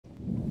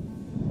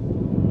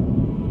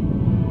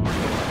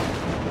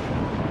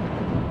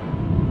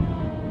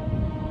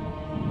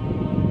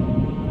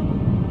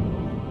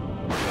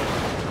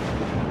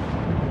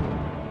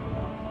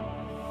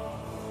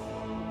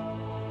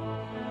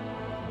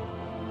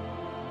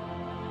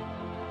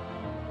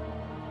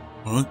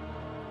Alright.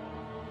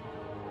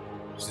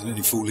 Is there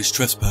any foolish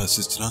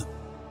trespassers tonight?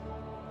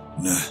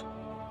 Nah.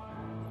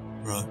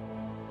 Right.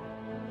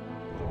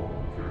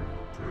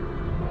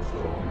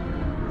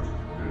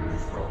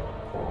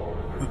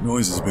 That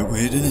noise is a bit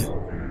weird, isn't it?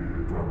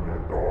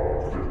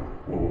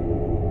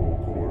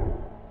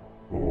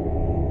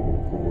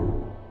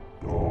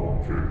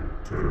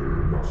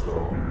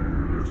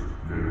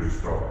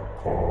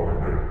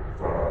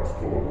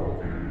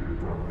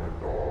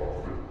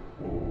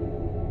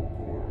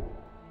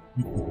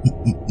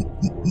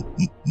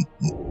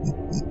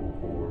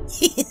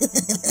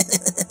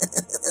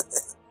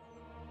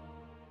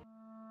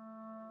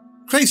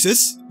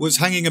 Krasus was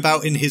hanging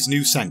about in his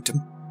new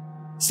sanctum,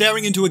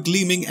 staring into a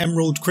gleaming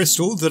emerald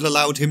crystal that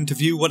allowed him to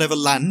view whatever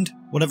land,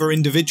 whatever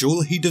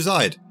individual he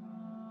desired.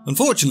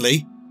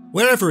 Unfortunately,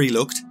 wherever he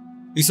looked,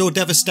 he saw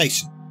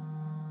devastation.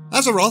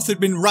 Azeroth had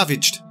been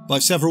ravaged by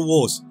several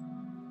wars.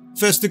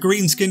 First, the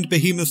green-skinned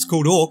behemoths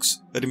called orcs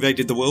had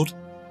invaded the world.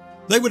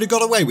 They would have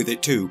got away with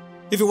it too,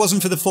 if it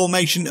wasn't for the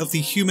formation of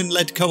the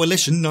human-led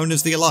coalition known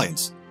as the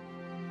Alliance.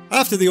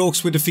 After the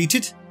orcs were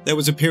defeated, there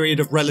was a period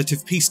of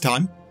relative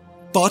peacetime,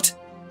 but,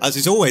 as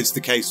is always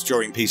the case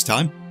during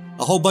peacetime,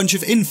 a whole bunch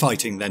of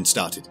infighting then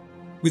started,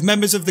 with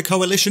members of the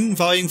coalition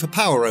vying for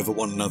power over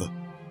one another.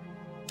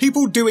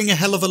 People doing a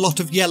hell of a lot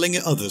of yelling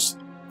at others,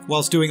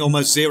 whilst doing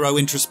almost zero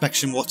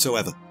introspection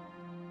whatsoever.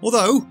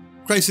 Although,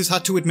 Krasus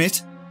had to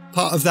admit,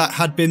 part of that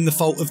had been the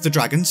fault of the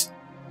dragons,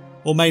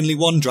 or mainly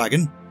one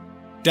dragon,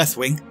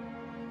 Deathwing,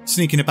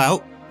 sneaking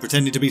about,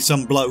 pretending to be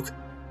some bloke,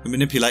 and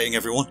manipulating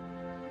everyone.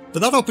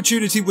 But that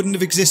opportunity wouldn't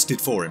have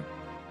existed for him,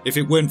 if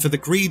it weren't for the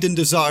greed and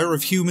desire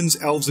of humans,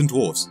 elves and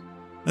dwarves.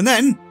 And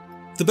then,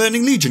 the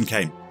Burning Legion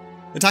came,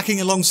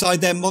 attacking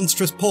alongside their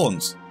monstrous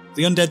pawns,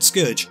 the Undead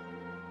Scourge.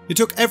 It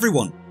took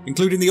everyone,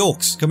 including the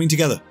orcs, coming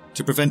together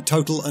to prevent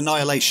total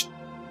annihilation.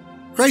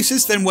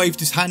 Krasus then waved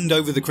his hand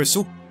over the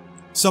crystal,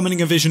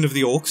 summoning a vision of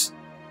the orcs.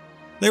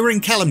 They were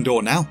in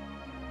Kalimdor now,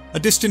 a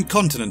distant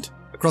continent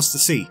across the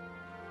sea.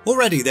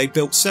 Already they'd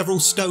built several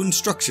stone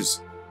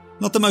structures.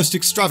 Not the most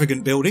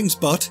extravagant buildings,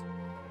 but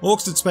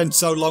orcs had spent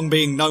so long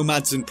being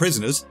nomads and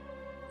prisoners,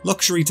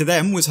 luxury to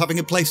them was having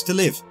a place to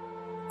live.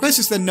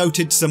 Krasus then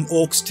noted some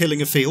orcs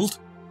tilling a field.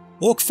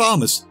 Orc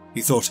farmers,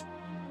 he thought.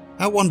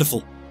 How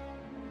wonderful.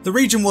 The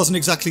region wasn't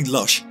exactly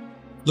lush.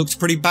 Looked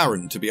pretty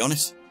barren, to be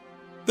honest.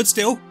 But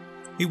still,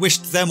 he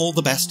wished them all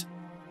the best.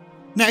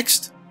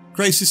 Next,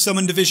 Krasus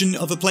summoned a vision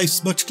of a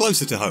place much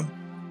closer to home.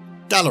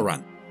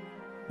 Dalaran.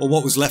 Or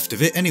what was left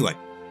of it, anyway.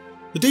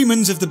 The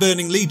demons of the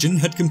Burning Legion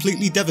had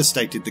completely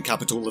devastated the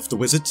capital of the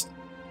wizards.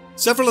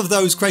 Several of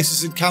those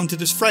Krasus had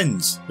counted as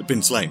friends had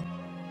been slain.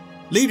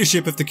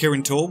 Leadership of the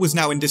Kirin Tor was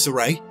now in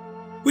disarray,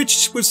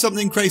 which was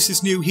something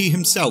Krasus knew he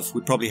himself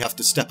would probably have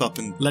to step up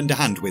and lend a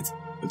hand with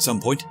at some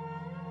point.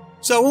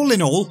 So all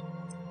in all,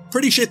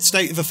 pretty shit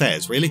state of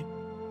affairs, really.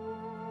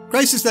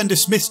 Krasus then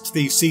dismissed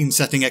the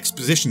scene-setting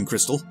exposition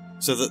crystal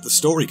so that the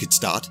story could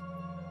start,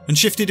 and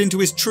shifted into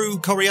his true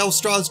Coriel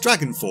Stra's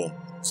dragon form,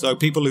 so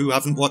people who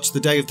haven't watched the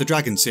Day of the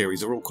Dragon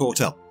series are all caught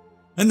up.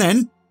 And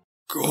then...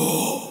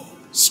 Go!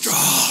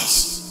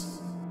 Stras!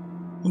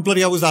 What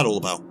bloody hell was that all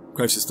about?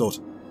 Krasus thought.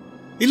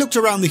 He looked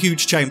around the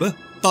huge chamber,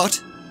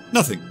 but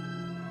nothing.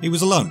 He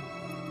was alone.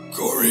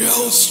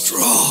 Coriel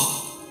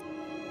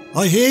Stra!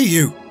 I hear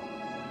you!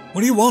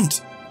 What do you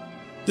want?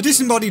 The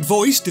disembodied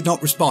voice did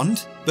not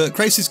respond, but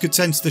Krasus could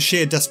sense the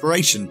sheer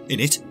desperation in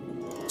it.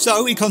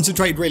 So he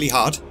concentrated really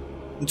hard,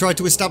 and tried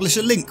to establish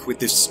a link with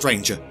this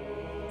stranger,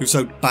 who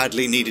so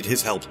badly needed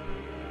his help.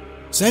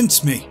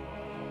 Sense me.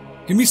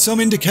 Give me some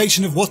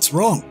indication of what's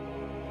wrong.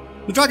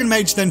 The Dragon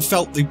Mage then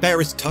felt the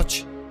barest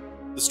touch.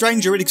 The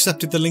stranger had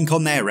accepted the link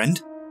on their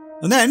end,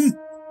 and then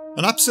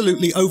an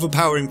absolutely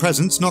overpowering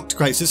presence knocked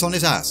Krasus on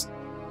his ass.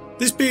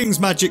 This being's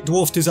magic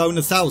dwarfed his own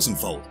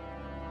 1,000-fold.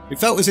 It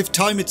felt as if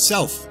time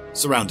itself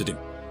surrounded him,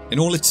 in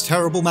all its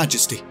terrible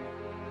majesty.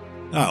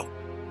 Oh.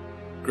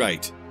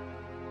 Great.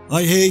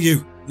 I hear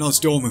you,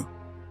 Nosdormu.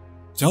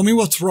 Tell me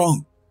what's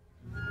wrong.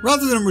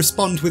 Rather than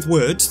respond with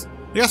words,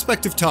 the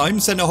aspect of time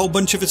sent a whole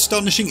bunch of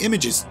astonishing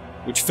images,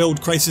 which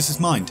filled Krasus'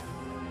 mind,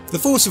 the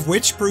force of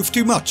which proved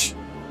too much,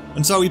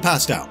 and so he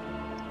passed out.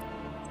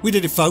 We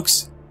did it,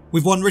 folks.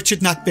 We've won Richard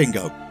Knaak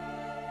bingo.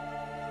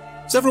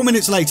 Several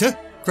minutes later,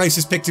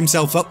 Krasus picked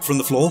himself up from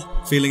the floor,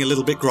 feeling a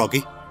little bit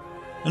groggy,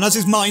 and as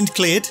his mind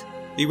cleared,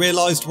 he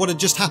realised what had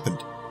just happened.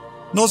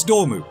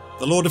 Nosdormu,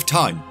 the Lord of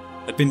Time,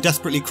 had been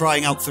desperately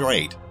crying out for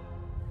aid.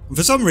 And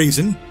for some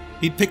reason,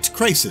 he'd picked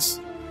Krasus,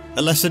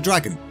 a lesser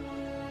dragon.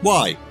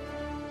 Why?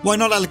 Why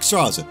not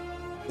Alexstrasza?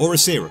 Or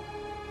Asira?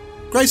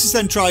 Krasus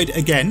then tried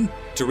again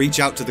to reach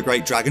out to the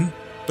Great Dragon,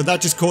 but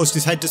that just caused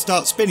his head to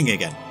start spinning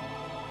again.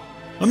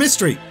 A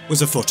mystery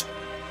was afoot.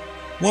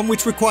 One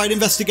which required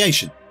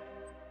investigation.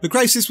 But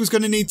Krasus was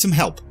going to need some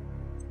help.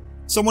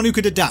 Someone who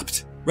could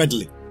adapt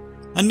readily.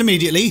 And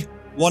immediately,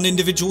 one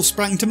individual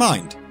sprang to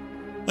mind.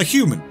 A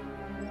human.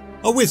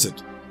 A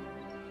wizard.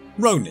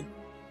 Ronin.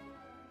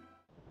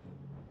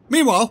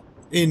 Meanwhile,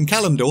 in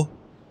Kalimdor,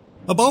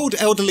 a bold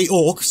elderly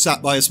orc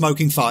sat by a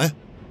smoking fire.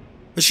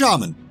 A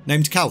shaman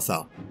named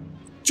Kalthar.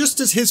 Just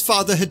as his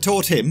father had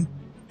taught him,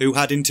 who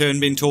had in turn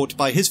been taught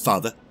by his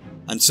father,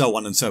 and so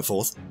on and so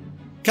forth,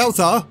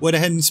 Kauthar went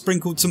ahead and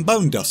sprinkled some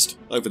bone dust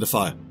over the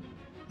fire,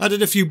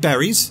 added a few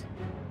berries,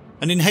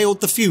 and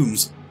inhaled the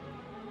fumes.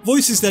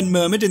 Voices then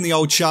murmured in the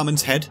old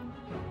shaman's head,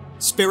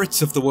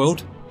 spirits of the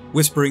world,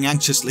 whispering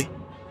anxiously,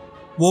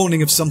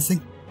 warning of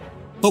something.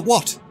 But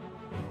what?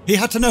 He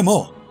had to know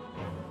more.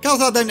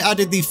 Kauthar then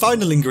added the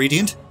final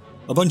ingredient,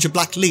 a bunch of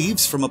black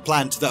leaves from a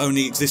plant that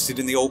only existed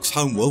in the orc's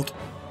homeworld,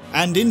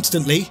 and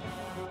instantly,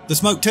 the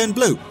smoke turned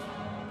blue.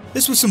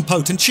 This was some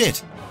potent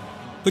shit.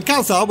 But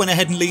Kauthar went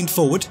ahead and leaned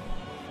forward,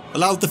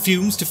 allowed the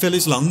fumes to fill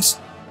his lungs,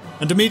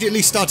 and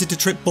immediately started to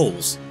trip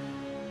balls.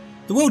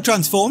 The world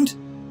transformed.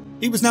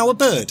 He was now a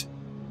bird,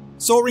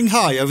 soaring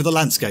high over the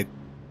landscape.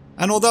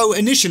 And although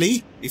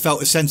initially he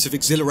felt a sense of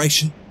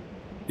exhilaration,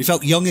 he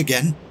felt young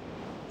again,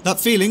 that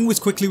feeling was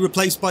quickly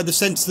replaced by the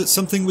sense that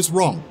something was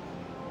wrong.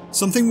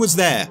 Something was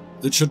there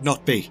that should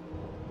not be.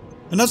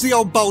 And as the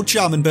old bold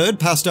shaman bird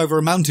passed over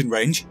a mountain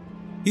range,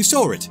 he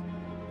saw it.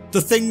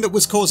 The thing that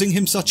was causing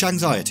him such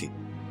anxiety.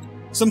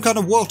 Some kind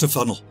of water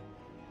funnel.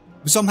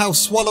 Somehow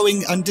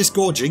swallowing and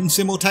disgorging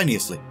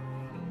simultaneously.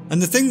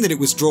 And the thing that it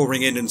was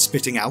drawing in and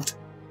spitting out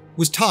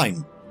was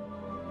time.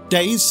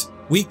 Days,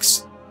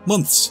 weeks,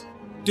 months,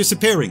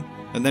 disappearing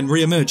and then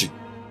re-emerging.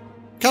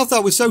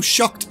 Kauthar was so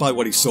shocked by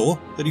what he saw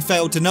that he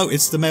failed to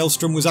notice the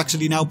maelstrom was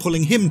actually now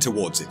pulling him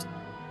towards it.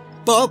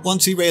 But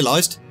once he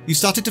realised, he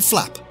started to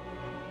flap.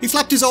 He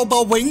flapped his old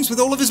ball wings with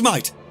all of his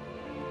might.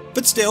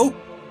 But still,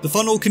 the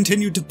funnel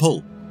continued to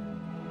pull.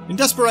 In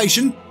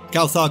desperation,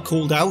 Kauthar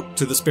called out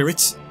to the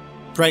spirits,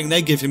 praying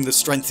they give him the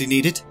strength he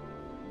needed.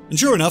 And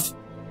sure enough,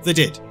 they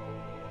did.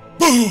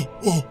 The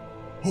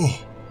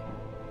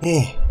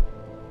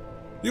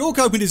orc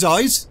opened his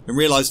eyes and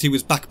realised he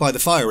was back by the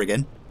fire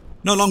again.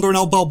 No longer an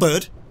old ball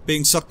bird,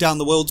 being sucked down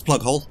the world's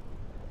plug hole.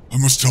 I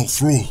must tell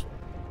Thrall.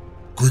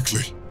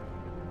 Quickly.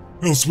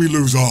 Else we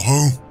lose our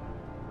home.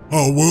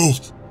 Our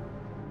world.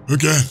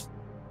 Again.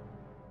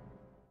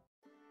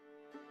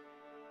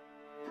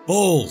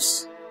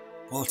 Balls.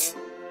 What?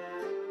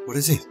 What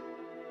is it?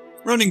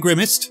 Ronan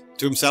grimaced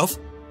to himself.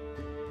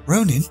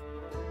 Ronan?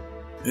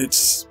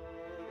 It's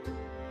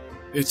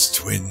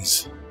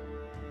twins.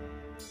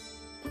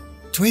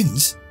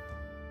 Twins?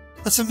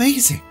 That's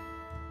amazing.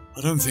 I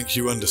don't think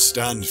you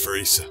understand,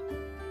 Farisa.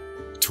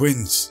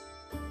 Twins.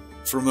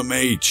 From a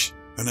mage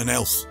and an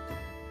elf.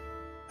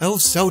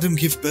 Elves seldom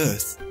give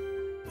birth,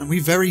 and we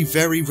very,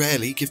 very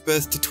rarely give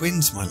birth to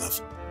twins, my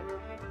love.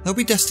 They'll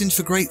be destined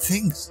for great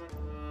things.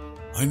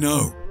 I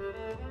know.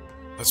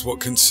 That's what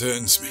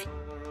concerns me.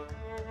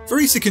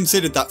 Farisa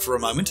considered that for a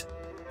moment,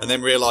 and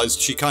then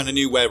realised she kinda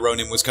knew where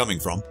Ronan was coming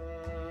from.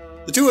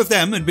 The two of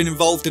them had been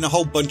involved in a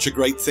whole bunch of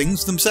great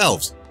things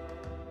themselves.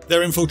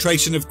 Their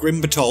infiltration of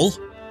Grim Batol,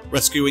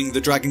 rescuing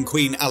the Dragon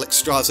Queen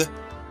Alexstrasza.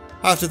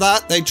 After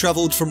that, they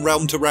travelled from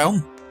realm to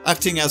realm,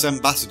 acting as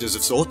ambassadors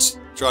of sorts,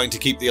 trying to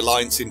keep the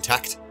alliance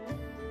intact.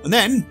 And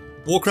then,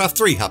 Warcraft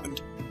 3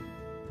 happened.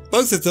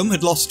 Both of them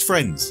had lost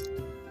friends,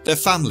 their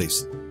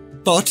families.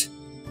 But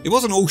it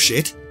wasn't all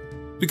shit,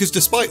 because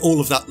despite all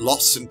of that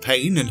loss and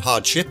pain and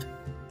hardship,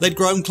 they'd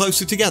grown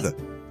closer together.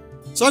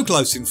 So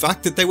close, in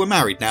fact, that they were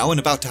married now and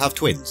about to have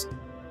twins.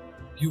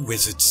 You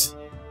wizards.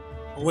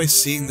 Always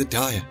seeing the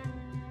dire.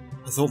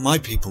 I thought my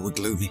people were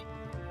gloomy.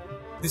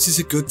 This is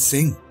a good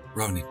thing,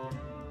 Ronan.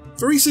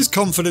 Farisa's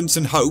confidence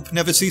and hope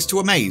never ceased to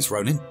amaze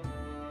Ronan,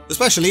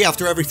 especially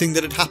after everything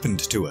that had happened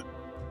to her.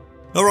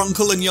 Her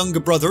uncle and younger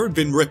brother had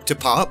been ripped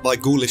apart by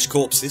ghoulish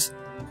corpses.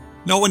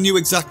 No one knew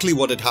exactly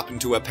what had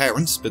happened to her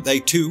parents, but they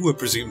too were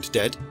presumed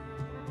dead.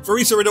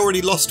 Farisa had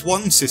already lost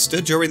one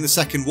sister during the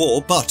Second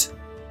War, but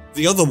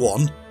the other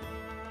one,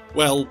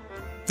 well,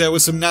 there were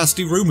some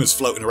nasty rumours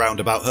floating around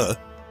about her.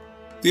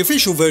 The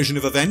official version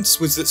of events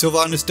was that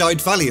Sylvanas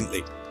died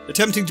valiantly,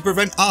 attempting to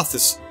prevent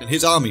Arthas and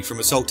his army from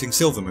assaulting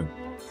Silvermoon.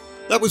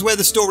 That was where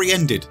the story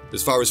ended,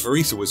 as far as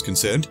Farisa was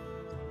concerned.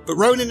 But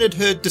Ronan had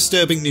heard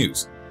disturbing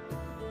news.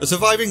 A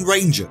surviving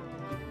ranger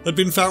had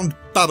been found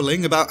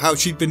babbling about how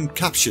she'd been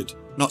captured,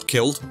 not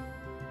killed,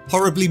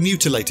 horribly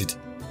mutilated,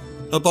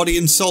 her body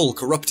and soul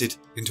corrupted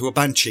into a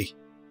banshee.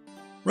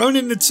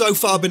 Ronan had so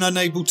far been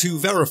unable to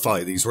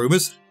verify these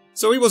rumours,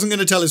 so he wasn't going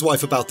to tell his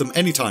wife about them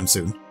anytime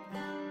soon.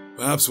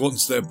 Perhaps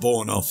once they're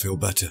born I'll feel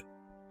better.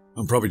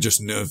 I'm probably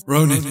just nervous.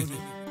 Ronan!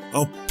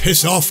 Oh,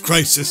 piss off,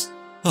 Krasus!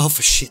 Oh,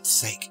 for shit's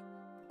sake.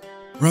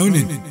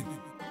 Ronan!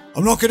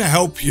 I'm not going to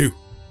help you.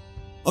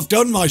 I've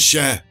done my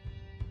share.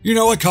 You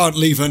know I can't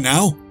leave her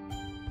now.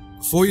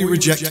 Before you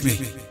reject me,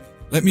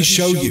 let me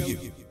show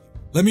you.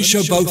 Let me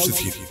show both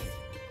of you.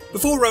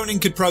 Before Ronan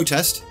could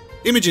protest,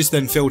 images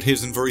then filled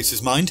his and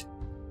Varisa's mind.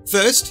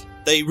 First,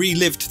 they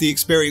relived the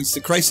experience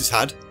that Krasus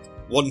had,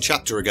 one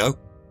chapter ago,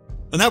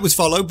 and that was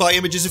followed by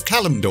images of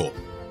Kalimdor.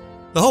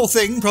 The whole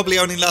thing probably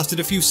only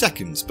lasted a few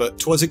seconds, but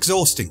 'twas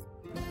exhausting,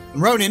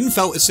 and Ronan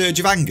felt a surge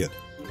of anger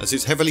as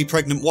his heavily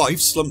pregnant wife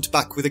slumped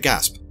back with a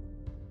gasp.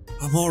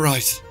 I'm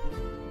alright.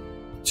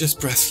 Just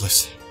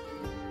breathless.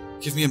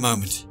 Give me a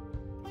moment.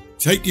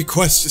 Take your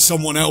quest to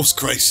someone else,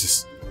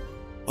 Krasus.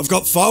 I've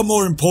got far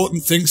more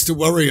important things to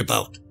worry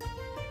about.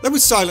 There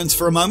was silence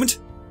for a moment,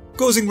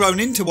 causing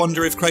Ronin to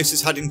wonder if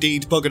Krasis had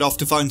indeed buggered off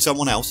to find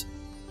someone else.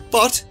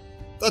 But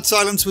that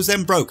silence was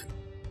then broken.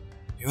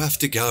 You have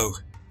to go,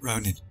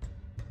 Ronin.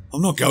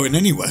 I'm not going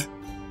anywhere.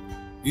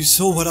 You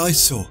saw what I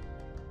saw.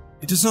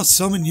 He does not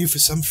summon you for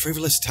some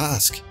frivolous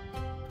task.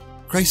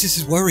 Krasis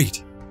is worried,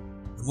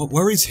 and what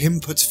worries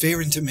him puts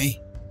fear into me.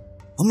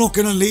 I'm not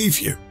going to leave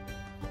you,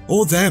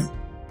 or them.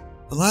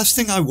 The last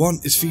thing I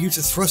want is for you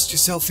to thrust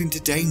yourself into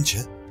danger.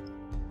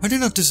 I do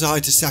not desire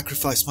to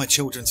sacrifice my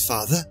children's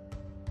father,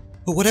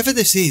 but whatever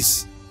this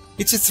is,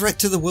 it's a threat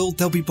to the world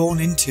they'll be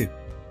born into.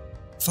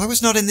 If I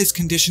was not in this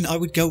condition, I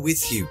would go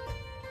with you.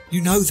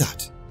 You know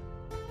that.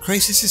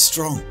 Krasis is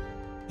strong,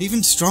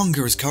 even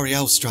stronger as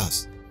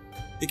Corielstras.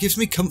 It gives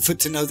me comfort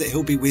to know that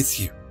he'll be with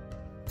you.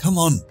 Come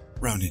on,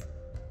 Ronin.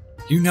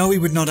 You know he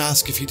would not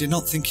ask if he did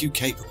not think you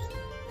capable.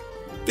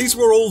 These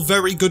were all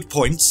very good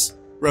points,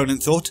 Ronin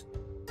thought.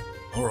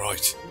 All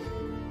right,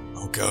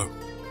 I'll go.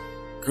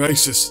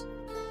 Krasis,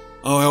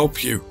 I'll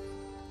help you.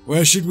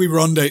 Where should we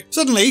rendezvous?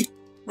 Suddenly,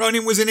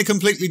 Ronin was in a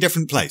completely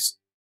different place.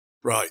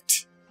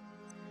 Right.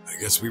 I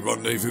guess we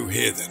rendezvous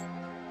here then.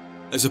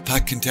 There's a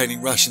pack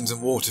containing rations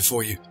and water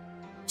for you.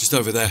 Just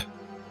over there.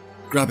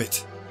 Grab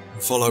it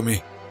and follow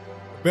me.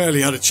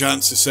 Barely had a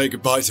chance to say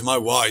goodbye to my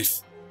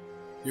wife.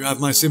 You have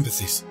my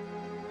sympathies.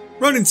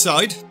 Ronin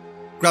sighed,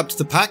 grabbed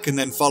the pack and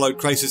then followed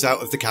Krasis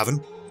out of the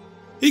cavern.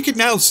 He could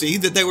now see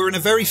that they were in a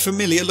very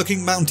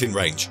familiar-looking mountain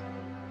range.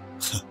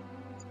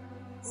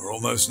 We're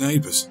almost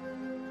neighbours.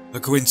 A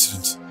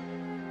coincidence,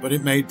 but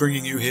it made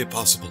bringing you here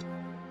possible.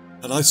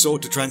 Had I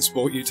sought to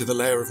transport you to the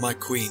lair of my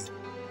queen,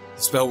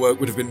 the spell work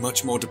would have been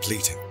much more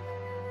depleting,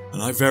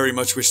 and I very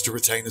much wish to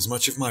retain as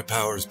much of my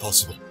power as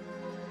possible.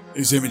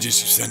 These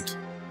images you sent,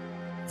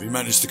 have you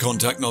managed to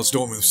contact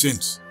Nosdormu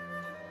since?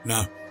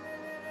 No.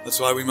 That's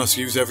why we must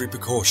use every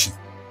precaution.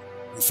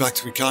 In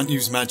fact, we can't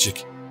use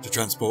magic to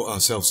transport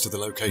ourselves to the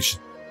location.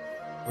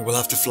 We will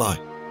have to fly.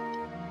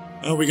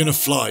 How are we going to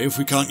fly if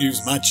we can't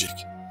use magic?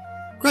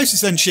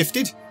 Krasis then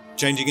shifted,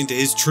 changing into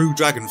his true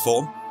dragon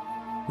form.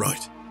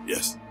 Right,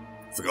 yes.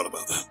 Forgot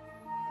about that.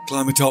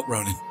 Climb atop,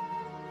 Ronin.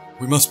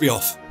 We must be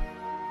off.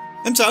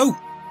 And so,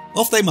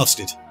 off they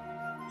mustered.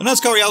 And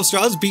as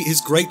Corielstras beat his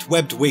great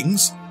webbed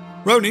wings,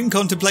 Ronin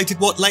contemplated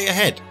what lay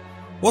ahead.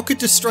 What could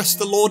distress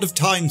the Lord of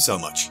Time so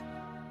much?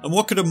 And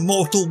what could a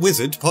mortal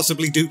wizard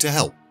possibly do to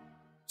help?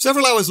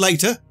 Several hours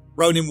later,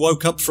 Ronin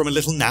woke up from a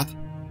little nap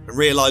and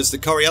realised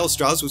that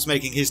Corielstras was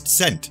making his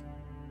descent.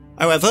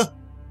 However,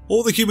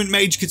 all the human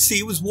mage could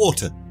see was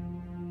water.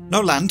 No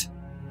land.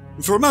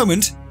 And for a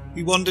moment,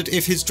 he wondered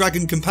if his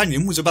dragon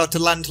companion was about to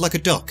land like a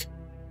duck.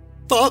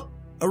 But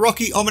a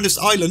rocky, ominous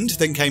island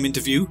then came into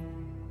view,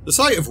 the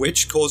sight of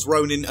which caused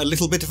Ronin a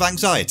little bit of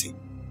anxiety.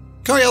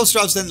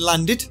 Corielstras then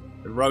landed,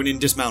 and Ronin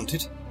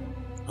dismounted.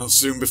 How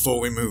soon before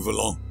we move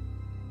along?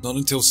 Not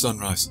until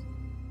sunrise.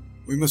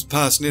 We must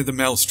pass near the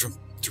Maelstrom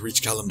to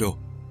reach Kalimdor,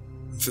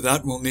 and for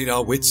that we'll need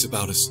our wits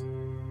about us,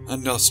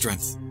 and our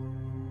strength.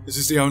 This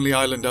is the only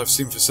island I've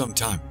seen for some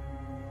time.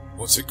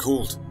 What's it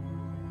called?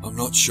 I'm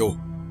not sure.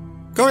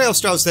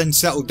 Corielstras then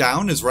settled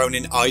down as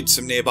Ronin eyed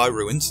some nearby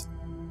ruins.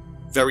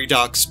 Very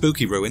dark,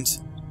 spooky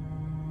ruins.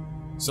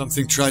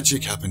 Something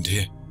tragic happened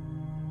here.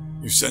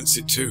 You sense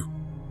it too?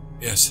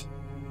 Yes.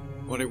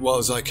 What it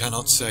was I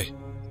cannot say,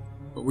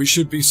 but we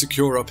should be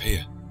secure up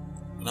here,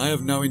 and I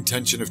have no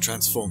intention of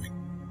transforming.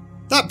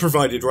 That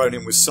provided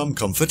Ronin with some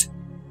comfort.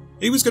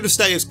 He was going to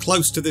stay as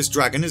close to this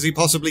dragon as he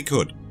possibly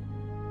could.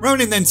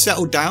 Ronin then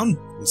settled down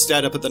and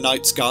stared up at the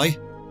night sky,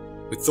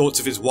 with thoughts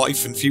of his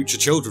wife and future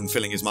children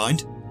filling his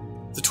mind.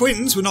 The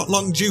twins were not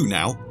long due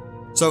now,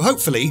 so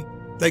hopefully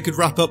they could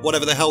wrap up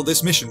whatever the hell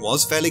this mission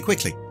was fairly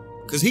quickly,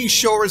 because he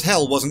sure as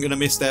hell wasn't going to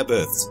miss their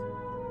births.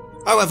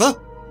 However,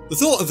 the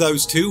thought of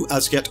those two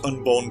as yet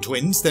unborn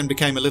twins then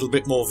became a little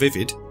bit more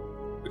vivid,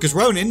 because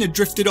Ronin had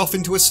drifted off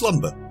into a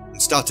slumber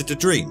and started to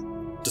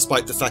dream,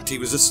 despite the fact he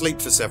was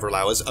asleep for several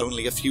hours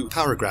only a few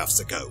paragraphs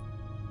ago.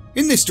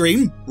 In this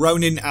dream,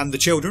 Ronin and the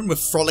children were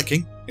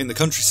frolicking in the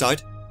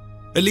countryside.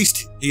 At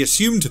least, he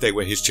assumed they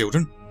were his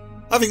children.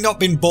 Having not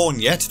been born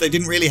yet, they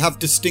didn't really have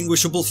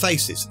distinguishable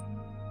faces.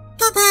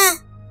 Papa!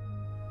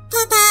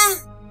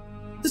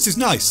 Papa! This is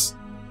nice,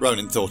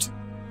 Ronin thought.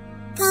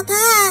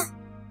 Papa!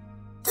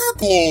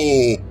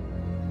 Papa!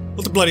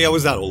 What the bloody hell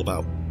was that all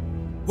about?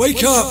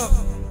 Wake up!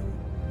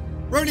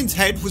 Ronin's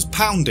head was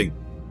pounding.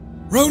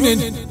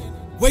 Ronin!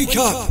 Wake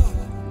up!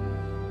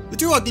 The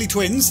two ugly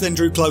twins then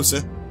drew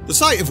closer, the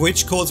sight of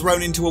which caused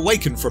Ronin to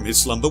awaken from his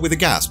slumber with a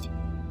gasp.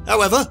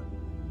 However,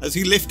 as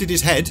he lifted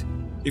his head,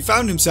 he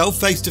found himself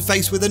face to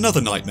face with another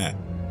nightmare.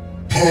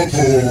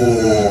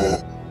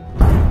 Papa!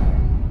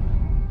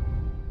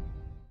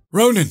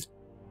 Ronin!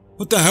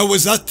 What the hell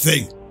was that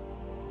thing?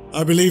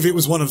 I believe it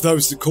was one of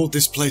those that called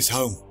this place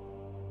home.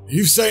 Are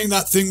you saying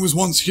that thing was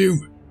once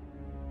human?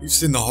 You've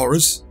seen the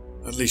horrors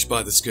unleashed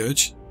by the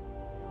Scourge?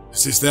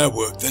 Is this their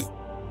work then?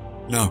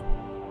 No.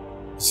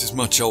 This is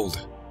much older.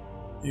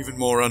 Even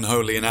more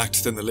unholy an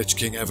act than the Lich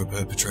King ever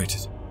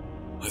perpetrated.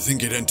 I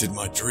think it entered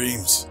my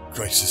dreams,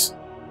 Krasis.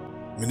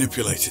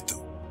 manipulated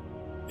them.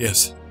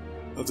 Yes,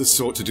 others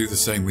sought to do the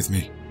same with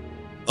me.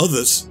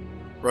 Others?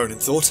 Ronan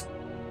thought.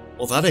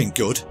 Well, that ain't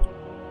good.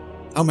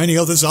 How many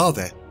others are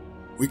there?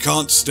 We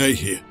can't stay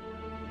here.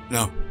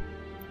 No,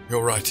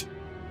 you're right.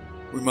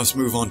 We must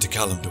move on to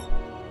Kalimdor.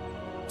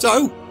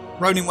 So,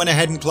 Ronan went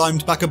ahead and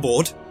climbed back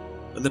aboard,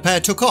 and the pair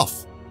took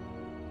off.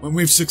 When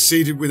we've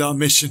succeeded with our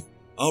mission,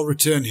 I'll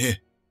return here.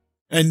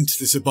 End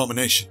this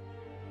abomination.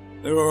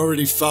 There are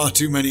already far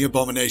too many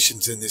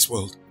abominations in this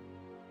world.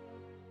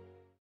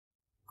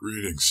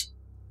 Greetings.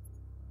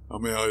 How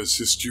may I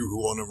assist you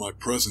who honor my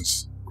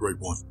presence, Great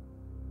One?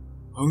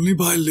 Only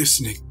by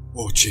listening,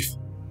 Warchief.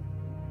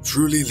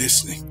 Truly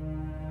listening.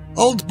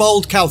 Old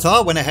Bold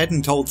Kauthar went ahead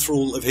and told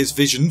Thrall of his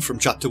vision from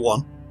Chapter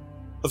 1,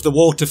 of the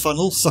water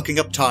funnel sucking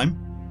up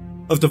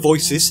time, of the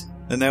voices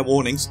and their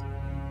warnings,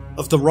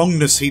 of the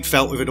wrongness he'd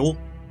felt of it all,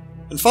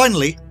 and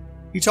finally,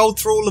 he told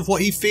Thrall of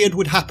what he feared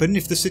would happen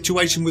if the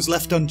situation was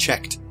left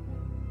unchecked.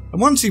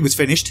 And once he was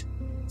finished,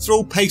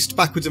 Thrall paced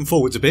backwards and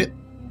forwards a bit,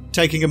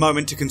 taking a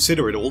moment to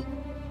consider it all.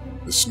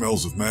 It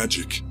smells of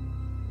magic.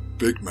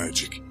 Big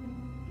magic.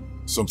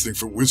 Something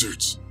for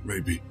wizards,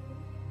 maybe.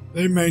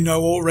 They may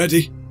know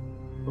already,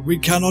 but we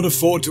cannot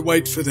afford to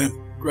wait for them,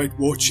 Great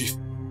Warchief.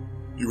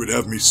 You would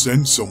have me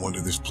send someone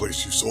to this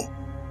place you saw?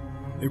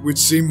 It would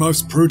seem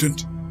most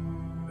prudent,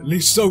 at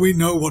least so we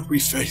know what we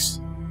face.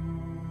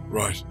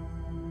 Right.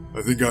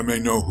 I think I may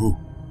know who.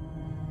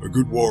 A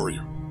good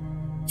warrior.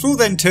 Thrall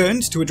then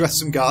turned to address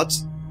some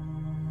guards.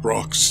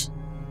 Brox.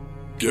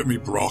 Get me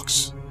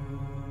Brox.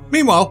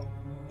 Meanwhile,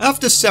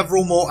 after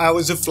several more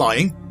hours of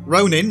flying,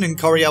 Ronan and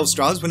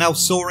Corielstraz were now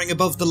soaring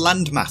above the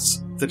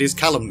landmass that is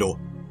Kalimdor.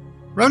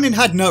 Ronan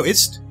had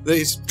noticed that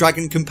his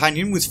dragon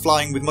companion was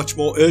flying with much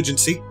more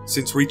urgency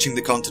since reaching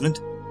the continent.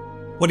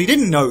 What he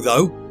didn't know,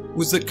 though,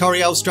 was that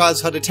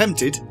Corielstraz had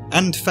attempted,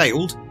 and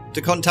failed,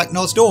 to contact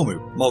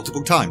Nosdormu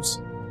multiple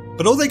times.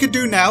 But all they could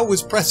do now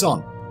was press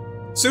on.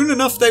 Soon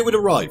enough they would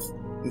arrive,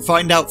 and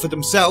find out for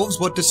themselves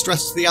what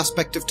distressed the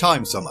aspect of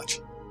time so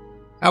much.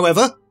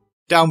 However,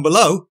 down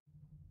below...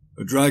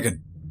 A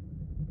dragon.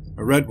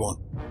 A red one.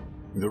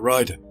 With a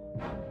rider.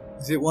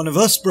 Is it one of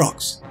us,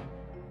 Brox?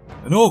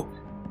 An orc.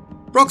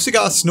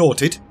 Broxigar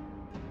snorted.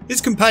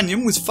 His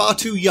companion was far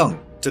too young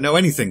to know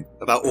anything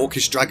about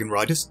orcish dragon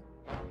riders.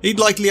 He'd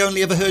likely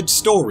only ever heard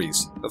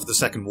stories of the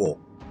Second War,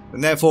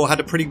 and therefore had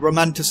a pretty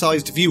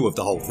romanticised view of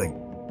the whole thing.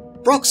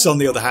 Brox, on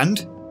the other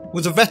hand,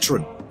 was a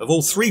veteran of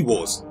all three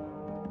wars,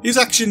 his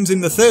actions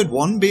in the third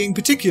one being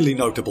particularly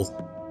notable.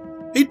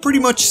 He'd pretty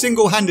much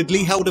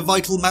single-handedly held a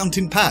vital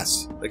mountain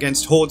pass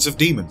against hordes of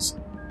demons.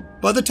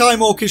 By the time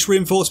orcish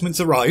reinforcements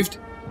arrived,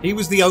 he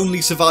was the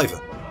only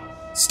survivor,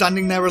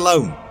 standing there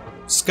alone,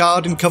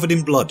 scarred and covered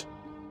in blood,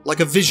 like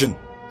a vision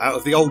out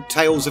of the old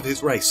tales of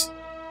his race.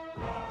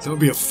 Don't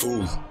be a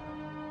fool.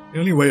 The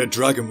only way a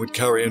dragon would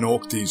carry an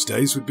orc these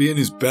days would be in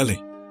his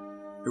belly.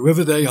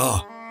 Whoever they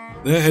are,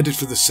 they're headed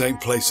for the same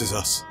place as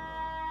us.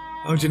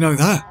 How'd you know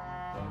that?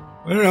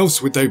 Where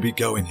else would they be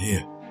going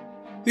here?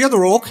 The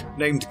other orc,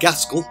 named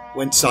Gaskell,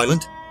 went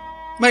silent,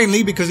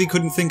 mainly because he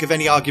couldn't think of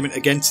any argument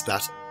against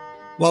that,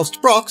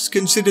 whilst Brox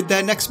considered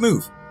their next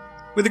move,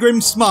 with a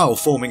grim smile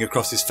forming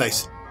across his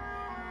face.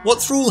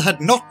 What Thrall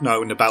had not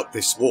known about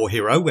this war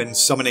hero when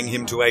summoning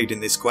him to aid in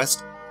this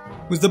quest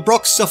was that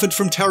Brox suffered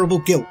from terrible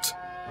guilt.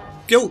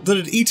 Guilt that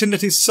had eaten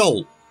at his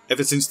soul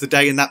ever since the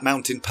day in that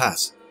mountain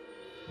pass.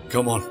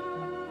 Come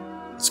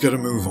on. Let's get a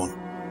move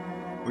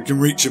on. We can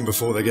reach them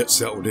before they get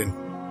settled in.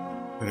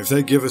 And if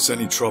they give us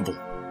any trouble,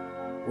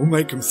 we'll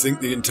make them think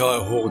the entire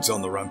horde's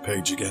on the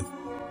rampage again.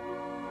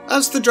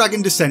 As the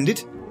dragon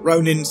descended,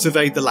 Ronan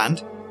surveyed the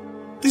land.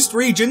 This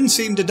region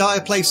seemed a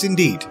dire place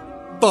indeed,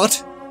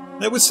 but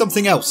there was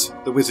something else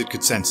the wizard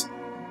could sense.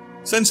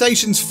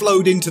 Sensations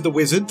flowed into the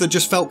wizard that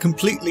just felt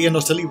completely and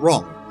utterly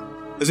wrong,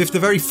 as if the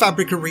very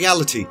fabric of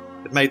reality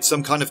had made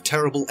some kind of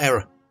terrible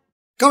error.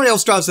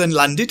 Corielstraz then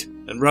landed,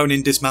 and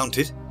Ronan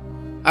dismounted.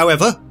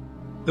 However,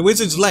 the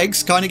wizard's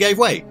legs kinda gave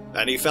way,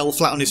 and he fell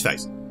flat on his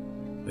face.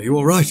 Are you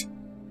alright?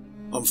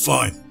 I'm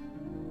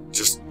fine.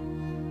 Just...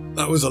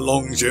 that was a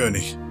long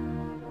journey.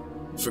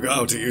 Forgot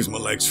how to use my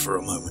legs for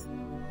a moment.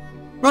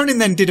 Ronan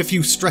then did a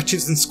few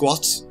stretches and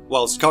squats,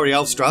 whilst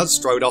Corielstraz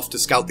strode off to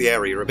scout the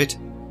area a bit.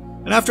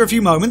 And after a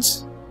few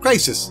moments,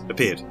 Krasus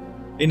appeared,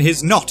 in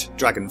his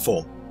not-dragon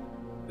form.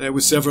 There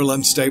were several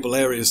unstable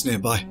areas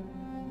nearby.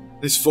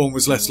 This form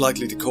was less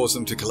likely to cause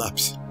them to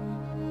collapse.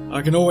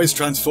 I can always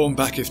transform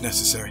back if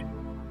necessary.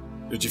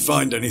 Did you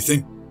find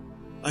anything?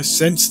 I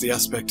sense the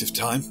aspect of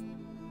time.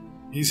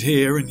 He's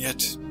here and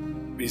yet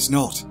he's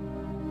not.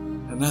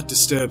 And that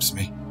disturbs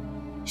me.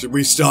 Should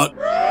we start?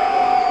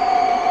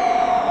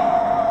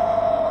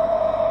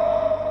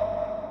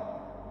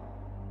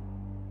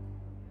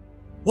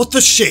 What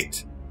the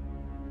shit?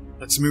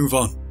 Let's move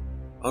on.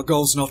 Our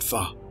goal's not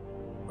far.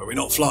 Are we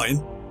not flying?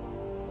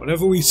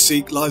 Whatever we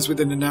seek lies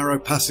within a narrow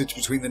passage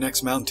between the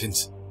next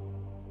mountains.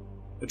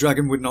 The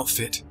dragon would not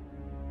fit.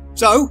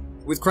 So,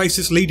 with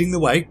Krasus leading the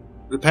way,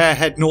 the pair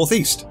head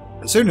northeast,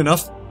 and soon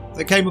enough,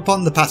 they came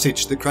upon the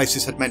passage that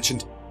Krasus had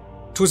mentioned.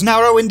 'Twas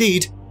narrow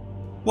indeed,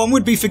 One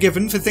would be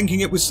forgiven for thinking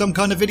it was some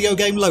kind of video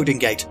game loading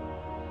gate.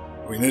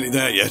 Are we nearly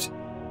there yet?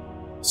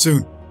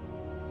 Soon.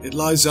 It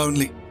lies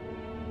only...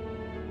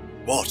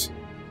 What?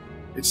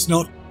 It's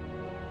not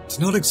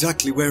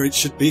exactly where it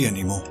should be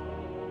anymore.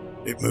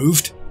 It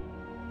moved?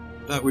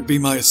 That would be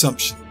my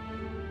assumption.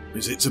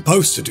 Is it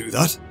supposed to do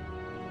that?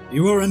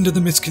 You are under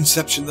the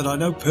misconception that I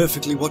know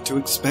perfectly what to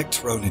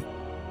expect, Ronin.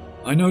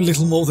 I know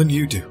little more than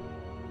you do.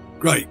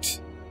 Great.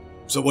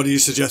 So what do you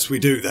suggest we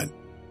do then?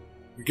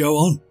 We go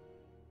on.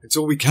 It's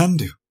all we can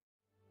do.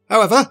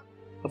 However,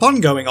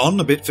 upon going on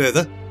a bit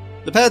further,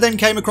 the pair then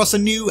came across a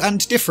new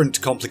and different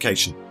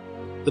complication.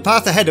 The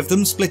path ahead of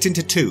them split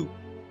into two.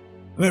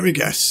 Let me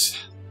guess.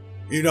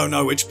 You don't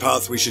know which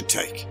path we should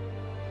take.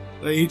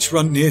 They each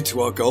run near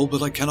to our goal,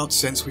 but I cannot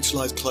sense which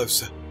lies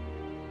closer.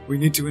 We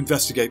need to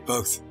investigate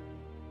both.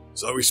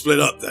 So we split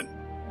up then?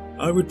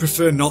 I would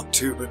prefer not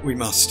to, but we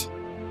must.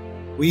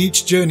 We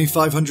each journey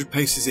 500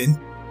 paces in,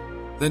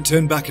 then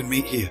turn back and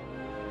meet here.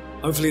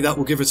 Hopefully that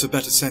will give us a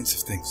better sense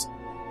of things.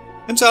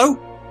 And so,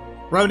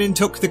 Ronin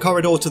took the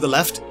corridor to the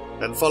left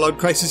and followed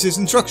Krasus'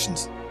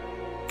 instructions,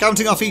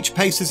 counting off each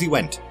pace as he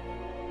went.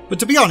 But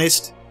to be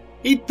honest,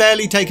 he'd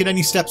barely taken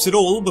any steps at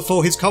all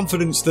before his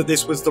confidence that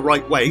this was the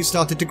right way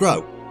started to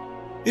grow.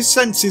 His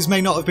senses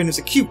may not have been as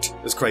acute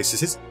as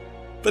Krasus's,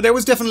 but there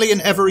was definitely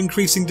an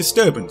ever-increasing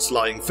disturbance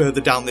lying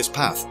further down this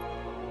path.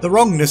 The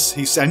wrongness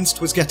he sensed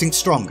was getting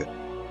stronger.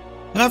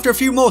 And after a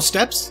few more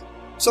steps,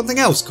 something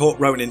else caught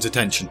Ronin's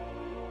attention.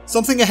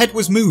 Something ahead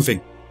was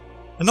moving.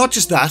 And not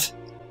just that,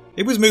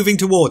 it was moving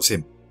towards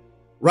him.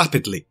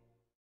 Rapidly.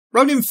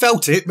 Ronin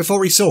felt it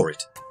before he saw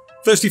it.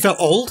 First he felt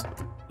old,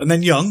 and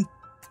then young,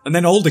 and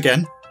then old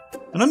again.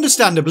 And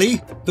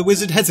understandably, the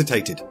wizard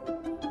hesitated,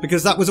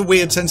 because that was a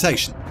weird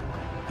sensation.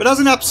 But as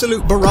an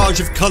absolute barrage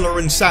of colour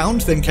and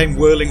sound then came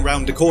whirling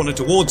round a corner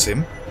towards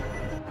him...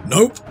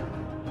 Nope.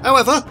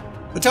 However,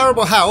 a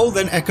terrible howl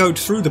then echoed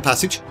through the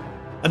passage,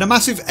 and a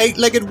massive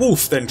 8-legged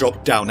wolf then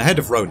dropped down ahead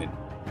of Ronin,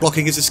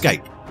 blocking his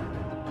escape.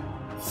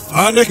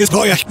 What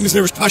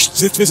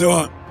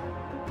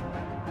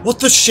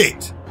the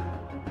shit?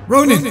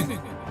 Ronin!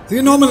 The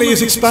anomaly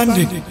is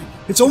expanding.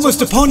 It's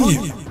almost upon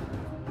you.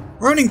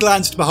 Ronin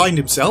glanced behind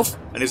himself,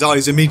 and his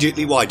eyes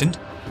immediately widened.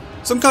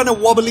 Some kind of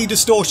wobbly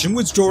distortion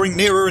was drawing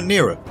nearer and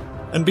nearer,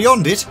 and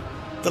beyond it,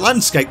 the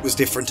landscape was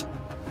different.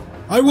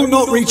 I will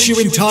not reach you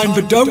in time,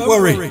 but don't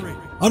worry.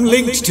 I'm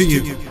linked to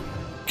you.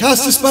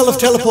 Cast a spell of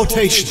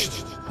teleportation.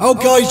 I'll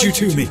guide you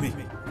to me.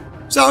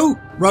 So,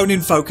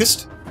 Ronin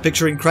focused,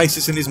 picturing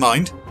Krasus in his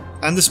mind,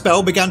 and the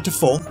spell began to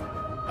form.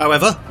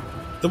 However,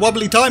 the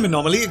wobbly time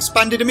anomaly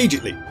expanded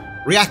immediately,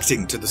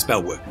 reacting to the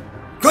spell work.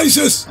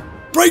 Krasus!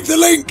 Break the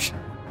link!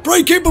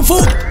 Break it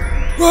before...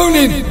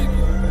 Ronin!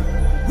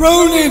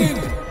 Ronin!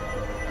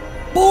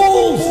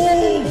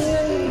 Balls!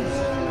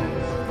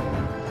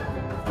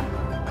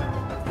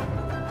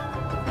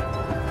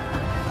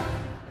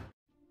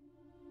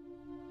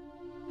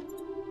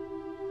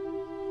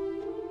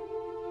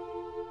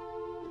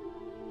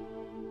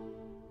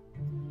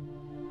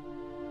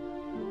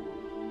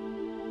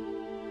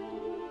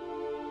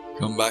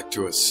 Come back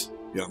to us,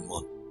 young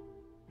one.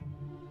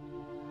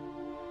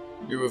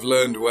 You have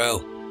learned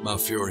well,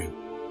 Malfurion.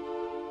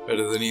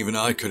 Better than even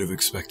I could have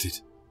expected.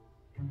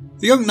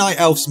 The young Night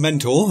Elf's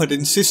mentor had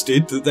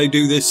insisted that they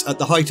do this at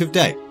the height of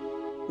day,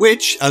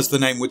 which, as the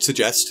name would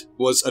suggest,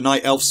 was a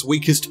Night Elf's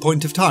weakest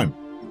point of time.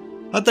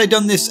 Had they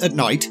done this at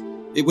night,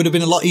 it would have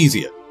been a lot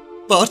easier.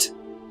 But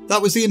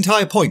that was the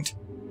entire point.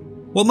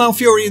 What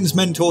Malfurion's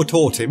mentor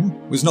taught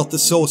him was not the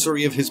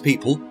sorcery of his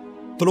people,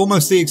 but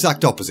almost the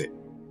exact opposite.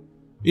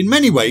 In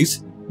many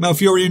ways,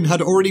 Malfurion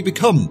had already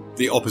become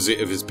the opposite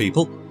of his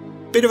people,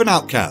 a bit of an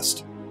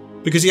outcast,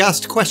 because he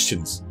asked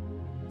questions,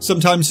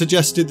 sometimes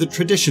suggested that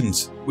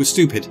traditions were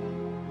stupid,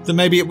 that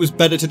maybe it was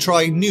better to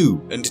try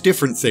new and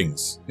different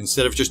things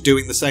instead of just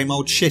doing the same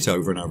old shit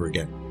over and over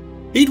again.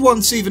 He'd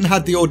once even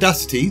had the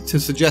audacity to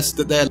suggest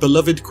that their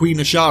beloved Queen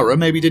Ashara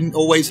maybe didn't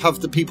always have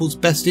the people's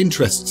best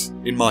interests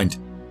in mind.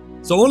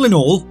 So all in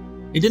all,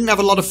 he didn't have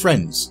a lot of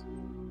friends.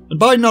 And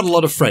by not a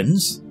lot of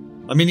friends,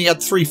 I mean he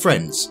had 3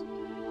 friends.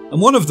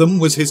 And one of them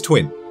was his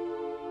twin.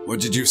 What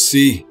did you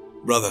see,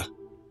 brother?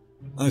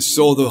 I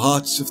saw the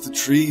hearts of the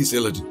trees,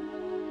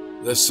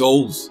 Illidan. Their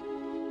souls.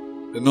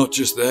 And not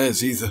just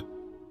theirs either.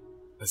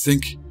 I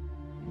think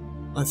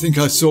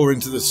I saw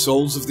into the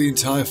souls of the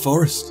entire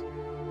forest.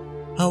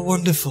 How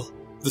wonderful,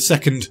 the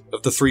second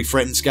of the 3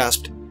 friends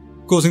gasped,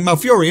 causing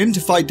Malfurion to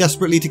fight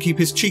desperately to keep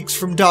his cheeks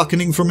from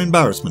darkening from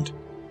embarrassment.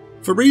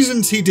 For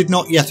reasons he did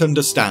not yet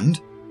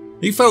understand,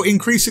 he felt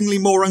increasingly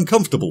more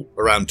uncomfortable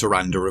around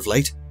Tyrande of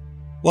late,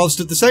 whilst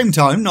at the same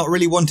time not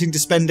really wanting to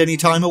spend any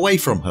time away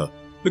from her,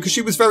 because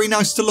she was very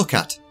nice to look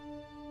at.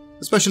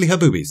 Especially her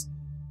boobies.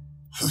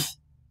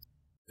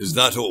 Is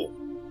that all?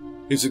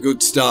 It's a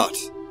good start,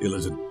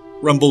 Illidan,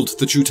 rumbled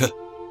the tutor,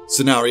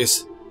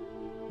 Cenarius.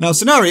 Now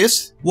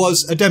Cenarius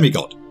was a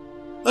demigod.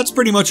 That's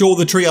pretty much all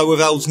the trio of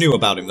elves knew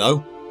about him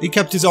though. He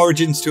kept his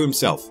origins to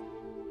himself.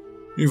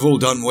 You've all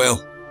done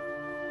well.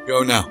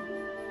 Go now.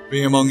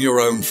 Be among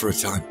your own for a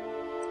time.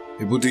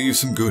 It will do you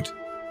some good.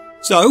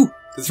 So,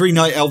 the three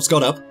night elves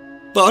got up,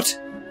 but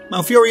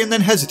Malfurion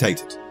then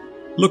hesitated,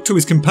 looked to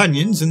his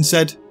companions and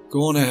said,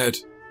 Go on ahead.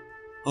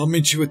 I'll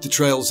meet you at the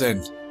trail's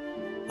end.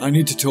 I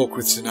need to talk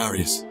with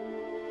Cenarius.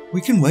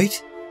 We can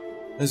wait.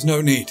 There's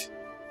no need.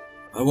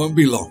 I won't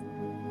be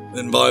long.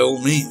 Then by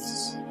all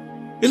means.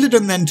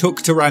 Illidan then took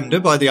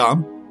Tyrande by the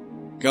arm.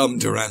 Come,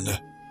 Tyrande.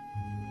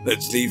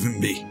 Let's leave him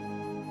be.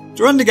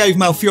 Tyrande gave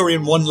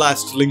Malfurion one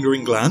last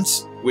lingering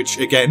glance, which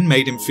again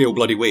made him feel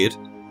bloody weird.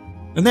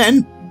 And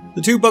then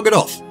the two buggered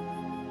off.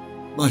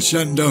 My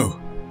Shandow,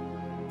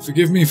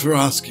 forgive me for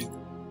asking.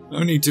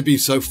 No need to be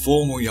so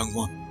formal, young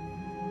one.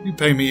 You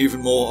pay me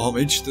even more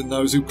homage than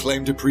those who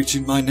claim to preach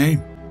in my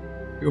name.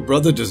 Your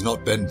brother does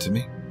not bend to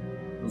me,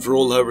 and for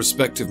all her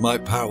respect of my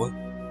power,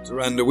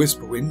 Tyrande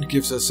Whisperwind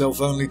gives herself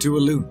only to a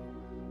loon.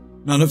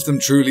 None of them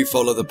truly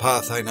follow the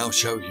path I now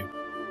show you.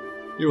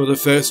 You are the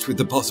first with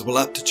the possible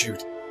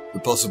aptitude, the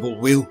possible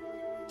will,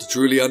 to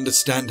truly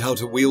understand how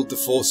to wield the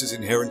forces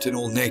inherent in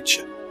all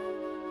nature.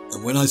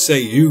 And when I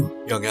say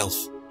you, young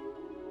elf,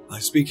 I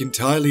speak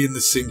entirely in the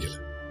singular.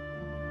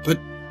 But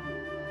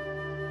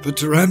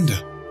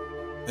Tyrande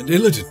and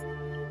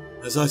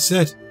Illidan, as I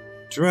said,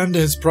 Tyrande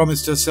has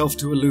promised herself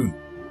to a loon.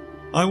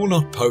 I will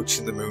not poach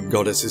in the moon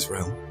goddess's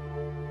realm.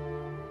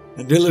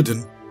 And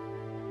Illidan,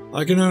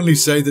 I can only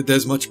say that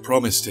there's much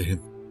promise to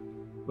him,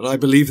 but I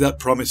believe that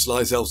promise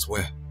lies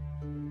elsewhere.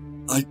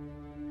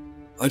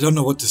 I don't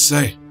know what to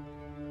say.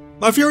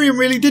 Malfurion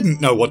really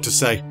didn't know what to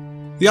say.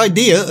 The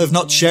idea of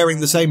not sharing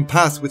the same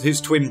path with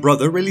his twin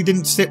brother really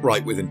didn't sit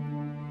right with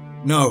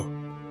him. No.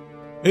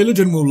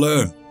 Illidan will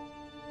learn.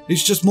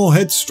 He's just more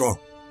headstrong.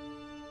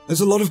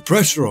 There's a lot of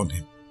pressure on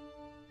him.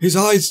 His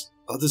eyes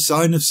are the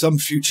sign of some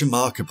future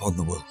mark upon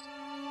the world,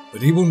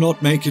 but he will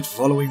not make it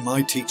following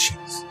my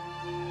teachings.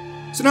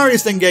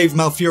 Cenarius then gave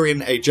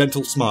Malfurion a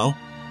gentle smile.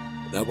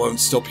 But that won't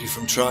stop you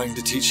from trying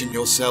to teach him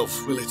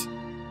yourself, will it?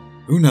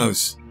 Who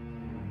knows?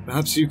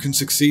 Perhaps you can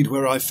succeed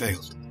where I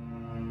failed.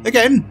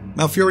 Again,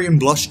 Malfurion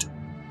blushed.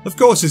 Of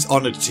course his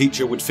honoured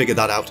teacher would figure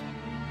that out.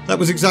 That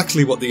was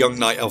exactly what the young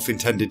night elf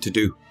intended to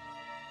do.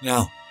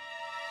 Now,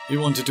 you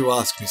wanted to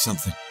ask me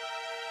something.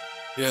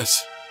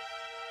 Yes,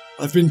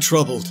 I've been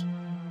troubled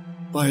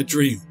by a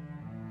dream.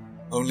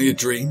 Only a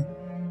dream.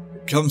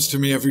 It comes to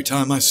me every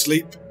time I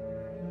sleep.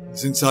 And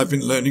since I've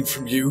been learning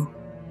from you,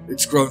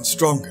 it's grown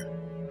stronger,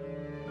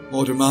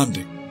 more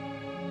demanding.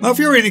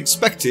 Malfurion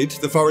expected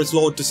the Forest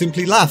Lord to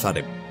simply laugh at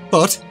him,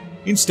 but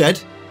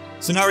instead,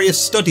 Cenarius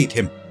studied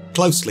him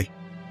closely,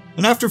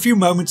 and after a few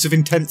moments of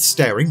intense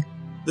staring,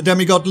 the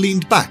demigod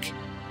leaned back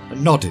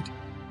and nodded.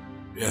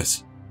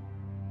 Yes,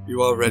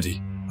 you are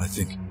ready, I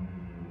think.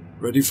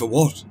 Ready for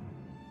what?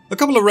 A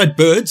couple of red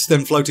birds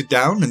then floated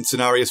down, and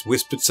Cenarius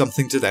whispered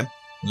something to them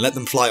and let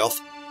them fly off.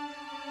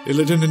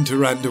 Illidan and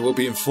Tyrande will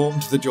be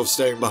informed that you're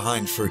staying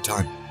behind for a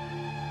time.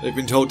 They've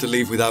been told to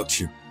leave without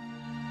you.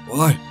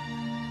 Why?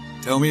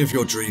 Tell me of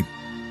your dream.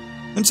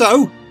 And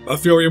so,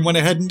 Malfurion went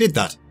ahead and did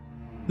that.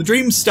 The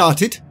dream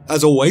started,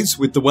 as always,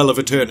 with the Well of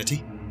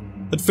Eternity.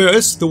 At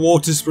first, the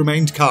waters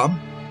remained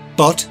calm,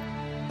 but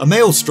a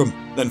maelstrom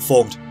then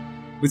formed,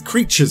 with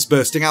creatures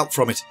bursting out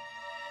from it.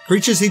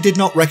 Creatures he did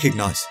not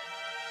recognise.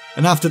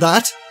 And after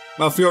that,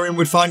 Malfurion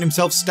would find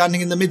himself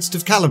standing in the midst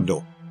of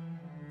Kalimdor.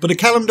 But a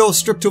Kalimdor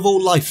stripped of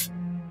all life.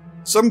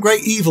 Some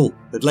great evil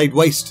had laid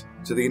waste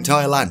to the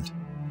entire land.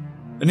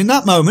 And in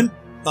that moment,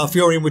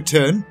 Malfurion would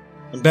turn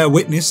and bear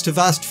witness to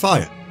vast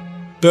fire,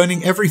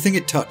 burning everything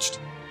it touched.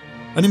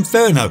 An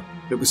inferno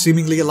that was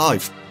seemingly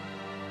alive.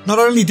 Not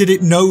only did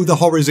it know the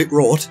horrors it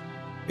wrought,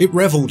 it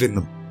revelled in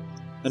them,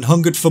 and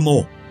hungered for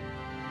more.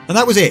 And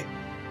that was it.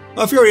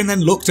 Malfurion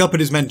then looked up at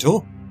his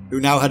mentor, who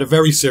now had a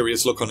very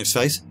serious look on his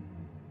face.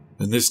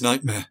 And this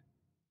nightmare,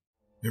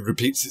 it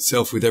repeats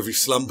itself with every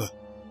slumber.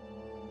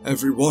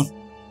 Every one,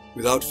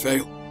 without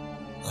fail.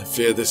 I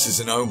fear this is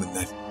an omen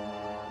then.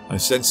 I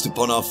sensed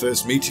upon our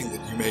first meeting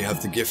that you may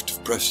have the gift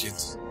of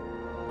prescience,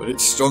 but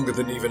it's stronger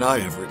than even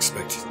I ever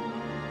expected.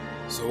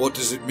 So what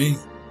does it mean?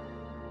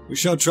 We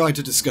shall try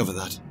to discover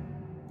that.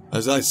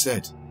 As I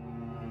said,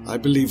 I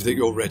believe that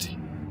you're ready.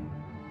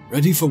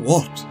 Ready for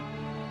what?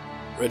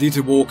 Ready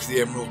to walk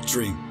the Emerald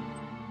Dream.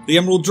 The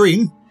Emerald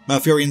Dream?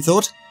 Malfurion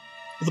thought.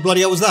 What the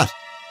bloody hell was that?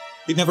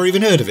 He'd never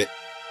even heard of it.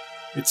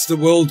 It's the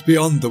world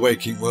beyond the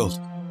waking world.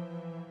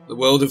 The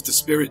world of the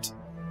spirit,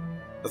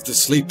 of the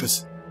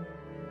sleepers.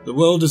 The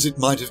world as it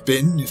might have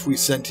been if we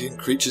sentient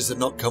creatures had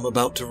not come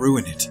about to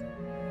ruin it.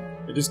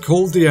 It is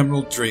called the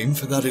Emerald Dream,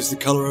 for that is the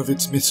colour of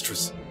its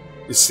mistress,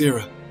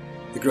 Ysera,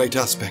 the Great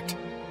Aspect.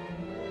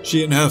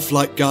 She and her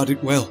flight guard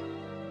it well,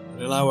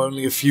 and allow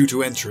only a few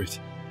to enter it.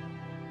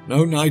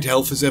 No night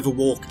elf has ever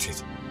walked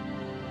it.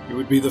 You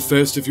would be the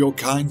first of your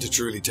kind to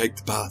truly take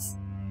the path,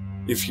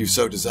 if you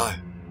so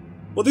desire.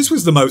 Well, this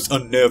was the most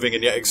unnerving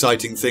and yet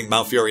exciting thing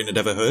Malfurion had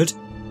ever heard.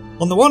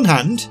 On the one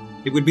hand,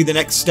 it would be the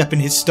next step in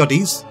his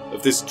studies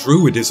of this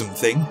druidism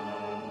thing,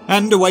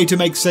 and a way to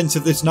make sense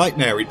of this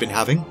nightmare he'd been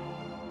having,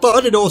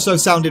 but it also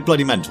sounded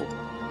bloody mental.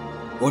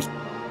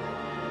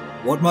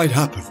 What might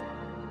happen?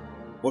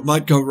 What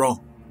might go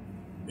wrong?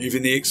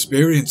 Even the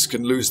experienced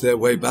can lose their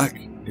way back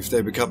if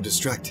they become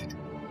distracted.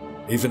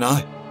 Even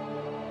I.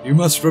 You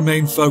must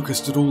remain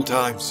focused at all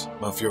times,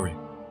 Malfurion.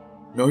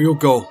 Know your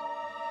goal,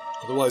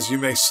 otherwise you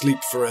may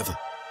sleep forever.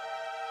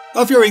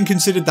 Malfurion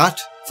considered that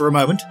for a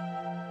moment.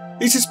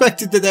 He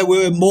suspected that there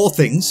were more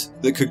things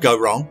that could go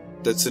wrong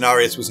that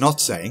Cenarius was not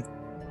saying,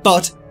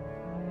 but...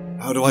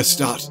 How do I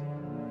start?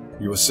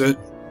 You are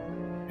certain?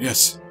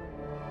 Yes.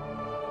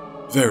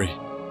 Very.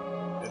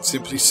 Then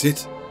simply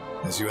sit,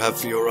 as you have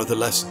for your other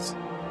lessons.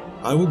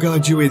 I will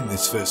guide you in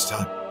this first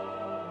time,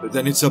 but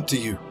then it's up to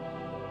you.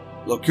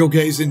 Lock your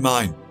gaze in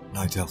mine,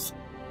 Night Elf.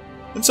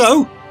 And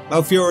so,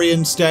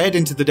 Malfurion stared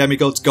into the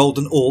demigod's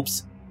golden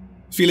orbs,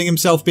 feeling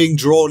himself being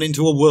drawn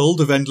into a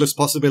world of endless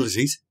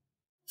possibilities,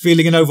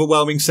 feeling an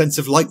overwhelming sense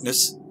of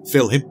lightness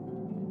fill him.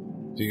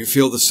 Do you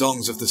feel the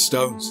songs of the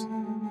stones,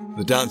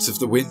 the dance of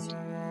the wind,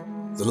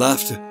 the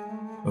laughter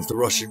of the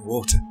rushing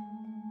water?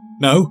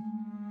 No,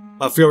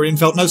 Malfurion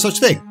felt no such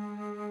thing.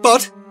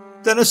 But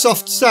then a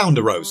soft sound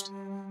arose,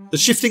 the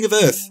shifting of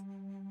earth,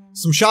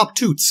 some sharp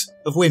toots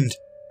of wind,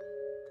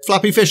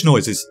 flappy fish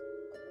noises.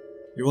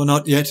 You are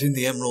not yet in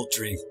the Emerald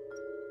Dream.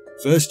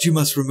 First you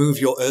must remove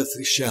your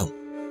earthly shell.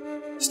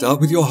 Start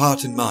with your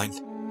heart and mind,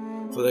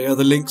 for they are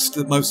the links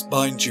that most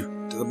bind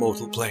you to the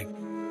mortal plane.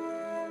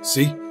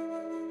 See?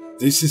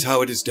 This is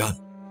how it is done.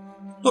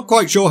 Not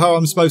quite sure how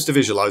I'm supposed to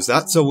visualise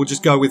that, so we'll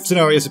just go with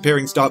Cenarius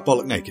appearing stark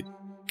bollock naked.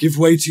 Give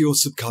way to your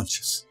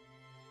subconscious.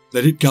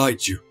 Let it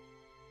guide you.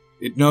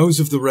 It knows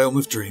of the realm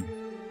of dreaming,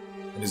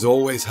 and is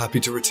always happy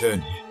to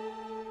return here.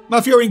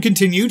 Malfurion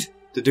continued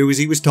to do as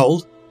he was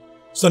told,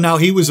 so now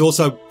he was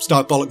also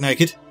stark bollock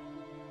naked.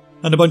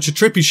 And a bunch of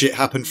trippy shit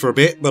happened for a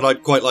bit, but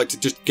I'd quite like to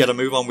just get a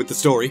move on with the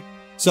story.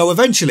 So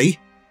eventually,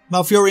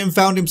 Malfurion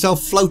found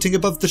himself floating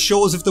above the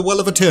shores of the Well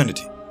of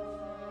Eternity.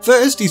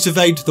 First, he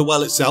surveyed the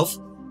well itself,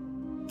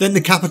 then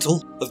the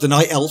capital of the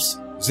Night Elves,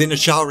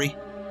 Zinashari,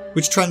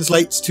 which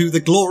translates to the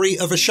glory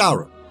of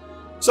Ashara.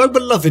 So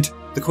beloved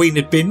the Queen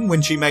had been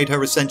when she made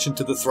her ascension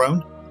to the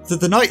throne, that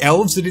the Night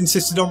Elves had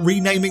insisted on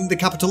renaming the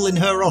capital in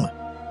her honour.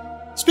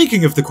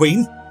 Speaking of the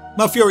Queen,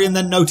 Malfurion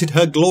then noted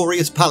her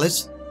glorious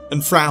palace,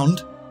 and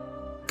frowned.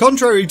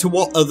 Contrary to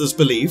what others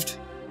believed,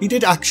 he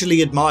did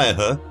actually admire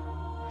her.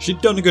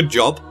 She'd done a good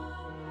job.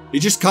 He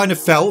just kind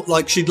of felt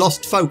like she'd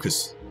lost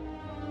focus.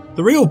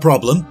 The real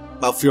problem,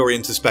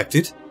 Malfurion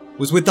suspected,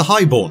 was with the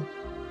Highborn,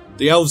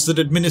 the elves that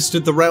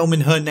administered the realm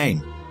in her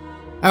name.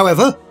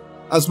 However,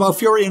 as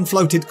Malfurion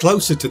floated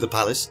closer to the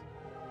palace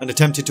and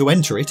attempted to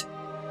enter it,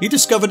 he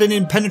discovered an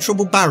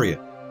impenetrable barrier,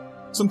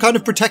 some kind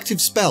of protective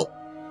spell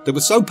that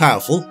was so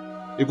powerful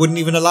it wouldn't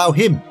even allow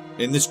him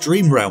in this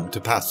dream realm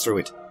to pass through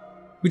it,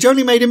 which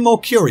only made him more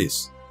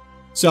curious.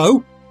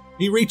 So,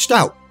 he reached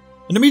out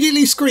and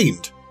immediately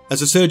screamed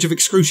as a surge of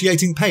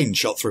excruciating pain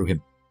shot through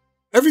him.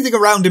 Everything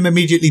around him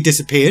immediately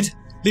disappeared,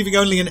 leaving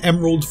only an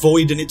emerald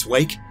void in its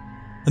wake,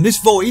 and this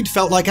void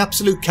felt like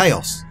absolute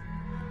chaos,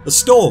 a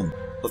storm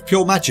of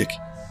pure magic.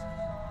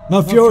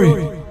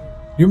 Malfurion,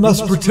 you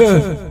must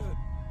return.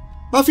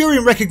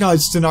 Malfurion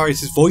recognised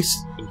Cenarius'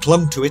 voice and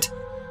clung to it,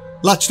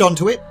 latched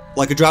onto it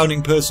like a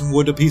drowning person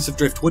would a piece of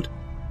driftwood,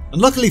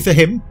 and luckily for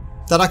him,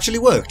 that actually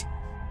worked.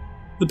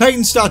 The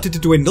pain started to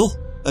dwindle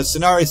as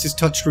Cenarius'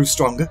 touch grew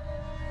stronger,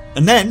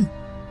 and then...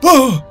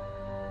 Oh!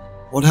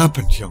 What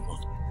happened, young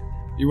one?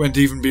 You went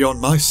even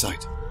beyond my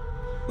sight.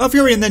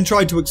 Malfurion then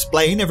tried to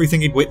explain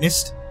everything he'd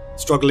witnessed,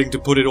 struggling to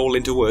put it all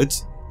into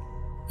words.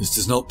 This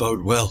does not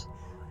bode well.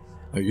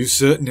 Are you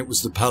certain it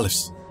was the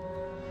palace?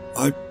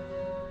 I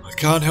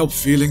can't help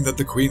feeling that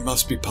the Queen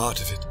must be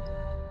part of it.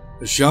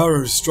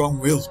 Ashara is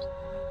strong-willed.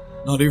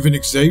 Not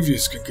even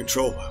Xavier's can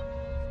control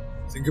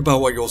her. Think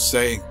about what you're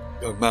saying,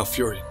 young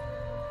Malfurion.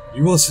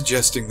 You are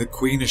suggesting that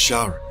Queen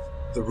Ashara,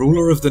 the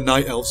ruler of the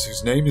Night Elves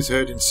whose name is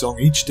heard in song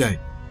each day,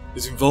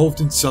 is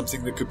involved in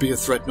something that could be a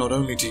threat not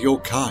only to your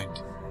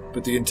kind,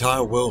 but the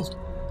entire world.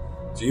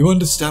 Do you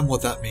understand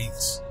what that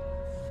means?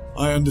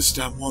 I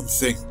understand one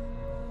thing.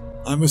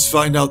 I must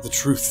find out the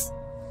truth,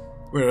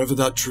 wherever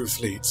that truth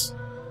leads,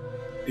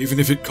 even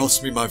if it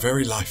costs me my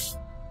very life.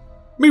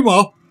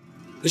 Meanwhile,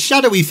 a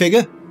shadowy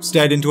figure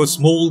stared into a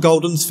small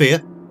golden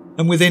sphere,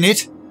 and within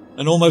it,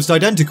 an almost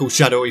identical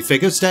shadowy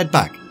figure stared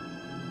back.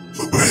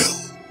 The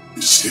well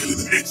is still in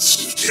the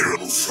midst of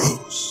terrible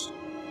throes.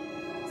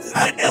 The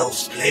Night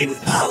Elves play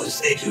with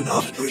powers they do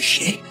not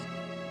appreciate.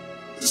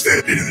 Has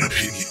there been an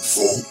opinion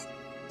formed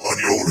on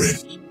your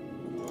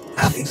end?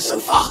 Nothing so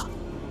far.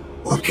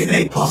 What can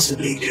they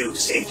possibly do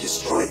save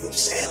destroy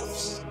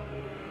themselves?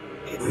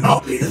 It would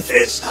not be the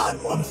first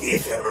time one of the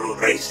ephemeral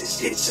races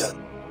did so,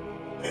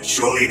 and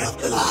surely not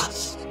the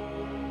last.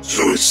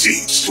 So it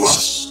seems to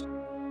us,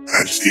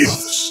 and the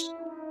others.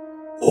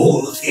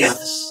 All of the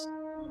others,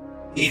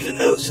 even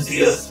those of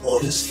the Earth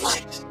Mortar's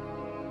flight.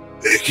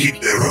 They keep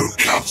their own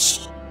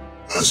counsel,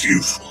 as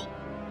usual.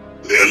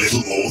 They are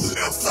little more than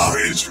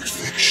Eltharion's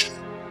reflection.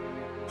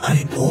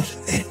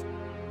 Unimportant then.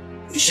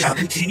 We shall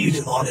continue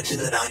to monitor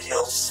the Night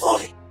Elves'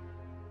 folly,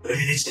 but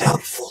it is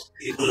doubtful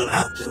it will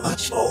amount to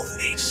much more than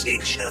the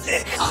extinction of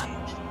their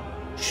kind.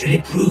 Should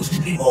it prove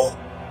to be more,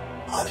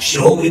 I'm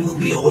sure we will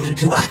be ordered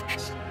to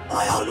act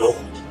by our Lord,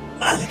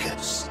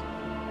 Malicos.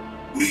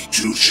 We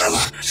too shall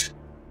act,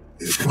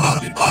 if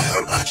commanded by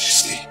Her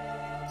Majesty,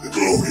 the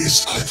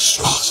glorious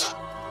Alexstrasza.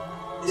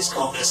 This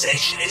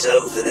conversation is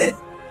over then.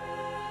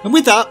 And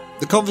with that,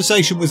 the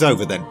conversation was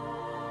over then,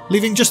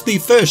 leaving just the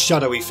first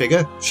shadowy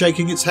figure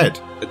shaking its head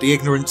at the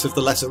ignorance of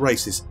the lesser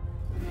races.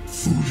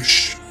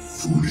 Foolish,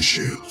 foolish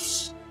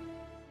elves.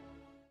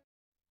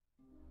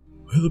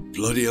 Where the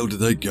bloody hell did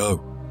they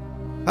go?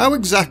 How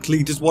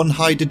exactly does one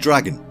hide a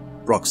dragon?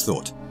 Brox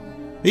thought.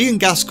 He and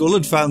Gaskell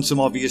had found some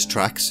obvious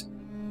tracks.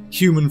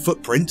 Human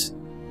footprints,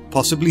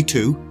 possibly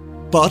two,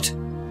 but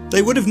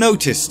they would have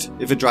noticed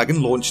if a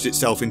dragon launched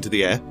itself into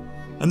the air,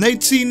 and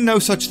they'd seen no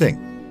such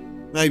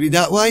thing. Maybe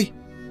that way?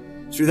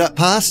 Through that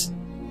pass?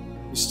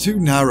 It's too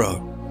narrow.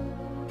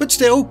 But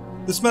still,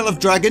 the smell of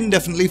dragon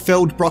definitely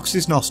filled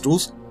Brox's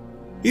nostrils.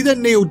 He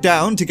then kneeled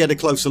down to get a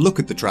closer look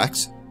at the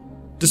tracks.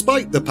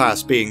 Despite the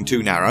pass being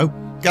too narrow,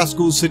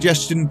 Gaskell's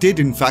suggestion did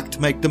in fact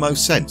make the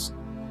most sense.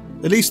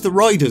 At least the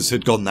riders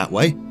had gone that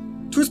way.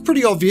 It was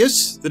pretty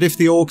obvious that if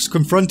the orcs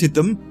confronted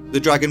them, the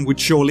dragon would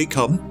surely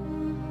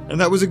come. And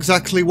that was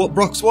exactly what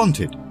Brox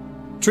wanted.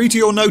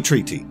 Treaty or no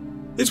treaty,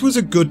 this was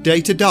a good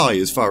day to die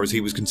as far as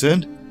he was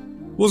concerned.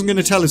 Wasn't going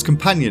to tell his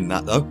companion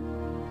that though.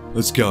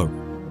 Let's go.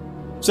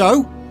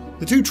 So,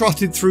 the two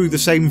trotted through the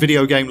same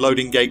video game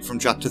loading gate from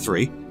Chapter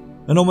 3,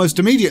 and almost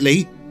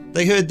immediately,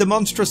 they heard the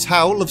monstrous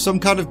howl of some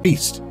kind of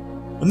beast.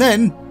 And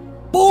then,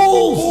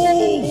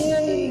 balls!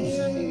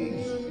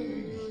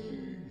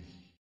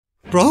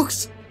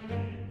 Brox?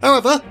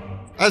 However,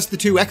 as the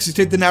two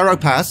exited the narrow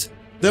pass,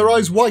 their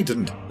eyes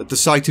widened at the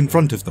sight in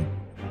front of them.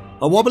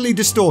 A wobbly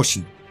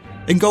distortion,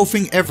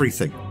 engulfing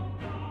everything.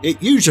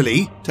 It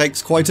usually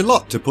takes quite a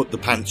lot to put the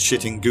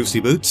pants-shitting goosey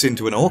boots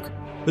into an orc,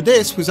 but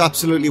this was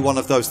absolutely one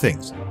of those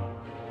things.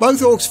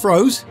 Both orcs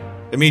froze,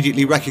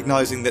 immediately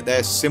recognising that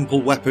their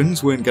simple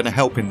weapons weren't going to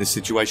help in this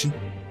situation.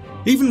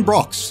 Even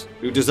Brox,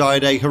 who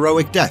desired a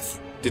heroic death,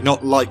 did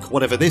not like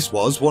whatever this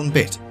was one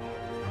bit.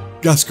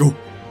 Gaskell,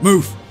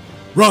 move!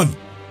 Run!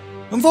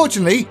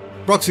 Unfortunately,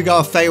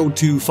 Broxigar failed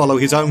to follow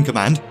his own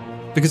command,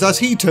 because as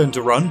he turned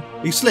to run,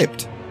 he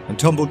slipped and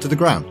tumbled to the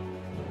ground.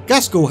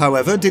 Gaskell,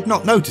 however, did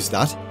not notice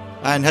that,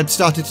 and had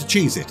started to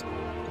cheese it.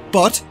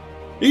 But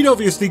he'd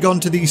obviously gone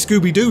to the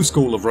Scooby-Doo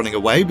school of running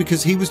away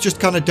because he was just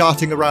kind of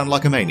darting around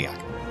like a maniac.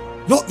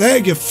 Not there,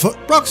 you foot!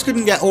 Brox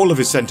couldn't get all of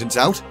his sentence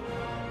out.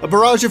 A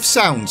barrage of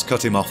sounds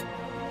cut him off.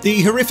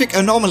 The horrific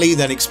anomaly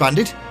then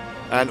expanded,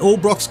 and all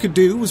Brox could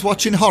do was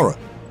watch in horror,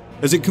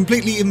 as it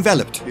completely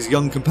enveloped his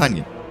young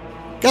companion.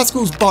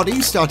 Gaskell's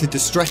body started to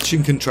stretch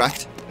and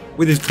contract,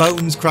 with his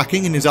bones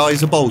cracking and his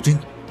eyes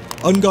bulging,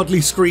 ungodly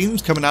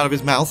screams coming out of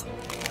his mouth.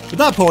 At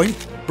that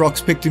point,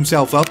 Brox picked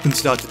himself up and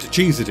started to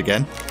cheese it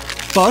again,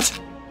 but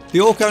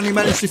the orc only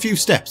managed a few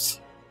steps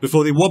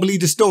before the wobbly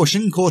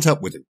distortion caught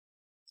up with him.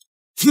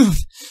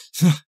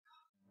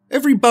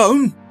 Every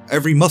bone,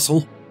 every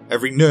muscle,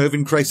 every nerve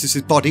in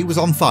Krasis' body was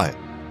on fire.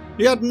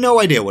 He had no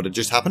idea what had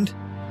just happened.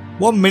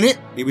 1 minute,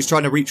 he was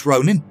trying to reach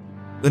Ronan.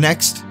 The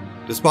next,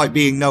 despite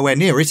being nowhere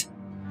near it,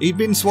 he'd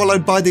been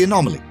swallowed by the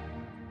anomaly.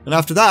 And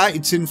after that,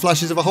 he'd seen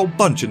flashes of a whole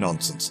bunch of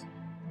nonsense.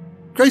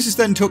 Krasis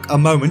then took a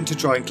moment to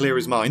try and clear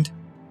his mind,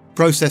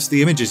 process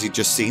the images he'd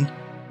just seen,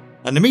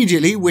 and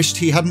immediately wished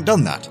he hadn't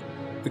done that,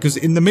 because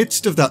in the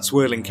midst of that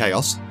swirling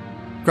chaos,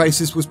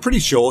 Krasis was pretty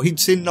sure he'd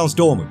seen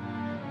Nosdormu,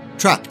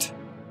 trapped,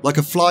 like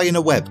a fly in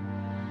a web,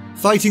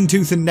 fighting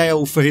tooth and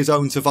nail for his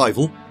own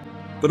survival,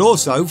 but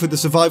also for the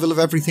survival of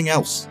everything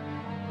else.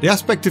 The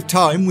aspect of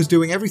time was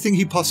doing everything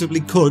he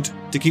possibly could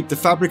to keep the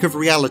fabric of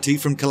reality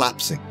from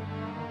collapsing.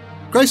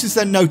 Krasis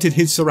then noted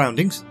his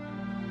surroundings.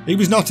 He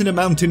was not in a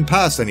mountain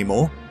pass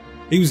anymore,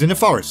 he was in a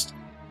forest.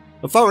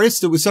 A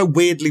forest that was so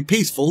weirdly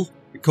peaceful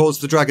it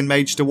caused the Dragon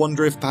Mage to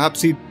wonder if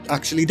perhaps he'd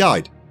actually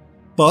died.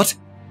 But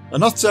a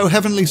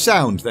not-so-heavenly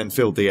sound then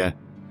filled the air.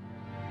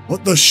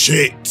 What the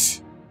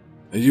shit?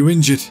 Are you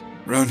injured,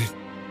 Ronan?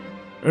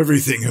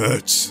 Everything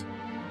hurts,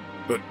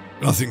 but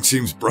nothing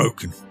seems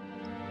broken.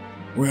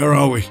 Where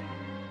are we?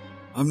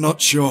 I'm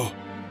not sure.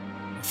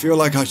 I feel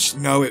like I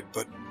should know it,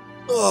 but...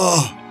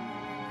 Oh!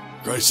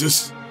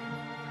 Krasis?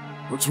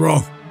 What's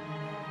wrong?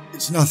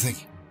 It's nothing.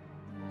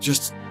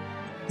 Just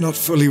not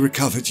fully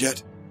recovered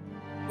yet.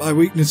 My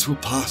weakness will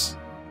pass.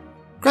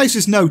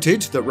 Krasis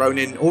noted that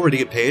Ronan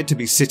already appeared to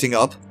be sitting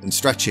up and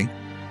stretching,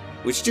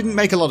 which didn't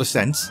make a lot of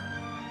sense.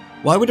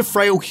 Why would a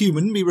frail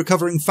human be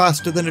recovering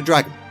faster than a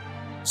dragon?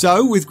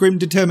 So, with grim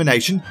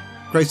determination,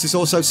 Krasis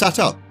also sat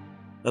up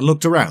and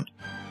looked around.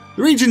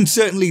 The region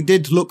certainly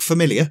did look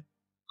familiar.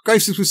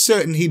 Krasis was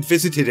certain he'd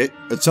visited it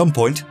at some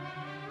point.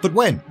 But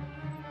when?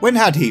 When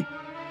had he?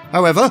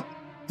 However,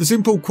 the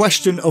simple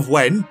question of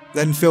when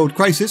then filled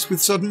Krasis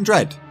with sudden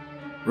dread.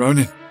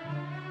 Ronan,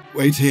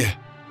 wait here.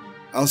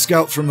 I'll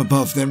scout from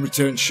above, then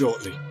return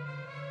shortly.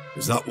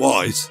 Is that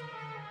wise?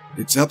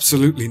 It's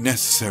absolutely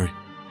necessary.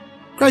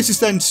 Krasis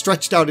then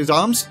stretched out his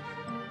arms.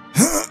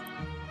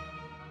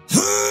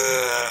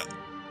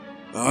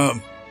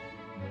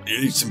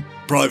 You need some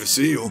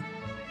privacy, or...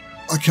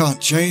 I can't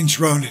change,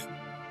 Ronan.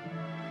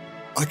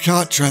 I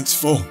can't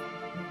transform.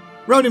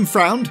 Ronan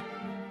frowned.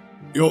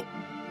 You're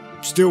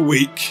still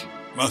weak,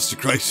 Master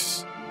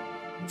Krasis.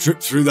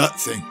 Tripped through that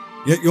thing,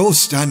 yet you're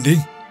standing.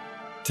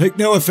 Take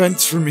no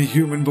offence from me,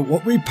 human, but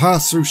what we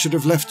passed through should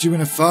have left you in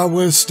a far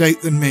worse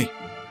state than me.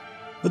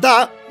 At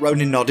that,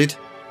 Ronan nodded.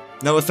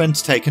 No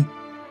offence taken.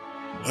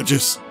 I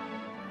just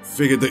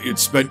figured that you'd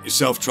spent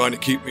yourself trying to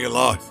keep me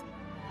alive.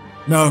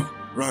 No,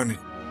 Ronan.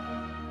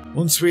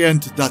 Once we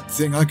entered that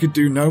thing, I could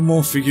do no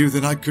more for you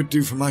than I could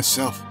do for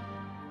myself.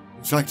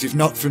 In fact, if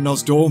not for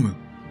Nosdormu.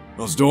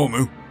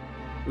 Nosdormu?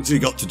 What's he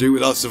got to do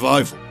with our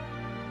survival?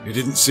 You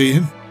didn't see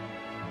him?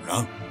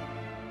 No.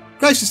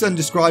 Krasis then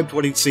described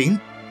what he'd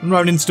seen, and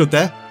Ronan stood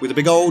there, with a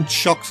big old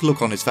shocked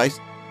look on his face.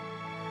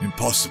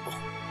 Impossible.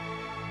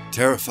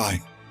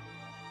 Terrifying.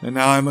 And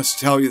now I must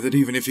tell you that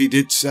even if he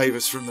did save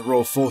us from the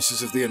raw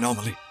forces of the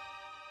anomaly,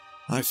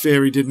 I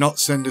fear he did not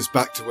send us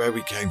back to where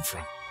we came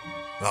from.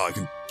 Oh, I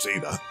can see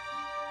that.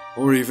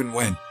 Or even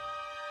when.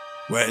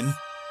 When?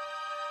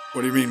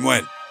 What do you mean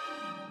when?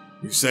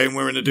 You saying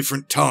we're in a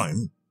different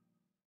time?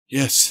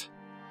 Yes.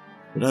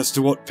 But as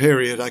to what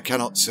period, I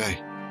cannot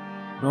say.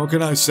 Nor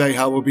can I say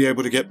how we'll be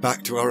able to get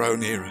back to our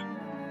own era.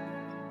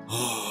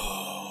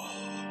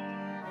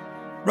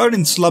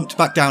 Ronan slumped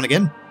back down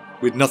again,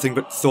 with nothing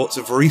but thoughts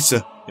of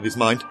Risa in his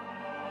mind.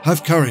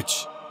 Have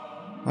courage.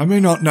 I may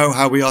not know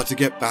how we are to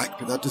get back,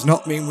 but that does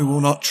not mean we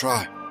will not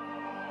try.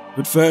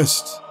 But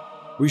first,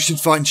 we should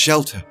find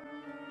shelter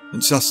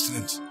and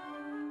sustenance,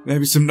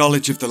 maybe some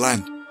knowledge of the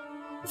land.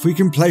 If we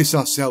can place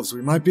ourselves,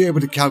 we might be able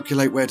to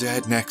calculate where to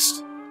head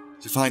next,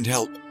 to find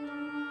help.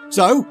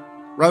 So,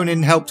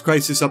 Ronan helped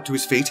Krasis up to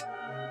his feet.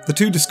 The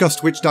two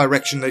discussed which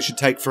direction they should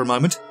take for a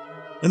moment,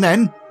 and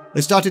then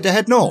they started to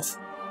head north,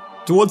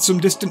 towards some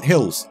distant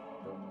hills.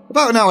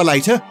 About an hour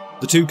later,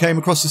 the two came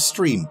across a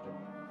stream.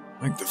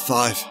 Rank the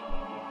 5.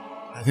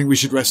 I think we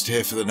should rest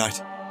here for the night.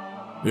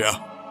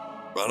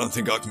 Yeah, but I don't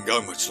think I can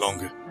go much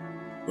longer.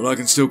 But I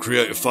can still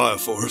create a fire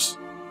for us.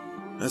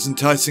 As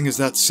enticing as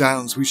that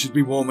sounds, we should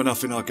be warm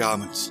enough in our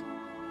garments.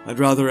 I'd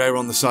rather err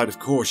on the side of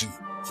caution,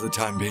 for the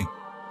time being.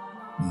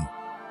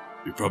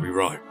 You're probably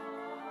right.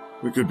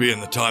 We could be in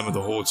the time of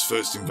the Horde's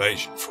first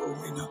invasion, for all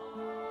we know.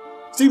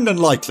 Seemed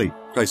unlikely,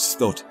 Krasis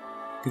thought,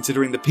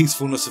 considering the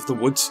peacefulness of the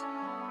woods.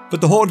 But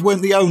the Horde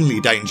weren't the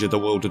only danger the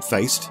world had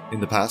faced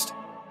in the past.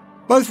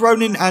 Both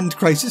Ronan and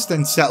Krasis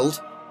then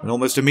settled, and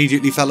almost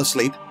immediately fell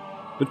asleep.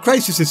 But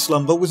Krasis'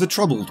 slumber was a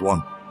troubled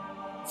one.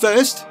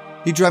 First,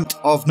 he dreamt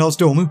of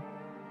Nosdormu,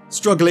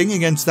 struggling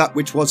against that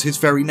which was his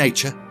very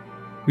nature,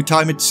 with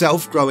time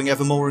itself growing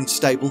ever more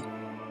unstable.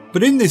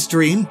 But in this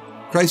dream,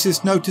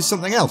 Krasis noticed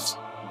something else.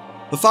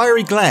 A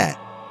fiery glare,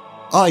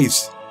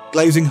 eyes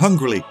glazing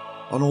hungrily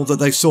on all that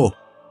they saw.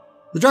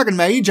 The Dragon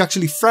Mage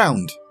actually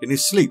frowned in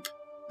his sleep,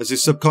 as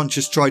his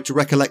subconscious tried to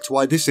recollect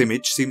why this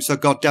image seemed so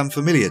goddamn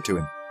familiar to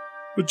him.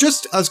 But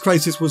just as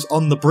Krasis was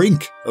on the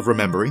brink of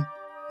remembering,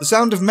 the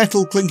sound of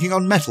metal clinking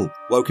on metal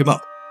woke him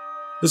up.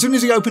 As soon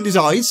as he opened his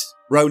eyes,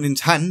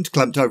 Ronan's hand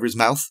clamped over his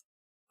mouth.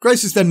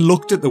 Krasis then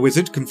looked at the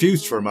wizard,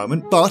 confused for a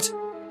moment, but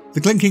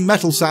the clinking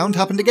metal sound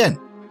happened again,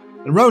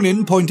 and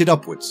Ronan pointed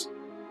upwards.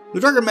 The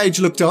Dragon Mage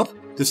looked up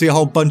to see a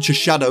whole bunch of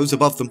shadows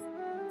above them.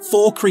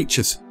 4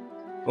 creatures,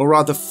 or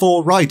rather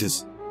 4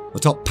 riders,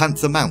 atop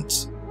panther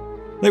mounts.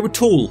 They were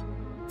tall,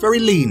 very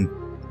lean,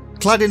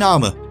 clad in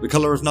armour the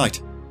colour of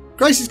night.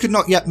 Krasis could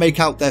not yet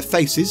make out their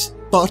faces,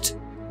 but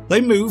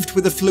they moved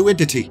with a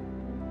fluidity,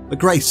 a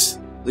grace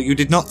that you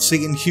did not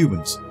see in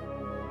humans.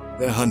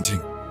 They're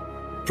hunting,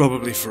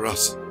 probably for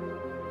us,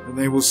 and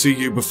they will see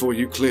you before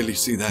you clearly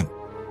see them.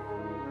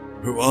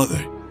 Who are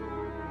they?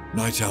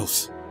 Night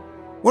elves.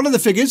 One of the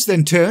figures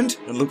then turned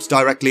and looked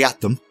directly at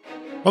them.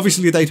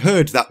 Obviously they'd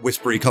heard that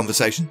whispery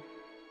conversation.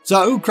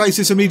 So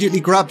Krasis immediately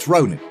grabbed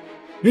Ronan.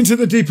 Into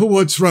the deeper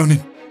woods,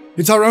 Ronan.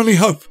 It's our only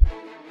hope.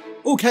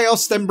 All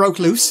chaos then broke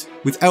loose,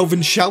 with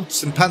elven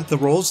shouts and panther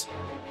roars.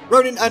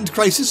 Ronan and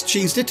Krasis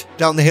cheesed it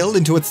down the hill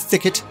into a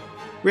thicket,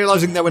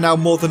 realising there were now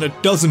more than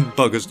a dozen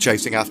buggers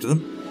chasing after them.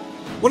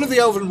 One of the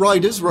elven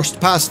riders rushed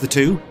past the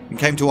two and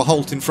came to a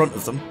halt in front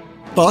of them,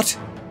 but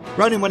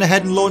Ronan went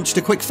ahead and launched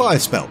a quick fire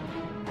spell,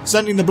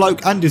 sending the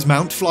bloke and his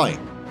mount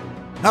flying.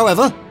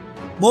 However,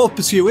 more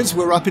pursuers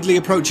were rapidly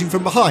approaching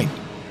from behind,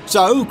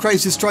 so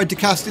Krasis tried to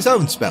cast his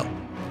own spell,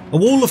 a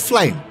wall of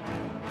flame.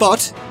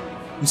 But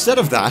instead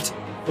of that,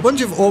 a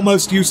bunch of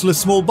almost useless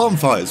small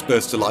bonfires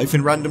burst to life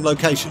in random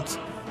locations,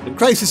 and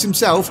Krasis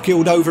himself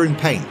keeled over in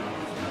pain.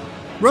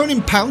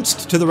 Ronan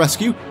pounced to the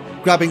rescue,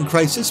 grabbing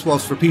Krasis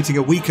whilst repeating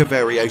a weaker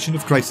variation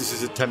of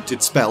Krasis'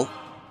 attempted spell.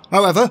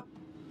 However,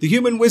 the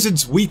human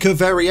wizard's weaker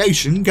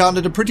variation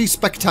garnered a pretty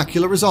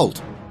spectacular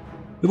result.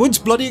 The woods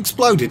bloody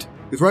exploded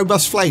with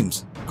robust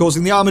flames,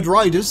 causing the armoured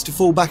riders to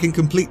fall back in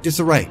complete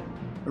disarray.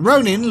 And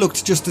Ronan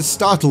looked just as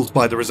startled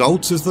by the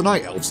results as the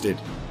Night Elves did.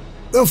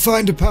 They'll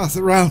find a path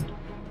around.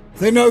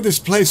 They know this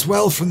place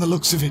well from the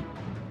looks of it.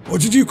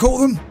 What did you call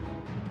them?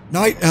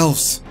 Night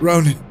Elves,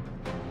 Ronan.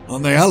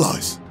 Aren't they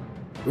allies?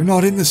 We're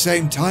not in the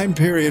same time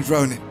period,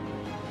 Ronan.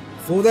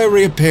 Before their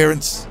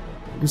reappearance,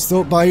 it was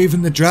thought by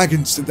even the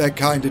dragons that their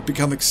kind had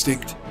become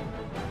extinct.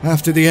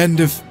 After the end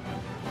of...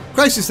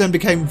 Crisis then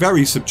became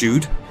very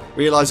subdued,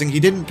 realising he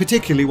didn't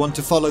particularly want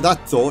to follow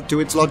that thought to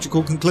its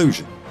logical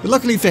conclusion. But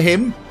luckily for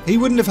him, he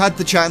wouldn't have had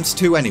the chance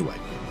to anyway,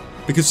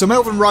 because some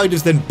elven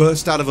riders then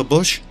burst out of a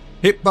bush,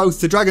 hit both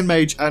the dragon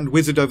mage and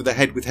wizard over the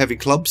head with heavy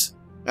clubs,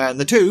 and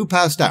the two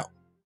passed out.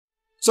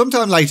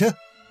 Sometime later,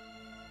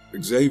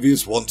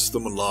 Xavius wants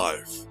them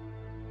alive.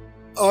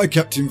 Aye,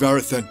 Captain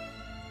Varathen.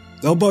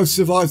 They'll both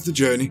survive the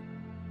journey.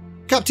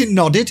 Captain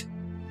nodded.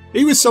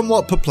 He was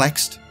somewhat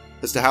perplexed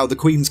as to how the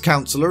Queen's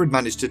counsellor had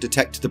managed to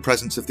detect the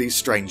presence of these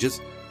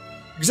strangers.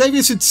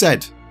 Xavius had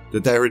said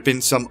that there had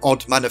been some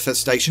odd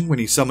manifestation when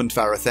he summoned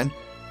Varathen,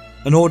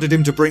 and ordered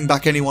him to bring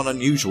back anyone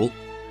unusual,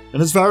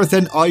 and as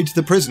Varathen eyed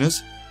the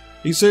prisoners,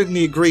 he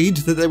certainly agreed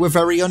that they were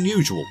very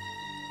unusual.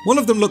 One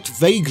of them looked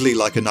vaguely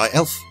like a night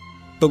elf,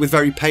 but with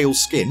very pale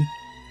skin.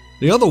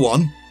 The other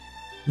one,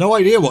 no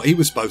idea what he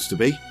was supposed to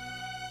be.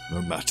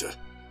 No matter.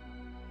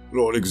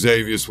 Lord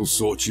Xavius will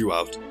sort you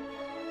out,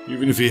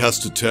 even if he has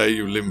to tear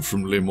you limb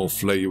from limb or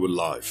flay you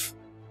alive.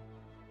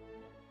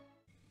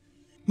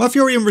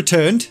 Malfurion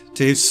returned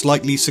to his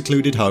slightly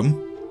secluded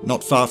home,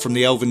 not far from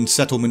the elven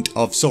settlement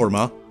of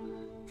Sormar.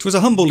 It was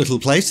a humble little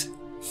place,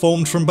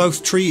 formed from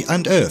both tree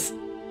and earth,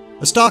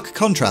 a stark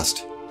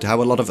contrast to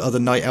how a lot of other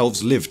night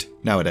elves lived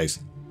nowadays.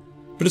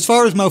 But as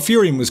far as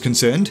Malfurion was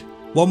concerned,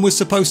 one was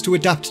supposed to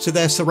adapt to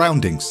their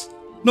surroundings,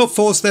 not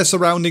force their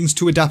surroundings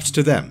to adapt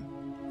to them.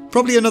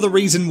 Probably another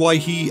reason why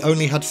he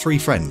only had 3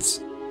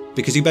 friends,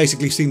 because he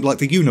basically seemed like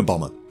the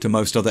Unabomber to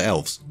most other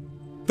elves.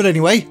 But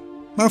anyway,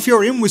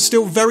 Malfurion was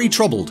still very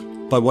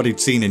troubled by what he'd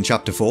seen in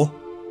Chapter 4,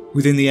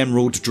 within the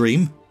Emerald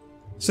Dream.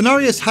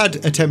 Cenarius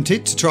had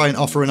attempted to try and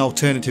offer an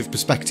alternative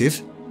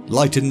perspective,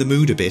 lighten the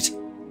mood a bit.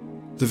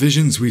 The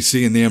visions we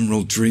see in the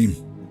Emerald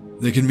Dream,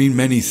 they can mean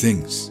many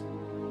things.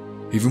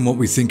 Even what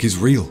we think is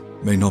real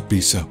may not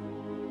be so.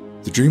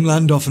 The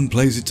Dreamland often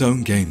plays its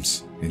own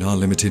games in our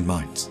limited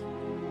minds.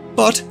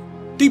 But,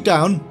 deep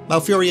down,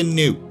 Malfurion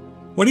knew.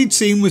 What he'd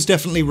seen was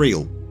definitely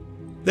real.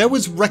 There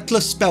was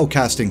reckless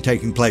spellcasting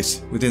taking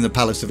place within the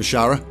Palace of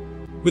Ashara,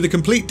 with a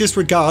complete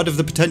disregard of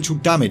the potential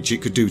damage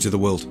it could do to the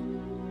world,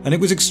 and it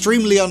was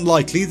extremely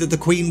unlikely that the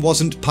Queen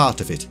wasn't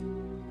part of it.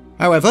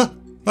 However,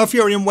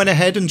 Malfurion went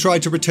ahead and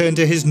tried to return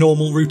to his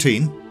normal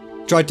routine,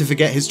 tried to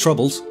forget his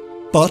troubles,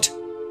 but,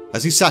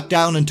 as he sat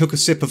down and took a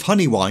sip of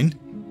honey wine,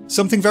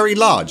 something very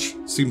large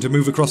seemed to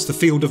move across the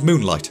field of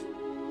moonlight.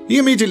 He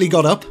immediately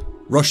got up,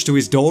 rushed to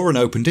his door and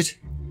opened it,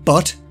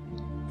 but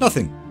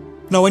nothing.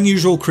 No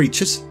unusual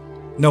creatures,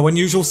 no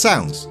unusual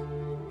sounds,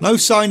 no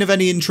sign of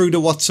any intruder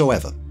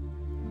whatsoever.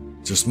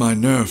 Just my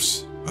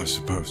nerves, I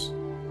suppose.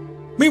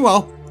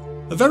 Meanwhile,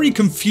 a very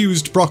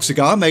confused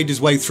Broxigar made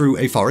his way through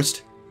a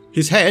forest,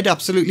 his head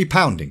absolutely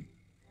pounding.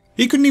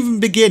 He couldn't even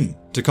begin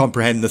to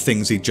comprehend the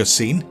things he'd just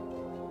seen.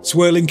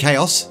 Swirling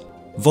chaos,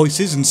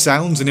 voices and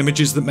sounds and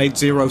images that made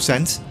zero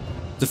sense,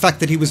 the fact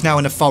that he was now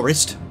in a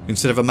forest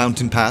instead of a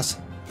mountain pass,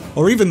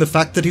 or even the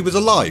fact that he was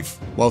alive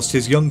whilst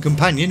his young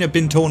companion had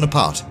been torn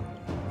apart.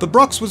 But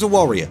Brox was a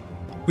warrior,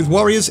 with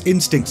warrior's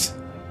instincts,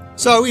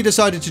 so he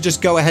decided to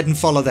just go ahead and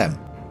follow them.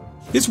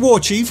 His war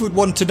chief would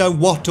want to know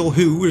what or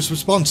who was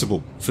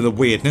responsible for the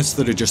weirdness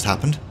that had just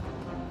happened,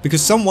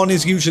 because someone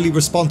is usually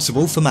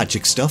responsible for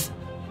magic stuff.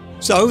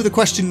 So the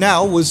question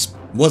now was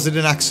it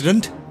an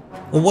accident,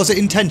 or was it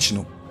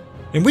intentional?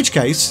 In which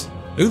case,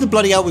 who the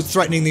bloody hell was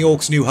threatening the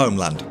orcs' new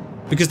homeland?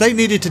 Because they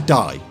needed to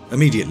die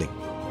immediately.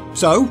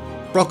 So,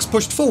 Brox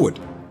pushed forward,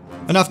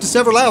 and after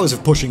several hours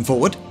of pushing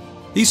forward,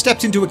 he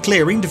stepped into a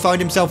clearing to find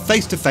himself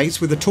face to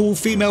face with a tall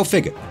female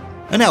figure,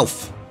 an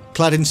elf,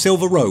 clad in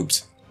silver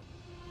robes.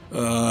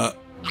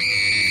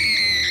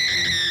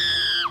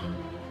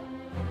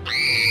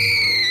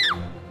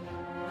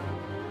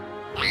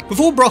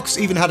 Before Brox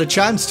even had a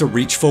chance to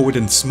reach forward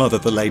and smother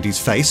the lady's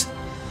face,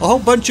 a whole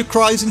bunch of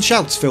cries and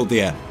shouts filled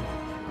the air.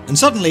 And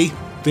suddenly,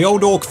 the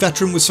old orc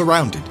veteran was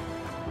surrounded.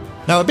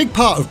 Now, a big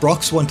part of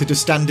Brox wanted to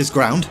stand his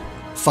ground,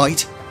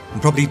 fight,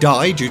 and probably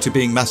die due to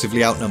being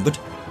massively outnumbered,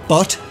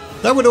 but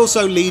that would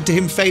also lead to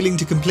him failing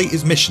to complete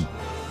his mission.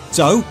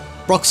 So,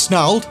 Brox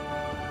snarled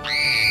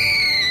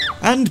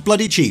and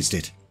bloody cheesed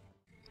it.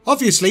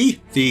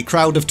 Obviously, the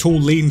crowd of tall,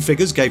 lean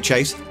figures gave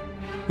chase,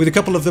 with a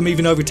couple of them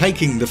even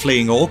overtaking the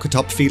fleeing orc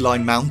atop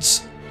feline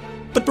mounts.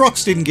 But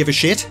Brox didn't give a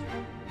shit.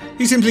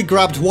 He simply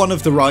grabbed one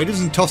of the riders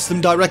and tossed them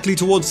directly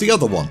towards the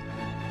other one.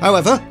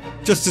 However,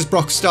 just as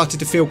Brox started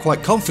to feel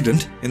quite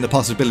confident in the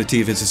possibility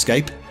of his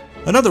escape,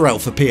 another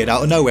elf appeared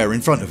out of nowhere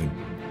in front of him.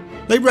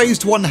 They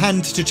raised one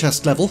hand to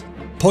chest level,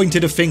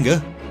 pointed a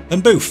finger,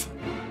 and boof.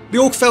 The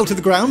orc fell to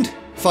the ground,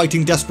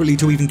 fighting desperately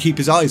to even keep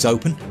his eyes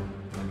open.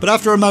 But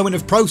after a moment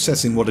of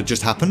processing what had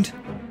just happened,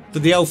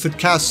 that the elf had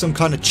cast some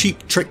kind of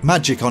cheap trick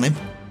magic on him,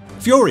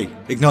 fury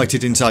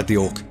ignited inside the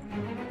orc.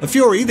 A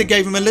fury that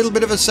gave him a little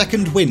bit of a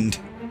second wind.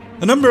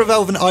 A number of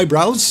elven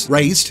eyebrows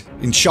raised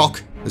in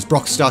shock as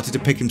Brox started to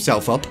pick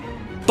himself up,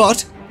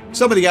 but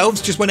some of the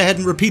elves just went ahead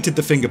and repeated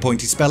the finger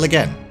pointy spell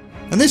again,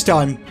 and this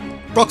time,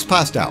 Brox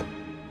passed out.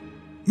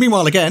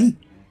 Meanwhile again,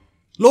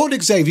 Lord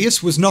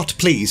Xavius was not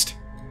pleased.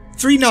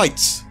 3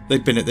 nights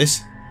they'd been at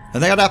this,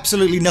 and they had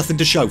absolutely nothing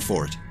to show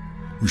for it.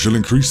 We shall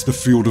increase the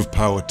field of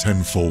power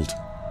tenfold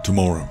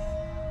tomorrow.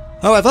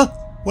 However,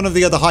 one of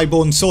the other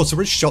highborn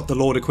sorcerers shot the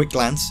Lord a quick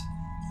glance.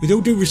 With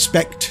all due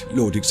respect,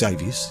 Lord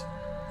Xavius,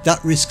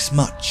 that risks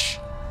much.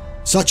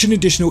 Such an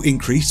additional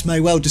increase may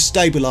well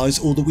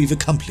destabilise all that we've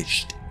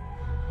accomplished.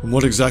 And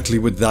what exactly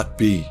would that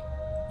be?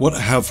 What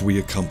have we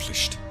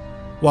accomplished?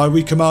 Why,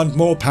 we command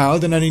more power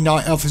than any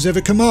Night Elf has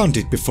ever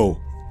commanded before.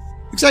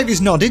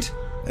 Xavius nodded,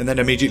 and then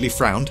immediately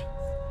frowned.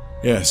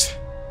 Yes,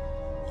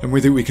 and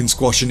with it we can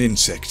squash an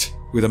insect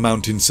with a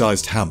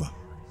mountain-sized hammer.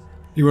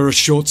 You are a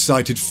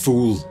short-sighted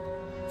fool.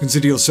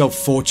 Consider yourself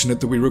fortunate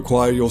that we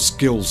require your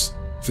skills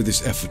for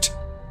this effort.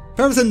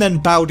 Perethan then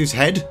bowed his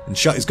head and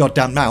shut his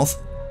goddamn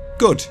mouth.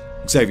 Good,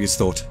 Xavius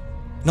thought.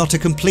 Not a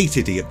complete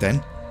idiot then.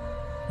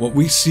 What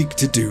we seek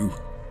to do,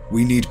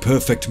 we need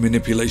perfect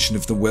manipulation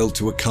of the will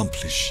to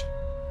accomplish.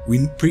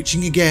 We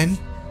preaching again,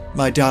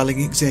 my darling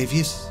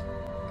Xavius?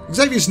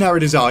 Xavius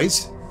narrowed his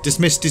eyes,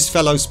 dismissed his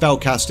fellow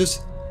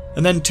spellcasters,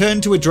 and then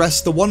turned to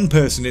address the one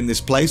person in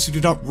this place who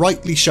did not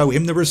rightly show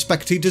him the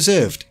respect he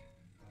deserved.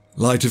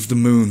 Light of the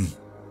moon,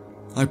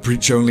 I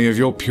preach only of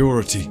your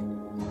purity,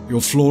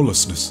 your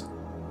flawlessness.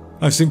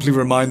 I simply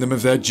remind them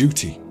of their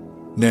duty,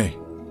 nay,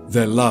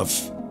 their love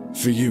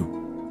for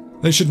you.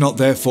 They should not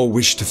therefore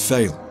wish to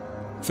fail,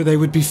 for they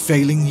would be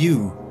failing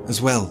you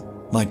as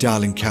well, my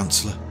darling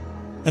counsellor.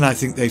 And I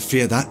think they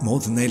fear that more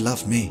than they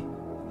love me.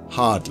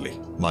 Hardly,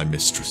 my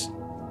mistress.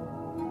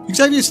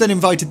 Xavius then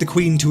invited the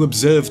Queen to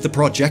observe the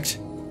project,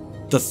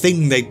 the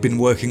thing they'd been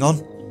working on.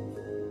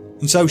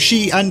 And so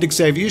she and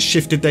Xavius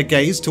shifted their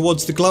gaze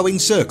towards the glowing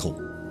circle.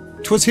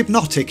 'Twas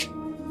hypnotic.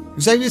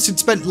 Xavius had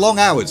spent long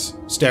hours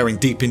staring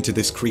deep into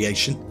this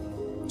creation.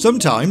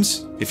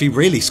 Sometimes, if he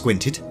really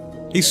squinted,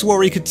 he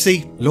swore he could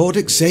see Lord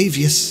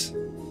Xavius.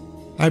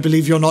 I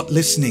believe you're not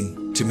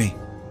listening to me.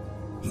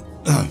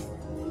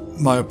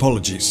 My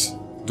apologies,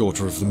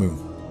 Daughter of the Moon.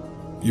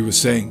 You were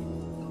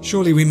saying,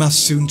 surely we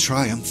must soon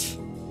triumph.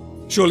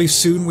 Surely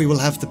soon we will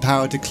have the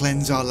power to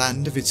cleanse our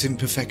land of its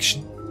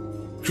imperfection,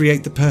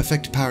 create the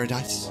perfect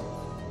paradise.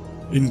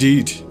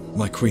 Indeed,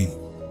 my queen.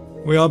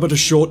 We are but a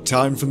short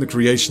time from the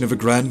creation of a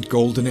grand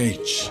golden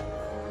age.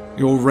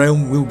 Your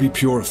realm will be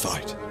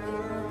purified.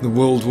 The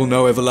world will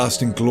know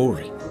everlasting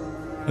glory,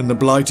 and the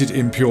blighted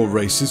impure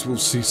races will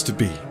cease to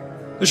be.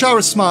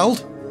 Ashara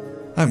smiled.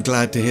 I'm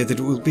glad to hear that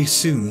it will be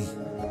soon.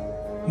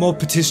 More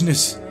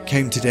petitioners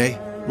came today,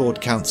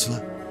 Lord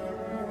Counsellor.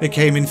 They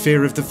came in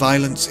fear of the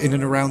violence in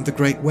and around the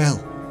Great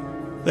Well.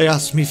 They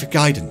asked me for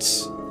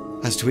guidance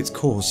as to its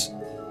cause.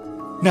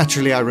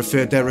 Naturally, I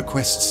referred their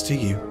requests to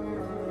you.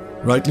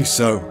 Rightly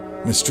so,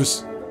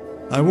 Mistress.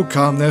 I will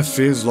calm their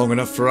fears long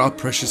enough for our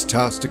precious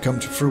task to come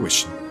to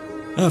fruition.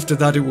 After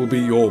that, it will be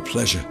your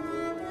pleasure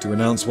to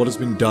announce what has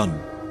been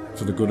done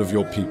for the good of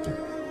your people.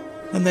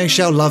 And they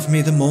shall love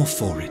me the more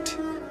for it.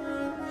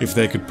 If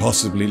they could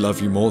possibly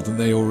love you more than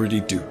they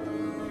already do,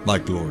 my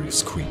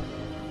glorious queen.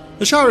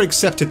 Ashara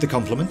accepted the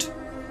compliment.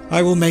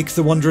 I will make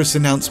the wondrous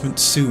announcement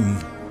soon,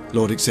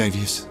 Lord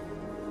Xavius.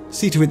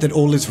 See to it that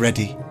all is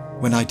ready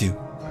when I do.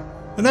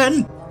 And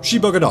then she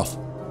buggered off.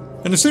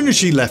 And as soon as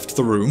she left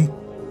the room,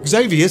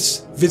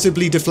 Xavius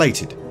visibly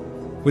deflated,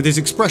 with his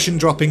expression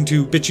dropping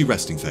to bitchy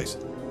resting face.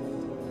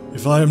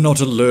 If I am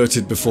not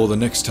alerted before the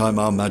next time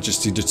Our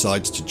Majesty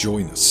decides to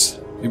join us,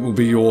 it will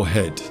be your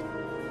head.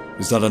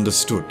 Is that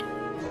understood?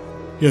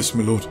 Yes,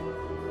 my lord.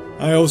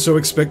 I also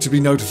expect to be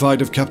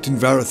notified of Captain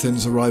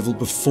Varathan's arrival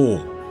before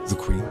the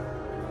Queen.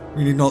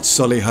 We need not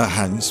sully her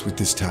hands with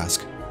this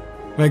task.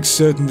 Make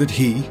certain that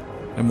he,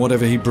 and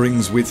whatever he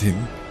brings with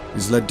him,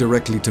 is led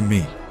directly to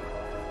me.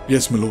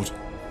 Yes, my lord.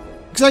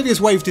 Xavius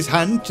waved his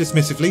hand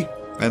dismissively,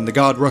 and the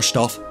guard rushed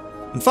off.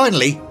 And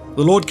finally,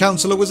 the Lord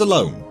Counsellor was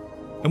alone.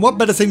 And what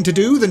better thing to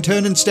do than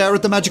turn and stare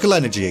at the magical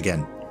energy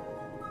again?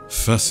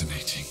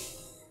 Fascinating.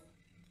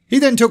 He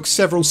then took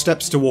several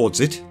steps towards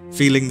it,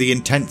 feeling the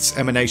intense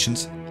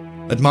emanations,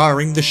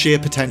 admiring the sheer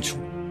potential,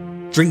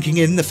 drinking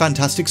in the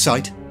fantastic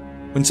sight,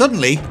 when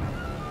suddenly...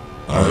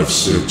 I have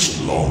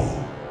searched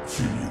long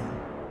for you,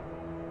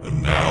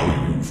 and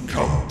now you've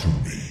come to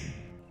me.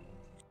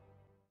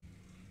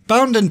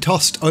 Bound and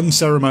tossed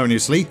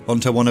unceremoniously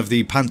onto one of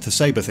the panther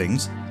saber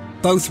things,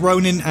 both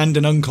Ronin and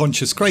an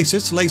unconscious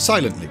Krasis lay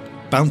silently,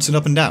 bouncing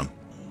up and down.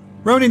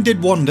 Ronin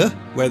did wonder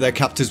where their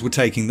captors were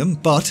taking them,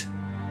 but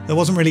there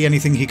wasn't really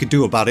anything he could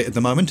do about it at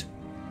the moment.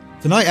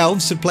 The Night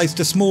Elves had placed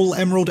a small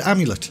emerald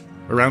amulet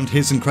around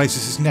his and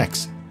Krasis'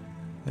 necks,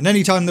 and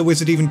any time the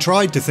wizard even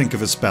tried to think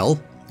of a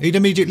spell, he'd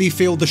immediately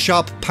feel the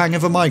sharp pang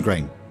of a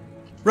migraine.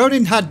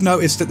 Ronin had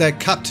noticed that their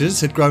captors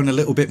had grown a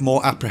little bit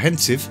more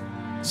apprehensive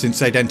since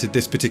they'd entered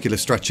this particular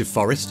stretch of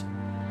forest.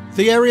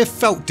 The area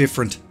felt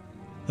different,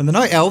 and the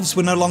Night Elves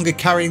were no longer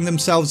carrying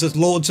themselves as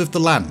lords of the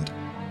land.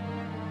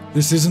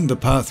 This isn't the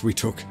path we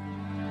took.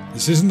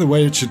 This isn't the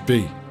way it should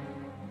be.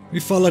 We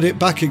followed it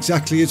back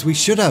exactly as we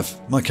should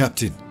have, my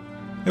captain.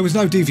 There was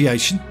no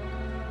deviation.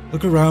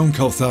 Look around,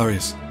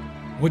 Coltharius.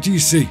 What do you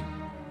see?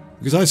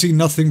 Because I see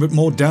nothing but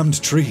more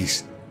damned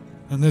trees,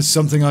 and there's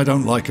something I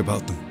don't like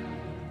about them.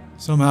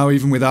 Somehow,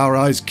 even with our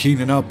eyes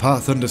keen and our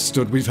path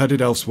understood, we've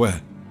headed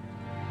elsewhere.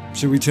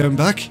 Shall we turn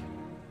back?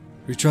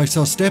 Retrace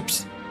our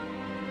steps?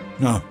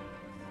 No,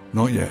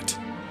 not yet.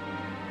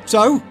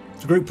 So,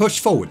 the group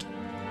pushed forward.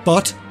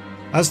 But,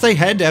 as they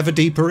head ever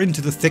deeper into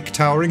the thick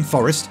towering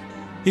forest,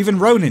 even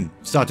Ronin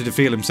started to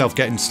feel himself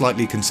getting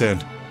slightly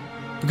concerned.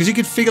 Because he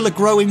could feel a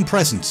growing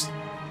presence,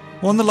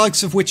 one the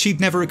likes of which he'd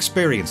never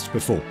experienced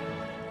before.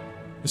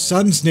 The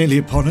sun's nearly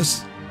upon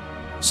us.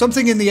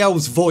 Something in the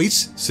elf's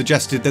voice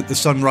suggested that the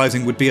sun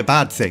rising would be a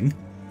bad thing,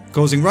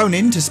 causing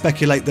Ronin to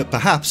speculate that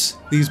perhaps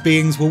these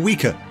beings were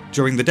weaker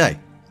during the day,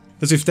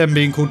 as if them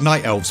being called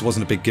night elves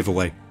wasn't a big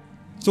giveaway.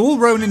 So all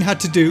Ronin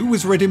had to do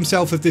was rid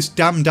himself of this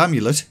damned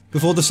amulet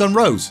before the sun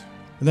rose,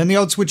 and then the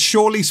odds would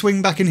surely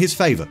swing back in his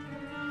favour.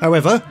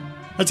 However,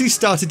 as he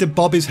started to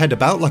bob his head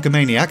about like a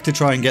maniac to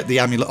try and get the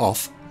amulet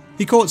off,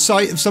 he caught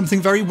sight of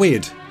something very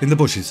weird in the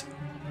bushes.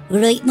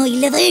 Right, my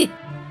liver.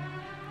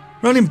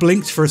 Ronin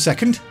blinked for a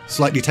second,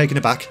 slightly taken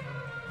aback,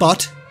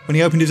 but when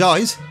he opened his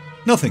eyes,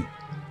 nothing.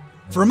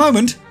 For a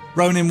moment,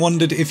 Ronin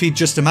wondered if he'd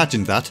just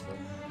imagined that.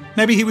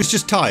 Maybe he was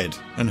just tired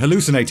and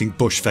hallucinating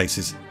bush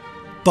faces.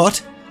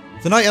 But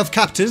the night elf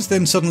captors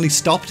then suddenly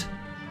stopped,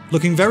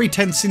 looking very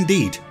tense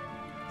indeed.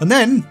 And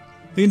then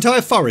the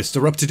entire forest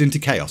erupted into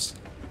chaos.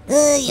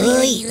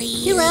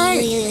 You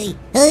are.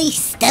 I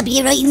stab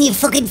you right in your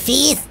fucking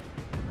face.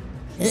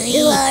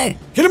 You are.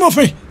 Get him off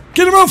me!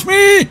 Get him off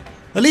me!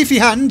 A leafy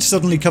hand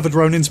suddenly covered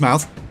Ronin's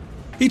mouth.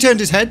 He turned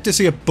his head to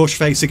see a bush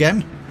face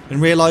again,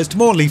 and realised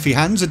more leafy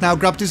hands had now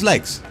grabbed his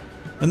legs.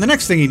 And the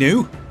next thing he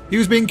knew, he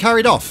was being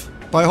carried off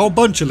by a whole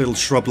bunch of little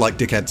shrub-like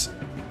dickheads.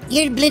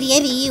 You're bloody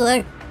heavy, you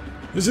are.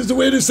 This is the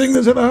weirdest thing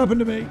that's ever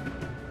happened to me.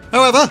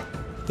 However,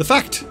 the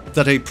fact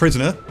that a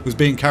prisoner was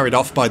being carried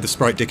off by the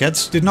sprite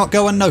dickheads did not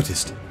go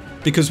unnoticed,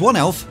 because one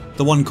elf,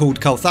 the one called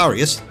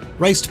Caltharius,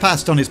 raced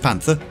past on his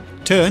panther,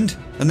 turned,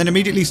 and then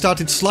immediately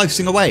started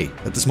slicing away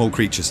at the small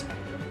creatures.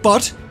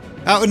 But,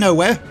 out of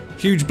nowhere,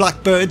 huge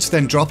black birds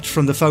then dropped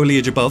from the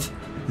foliage above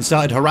and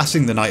started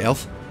harassing the night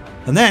elf,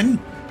 and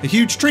then a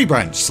huge tree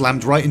branch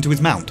slammed right into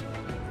his mount.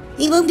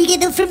 He won't be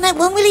getting up from that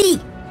one, will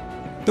he?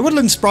 The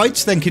woodland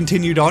sprites then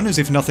continued on as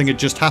if nothing had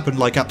just happened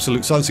like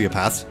absolute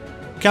sociopaths,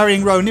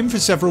 carrying Ronin for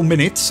several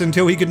minutes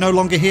until he could no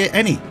longer hear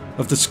any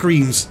of the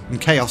screams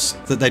and chaos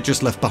that they'd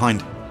just left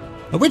behind.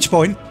 At which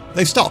point,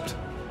 they stopped.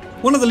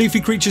 One of the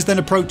leafy creatures then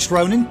approached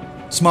Ronin,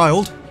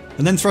 smiled,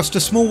 and then thrust a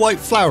small white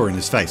flower in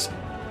his face.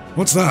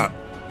 What's that?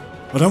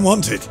 I don't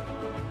want it.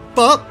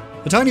 But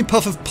a tiny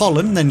puff of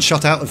pollen then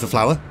shot out of the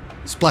flower,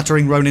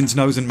 splattering Ronin's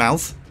nose and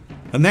mouth,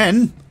 and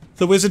then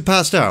the wizard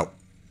passed out.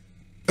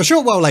 A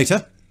short while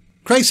later,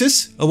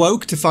 Krasis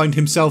awoke to find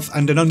himself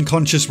and an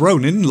unconscious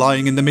Ronin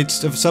lying in the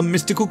midst of some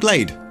mystical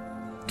glade.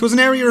 'Twas an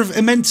area of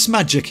immense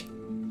magic,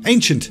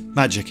 ancient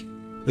magic,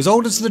 as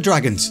old as the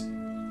dragons.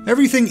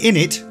 Everything in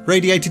it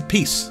radiated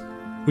peace,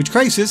 which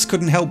Krasis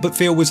couldn't help but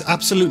feel was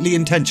absolutely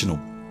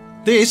intentional.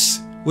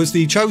 This was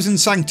the chosen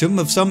sanctum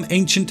of some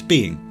ancient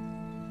being.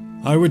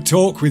 I would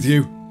talk with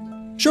you.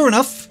 Sure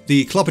enough,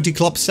 the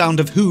cloppity-clop sound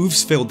of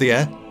hooves filled the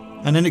air,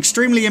 and an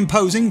extremely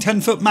imposing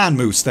 10-foot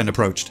man-moose then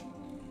approached.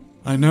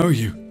 I know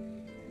you.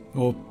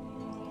 Or,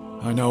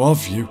 I know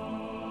of you.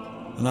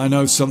 And I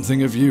know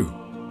something of you,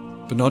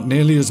 but not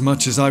nearly as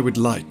much as I would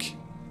like.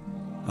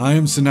 I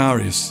am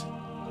Cenarius.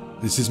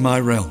 This is my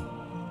realm.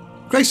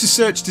 Krasis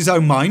searched his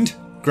own mind,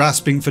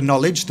 grasping for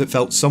knowledge that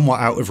felt somewhat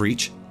out of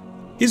reach.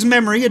 His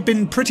memory had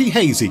been pretty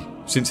hazy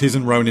since his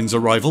and Ronin's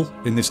arrival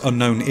in this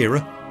unknown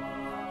era.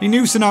 He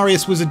knew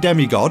Cenarius was a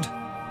demigod,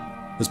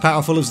 as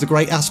powerful as the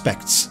Great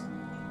Aspects,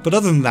 but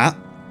other than that...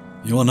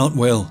 You are not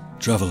well,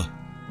 traveller.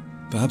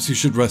 Perhaps you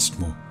should rest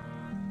more.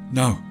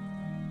 No,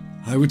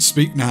 I would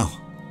speak now,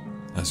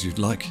 as you'd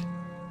like.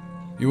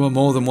 You are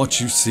more than what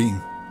you've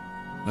seen.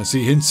 I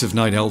see hints of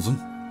Night Elven,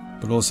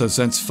 but also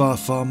sense far,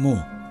 far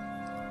more.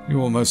 You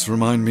almost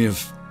remind me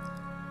of...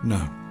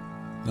 No,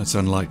 that's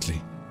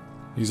unlikely.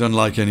 He's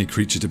unlike any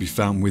creature to be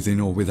found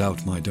within or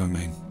without my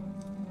domain.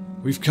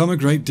 We've come a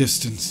great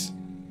distance,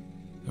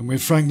 and we're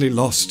frankly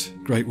lost,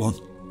 Great One.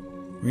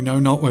 We know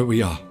not where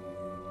we are.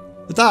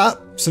 At that,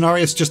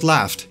 Cenarius just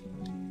laughed.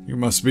 You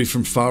must be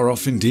from far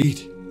off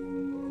indeed.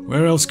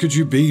 Where else could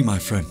you be, my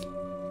friend?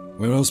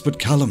 Where else but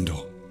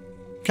Kalimdor?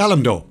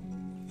 Kalimdor?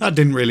 That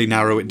didn't really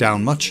narrow it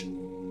down much.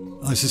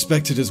 I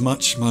suspected as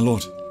much, my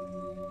lord.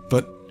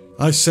 But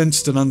I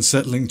sensed an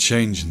unsettling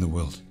change in the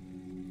world.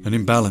 An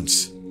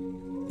imbalance.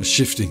 A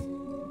shifting.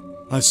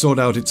 I sought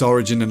out its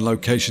origin and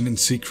location in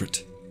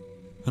secret.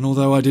 And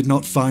although I did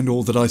not find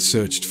all that I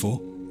searched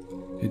for,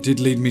 it did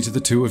lead me to the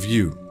two of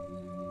you.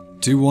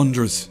 Two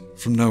wanderers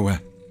from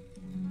nowhere.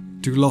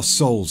 Two lost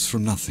souls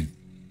from nothing.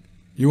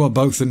 You are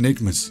both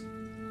enigmas,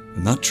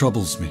 and that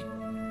troubles me.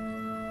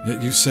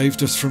 Yet you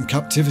saved us from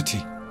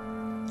captivity.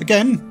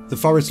 Again, the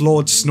Forest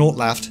Lord's snort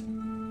laughed.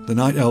 The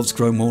Night Elves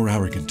grow more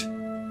arrogant.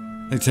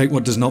 They take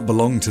what does not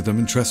belong to them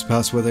and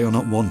trespass where they are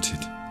not wanted.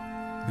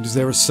 It is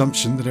their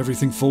assumption that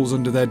everything falls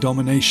under their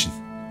domination.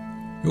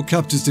 Your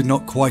captors did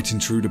not quite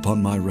intrude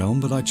upon my realm,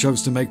 but I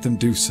chose to make them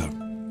do so,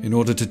 in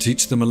order to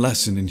teach them a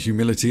lesson in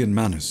humility and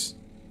manners.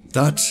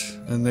 That,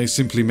 and they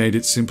simply made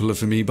it simpler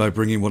for me by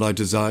bringing what I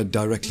desired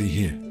directly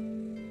here.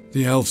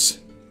 The elves,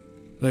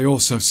 they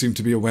also seem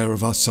to be aware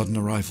of our sudden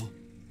arrival.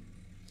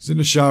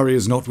 Zinashari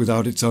is not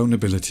without its own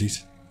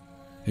abilities.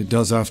 It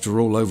does, after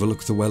all,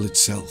 overlook the well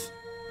itself.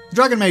 The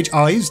Dragon Mage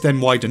eyes then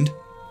widened.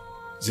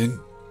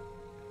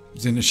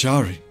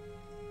 Zinashari.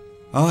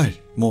 Aye,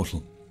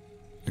 mortal.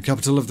 The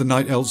capital of the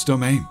Night Elves'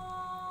 domain.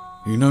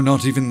 You know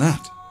not even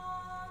that.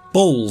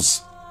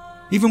 Balls.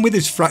 Even with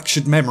his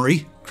fractured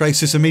memory,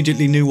 Krasis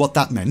immediately knew what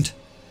that meant.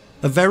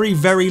 A very,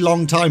 very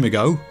long time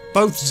ago,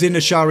 both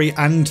Zinashari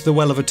and the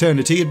Well of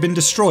Eternity had been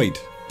destroyed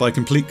by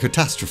complete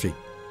catastrophe.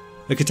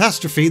 A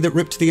catastrophe that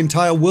ripped the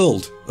entire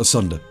world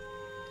asunder.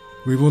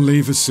 We will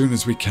leave as soon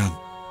as we can,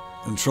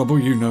 and trouble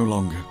you no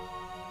longer.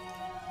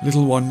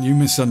 Little one, you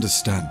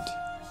misunderstand.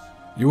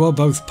 You are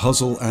both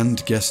puzzle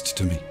and guest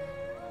to me.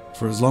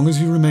 For as long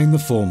as you remain the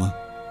former,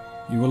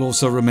 you will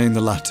also remain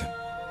the latter.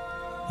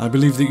 I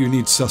believe that you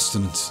need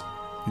sustenance.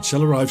 It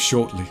shall arrive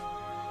shortly.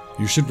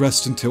 You should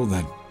rest until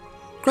then.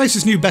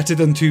 Krasis knew better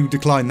than to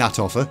decline that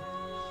offer.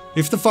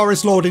 If the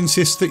Forest Lord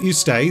insists that you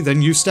stay,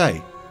 then you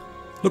stay.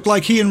 Looked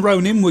like he and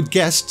Ronin were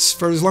guests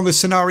for as long as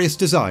Cenarius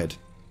desired.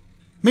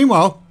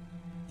 Meanwhile,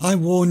 I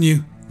warn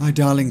you, my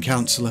darling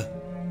counsellor,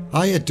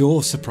 I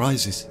adore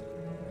surprises,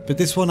 but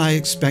this one I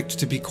expect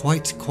to be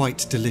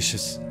quite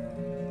delicious.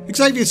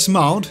 Xavier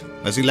smiled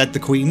as he led the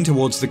Queen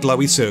towards the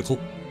glowy circle.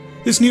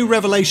 This new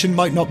revelation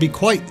might not be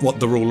quite what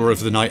the ruler of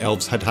the Night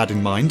Elves had had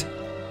in mind,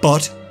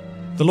 but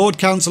the Lord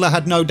Counsellor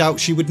had no doubt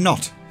she would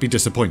not be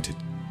disappointed.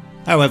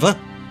 However,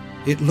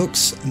 it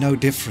looks no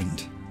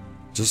different.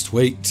 Just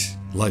wait,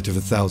 Light of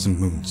 1,000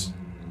 Moons.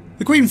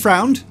 The Queen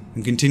frowned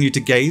and continued to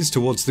gaze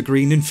towards the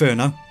green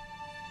inferno.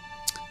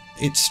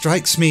 It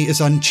strikes me as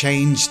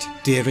unchanged,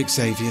 dear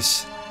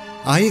Xavius.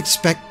 I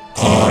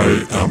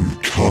am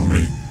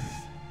coming.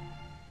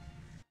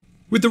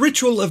 With the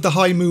ritual of the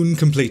high moon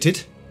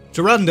completed,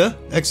 Tyrande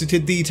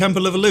exited the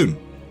Temple of Elune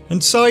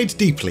and sighed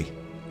deeply.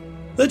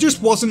 There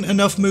just wasn't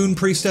enough Moon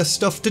Priestess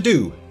stuff to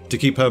do to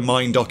keep her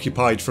mind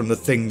occupied from the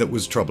thing that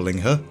was troubling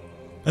her.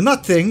 And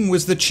that thing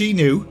was that she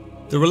knew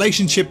the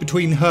relationship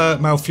between her,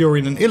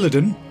 Malfurion and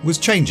Illidan was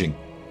changing.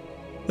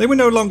 They were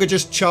no longer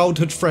just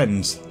childhood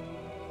friends.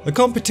 A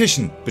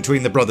competition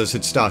between the brothers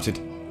had started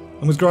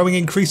and was growing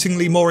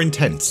increasingly more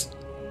intense.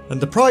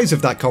 And the prize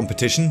of that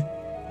competition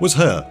was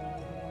her.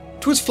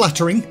 'Twas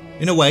flattering,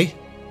 in a way,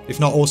 if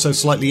not also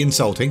slightly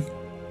insulting.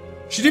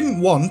 She didn't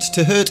want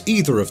to hurt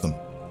either of them,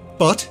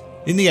 but,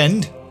 in the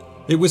end,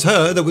 it was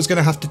her that was going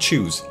to have to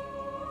choose.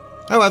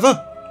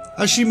 However,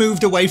 as she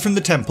moved away from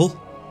the temple,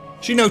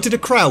 she noted a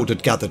crowd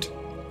had gathered,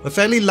 a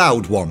fairly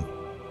loud one,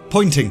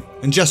 pointing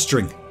and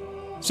gesturing.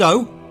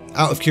 So,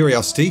 out of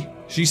curiosity,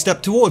 she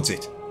stepped towards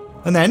it,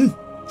 and then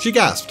she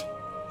gasped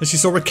as she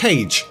saw a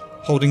cage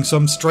holding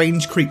some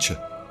strange creature.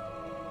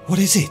 What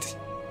is it?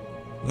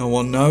 No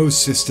one knows,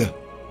 sister.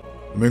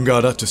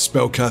 Mungard had to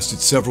spellcast it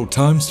several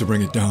times to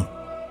bring it down.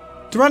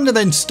 Tyrande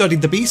then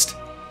studied the beast.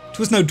 It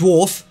was no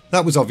dwarf,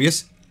 that was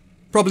obvious.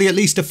 Probably at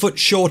least a foot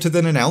shorter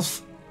than an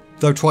elf,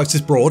 though twice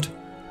as broad.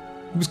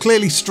 It was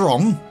clearly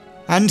strong,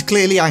 and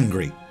clearly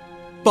angry.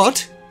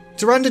 But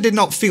Tyrande did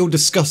not feel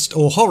disgust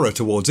or horror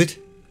towards it.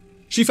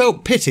 She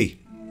felt pity.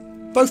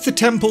 Both the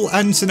temple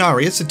and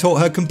Cenarius had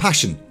taught her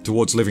compassion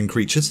towards living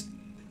creatures,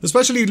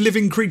 especially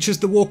living creatures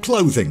that wore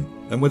clothing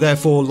and were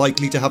therefore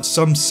likely to have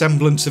some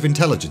semblance of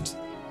intelligence.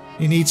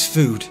 He needs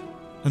food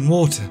and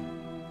water.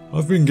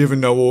 I've been given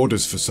no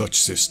orders for such,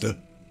 sister.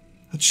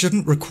 That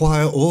shouldn't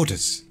require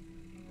orders.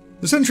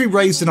 The sentry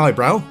raised an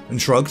eyebrow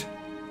and shrugged.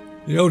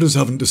 The elders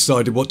haven't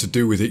decided what to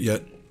do with it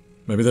yet.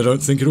 Maybe they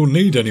don't think it'll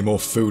need any more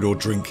food or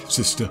drink,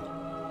 sister.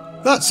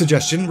 That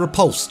suggestion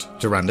repulsed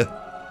Tyrande.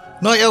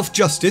 Night Elf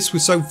justice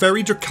was so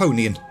very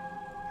draconian.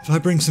 If I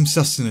bring some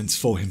sustenance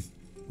for him,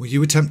 will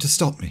you attempt to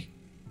stop me?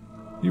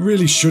 You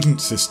really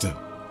shouldn't, sister.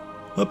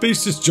 That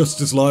beast is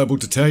just as liable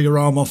to tear your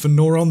arm off and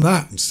gnaw on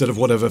that instead of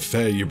whatever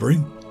fare you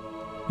bring.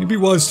 You'd be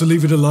wise to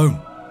leave it alone.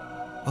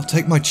 I'll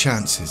take my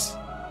chances.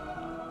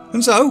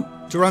 And so,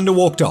 Tyrande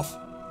walked off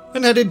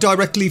and headed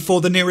directly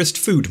for the nearest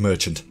food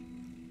merchant.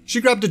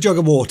 She grabbed a jug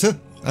of water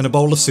and a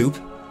bowl of soup,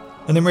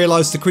 and then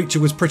realised the creature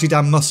was pretty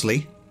damn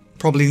muscly,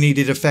 probably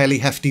needed a fairly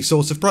hefty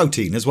source of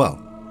protein as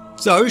well.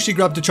 So she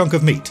grabbed a chunk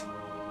of meat.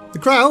 The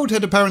crowd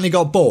had apparently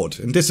got bored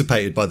and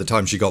dissipated by the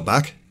time she got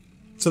back,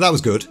 so that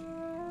was good.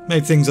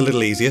 Made things a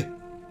little easier.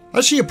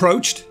 As she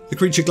approached, the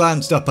creature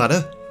glanced up at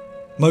her,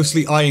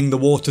 mostly eyeing the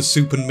water,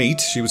 soup and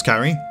meat she was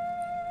carrying.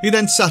 He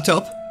then sat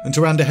up, and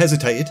Tyrande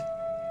hesitated.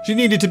 She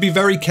needed to be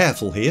very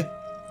careful here,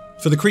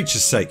 for the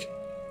creature's sake.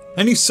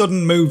 Any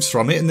sudden moves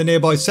from it and the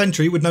nearby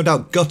sentry would no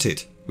doubt gut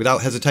it,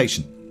 without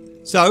hesitation.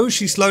 So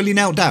she slowly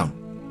knelt down.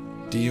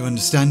 Do you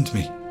understand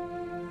me?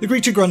 The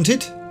creature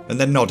grunted, and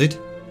then nodded.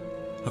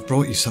 I've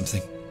brought you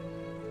something.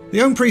 The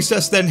young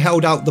priestess then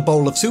held out the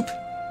bowl of soup,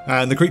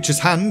 and the creature's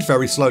hand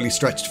very slowly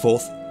stretched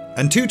forth,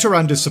 and to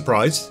Tyrande's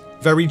surprise,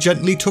 very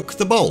gently took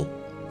the bowl.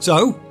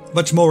 So,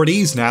 much more at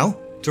ease now,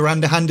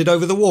 Tyrande handed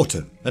over the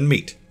water and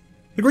meat.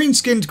 The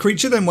green-skinned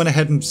creature then went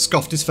ahead and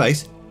scoffed his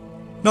face.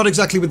 Not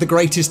exactly with the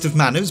greatest of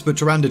manners, but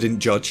Tyrande didn't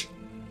judge.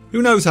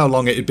 Who knows how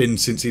long it had been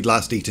since he'd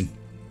last eaten.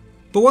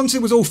 But once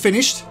it was all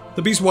finished,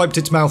 the beast wiped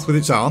its mouth with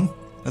its arm,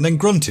 and then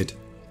grunted.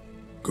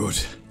 Good.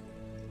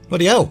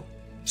 Bloody hell,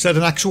 said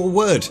an actual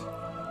word.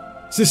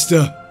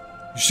 Sister,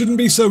 you shouldn't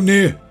be so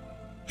near.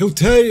 He'll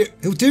tear you.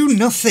 He'll do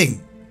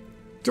nothing.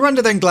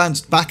 Tyrande then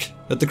glanced back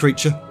at the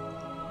creature.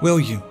 Will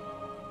you?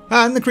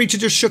 And the creature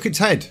just shook its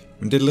head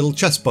and did a little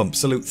chest bump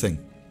salute thing.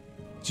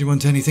 Do you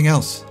want anything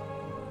else?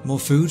 More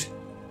food?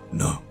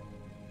 No.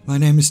 My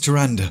name is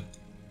Tyrande.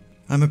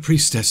 I'm a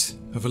priestess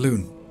of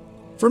Elune.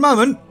 For a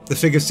moment, the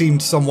figure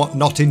seemed somewhat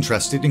not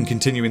interested in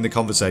continuing the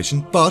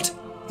conversation, but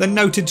then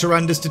noted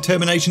Tyrande's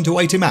determination to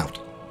wait him out.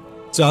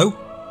 So?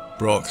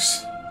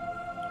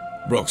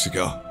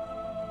 Broxigar.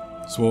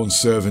 Sworn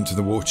servant to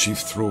the war chief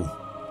Thrall,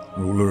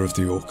 ruler of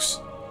the Orcs.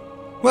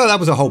 Well, that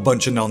was a whole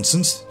bunch of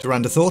nonsense,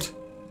 Tyrande thought.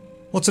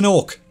 What's an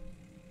orc?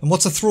 And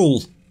what's a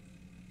thrall?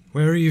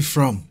 Where are you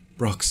from,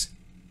 Brox?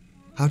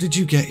 How did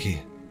you get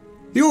here?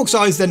 The orc's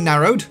eyes then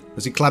narrowed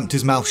as he clamped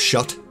his mouth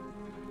shut.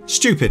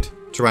 Stupid,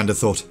 Tyrande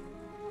thought.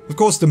 Of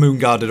course the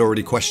Moonguard had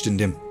already questioned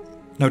him,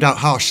 no doubt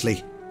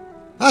harshly.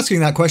 Asking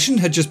that question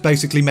had just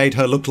basically made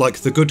her look like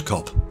the good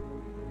cop.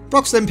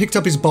 Brox then picked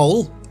up his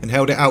bowl and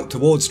held it out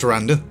towards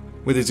Tyrande,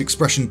 with his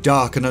expression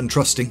dark and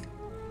untrusting.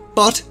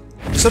 But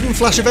a sudden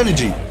flash of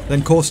energy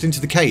then coursed into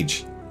the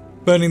cage,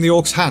 burning the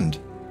orc's hand,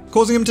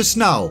 causing him to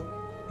snarl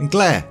and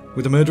glare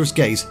with a murderous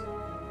gaze.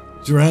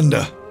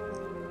 Tyrande,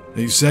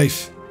 are you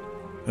safe?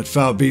 That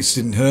foul beast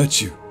didn't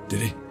hurt you,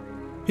 did he?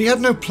 He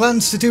had no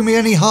plans to do me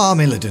any harm,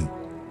 Illidan.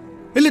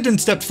 Illidan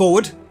stepped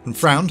forward and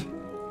frowned.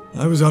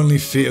 I was only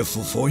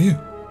fearful for you.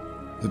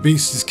 The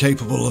beast is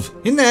capable of...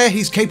 In there,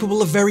 he's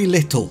capable of very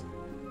little.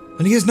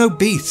 And he is no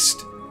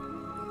beast.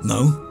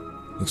 No?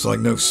 Looks like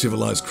no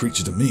civilized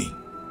creature to me.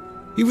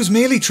 He was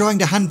merely trying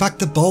to hand back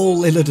the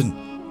bowl, Illidan.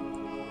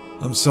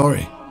 I'm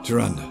sorry,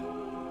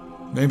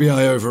 Tyrande. Maybe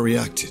I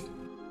overreacted.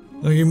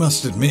 Though you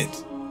must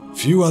admit,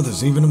 few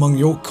others, even among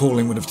your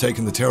calling, would have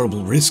taken the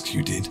terrible risk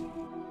you did.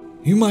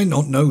 You might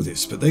not know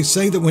this, but they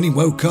say that when he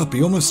woke up,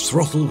 he almost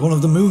throttled one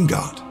of the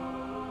Moonguard.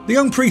 The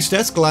young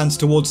priestess glanced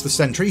towards the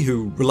sentry,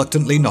 who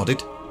reluctantly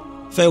nodded.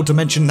 Failed to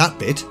mention that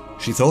bit,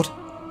 she thought.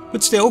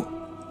 But still,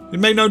 it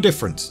made no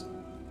difference.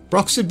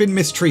 Brox had been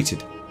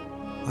mistreated.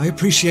 I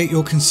appreciate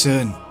your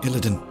concern,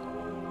 Illidan.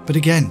 But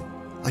again,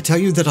 I tell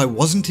you that I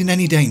wasn't in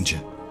any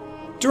danger.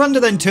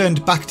 Tyrande then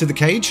turned back to the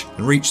cage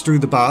and reached through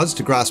the bars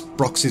to grasp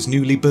Brox's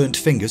newly burnt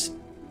fingers.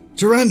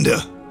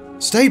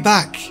 Tyrande! Stay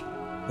back!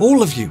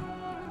 All of you!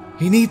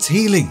 He needs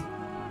healing.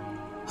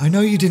 I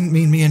know you didn't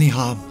mean me any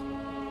harm.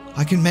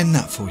 I can mend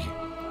that for you.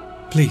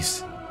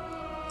 Please.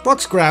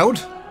 Brox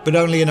growled, but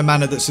only in a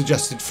manner that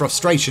suggested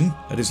frustration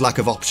at his lack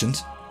of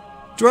options.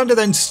 Tyrande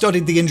then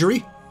studied the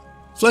injury.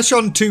 Flesh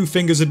on 2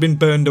 fingers had been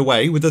burned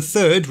away, with a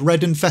third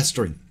red and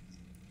festering.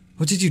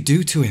 What did you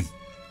do to him?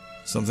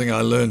 Something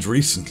I learned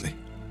recently.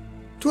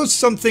 'Twas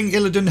something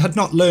Illidan had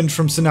not learned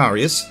from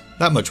Cenarius,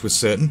 that much was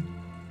certain.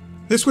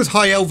 This was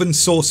High Elven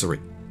sorcery.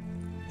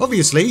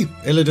 Obviously,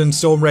 Illidan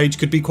Stormrage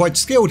could be quite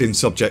skilled in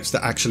subjects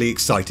that actually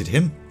excited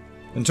him,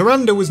 and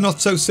Tyrande was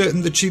not so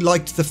certain that she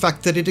liked the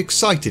fact that it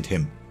excited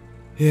him.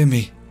 Hear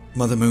me,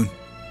 Mother Moon.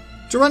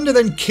 Tyrande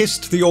then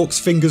kissed the orc's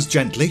fingers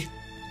gently.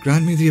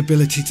 Grant me the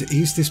ability to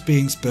ease this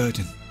being's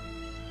burden,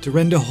 to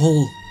render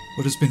whole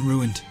what has been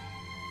ruined.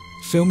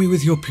 Fill me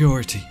with your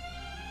purity,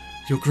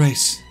 your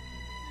grace.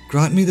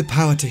 Grant me the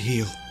power to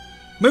heal.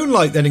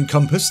 Moonlight then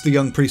encompassed the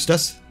young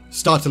priestess,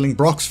 startling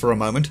Brox for a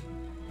moment.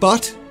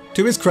 But,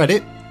 to his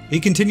credit, he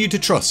continued to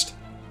trust,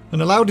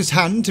 and allowed his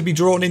hand to be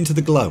drawn into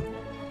the glow.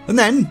 And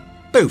then,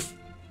 poof,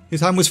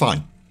 his hand was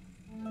fine.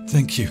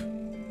 Thank you,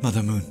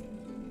 Mother Moon.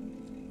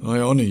 I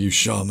honour you,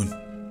 Shaman.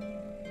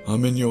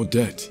 I'm in your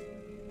debt.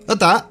 At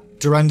that,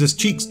 Tyrande's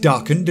cheeks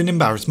darkened in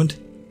embarrassment.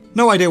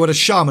 No idea what a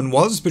shaman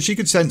was, but she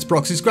could sense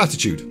Brox's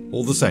gratitude,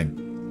 all the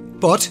same.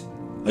 But,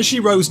 as she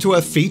rose to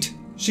her feet,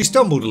 she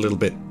stumbled a little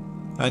bit,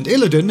 and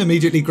Illidan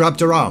immediately grabbed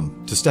her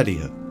arm to steady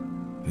her.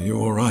 Are you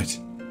all right?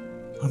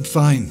 I'm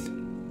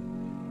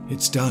fine.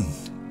 It's done.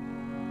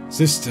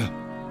 Sister,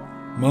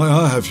 may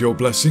I have your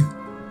blessing?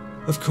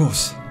 Of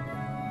course.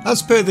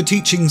 As per the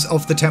teachings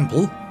of the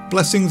temple,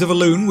 blessings of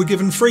Elune were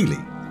given freely,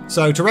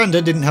 so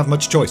Tyrande didn't have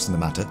much choice in the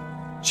matter.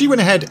 She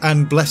went ahead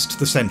and blessed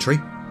the sentry.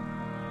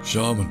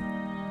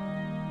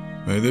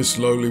 Shaman, may this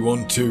lowly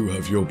one too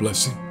have your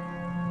blessing.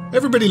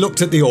 Everybody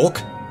looked at the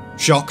orc,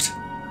 shocked,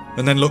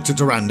 and then looked at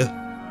Tyrande.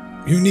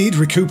 You need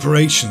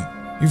recuperation.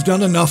 You've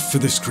done enough for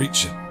this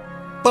creature.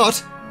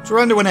 But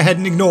Tyrande went ahead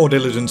and ignored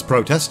Illidan's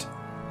protest.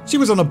 She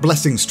was on a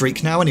blessing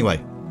streak now anyway.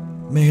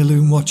 May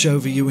Elune watch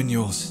over you and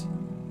yours.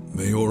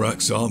 May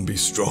Orak's arm be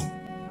strong.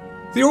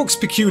 The orc's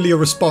peculiar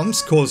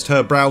response caused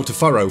her brow to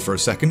furrow for a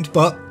second,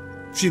 but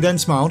she then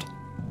smiled.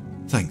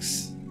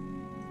 Thanks.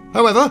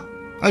 However,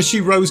 as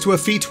she rose to her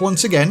feet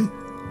once again,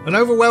 an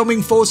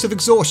overwhelming force of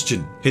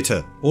exhaustion hit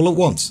her all at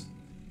once.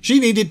 She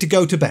needed to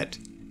go to bed.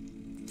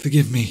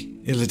 Forgive me,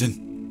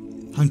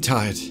 Illidan. I'm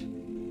tired.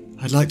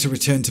 I'd like to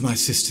return to my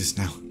sisters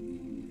now.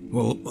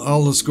 Well,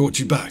 I'll escort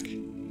you back.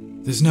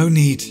 There's no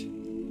need.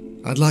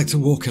 I'd like to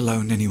walk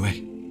alone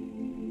anyway.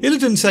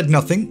 Illidan said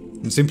nothing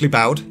and simply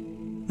bowed,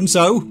 and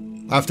so,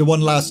 after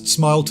one last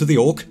smile to the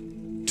orc,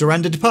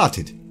 Tyrande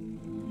departed.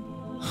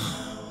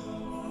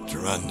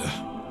 Tyrande.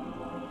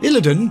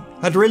 Illidan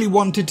had really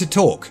wanted to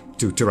talk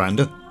to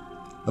Tyrande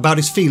about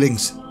his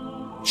feelings.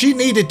 She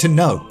needed to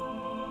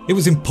know. It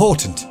was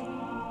important.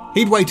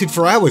 He'd waited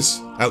for hours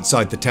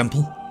outside the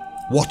temple,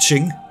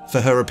 watching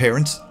for her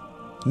appearance,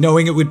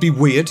 knowing it would be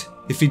weird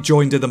if he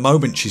joined her the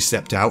moment she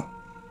stepped out.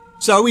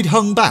 So he'd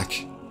hung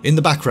back in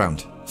the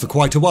background for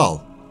quite a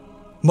while.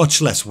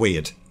 Much less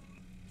weird.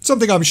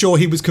 Something I'm sure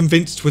he was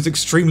convinced was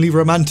extremely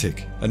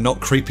romantic and not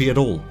creepy at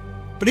all.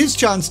 But his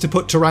chance to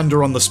put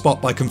Tyrande on the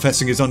spot by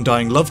confessing his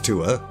undying love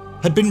to her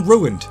had been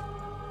ruined.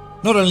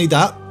 Not only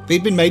that,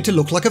 he'd been made to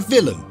look like a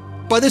villain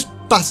by this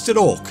bastard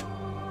orc.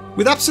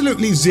 With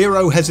absolutely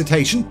zero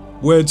hesitation,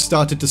 words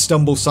started to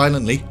stumble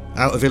silently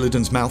out of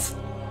Illidan's mouth.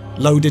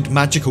 Loaded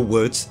magical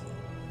words.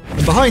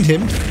 And behind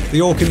him,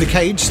 the orc in the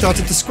cage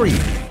started to scream,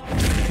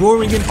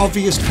 roaring in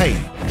obvious pain.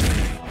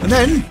 And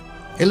then,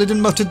 Illidan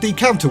muttered the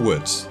counter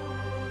words,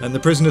 and the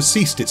prisoner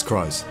ceased its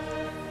cries.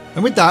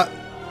 And with that,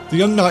 the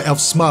young night elf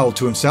smiled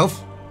to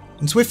himself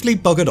and swiftly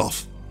buggered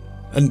off.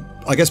 And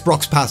I guess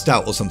Brock's passed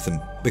out or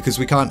something, because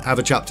we can't have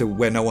a chapter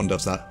where no one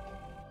does that.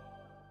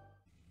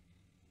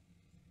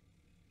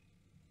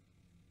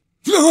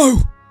 No!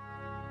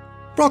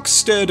 Brock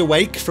stirred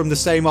awake from the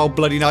same old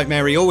bloody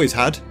nightmare he always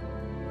had.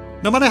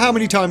 No matter how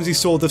many times he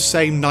saw the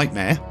same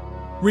nightmare,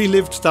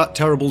 relived that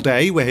terrible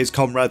day where his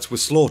comrades were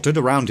slaughtered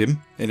around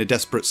him in a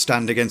desperate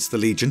stand against the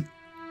Legion,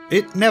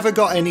 it never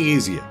got any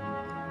easier.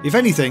 If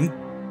anything,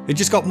 it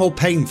just got more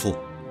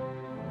painful.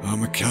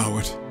 I'm a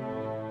coward.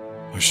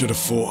 I should have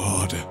fought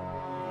harder.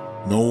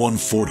 No one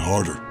fought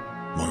harder,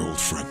 my old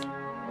friend.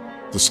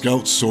 The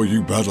scouts saw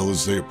you battle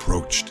as they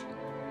approached.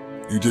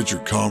 You did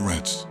your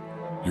comrades,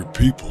 your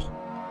people,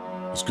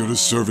 as good a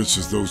service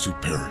as those who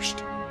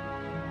perished.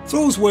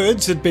 Thor's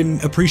words had been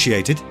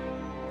appreciated,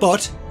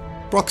 but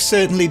Brock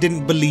certainly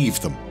didn't believe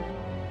them.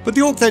 But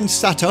the orc then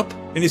sat up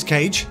in his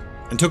cage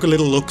and took a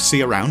little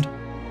look-see around.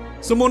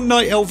 Some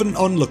night elven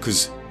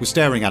onlookers were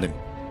staring at him,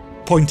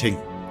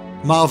 pointing,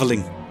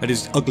 marvelling at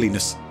his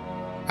ugliness.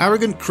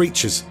 Arrogant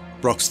creatures,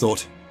 Brox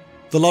thought.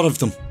 The lot of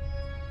them.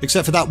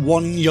 Except for that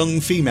one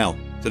young female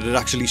that had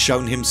actually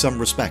shown him some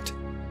respect.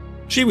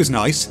 She was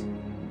nice.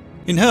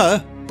 In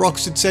her,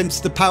 Brox had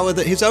sensed the power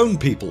that his own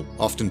people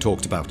often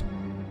talked about.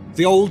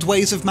 The old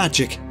ways of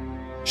magic.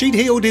 She'd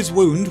healed his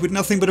wound with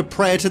nothing but a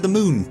prayer to the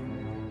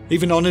moon.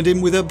 Even honoured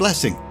him with her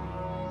blessing.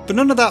 But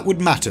none of that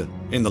would matter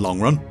in the long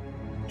run.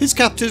 His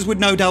captors would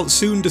no doubt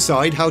soon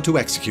decide how to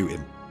execute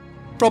him.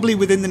 Probably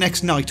within the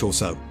next night or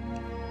so.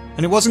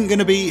 And it wasn't going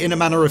to be in a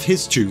manner of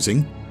his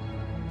choosing.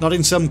 Not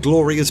in some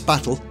glorious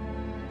battle.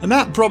 And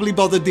that probably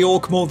bothered the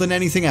orc more than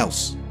anything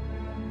else.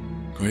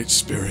 Great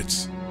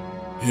spirits,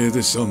 hear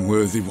this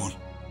unworthy one.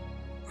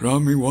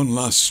 Grant me one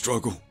last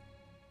struggle.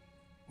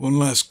 One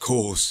last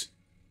cause.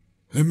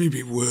 Let me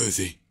be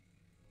worthy.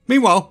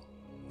 Meanwhile,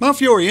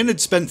 Malfurion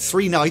had spent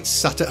 3 nights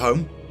sat at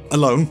home,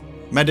 alone,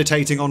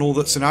 meditating on all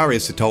that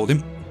Cenarius had told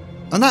him.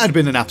 And that had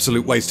been an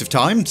absolute waste of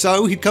time,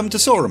 so he'd come to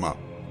Soromar.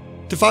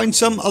 To find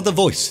some other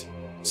voice,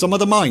 some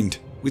other mind,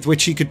 with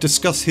which he could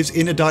discuss his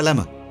inner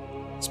dilemma.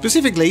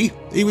 Specifically,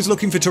 he was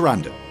looking for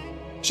Tyrande.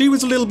 She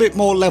was a little bit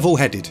more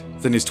level-headed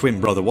than his twin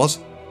brother was,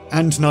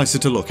 and nicer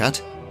to look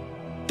at.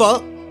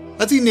 But,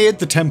 as he neared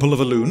the Temple of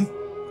Elune,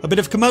 a bit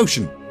of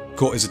commotion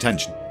caught his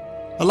attention.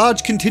 A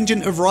large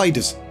contingent of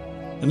riders,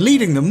 and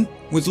leading them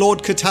was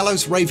Lord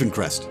Catalos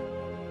Ravencrest.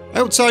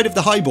 Outside of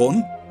the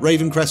Highborn,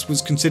 Ravencrest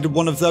was considered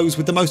one of those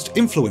with the most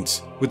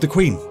influence with the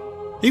Queen.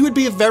 He would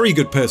be a very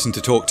good person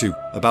to talk to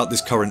about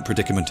this current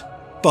predicament.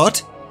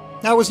 But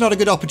now was not a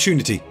good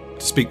opportunity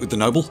to speak with the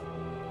noble.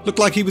 Looked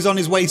like he was on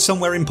his way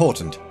somewhere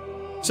important.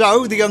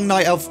 So the young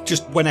night elf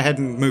just went ahead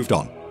and moved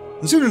on.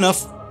 And soon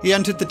enough, he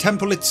entered the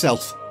temple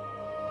itself.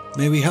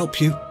 May we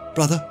help you,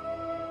 brother?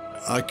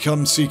 I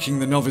come seeking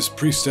the novice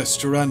priestess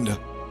Tyrande.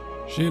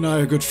 She and I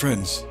are good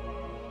friends.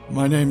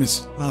 My name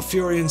is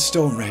Malfurion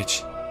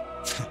Stormrage.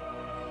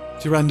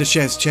 Tyrande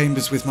shares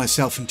chambers with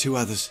myself and 2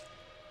 others.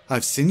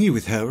 I've seen you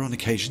with her on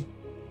occasion.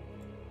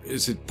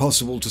 Is it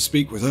possible to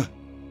speak with her?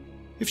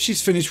 If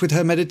she's finished with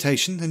her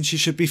meditation, then she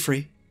should be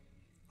free.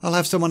 I'll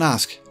have someone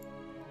ask.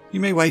 You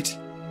may wait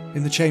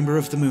in the Chamber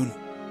of the Moon.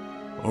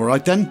 All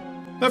right then.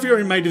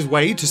 Malfurion made his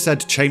way to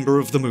said Chamber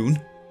of the Moon,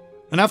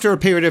 and after a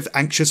period of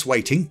anxious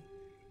waiting,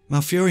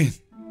 Malfurion.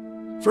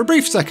 For a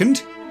brief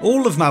second,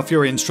 all of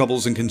Malfurion's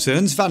troubles and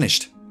concerns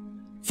vanished.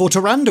 For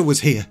Tyrande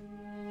was here,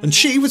 and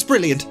she was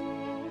brilliant.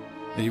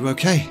 Are you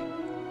okay?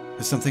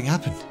 Has something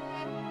happened?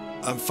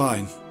 I'm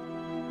fine.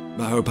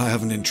 I hope I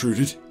haven't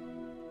intruded.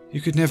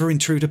 You could never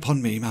intrude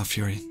upon me,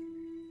 Malfurion.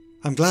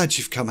 I'm glad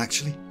you've come,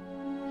 actually.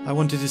 I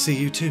wanted to see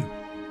you too.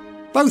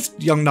 Both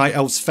young night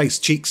elves' face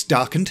cheeks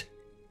darkened.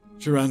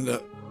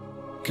 Tyrande,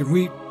 can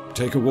we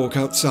take a walk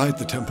outside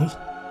the temple?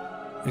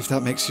 If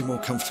that makes you more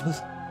comfortable.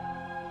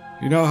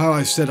 You know how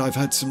I said I've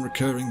had some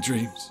recurring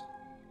dreams?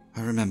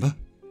 I remember.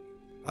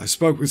 I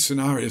spoke with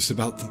Cenarius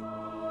about them.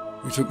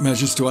 We took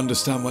measures to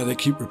understand why they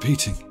keep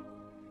repeating.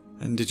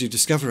 And did you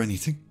discover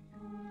anything?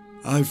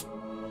 I've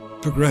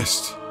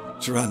progressed,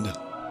 Tyrande.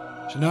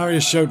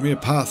 Shannarius showed me a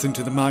path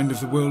into the mind of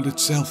the world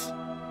itself.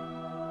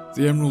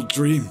 The Emerald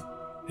Dream,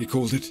 he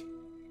called it.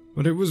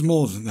 But it was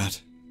more than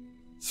that.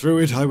 Through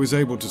it I was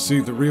able to see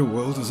the real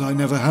world as I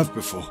never have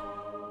before.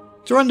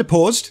 Tyrande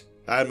paused,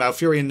 and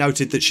Malfurion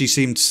noted that she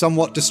seemed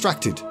somewhat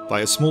distracted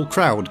by a small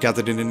crowd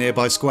gathered in a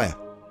nearby square.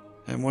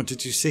 And what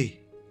did you see?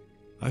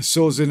 I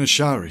saw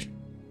Zinashari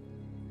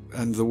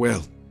and the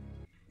well.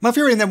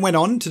 Malfurion then went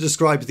on to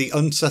describe the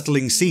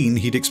unsettling scene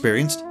he'd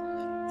experienced,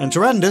 and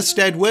Tyrande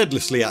stared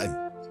wordlessly at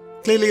him,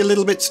 clearly a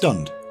little bit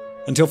stunned,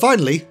 until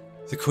finally,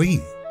 the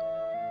Queen.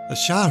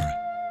 Ashara.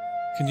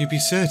 Can you be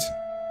certain?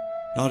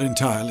 Not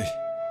entirely.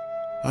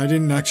 I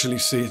didn't actually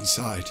see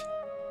inside.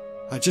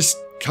 I just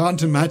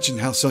can't imagine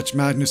how such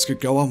madness could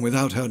go on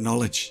without her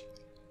knowledge.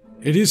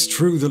 It is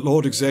true that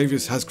Lord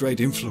Xavius has great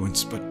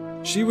influence, but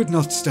she would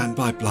not stand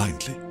by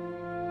blindly.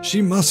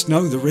 She must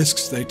know the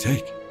risks they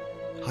take.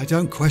 I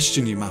don't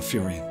question you,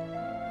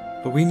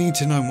 Malfurion, but we need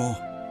to know more.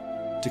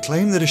 To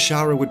claim that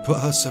Ashara would put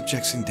her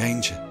subjects in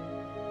danger,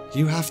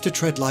 you have to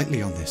tread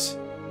lightly on this.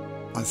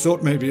 I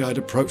thought maybe I'd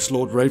approach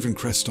Lord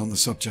Ravencrest on the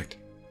subject.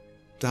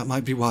 That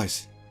might be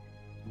wise.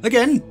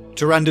 Again,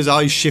 Tyrande's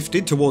eyes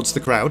shifted towards the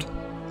crowd,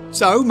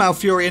 so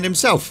Malfurion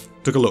himself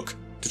took a look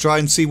to try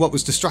and see what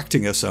was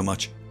distracting her so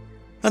much.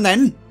 And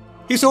then,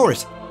 he saw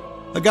it.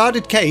 A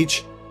guarded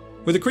cage,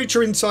 with a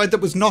creature inside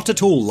that was not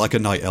at all like a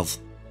night elf.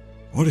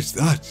 What is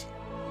that?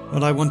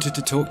 What I wanted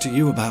to talk to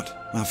you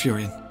about,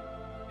 Malfurion.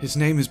 His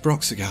name is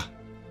Broxigar,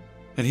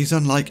 and he's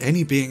unlike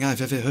any being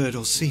I've ever heard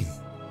or seen.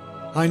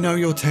 I know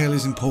your tale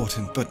is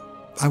important, but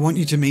I want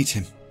you to meet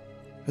him,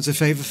 as a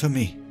favour for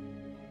me.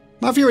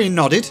 Malfurion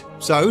nodded,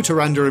 so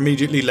Tyrande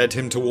immediately led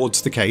him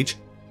towards the cage.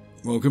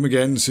 Welcome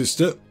again,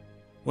 sister.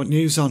 What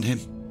news on him?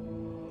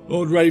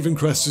 Lord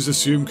Ravencrest has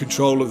assumed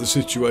control of the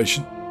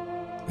situation.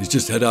 He's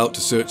just head out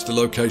to search the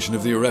location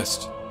of the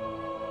arrest.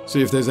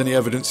 See if there's any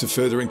evidence of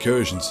further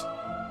incursions.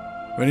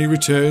 When he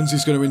returns,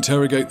 he's going to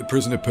interrogate the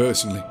prisoner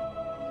personally.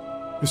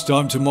 This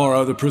time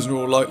tomorrow, the prisoner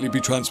will likely be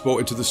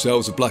transported to the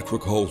cells of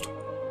Blackrock Hold.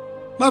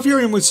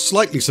 Malfurion was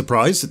slightly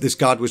surprised that this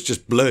guard was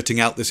just blurting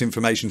out this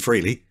information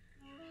freely.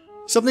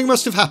 Something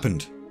must have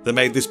happened that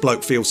made this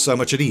bloke feel so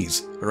much at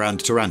ease around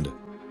Tyrande.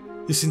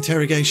 This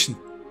interrogation,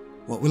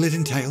 what will it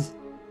entail?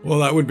 Well,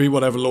 that would be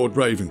whatever Lord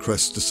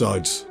Ravencrest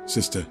decides,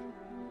 sister.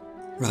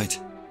 Right.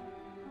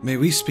 May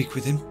we speak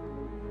with him?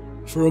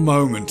 For a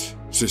moment,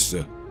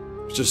 sister.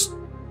 Just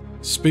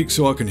speak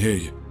so I can hear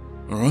you,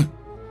 alright?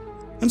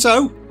 And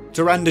so,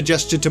 Tyrande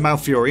gestured to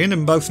Malfurion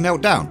and both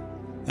knelt down,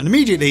 and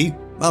immediately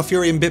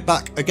Malfurion bit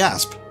back a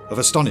gasp of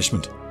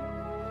astonishment.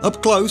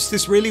 Up close,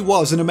 this really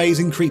was an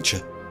amazing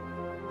creature.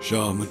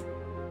 Shaman.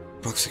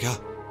 Broxigar,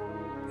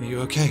 are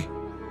you okay?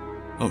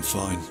 I'm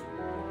fine.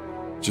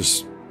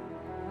 Just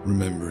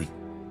remembering.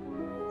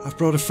 I've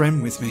brought a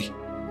friend with me.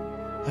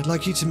 I'd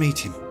like you to meet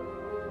him.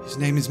 His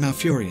name is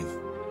Malfurion.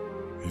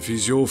 If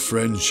he's your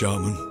friend,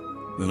 Shaman,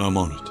 then I'm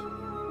on it.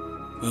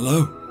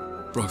 Hello,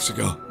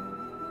 Broxigar.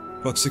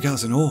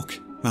 Broxigar's an orc,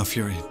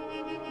 Malfurion.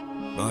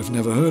 I've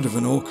never heard of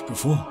an orc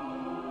before.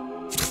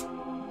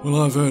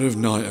 Well, I've heard of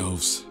night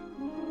elves.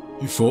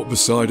 You fought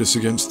beside us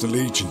against the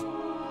Legion,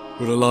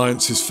 but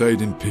alliances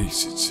fade in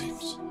peace, it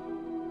seems.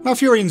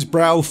 Malfurion's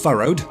brow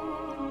furrowed.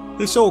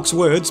 This orc's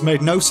words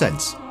made no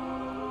sense.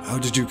 How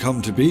did you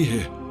come to be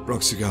here,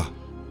 Broxigar?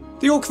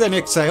 The orc then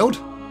exhaled,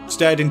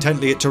 stared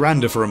intently at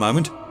Tyrande for a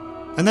moment,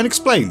 and then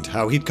explained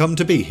how he'd come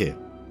to be here.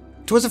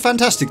 'Twas a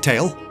fantastic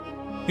tale,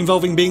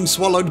 involving being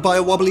swallowed by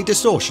a wobbly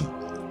distortion.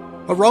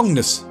 A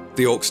wrongness,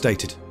 the orc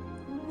stated.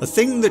 A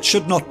thing that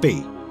should not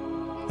be.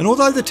 And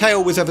although the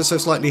tale was ever so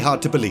slightly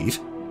hard to believe,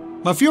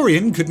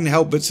 Malfurion couldn't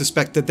help but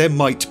suspect that there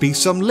might be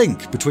some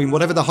link between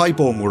whatever the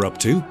Highborn were up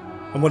to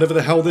and whatever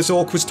the hell this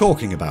orc was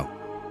talking about.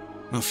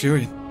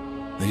 Malfurion,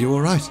 are you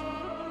alright?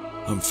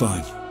 I'm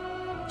fine.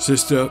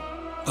 Sister,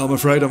 I'm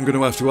afraid I'm going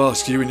to have to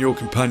ask you and your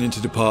companion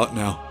to depart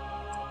now.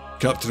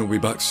 Captain will be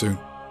back soon.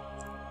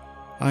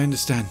 I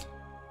understand.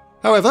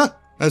 However,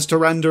 as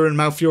Tyrande and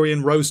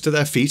Malfurion rose to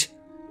their feet,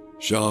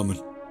 Shaman,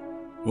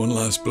 one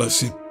last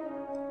blessing,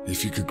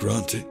 if you could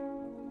grant it.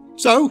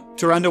 So,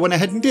 Tyrande went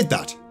ahead and did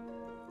that.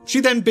 She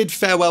then bid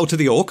farewell to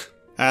the orc,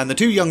 and the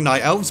two young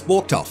night elves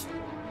walked off.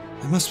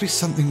 There must be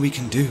something we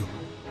can do.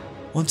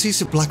 Once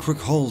he's at Blackrock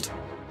Hold.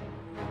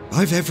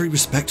 I've every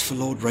respect for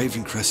Lord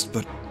Ravencrest,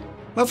 but...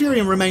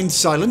 Malfurion remained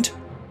silent,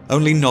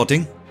 only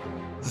nodding.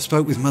 I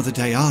spoke with Mother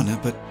Diana,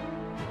 but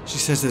she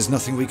says there's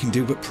nothing we can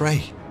do but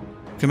pray.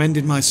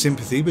 Commended my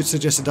sympathy, but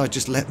suggested I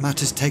just let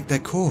matters take their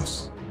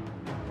course.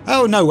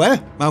 Out of nowhere,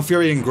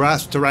 Malfurion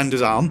grasped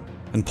Tyrande's arm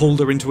and pulled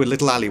her into a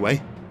little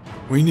alleyway.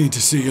 We need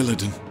to see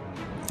Illidan.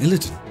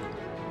 Illidan?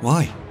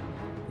 Why?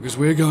 Because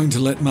we're going to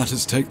let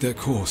matters take their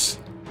course.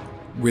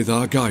 With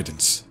our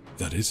guidance,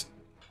 that is.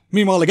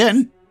 Meanwhile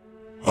again,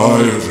 I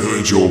have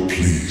heard your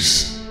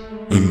pleas,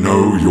 and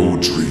know your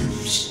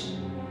dreams.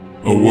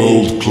 A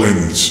world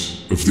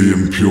cleansed of the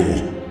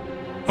impure.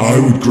 I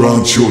would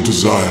grant your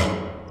desire,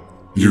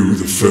 You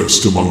the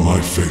first among my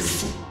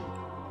faithful.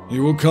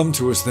 You will come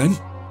to us then?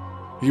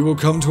 You will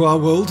come to our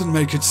world and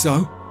make it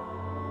so?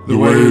 The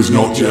way is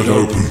not yet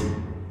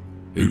open.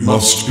 It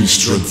must be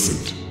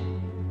strengthened,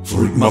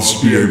 for it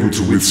must be able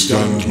to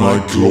withstand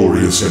my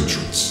glorious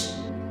entrance.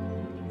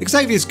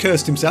 Xavier's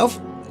cursed himself.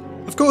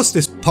 Of course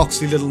this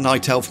poxy little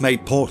night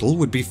elf-made portal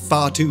would be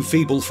far too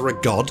feeble for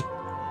a god.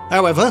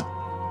 However,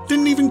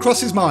 didn't even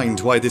cross his mind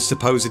why this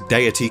supposed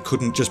deity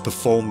couldn't just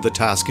perform the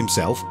task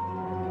himself.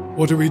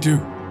 What do we do?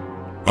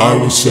 I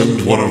will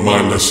send one of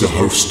my lesser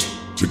hosts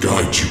to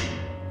guide you.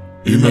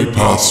 He may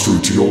pass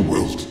through to your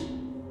world,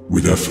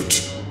 with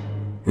effort,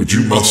 but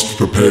you must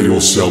prepare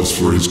yourselves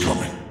for his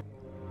coming.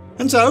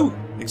 And so,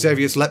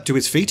 Xavius leapt to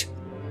his feet,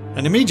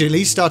 and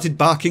immediately started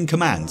barking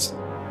commands.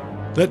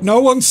 Let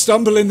no one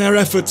stumble in their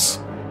efforts.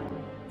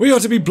 We are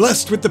to be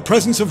blessed with the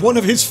presence of one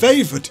of his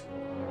favoured.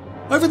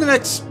 Over the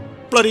next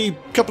bloody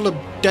couple of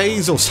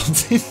days or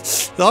something,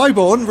 the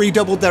Highborn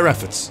redoubled their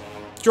efforts,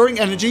 drawing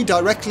energy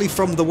directly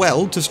from the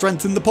well to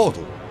strengthen the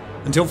portal,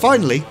 until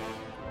finally...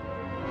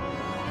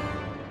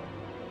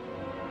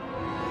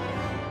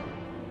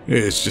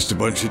 It's just a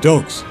bunch of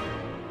dogs.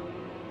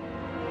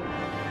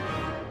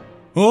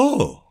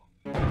 Oh!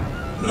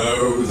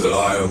 Know that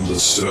I am the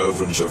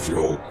servant of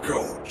your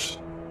god,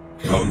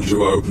 come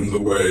to open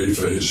the way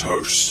for his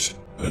host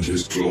and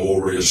his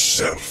glorious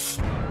self.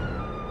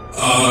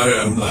 I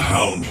am the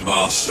Hound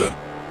Master.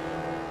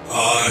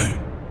 I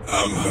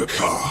am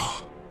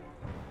Hakar.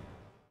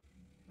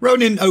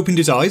 Ronin opened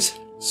his eyes,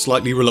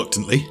 slightly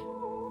reluctantly,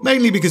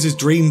 mainly because his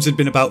dreams had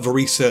been about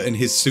Varisa and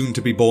his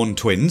soon-to-be-born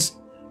twins,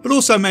 but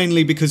also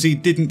mainly because he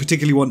didn't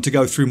particularly want to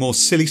go through more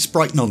silly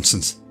sprite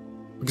nonsense,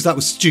 because that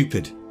was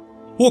stupid.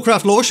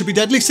 Warcraft lore should be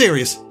deadly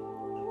serious.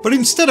 But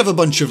instead of a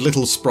bunch of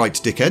little sprite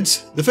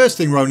dickheads, the first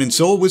thing Ronin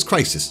saw was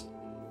Krasis,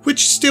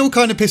 which still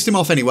kind of pissed him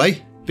off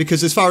anyway,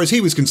 because as far as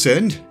he was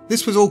concerned,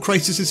 this was all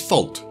Krasis'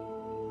 fault.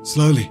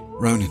 Slowly,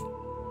 Ronin.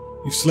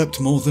 You've slept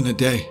more than a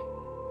day.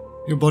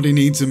 Your body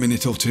needs a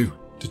minute or two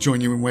to join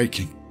you in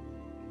waking.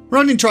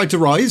 Ronin tried to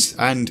rise,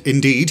 and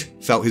indeed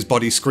felt his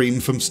body scream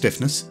from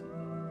stiffness.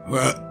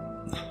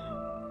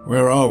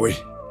 Where are we?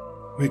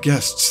 We're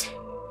guests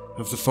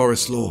of the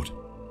Forest Lord.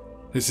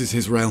 This is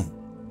his realm.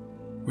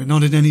 We're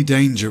not in any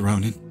danger,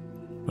 Ronin,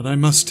 but I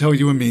must tell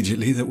you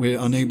immediately that we're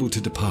unable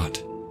to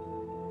depart.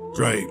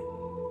 Great.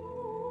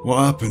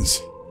 What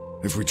happens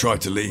if we try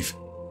to leave?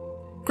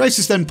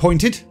 Krasis then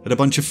pointed at a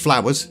bunch of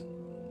flowers.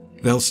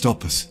 They'll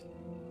stop us.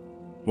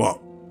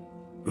 What?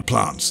 The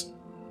plants?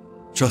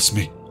 Trust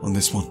me on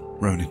this one,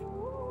 Ronin.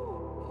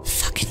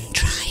 Fucking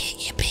try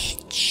it, you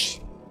bitch.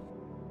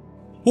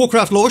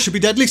 Warcraft lore should be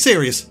deadly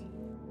serious.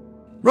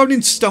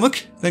 Ronin's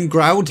stomach then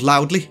growled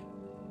loudly.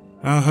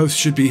 Our host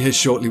should be here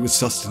shortly with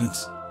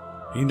sustenance.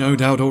 He no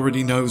doubt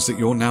already knows that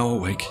you're now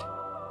awake.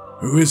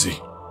 Who is he?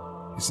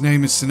 His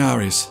name is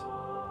Cenarius.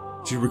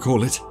 Do you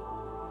recall it?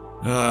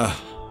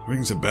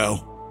 Rings a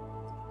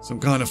bell. Some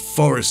kind of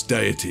forest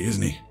deity,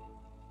 isn't he?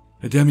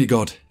 A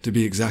demigod, to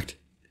be exact.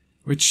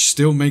 Which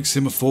still makes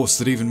him a force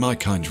that even my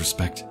kind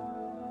respect.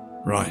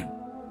 Right.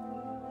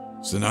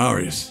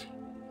 Cenarius.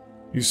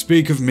 You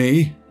speak of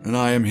me, and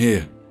I am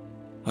here.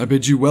 I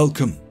bid you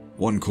welcome,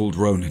 one called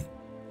Ronin.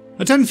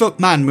 A 10-foot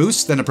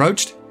man-moose then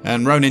approached,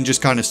 and Ronin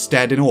just kind of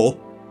stared in awe.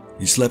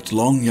 You slept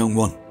long, young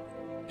one.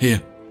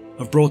 Here,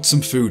 I've brought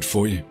some food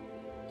for you.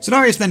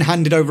 Cenarius then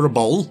handed over a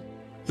bowl,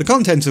 the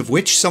contents of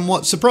which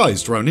somewhat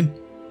surprised Ronin.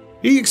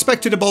 He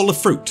expected a bowl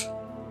of fruit,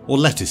 or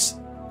lettuce,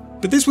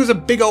 but this was a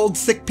big old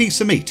thick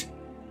piece of meat.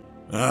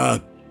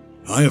 I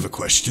have a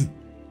question.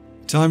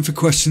 Time for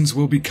questions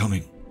will be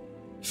coming.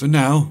 For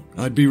now,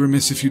 I'd be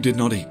remiss if you did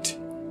not eat.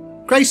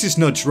 Krasis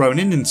nudged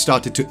Ronin and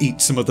started to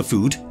eat some of the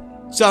food,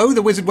 so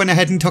the wizard went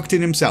ahead and tucked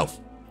in himself.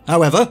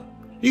 However,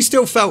 he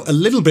still felt a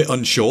little bit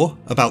unsure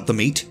about the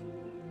meat.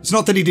 It's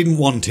not that he didn't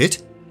want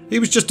it, he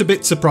was just a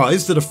bit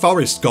surprised that a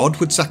forest god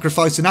would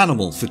sacrifice an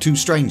animal for two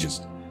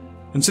strangers,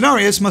 and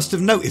Cenarius must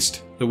have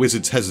noticed the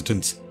wizard's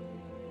hesitance.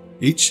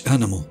 Each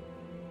animal,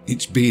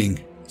 each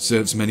being,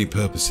 serves many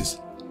purposes,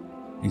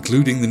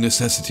 including the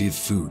necessity of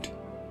food.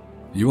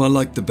 You are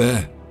like the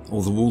bear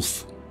or the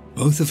wolf,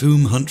 both of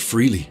whom hunt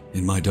freely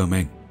in my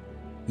domain.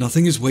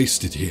 Nothing is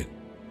wasted here.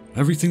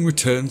 Everything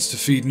returns to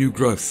feed new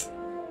growth.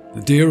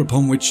 The deer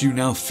upon which you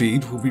now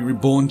feed will be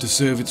reborn to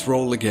serve its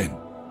role again,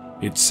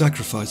 its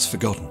sacrifice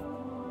forgotten.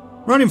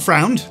 Ronin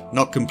frowned,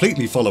 not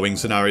completely following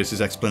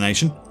Cenarius'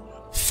 explanation.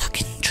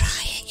 Fucking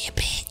try it, you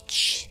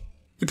bitch.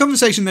 The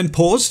conversation then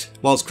paused,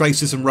 whilst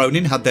Krasis and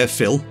Ronin had their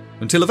fill,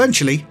 until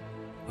eventually...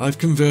 I've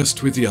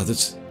conversed with the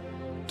others,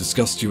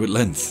 discussed you at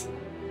length,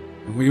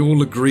 and we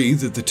all agree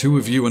that the two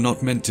of you are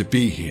not meant to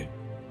be here.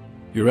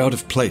 You're out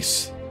of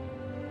place,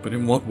 but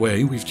in what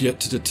way we've yet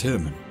to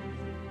determine.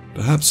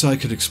 Perhaps I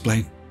could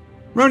explain.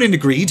 Ronin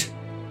agreed.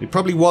 It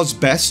probably was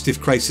best if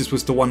Krasis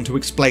was the one to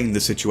explain the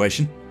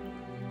situation.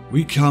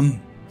 We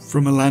come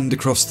from a land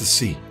across the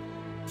sea.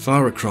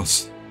 Far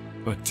across,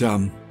 but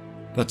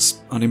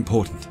that's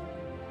unimportant.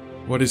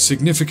 What is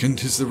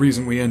significant is the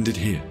reason we ended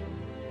here.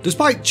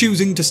 Despite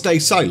choosing to stay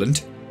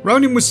silent,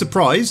 Ronan was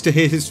surprised to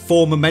hear his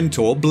former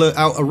mentor blurt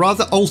out a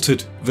rather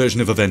altered version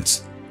of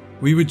events.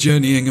 We were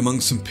journeying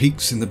among some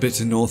peaks in the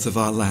bitter north of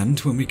our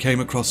land when we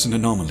came across an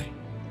anomaly.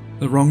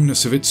 The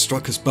wrongness of it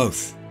struck us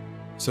both,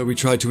 so we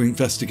tried to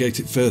investigate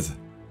it further.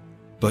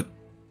 But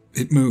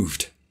it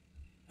moved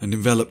and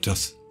enveloped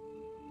us.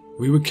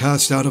 We were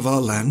cast out of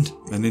our land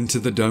and into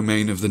the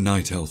domain of the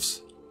Night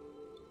Elves.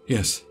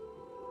 Yes.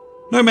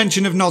 No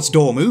mention of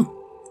Nosdormu,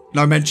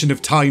 no mention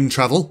of time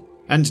travel,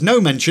 and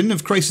no mention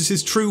of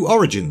Krasus' true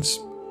origins,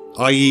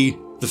 i.e.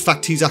 the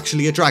fact he's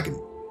actually a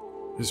dragon.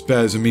 This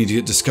bears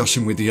immediate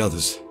discussion with the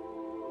others.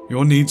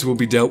 Your needs will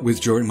be dealt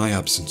with during my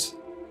absence,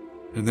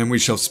 and then we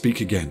shall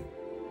speak again.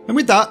 And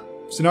with that,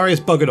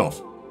 Cenarius buggered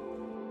off.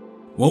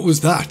 What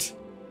was that?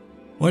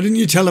 Why didn't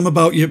you tell him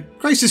about your...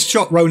 Krasus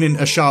shot Ronan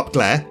a sharp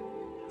glare,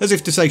 as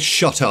if to say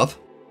shut up.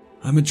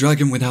 I'm a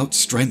dragon without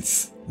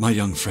strength, my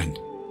young friend.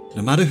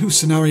 No matter who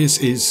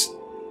Cenarius is,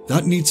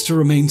 that needs to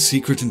remain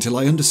secret until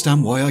I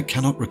understand why I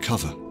cannot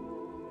recover.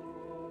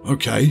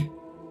 Okay.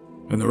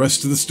 And the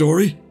rest of the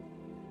story?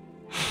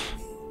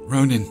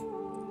 Ronan,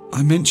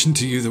 I mentioned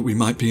to you that we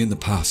might be in the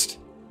past.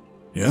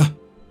 Yeah?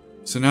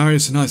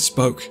 Cenarius and I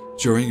spoke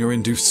during your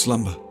induced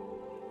slumber.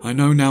 I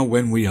know now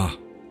when we are.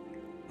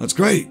 That's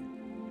great.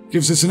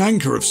 Gives us an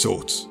anchor of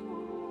sorts.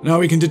 Now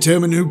we can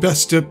determine who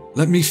best to...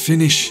 Let me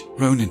finish,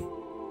 Ronan.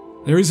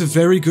 There is a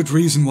very good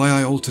reason why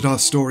I altered our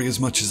story as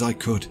much as I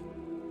could.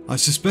 I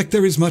suspect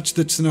there is much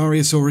that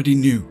Cenarius already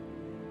knew,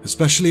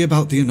 especially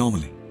about the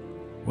anomaly.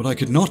 What I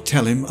could not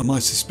tell him are my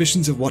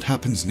suspicions of what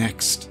happens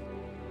next.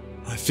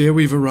 I fear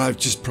we've arrived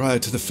just prior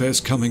to the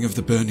first coming of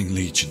the Burning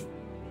Legion.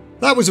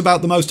 That was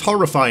about the most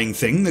horrifying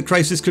thing that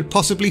Krasus could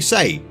possibly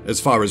say,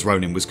 as far as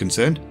Ronan was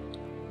concerned.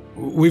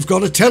 We've got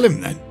to tell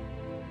him then.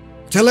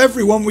 Tell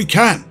everyone we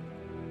can.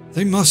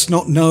 They must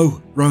not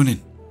know,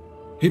 Ronan.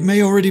 It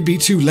may already be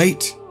too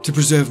late to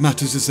preserve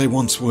matters as they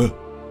once were.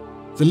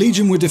 The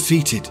Legion were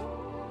defeated,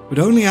 but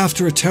only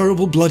after a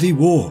terrible bloody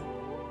war.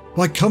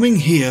 By coming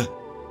here,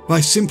 by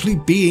simply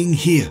being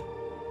here,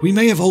 we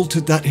may have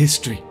altered that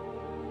history.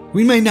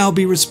 We may now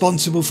be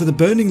responsible for the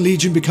Burning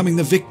Legion becoming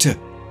the victor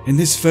in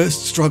this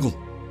first struggle,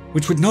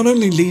 which would not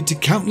only lead to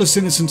countless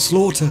innocent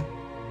slaughter,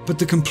 but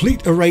the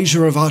complete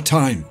erasure of our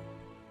time.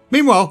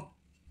 Meanwhile,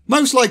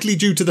 most likely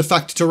due to the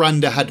fact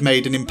Tyrande had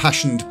made an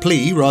impassioned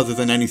plea rather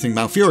than anything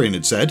Malfurion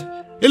had said,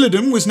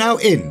 Illidan was now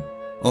in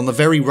on the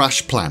very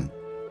rash plan.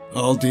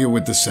 I'll deal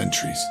with the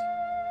sentries.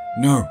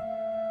 No,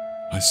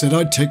 I said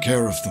I'd take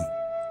care of them.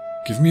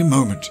 Give me a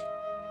moment.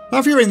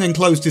 Malfurion then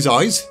closed his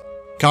eyes,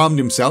 calmed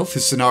himself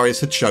as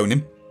Cenarius had shown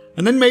him,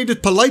 and then made a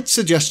polite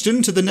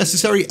suggestion to the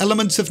necessary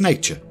elements of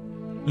nature.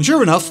 And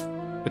sure enough,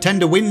 a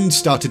tender wind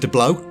started to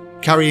blow,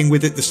 carrying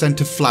with it the scent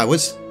of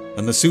flowers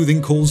and the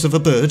soothing calls of a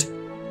bird.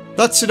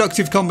 That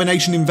seductive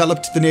combination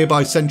enveloped the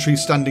nearby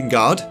sentries standing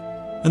guard,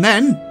 and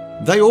then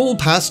they all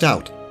passed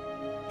out.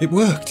 It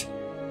worked.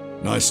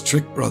 Nice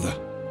trick, brother.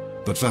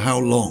 But for how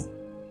long?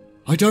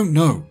 I don't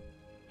know.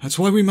 That's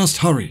why we must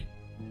hurry.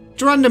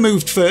 Tyrande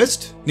moved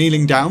first,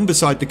 kneeling down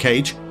beside the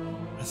cage.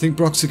 I think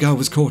Broxigar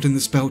was caught in the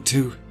spell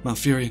too,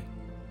 Malfurion.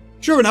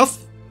 Sure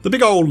enough, the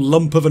big old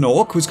lump of an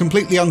orc was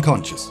completely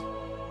unconscious.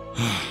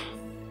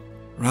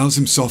 Rouse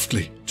him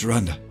softly,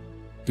 Tyrande.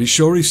 Be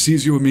sure he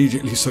sees you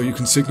immediately so you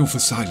can signal for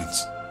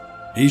silence.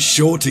 He's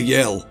sure to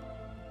yell.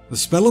 The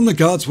spell on the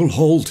guards will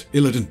hold,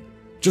 Illidan.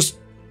 Just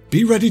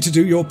be ready to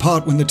do your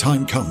part when the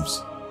time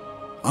comes.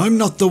 I'm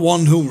not the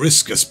one who'll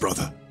risk us,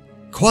 brother.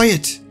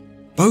 Quiet,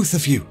 both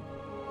of you.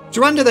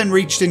 Tyrande then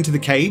reached into the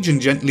cage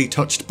and gently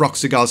touched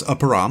Broxigar's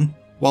upper arm,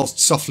 whilst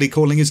softly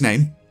calling his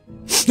name.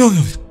 No.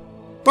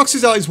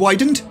 Brox's eyes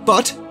widened,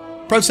 but,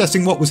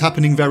 processing what was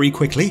happening very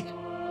quickly,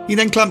 he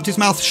then clamped his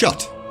mouth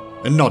shut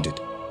and nodded.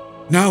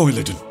 Now,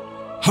 Illidan,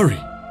 hurry.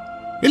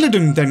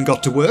 Illidan then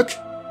got to work,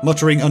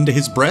 muttering under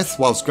his breath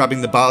whilst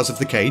grabbing the bars of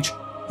the cage,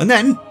 and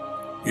then...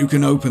 You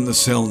can open the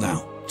cell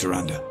now,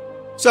 Tyrande.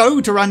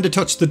 So, Tyrande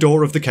touched the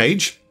door of the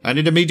cage, and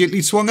it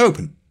immediately swung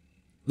open.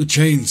 The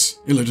chains,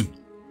 Illidan.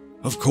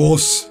 Of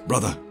course,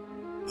 brother.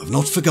 I've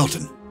not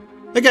forgotten.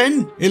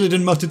 Again,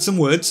 Illidan muttered some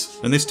words,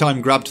 and this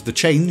time grabbed the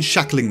chains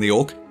shackling the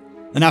orc,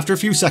 and after a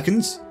few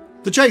seconds,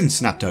 the chains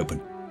snapped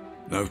open.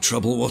 No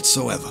trouble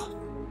whatsoever.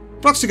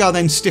 Broxigar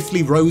then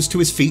stiffly rose to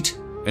his feet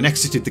and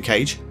exited the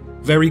cage,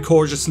 very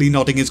cautiously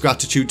nodding his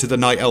gratitude to the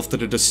night elf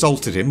that had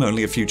assaulted him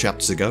only a few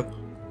chapters ago.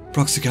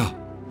 Broxigar,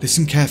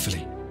 listen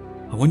carefully.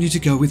 I want you to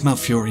go with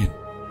Malfurion.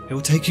 It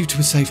will take you to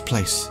a safe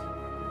place.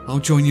 I'll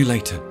join you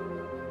later.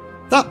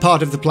 That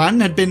part of the plan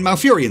had been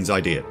Malfurion's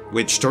idea,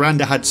 which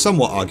Tyrande had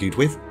somewhat argued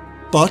with.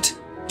 But,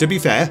 to be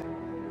fair,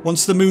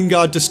 once the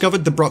Moonguard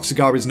discovered the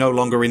Broxigar is no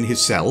longer in his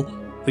cell,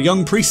 the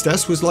young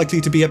priestess was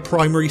likely to be a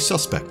primary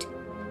suspect.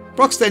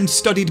 Brox then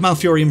studied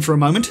Malfurion for a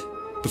moment,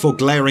 before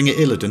glaring at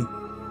Illidan.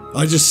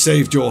 I just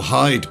saved your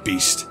hide,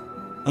 beast.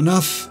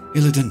 Enough,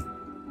 Illidan.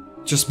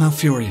 Just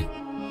Malfurion.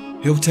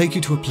 He'll take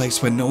you to a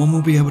place where no one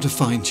will be able to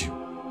find you.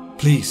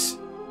 Please,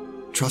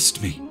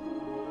 trust me.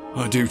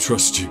 I do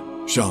trust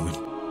you, Shaman.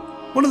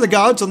 One of the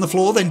guards on the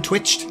floor then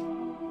twitched.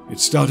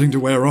 It's starting to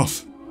wear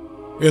off.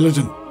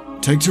 Illidan,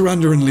 Take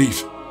Tyrande and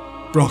leave.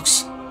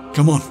 Brox,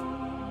 come on.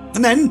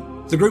 And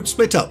then the group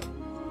split up,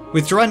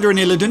 with Tyrande and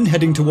Illidan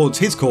heading towards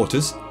his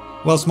quarters,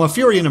 whilst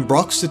Malfurion and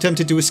Brox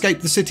attempted to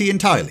escape the city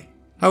entirely.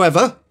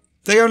 However,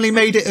 they only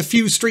made it a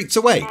few streets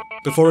away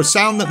before a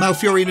sound that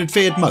Malfurion had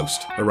feared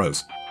most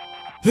arose.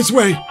 This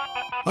way!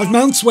 I've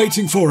mounts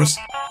waiting for us.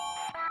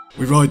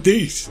 We ride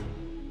these?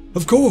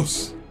 Of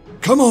course.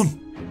 Come on.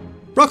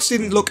 Brox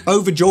didn't look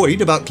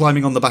overjoyed about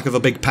climbing on the back of a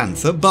big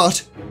panther,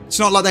 but it's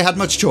not like they had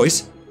much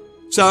choice.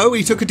 So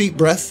he took a deep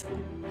breath,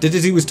 did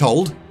as he was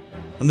told,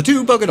 and the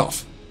two buggered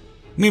off.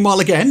 Meanwhile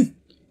again,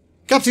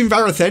 Captain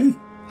Varathen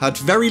had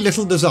very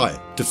little desire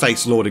to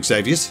face Lord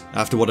Xavius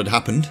after what had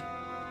happened,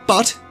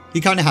 but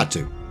he kinda had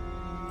to.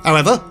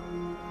 However,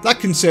 that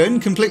concern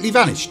completely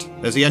vanished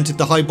as he entered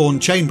the highborn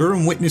chamber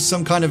and witnessed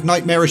some kind of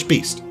nightmarish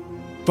beast.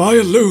 By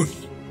a loon!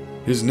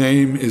 His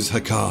name is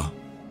Hakar.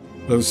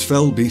 Those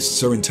fell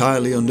beasts are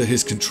entirely under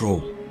his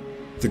control.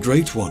 The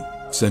Great One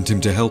sent him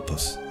to help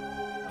us.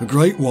 The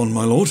Great One,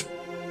 my lord?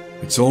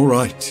 It's all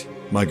right,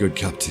 my good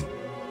captain.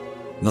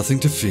 Nothing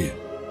to fear.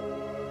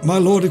 My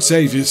Lord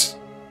Xavius,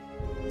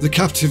 the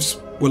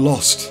captives were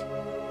lost.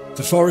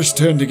 The forest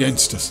turned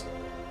against us.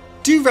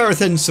 To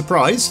Varathen's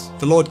surprise,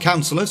 the Lord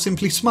Councillor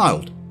simply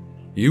smiled.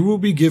 You will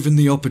be given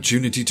the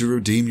opportunity to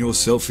redeem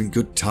yourself in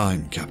good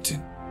time,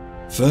 Captain.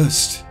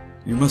 First,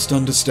 you must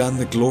understand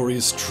the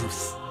glorious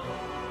truth.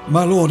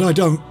 My lord, I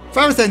don't...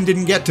 Varathen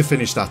didn't get to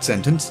finish that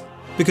sentence,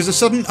 because a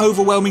sudden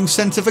overwhelming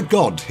sense of a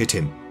god hit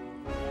him.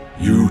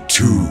 You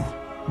too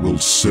will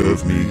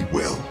serve me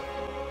well.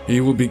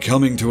 He will be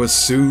coming to us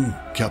soon,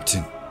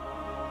 Captain.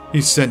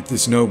 He sent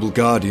this noble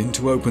guardian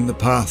to open the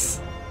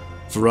path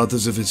for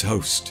others of his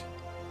host.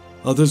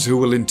 Others who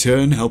will in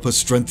turn help us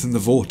strengthen the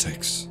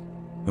vortex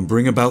and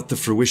bring about the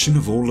fruition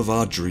of all of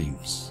our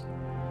dreams.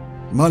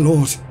 My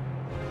lord,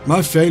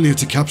 my failure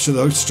to capture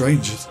those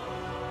strangers...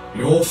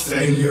 Your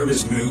failure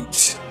is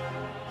moot.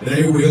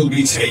 They will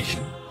be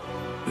taken.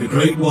 The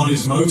Great One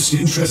is most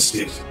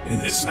interested in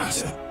this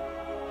matter.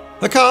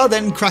 Hakar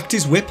then cracked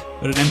his whip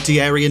at an empty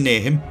area near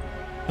him,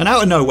 and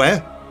out of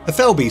nowhere, a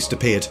fell beast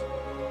appeared.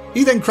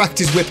 He then cracked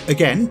his whip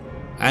again,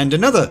 and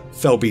another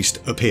fell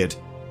beast appeared.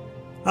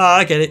 Ah,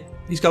 I get it.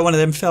 He's got one of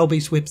them fell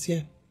beast whips,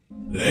 yeah.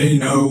 They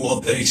know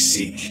what they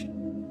seek,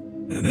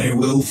 and they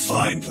will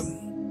find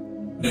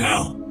them.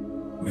 Now,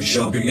 we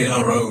shall begin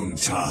our own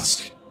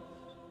task.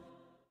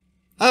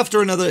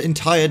 After another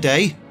entire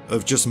day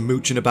of just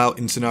mooching about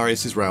in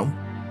Cenarius' realm,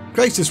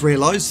 Kratos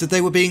realised that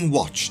they were being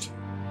watched.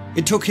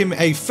 It took him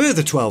a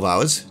further 12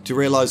 hours to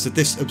realise that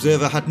this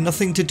observer had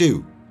nothing to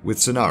do with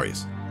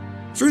Cenarius.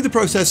 Through the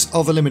process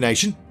of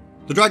elimination,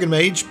 the Dragon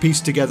Mage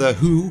pieced together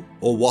who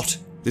or what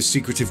this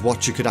secretive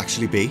watcher could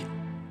actually be.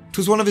 It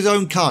was one of his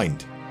own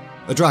kind,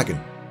 a dragon.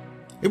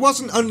 It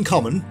wasn't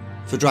uncommon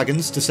for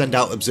dragons to send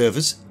out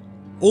observers.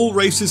 All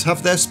races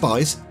have their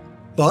spies,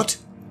 but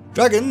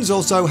dragons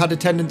also had a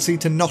tendency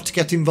to not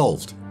get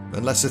involved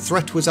unless a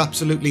threat was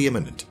absolutely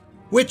imminent,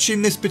 which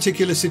in this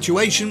particular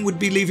situation would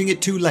be leaving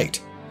it too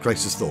late,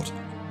 Kratos thought.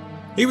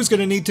 He was going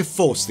to need to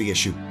force the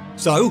issue,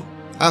 so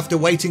after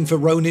waiting for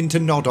Ronin to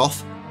nod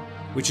off,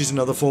 which is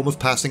another form of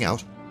passing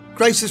out,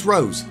 Kratos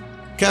rose,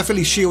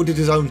 carefully shielded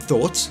his own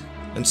thoughts,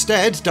 and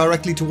stared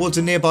directly towards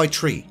a nearby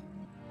tree.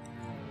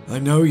 I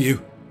know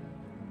you.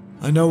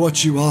 I know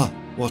what you are,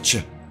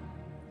 Watcher.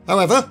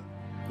 However,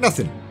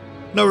 nothing.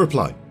 No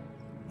reply.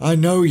 I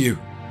know you,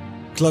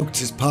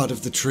 cloaked as part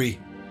of the tree.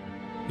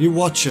 You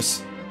watch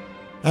us,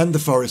 and the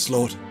Forest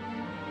Lord.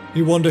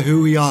 You wonder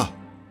who we are,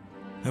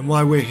 and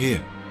why we're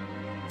here.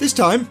 This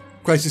time,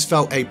 Kratos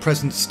felt a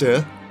presence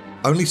stir,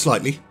 only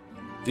slightly.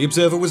 The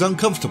observer was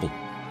uncomfortable.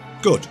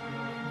 Good.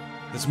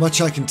 There's much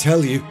I can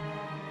tell you.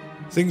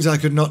 Things I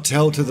could not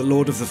tell to the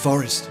Lord of the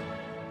Forest,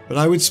 but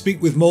I would speak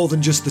with more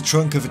than just the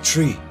trunk of a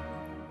tree.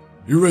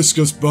 You risk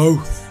us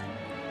both.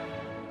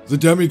 The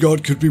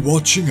demigod could be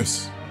watching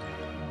us.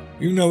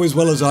 You know as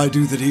well as I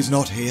do that he's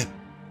not here.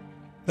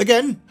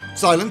 Again,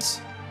 silence,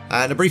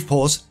 and a brief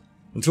pause,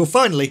 until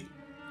finally...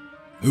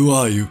 Who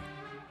are you?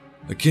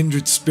 A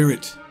kindred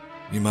spirit,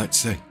 you might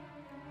say.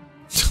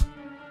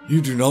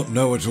 You do not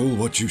know at all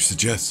what you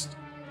suggest.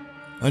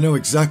 I know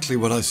exactly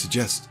what I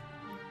suggest.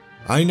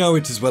 I know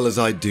it as well as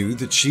I do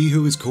that she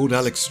who is called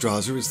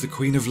Alexstrasza is the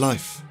Queen of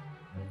Life.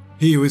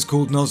 He who is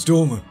called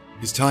Nosdormu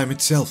is time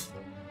itself.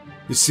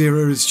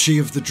 Ysera is she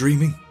of the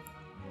dreaming,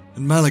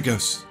 and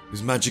Malagos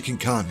is magic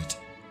incarnate.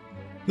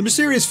 The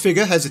mysterious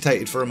figure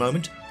hesitated for a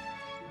moment.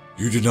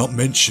 You did not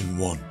mention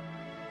one.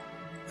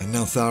 And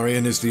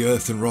Neltharion is the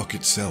earth and rock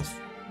itself,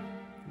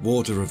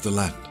 water of the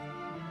land.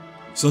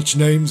 Such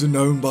names are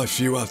known by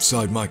few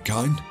outside my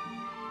kind,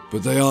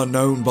 but they are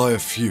known by a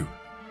few.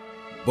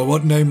 By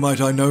what name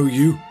might I know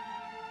you,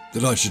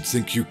 that I should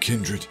think you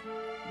kindred?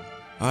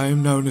 I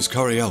am known as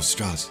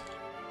Corielstraz.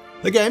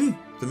 Again,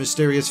 the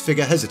mysterious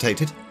figure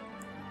hesitated.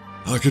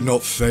 I could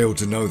not fail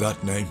to know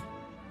that name.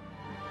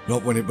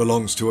 Not when it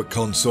belongs to a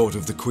consort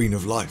of the Queen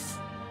of Life.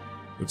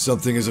 But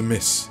something is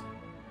amiss.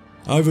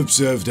 I've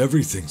observed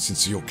everything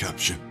since your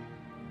capture.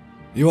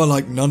 You are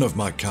like none of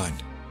my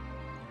kind.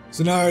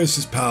 Cenarius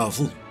is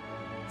powerful,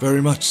 Very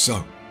much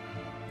so.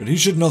 But he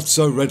should not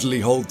so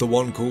readily hold the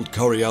one called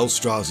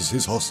Corielstras as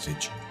his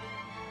hostage.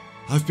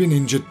 I've been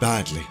injured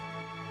badly.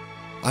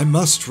 I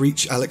must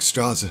reach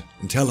Alexstrasza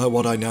and tell her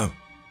what I know.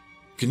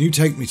 Can you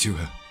take me to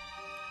her?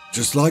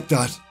 Just like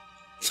that?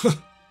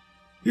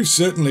 You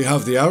certainly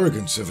have the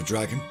arrogance of a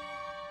dragon.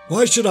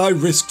 Why should I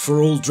risk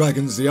for all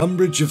dragons the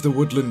umbrage of the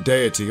woodland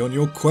deity on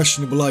your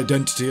questionable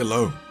identity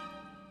alone?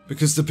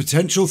 Because the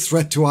potential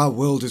threat to our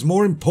world is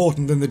more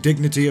important than the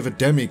dignity of a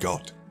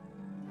demigod.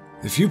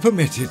 If you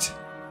permit it,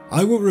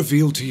 I will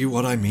reveal to you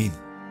what I mean.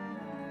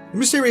 The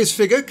mysterious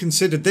figure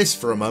considered this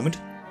for a moment.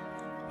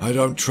 I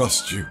don't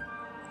trust you.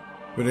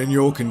 But in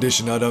your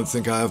condition, I don't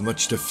think I have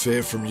much to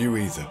fear from you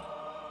either.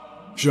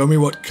 Show me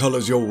what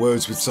colours your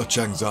words with such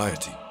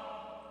anxiety,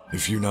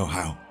 if you know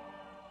how.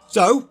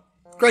 So,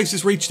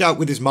 Graces reached out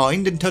with his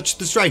mind and touched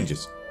the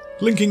strangers,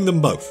 linking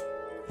them both.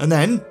 And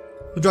then,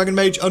 the Dragon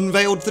Mage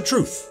unveiled the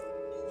truth.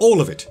 All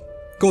of it,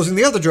 causing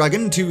the other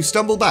dragon to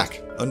stumble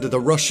back under the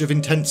rush of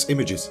intense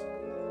images.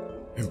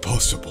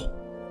 Impossible.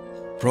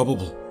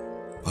 Probable,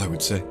 I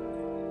would say.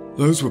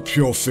 Those were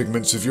pure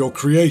figments of your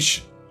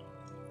creation.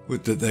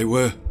 Would that they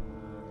were.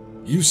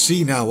 You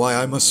see now why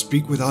I must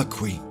speak with our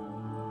queen.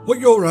 What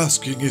you're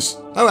asking is...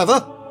 However,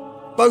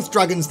 both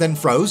dragons then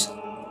froze,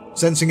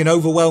 sensing an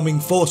overwhelming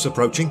force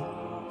approaching.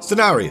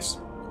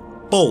 Cenarius.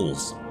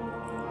 Balls.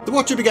 The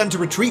Watcher began to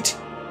retreat.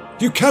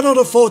 You cannot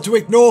afford to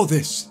ignore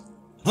this.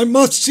 I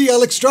must see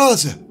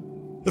Alexstrasza.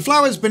 The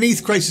flowers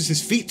beneath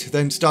Krasus' feet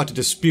then started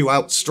to spew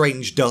out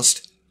strange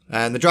dust,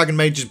 and the Dragon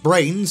Mage's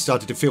brain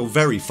started to feel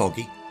very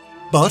foggy.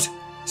 But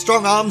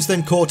strong arms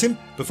then caught him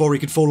before he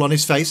could fall on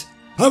his face.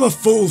 I'm a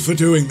fool for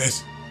doing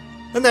this.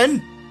 And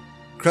then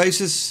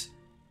Krasus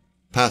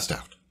passed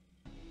out.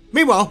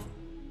 Meanwhile,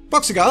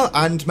 Broxigar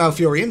and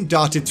Malfurion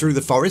darted through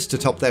the forest to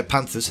top their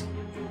panthers.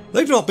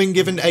 They've not been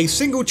given a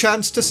single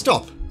chance to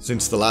stop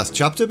since the last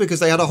chapter because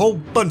they had a whole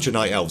bunch of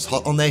night elves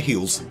hot on their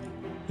heels.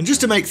 And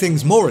just to make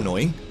things more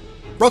annoying,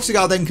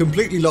 Broxigar then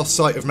completely lost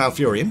sight of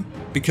Malfurion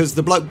because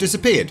the bloke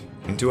disappeared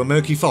into a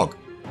murky fog.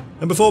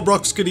 And before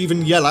Brox could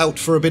even yell out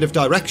for a bit of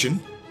direction,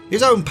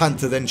 his own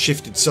panther then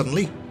shifted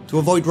suddenly to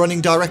avoid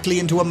running directly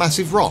into a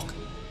massive rock.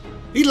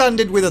 He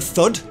landed with a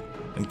thud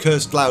and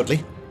cursed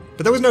loudly,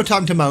 but there was no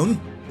time to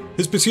moan.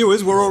 His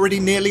pursuers were already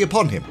nearly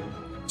upon him,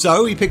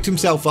 so he picked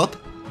himself up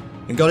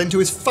and got into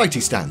his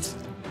fighty stance.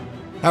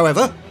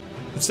 However,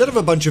 instead of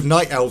a bunch of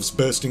night elves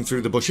bursting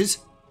through the bushes,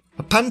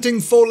 a panting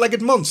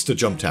four-legged monster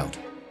jumped out.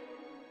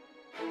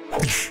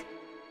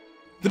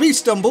 The beast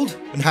stumbled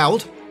and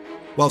howled,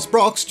 whilst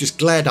Brox just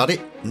glared at it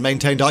and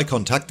maintained eye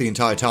contact the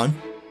entire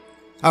time.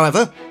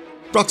 However,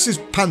 Brox's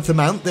panther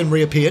mount then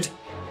reappeared,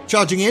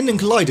 charging in and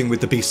colliding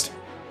with the beast.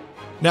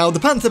 Now, the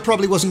panther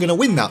probably wasn't going to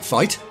win that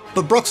fight,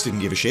 but Brox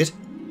didn't give a shit.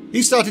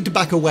 He started to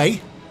back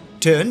away,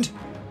 turned,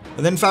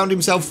 and then found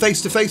himself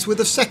face to face with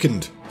a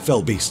second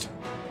fell beast.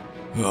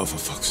 Oh, for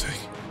fuck's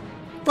sake.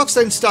 Brox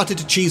then started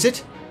to cheese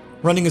it,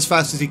 running as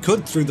fast as he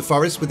could through the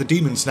forest with the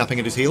demon snapping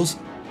at his heels.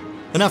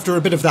 And after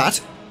a bit of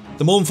that,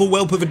 the mournful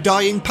whelp of a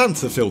dying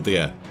panther filled the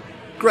air.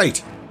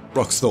 Great,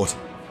 Brox thought.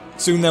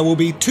 Soon there will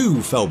be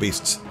 2 fell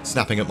beasts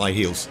snapping at my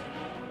heels.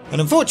 And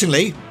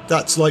unfortunately,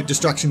 that slight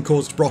distraction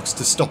caused Brox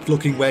to stop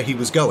looking where he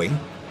was going,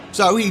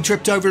 so he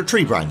tripped over a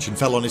tree branch and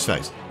fell on his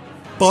face.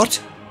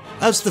 But,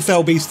 as the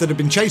fell beast that had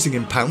been chasing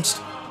him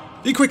pounced,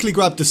 he quickly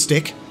grabbed a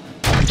stick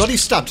and bloody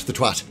stabbed the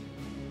twat.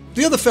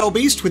 The other fell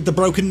beast with the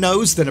broken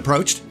nose then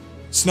approached,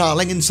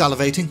 snarling and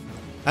salivating,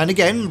 and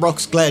again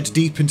Brox glared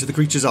deep into the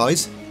creature's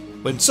eyes,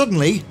 when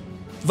suddenly,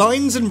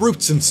 vines and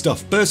roots and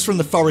stuff burst from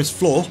the forest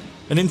floor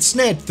and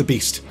ensnared the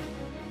beast.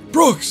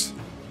 Brox!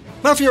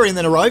 Malfurion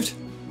then arrived,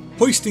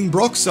 hoisting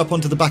Brox up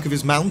onto the back of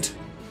his mount.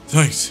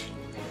 Thanks.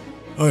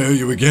 I owe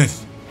you again.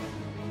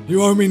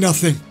 You owe me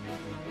nothing.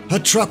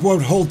 That trap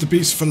won't hold the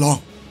beast for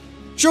long.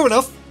 Sure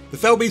enough, the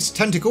fell beast's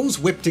tentacles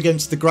whipped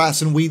against the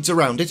grass and weeds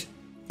around it,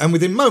 and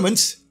within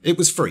moments, it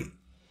was free.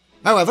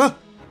 However,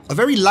 a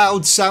very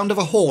loud sound of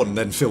a horn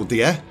then filled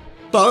the air,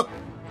 but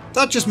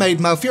that just made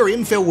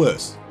Malfurion feel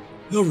worse.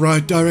 They'll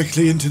ride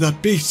directly into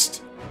that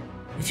beast.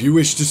 If you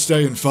wish to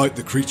stay and fight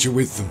the creature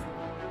with them,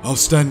 I'll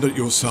stand at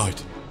your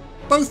side.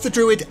 Both the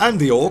druid and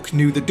the orc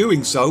knew that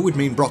doing so would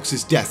mean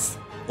Brox's death,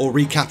 or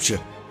recapture.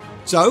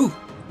 So,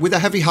 with a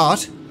heavy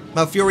heart,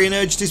 Malfurion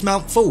urged his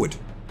mount forward,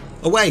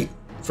 away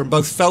from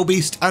both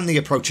Fellbeast and the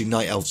approaching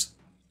night elves.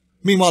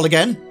 Meanwhile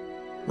again,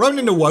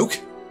 Ronan awoke,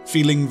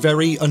 feeling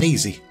very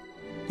uneasy.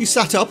 He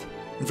sat up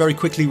and very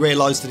quickly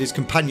realised that his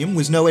companion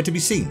was nowhere to be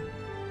seen.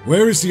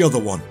 Where is the other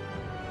one?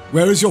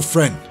 Where is your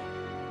friend?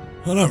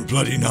 I don't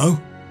bloody know.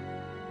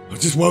 I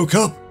just woke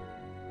up.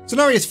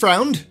 Cenarius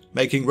frowned,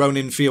 making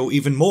Ronan feel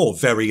even more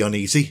very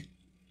uneasy.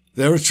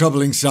 There are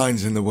troubling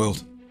signs in the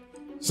world.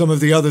 Some of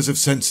the others have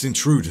sensed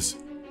intruders.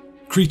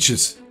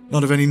 Creatures,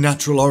 not of any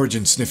natural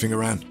origin, sniffing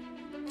around,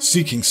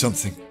 seeking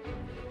something,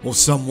 or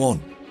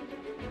someone.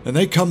 And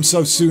they come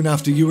so soon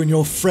after you and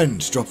your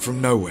friend drop from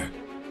nowhere.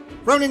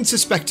 Ronan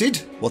suspected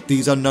what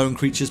these unknown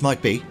creatures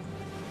might be,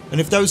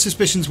 and if those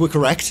suspicions were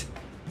correct,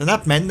 then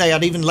that meant they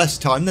had even less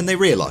time than they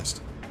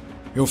realised.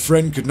 Your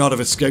friend could not have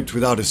escaped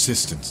without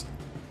assistance,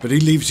 but he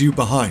leaves you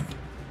behind.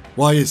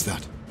 Why is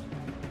that?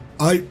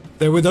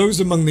 There were those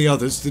among the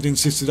others that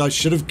insisted I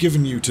should have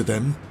given you to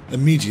them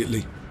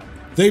immediately.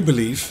 They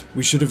believe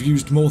we should have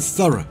used more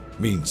thorough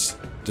means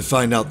to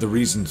find out the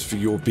reasons for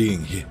your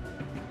being here.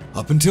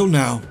 Up until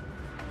now,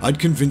 I'd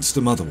convinced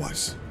them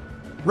otherwise.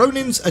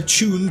 Ronin's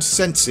attuned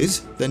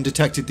senses then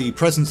detected the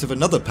presence of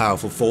another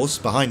powerful force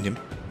behind him.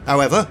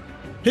 However,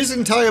 his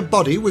entire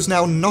body was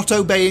now not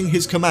obeying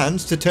his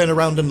commands to turn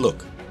around and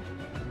look.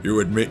 You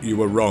admit you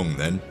were wrong,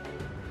 then?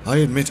 I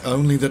admit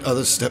only that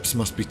other steps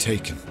must be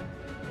taken.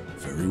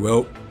 Very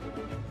well.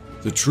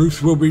 The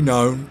truth will be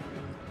known,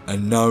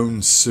 and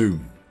known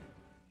soon.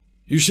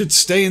 You should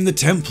stay in the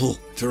temple,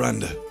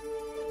 Tyrande.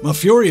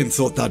 Malfurion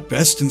thought that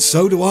best, and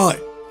so do I.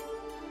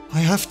 I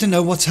have to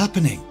know what's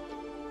happening.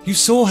 You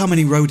saw how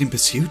many rode in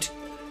pursuit.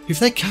 If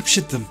they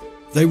captured them,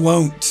 they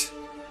won't.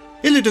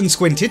 Illidan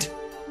squinted.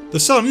 The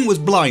sun was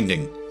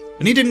blinding,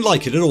 and he didn't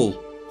like it at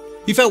all.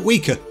 He felt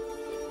weaker.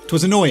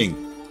 'Twas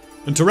annoying,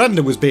 and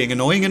Tyrande was being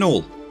annoying and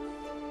all.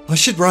 I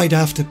should ride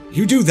after.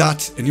 You do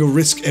that, and you'll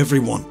risk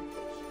everyone.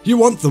 You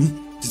want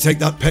them to take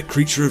that pet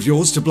creature of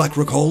yours to Black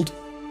Rockhold?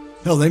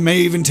 Hell, they may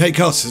even take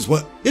us as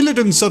well.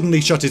 Illidan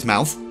suddenly shut his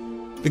mouth,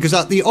 because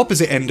at the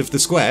opposite end of the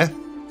square,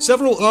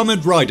 several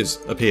armoured riders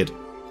appeared,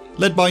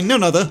 led by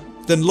none other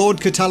than Lord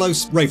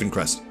Katalos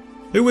Ravencrest,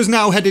 who was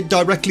now headed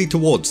directly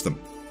towards them.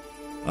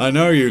 I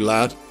know you,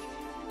 lad.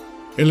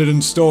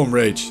 Illidan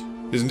Stormrage,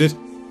 isn't it?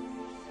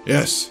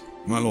 Yes,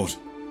 my lord.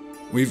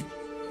 We've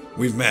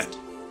met.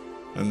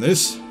 And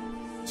this?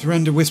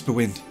 Tyrande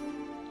Whisperwind,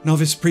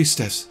 novice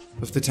priestess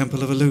of the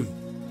Temple of Elune.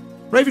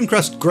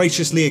 Ravencrest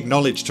graciously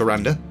acknowledged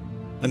Tyrande,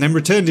 and then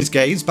returned his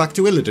gaze back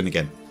to Illidan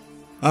again.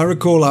 I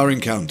recall our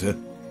encounter.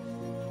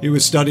 You were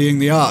studying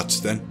the arts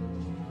then.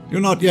 You're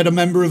not yet a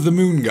member of the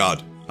Moon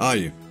Guard, are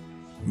you?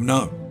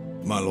 No,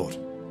 my lord.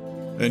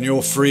 Then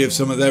you're free of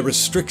some of their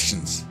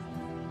restrictions.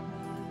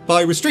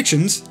 By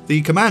restrictions,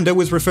 the commander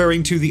was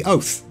referring to the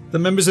oath the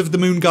members of the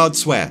Moon Guard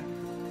swear.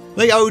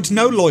 They owed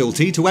no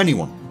loyalty to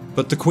anyone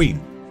but the Queen.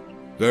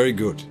 Very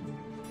good.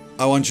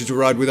 I want you to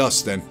ride with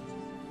us then.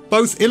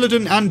 Both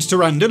Illidan and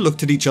Tyrande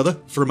looked at each other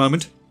for a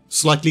moment,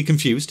 slightly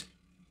confused.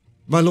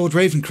 My Lord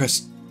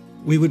Ravencrest,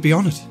 we would be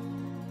honoured.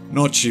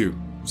 Not you,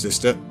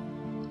 sister.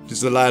 It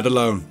is the lad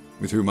alone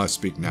with whom I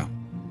speak now.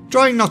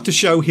 Trying not to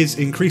show his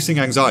increasing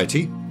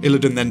anxiety,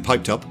 Illidan then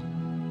piped up.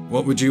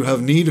 What would you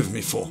have need of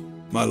me for,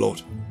 my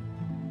lord?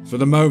 For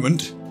the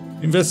moment,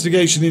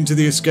 investigation into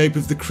the escape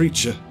of the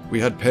creature we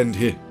had penned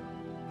here.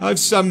 I've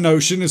some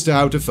notion as to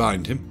how to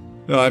find him,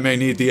 though I may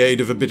need the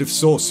aid of a bit of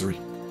sorcery.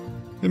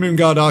 The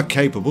Moonguard are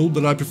capable,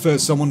 but I prefer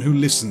someone who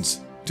listens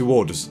to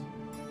orders.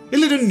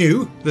 Illidan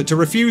knew that to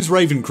refuse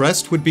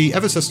Ravencrest would be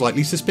ever so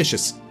slightly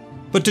suspicious,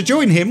 but to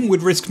join him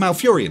would risk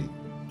Malfurion.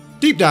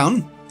 Deep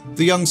down,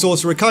 the young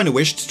sorcerer kinda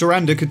wished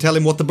Tyrande could tell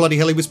him what the bloody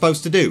hell he was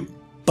supposed to do.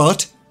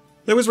 But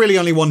there was really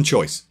only one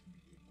choice.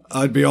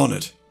 I'd be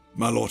honoured,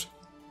 my lord.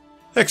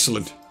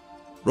 Excellent.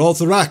 Roll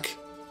Thorak,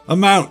 a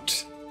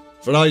mount,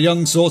 for our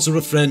young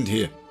sorcerer friend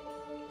here.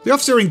 The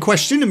officer in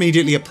question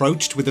immediately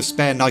approached with a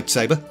spare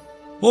lightsaber,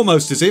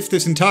 almost as if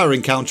this entire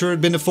encounter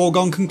had been a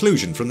foregone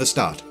conclusion from the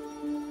start.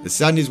 The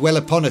sun is well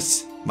upon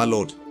us, my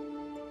lord.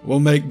 We'll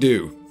make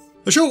do.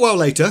 A short while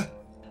later,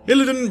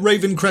 Illidan,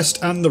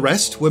 Ravencrest and the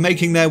rest were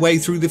making their way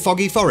through the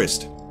foggy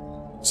forest.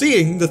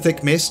 Seeing the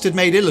thick mist had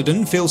made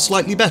Illidan feel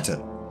slightly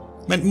better,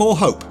 meant more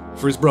hope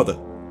for his brother.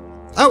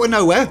 Out of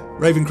nowhere,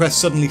 Ravencrest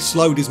suddenly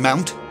slowed his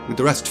mount, with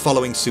the rest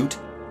following suit.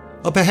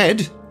 Up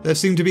ahead, there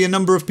seemed to be a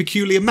number of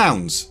peculiar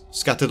mounds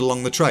scattered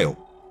along the trail.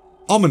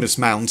 Ominous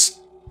mounds.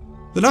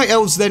 The Night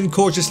Elves then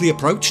cautiously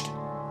approached.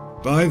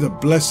 By the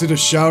blessed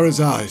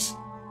Ashara's eyes.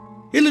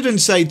 Illidan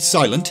stayed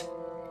silent,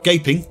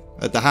 gaping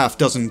at the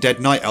half-dozen dead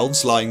Night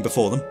Elves lying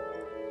before them.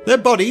 Their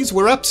bodies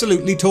were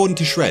absolutely torn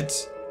to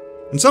shreds,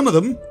 and some of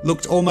them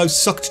looked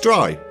almost sucked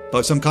dry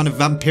by some kind of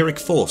vampiric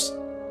force.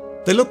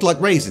 They looked like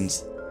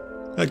raisins.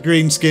 That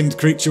green-skinned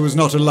creature was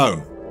not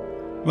alone.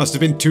 Must have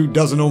been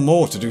 24 or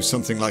more to do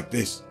something like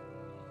this.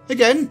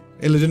 Again,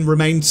 Illidan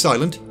remained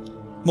silent,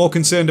 more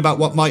concerned about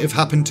what might have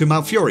happened to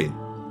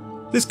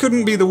Malfurion. This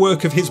couldn't be the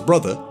work of his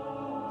brother.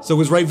 So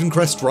was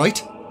Ravencrest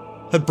right?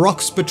 Had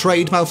Brox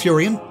betrayed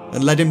Malfurion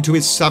and led him to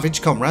his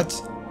savage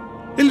comrades?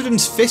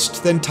 Illidan's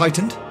fist then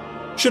tightened.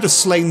 Should have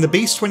slain the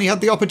beast when he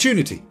had the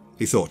opportunity,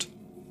 he thought.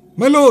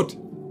 My lord,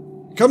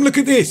 come look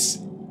at this.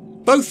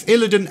 Both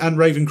Illidan and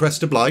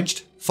Ravencrest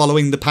obliged,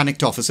 following the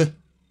panicked officer,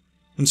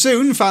 and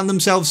soon found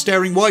themselves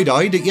staring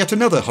wide-eyed at yet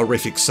another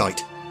horrific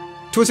sight.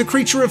 'Twas a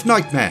creature of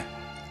nightmare,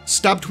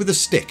 stabbed with a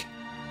stick.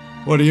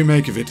 What do you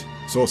make of it,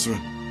 sorcerer?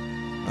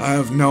 I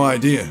have no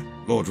idea,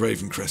 Lord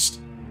Ravencrest.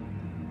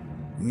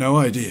 No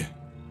idea.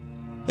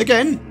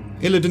 Again,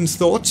 Illidan's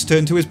thoughts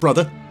turned to his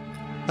brother.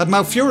 Had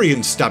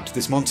Malfurion stabbed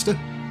this monster?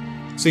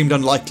 Seemed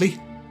unlikely.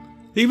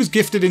 He was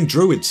gifted in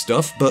druid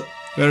stuff, but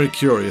very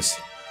curious.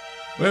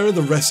 Where are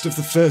the rest of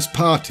the first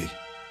party?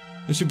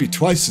 There should be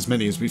twice as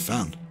many as we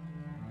found.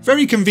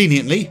 Very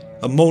conveniently,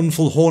 a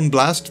mournful horn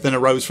blast then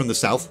arose from the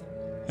south,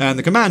 and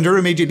the commander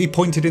immediately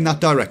pointed in that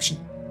direction.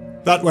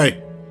 That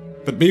way.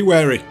 But be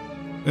wary.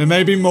 There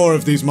may be more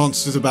of these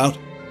monsters about.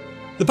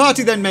 The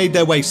party then made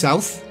their way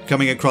south,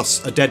 coming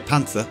across a dead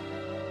panther,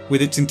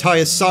 with its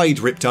entire side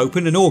ripped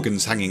open and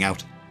organs hanging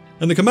out.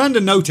 And the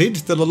commander noted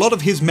that a lot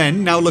of his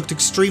men now looked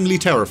extremely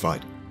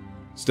terrified.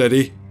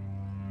 Steady.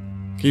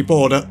 Keep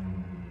order.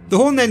 The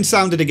horn then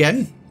sounded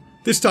again,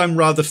 this time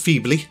rather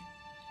feebly,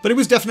 but it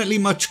was definitely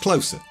much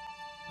closer.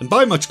 And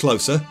by much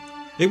closer,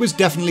 it was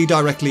definitely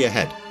directly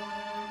ahead.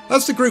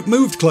 As the group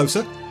moved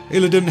closer,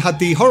 Illidan had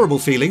the horrible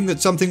feeling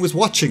that something was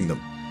watching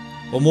them.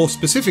 Or more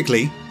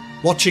specifically,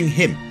 watching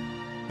him.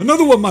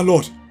 Another one, my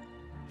lord!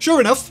 Sure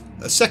enough,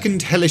 a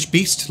second hellish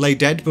beast lay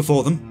dead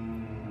before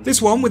them.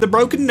 This one with a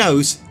broken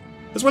nose,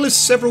 as well as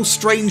several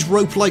strange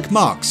rope-like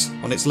marks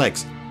on its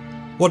legs.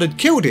 What had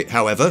killed it,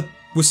 however,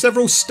 was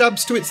several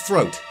stabs to its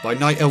throat by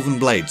night elven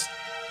blades.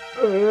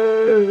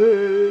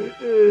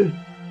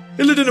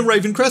 Illidan and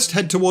Ravencrest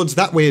head towards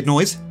that weird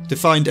noise to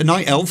find a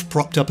night elf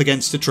propped up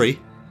against a tree.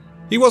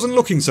 He wasn't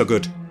looking so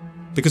good,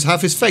 because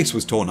half his face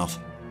was torn off.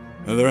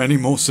 Are there any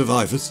more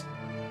survivors?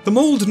 The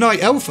mauled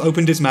night elf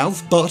opened his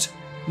mouth, but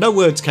no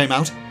words came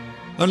out,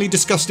 only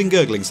disgusting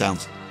gurgling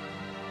sounds.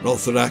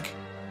 Roltharak,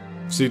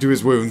 see to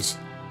his wounds.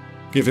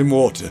 Give him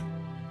water.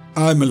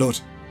 Aye, my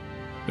lord.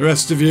 The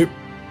rest of you,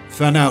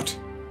 fan out.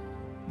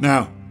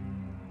 Now.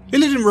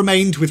 Illidan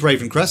remained with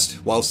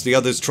Ravencrest, whilst the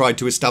others tried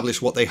to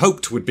establish what they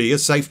hoped would be a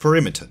safe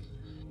perimeter.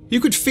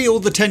 You could feel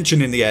the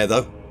tension in the air,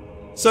 though.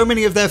 So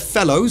many of their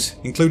fellows,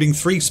 including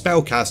 3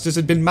 spellcasters,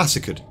 had been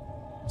massacred,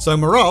 so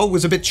morale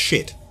was a bit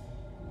shit.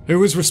 Who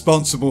was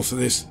responsible for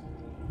this?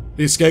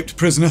 The escaped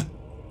prisoner?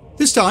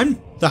 This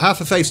time, the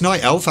half-a-faced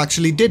night elf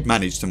actually did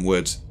manage some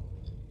words.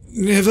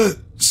 Never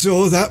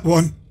saw that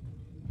one,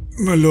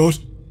 my lord.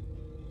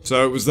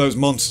 So it was those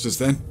monsters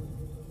then?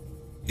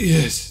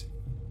 Yes.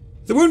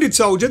 The wounded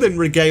soldier then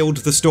regaled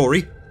the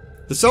story.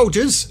 The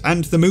soldiers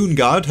and the moon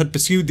guard had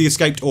pursued the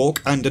escaped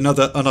orc and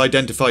another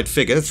unidentified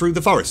figure through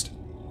the forest.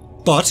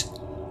 But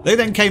they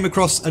then came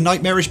across a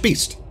nightmarish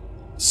beast,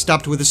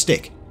 stabbed with a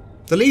stick.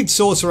 The lead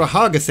sorcerer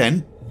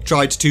Hargathen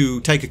tried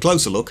to take a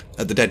closer look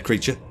at the dead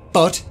creature,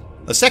 but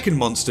a second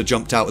monster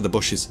jumped out of the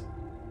bushes.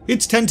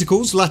 Its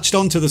tentacles latched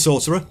onto the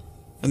sorcerer,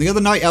 and the other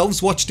night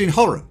elves watched in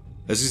horror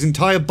as his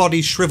entire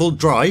body shriveled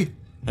dry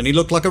and he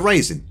looked like a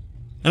raisin.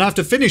 And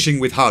after finishing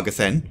with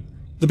Hargathen,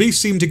 the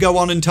beast seemed to go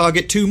on and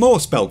target 2 more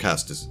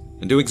spellcasters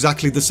and do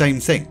exactly the same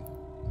thing.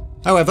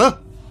 However,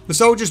 the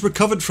soldiers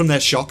recovered from their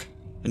shock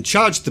and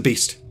charged the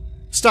beast,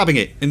 stabbing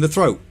it in the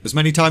throat as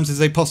many times as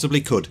they possibly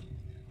could.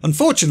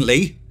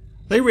 Unfortunately,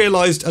 they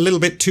realised a little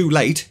bit too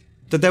late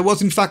that there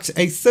was in fact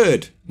a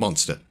third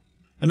monster.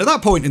 And at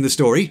that point in the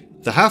story,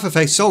 the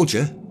half-a-faced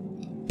soldier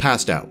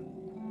passed out.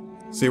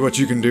 See what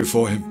you can do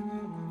for him,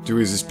 to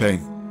ease his pain.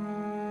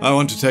 I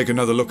want to take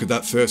another look at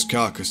that first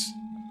carcass.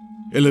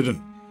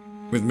 Illidan,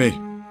 with me.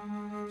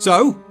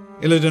 So,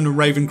 Illidan and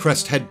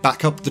Ravencrest head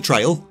back up the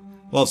trail,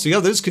 whilst the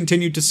others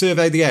continued to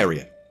survey the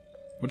area.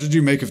 What did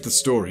you make of the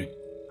story?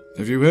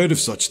 Have you heard of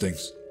such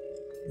things?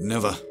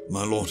 Never,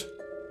 my lord.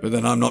 But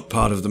then I'm not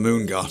part of the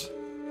Moon Guard.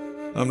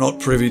 I'm not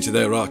privy to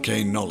their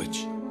arcane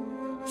knowledge.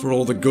 For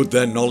all the good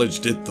their knowledge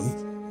did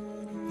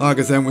them.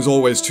 Hargathen was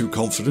always too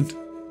confident.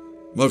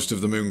 Most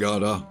of the Moon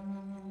Guard are.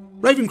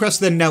 Ravencrest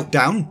then knelt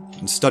down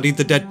and studied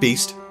the dead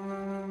beast.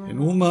 In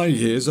all my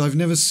years, I've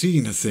never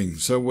seen a thing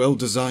so well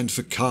designed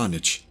for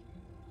carnage.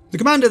 The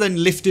commander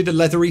then lifted a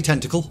leathery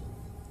tentacle.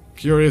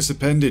 Curious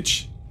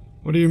appendage.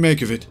 What do you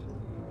make of it?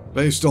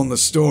 Based on the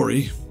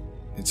story,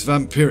 it's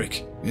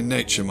vampiric in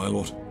nature, my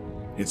lord.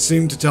 It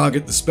seemed to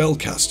target the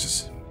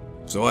spellcasters,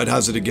 so I'd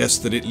hazard a guess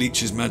that it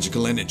leeches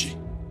magical energy.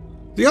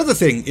 The other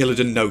thing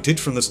Illidan noted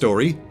from the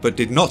story, but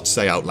did not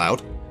say out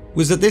loud,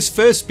 was that this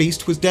first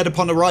beast was dead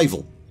upon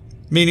arrival,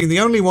 meaning the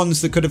only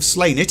ones that could have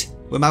slain it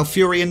were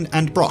Malfurion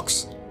and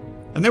Brox.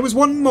 And there was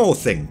one more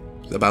thing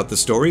about the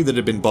story that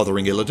had been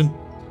bothering Illidan.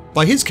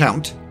 By his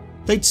count,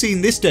 they'd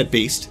seen this dead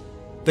beast,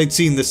 they'd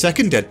seen the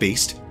second dead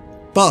beast,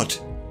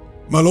 but...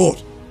 My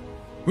lord,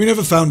 we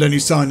never found any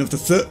sign of the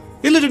third...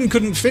 Illidan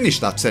couldn't finish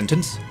that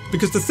sentence,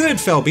 because the third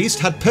fell beast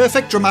had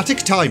perfect dramatic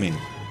timing.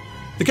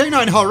 The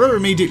canine horror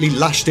immediately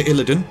lashed at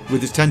Illidan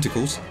with his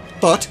tentacles,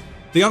 but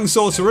the young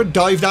sorcerer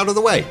dived out of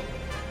the way,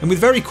 and with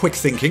very quick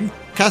thinking,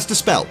 cast a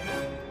spell.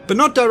 But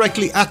not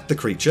directly at the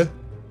creature.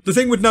 The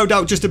thing would no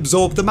doubt just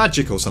absorb the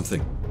magic or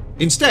something.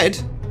 Instead,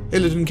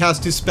 Illidan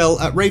cast his spell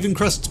at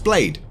Ravencrest's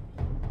blade.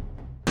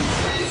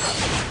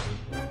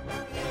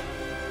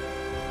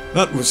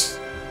 That was...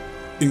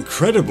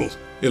 incredible,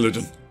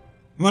 Illidan.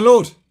 My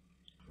lord.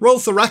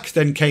 Roltharak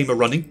then came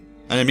a-running,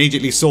 and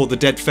immediately saw the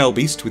dead fell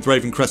beast with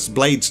Ravencrest's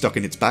blade stuck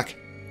in its back.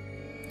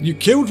 You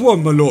killed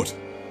one, my lord.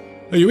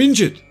 Are you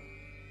injured?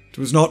 It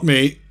was not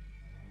me.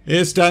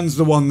 Here stands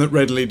the one that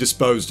readily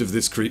disposed of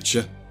this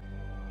creature.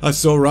 I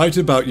saw right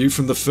about you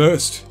from the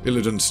first,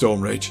 Illidan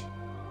Stormrage.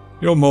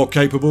 You're more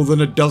capable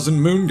than a dozen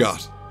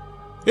Moonguard.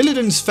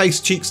 Illidan's face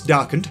cheeks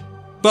darkened,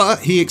 but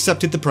he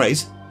accepted the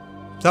praise.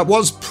 That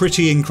was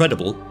pretty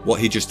incredible, what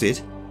he just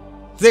did.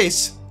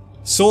 This,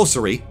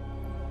 sorcery,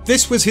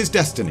 This was his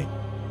destiny.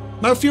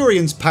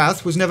 Malfurion's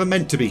path was never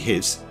meant to be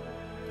his.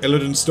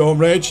 Illidan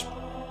Stormrage,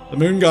 the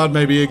Moonguard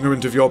may be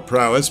ignorant of your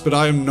prowess, but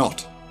I am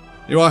not.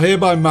 You are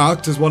hereby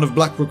marked as one of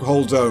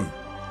Blackrookhold's own.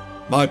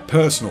 My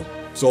personal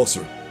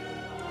sorcerer.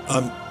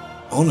 I'm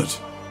honoured,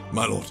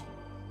 my lord.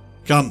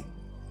 Come,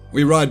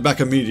 we ride back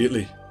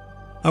immediately.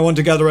 I want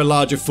to gather a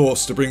larger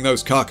force to bring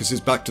those carcasses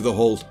back to the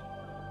hold.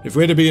 If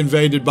we're to be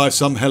invaded by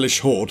some hellish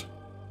horde,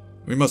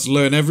 we must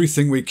learn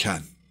everything we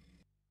can.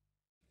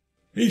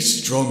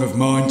 He's strong of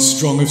mind,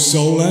 strong of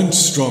soul, and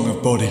strong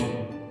of body.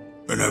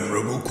 An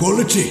admirable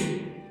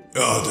quality,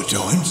 at other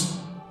times.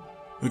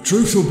 The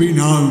truth will be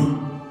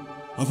known.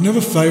 I've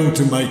never failed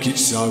to make it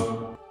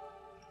so.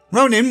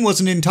 Ronan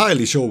wasn't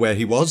entirely sure where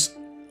he was,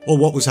 or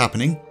what was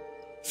happening.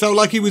 Felt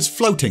like he was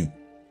floating,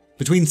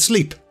 between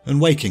sleep and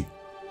waking.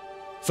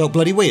 Felt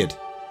bloody weird.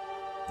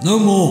 No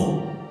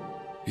more.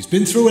 He's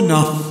been through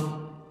enough.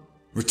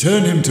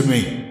 Return him to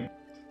me.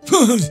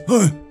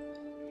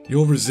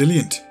 You're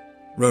resilient,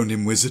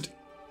 Ronin Wizard.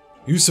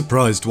 You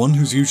surprised one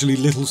who's usually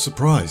little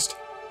surprised.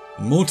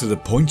 And more to the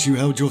point, you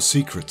held your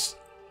secrets,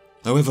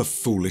 however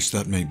foolish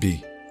that may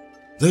be.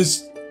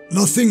 There's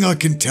nothing I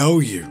can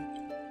tell you.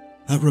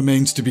 That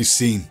remains to be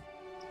seen.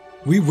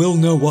 We will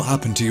know what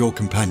happened to your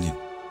companion,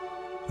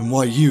 and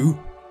why you,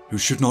 who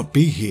should not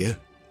be here,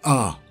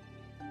 are.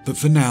 But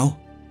for now,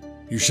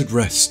 you should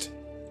rest.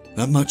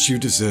 That much you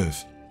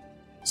deserve.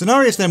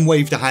 Cenarius then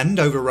waved a hand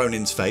over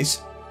Ronin's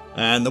face,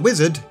 and the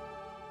wizard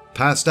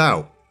passed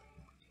out.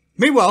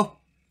 Meanwhile,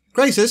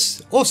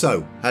 Graces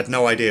also had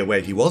no idea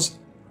where he was.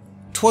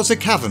 'Twas a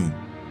cavern,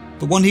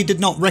 but one he did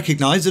not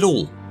recognise at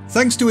all,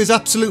 thanks to his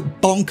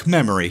absolute bonk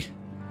memory.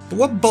 But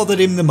what bothered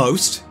him the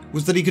most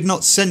was that he could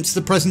not sense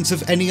the presence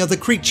of any other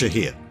creature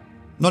here,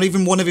 not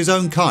even one of his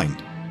own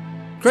kind.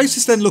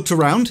 Graces then looked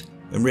around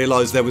and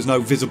realised there was no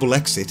visible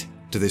exit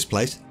to this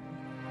place.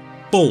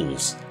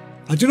 Balls.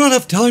 I do not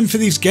have time for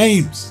these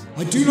games.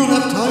 I do not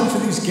have time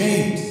for these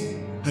games.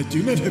 I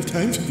do not have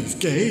time for these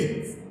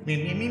games.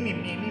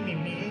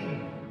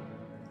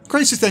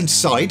 Graces then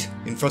sighed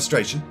in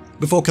frustration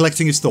before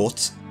collecting his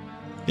thoughts.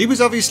 He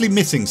was obviously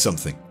missing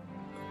something.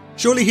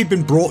 Surely he'd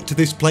been brought to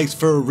this place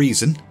for a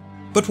reason,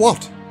 but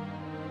what?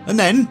 And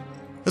then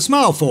a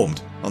smile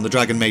formed on the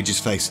Dragon Mage's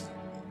face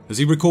as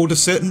he recalled a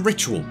certain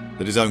ritual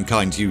that his own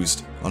kind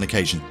used on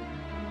occasion.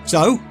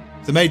 So,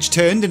 the mage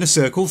turned in a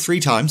circle 3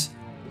 times,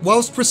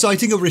 whilst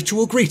reciting a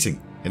ritual greeting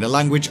in a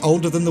language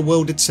older than the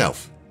world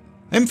itself,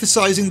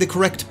 emphasising the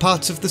correct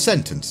parts of the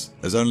sentence,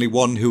 as only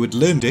one who had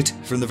learned it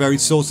from the very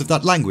source of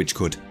that language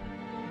could.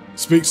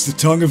 Speaks the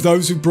tongue of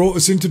those who brought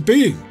us into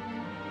being.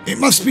 It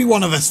must be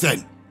one of us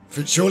then,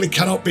 for it surely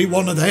cannot be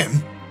one of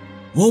them.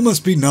 More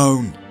must be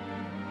known.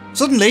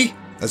 Suddenly,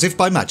 as if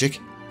by magic,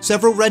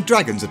 several red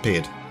dragons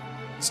appeared,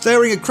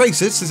 staring at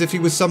Graces as if he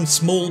was some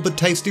small but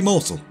tasty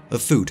morsel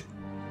of food.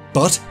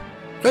 But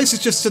Graces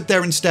just stood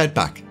there and stared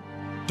back.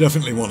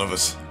 Definitely one of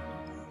us.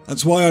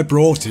 That's why I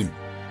brought him.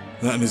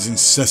 That and his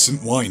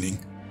incessant whining.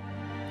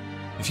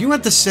 If you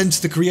had the sense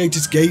the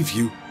creators gave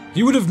you,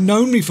 you would have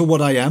known me for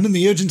what I am and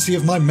the urgency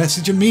of my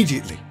message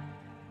immediately.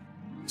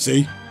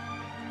 See?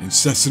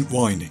 Incessant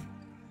whining.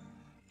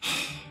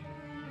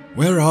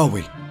 Where are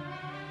we?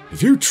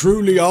 If you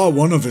truly are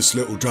one of us,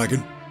 little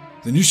dragon,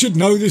 then you should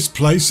know this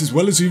place as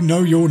well as you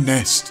know your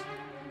nest.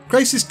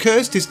 Graces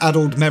cursed his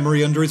addled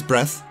memory under his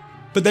breath,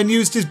 but then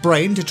used his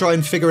brain to try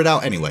and figure it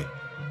out anyway.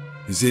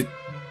 Is it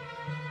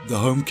the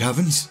home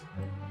caverns?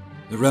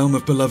 The realm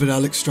of beloved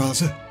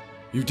Alexstrasza?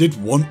 You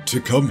did want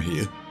to come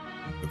here.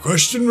 The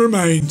question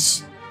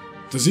remains,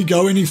 does he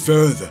go any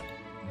further?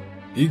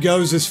 He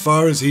goes as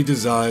far as he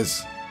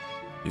desires,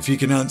 if he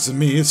can answer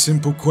me a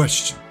simple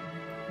question.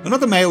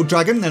 Another male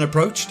dragon then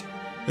approached,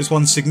 this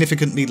one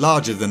significantly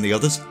larger than the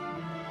others.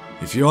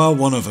 If you are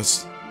one of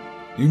us,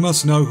 you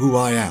must know who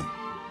I am.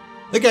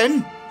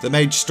 Again, the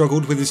mage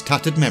struggled with his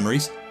tattered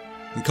memories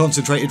and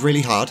concentrated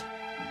really hard.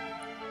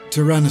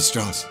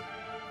 Tyrannostras.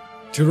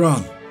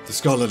 Tyrann, the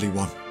scholarly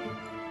one.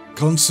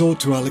 Consort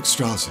to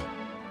Alexstrasza.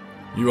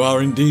 You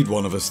are indeed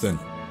one of us then.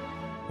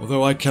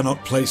 Although I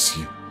cannot place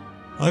you.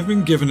 I've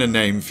been given a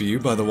name for you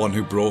by the one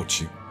who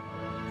brought you.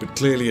 But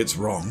clearly it's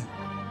wrong.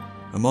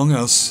 Among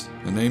us,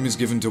 a name is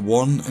given to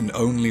one and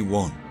only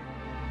one.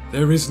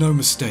 There is no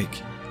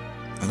mistake,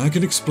 and I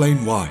can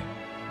explain why.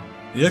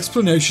 The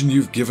explanation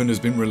you've given has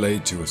been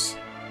relayed to us,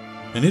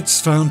 and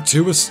it's found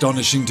too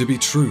astonishing to be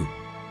true.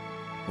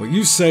 What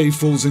you say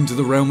falls into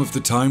the realm of the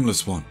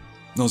Timeless One,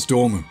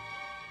 Nosdormu.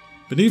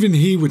 But even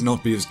he would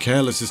not be as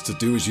careless as to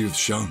do as you've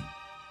shown.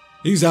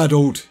 He's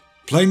addled,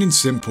 plain and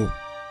simple,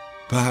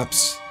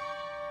 perhaps,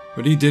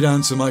 but he did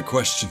answer my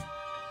question.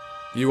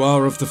 You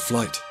are of the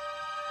Flight,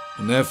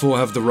 and therefore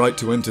have the right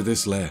to enter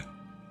this lair.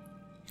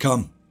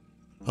 Come,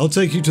 I'll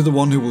take you to the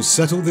one who will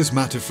settle this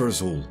matter for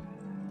us all.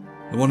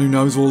 The one who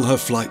knows all her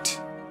flight.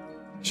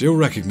 She'll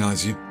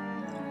recognize you,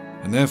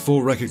 and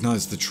therefore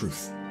recognize the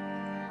truth.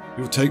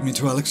 You'll take me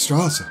to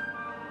Alexstrasza.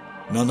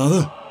 None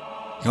other.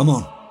 Come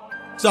on.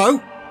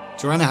 So,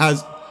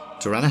 Tyrannostras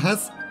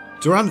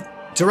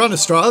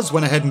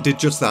went ahead and did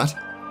just that.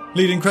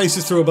 leading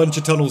Krasis through a bunch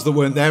of tunnels that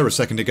weren't there a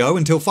second ago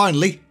until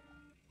finally...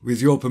 With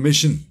your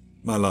permission,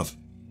 my love.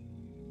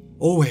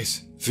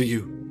 Always for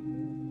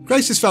you.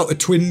 Krasis felt a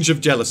twinge of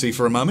jealousy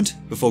for a moment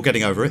before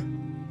getting over it.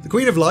 The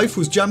Queen of Life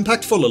was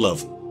jam-packed full of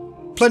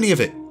love. Plenty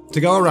of it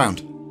to go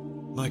around.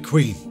 My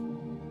queen.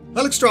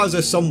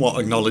 Alexstrasza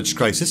somewhat acknowledged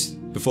Krasis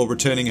before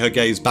returning her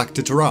gaze back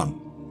to Tehran.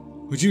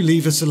 Would you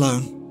leave us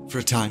alone for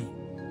a time?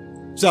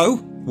 So,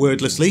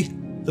 wordlessly,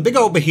 the big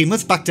old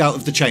behemoth backed out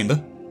of the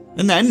chamber,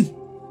 and then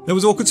there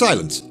was awkward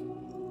silence.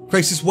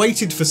 Krasis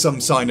waited for some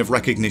sign of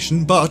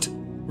recognition, but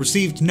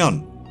received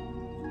none.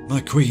 My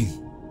queen,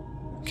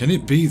 can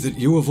it be that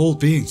you of all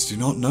beings do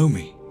not know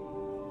me?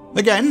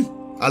 Again,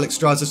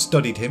 Alexstrasza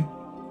studied him.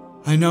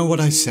 I know what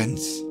I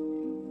sense,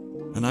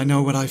 and I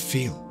know what I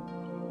feel.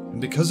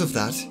 And because of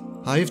that,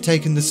 I have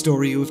taken the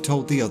story you have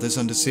told the others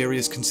under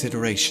serious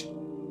consideration.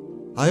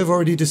 I have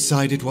already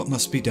decided what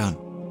must be done.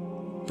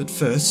 But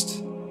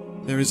first,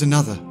 there is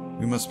another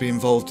who must be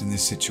involved in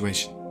this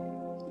situation.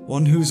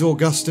 One whose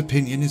august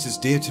opinion is as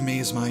dear to me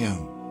as my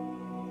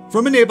own.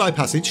 From a nearby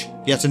passage,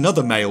 yet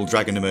another male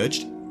dragon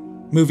emerged,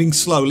 moving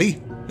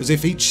slowly, as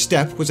if each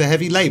step was a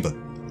heavy labour.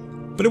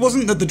 But it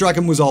wasn't that the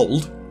dragon was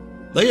old.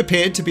 They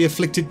appeared to be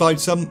afflicted by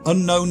some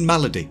unknown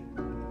malady.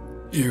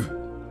 You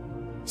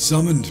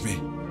summoned me,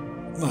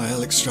 my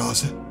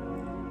Alexstrasza.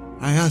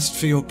 I asked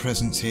for your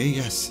presence here,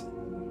 yes.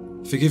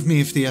 Forgive me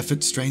if the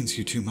effort strains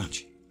you too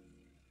much.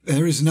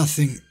 There is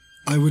nothing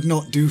I would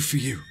not do for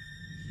you,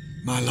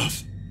 my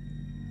love.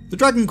 The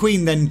Dragon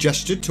Queen then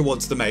gestured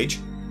towards the mage,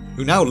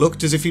 who now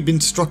looked as if he'd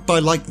been struck by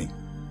lightning.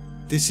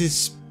 This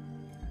is...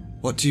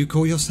 what do you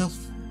call yourself?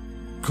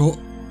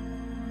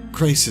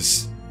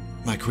 Krasis,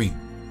 my queen.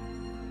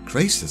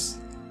 Krasis?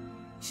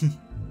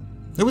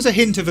 There was a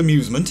hint of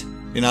amusement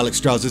in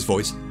Alexstrasza's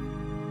voice.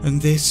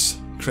 And this,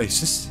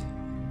 Krasis,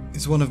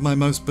 is one of my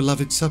most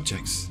beloved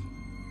subjects.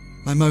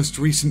 My most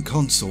recent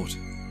consort.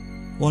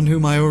 One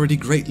whom I already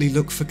greatly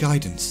look for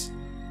guidance.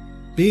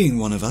 Being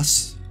one of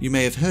us, you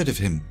may have heard of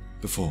him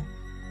before.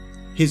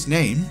 His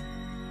name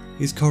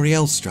is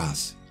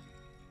Corielstras.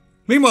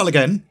 Meanwhile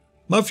again,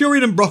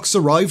 Malfurion and Brox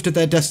arrived at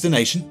their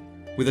destination,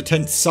 with a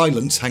tense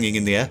silence hanging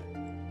in the air.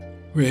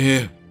 We're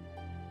here.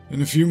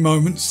 In a few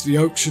moments, the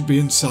oak should be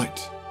in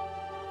sight.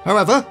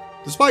 However,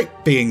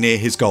 despite being near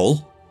his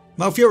goal,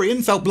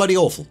 Malfurion felt bloody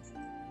awful.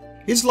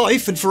 His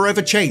life had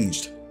forever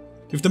changed.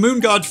 If the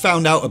Moonguard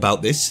found out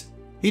about this,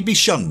 he'd be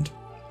shunned.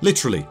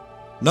 Literally.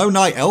 No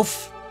Night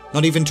Elf,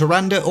 not even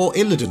Tyrande or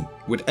Illidan,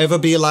 would ever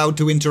be allowed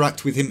to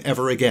interact with him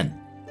ever again.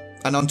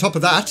 And on top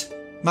of that,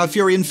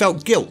 Malfurion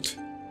felt guilt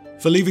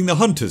for leaving the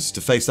hunters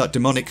to face that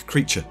demonic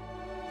creature.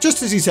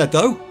 Just as he said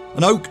though,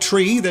 an oak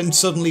tree then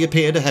suddenly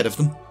appeared ahead of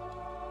them.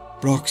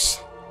 Brox,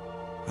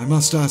 I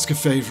must ask a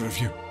favour of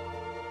you.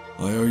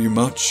 I owe you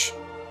much.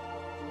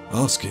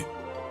 Ask it.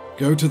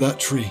 Go to that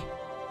tree.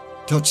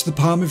 Touch the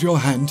palm of your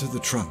hand to the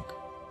trunk.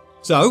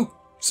 So,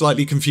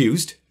 slightly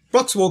confused,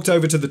 Brox walked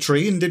over to the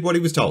tree and did what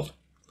he was told.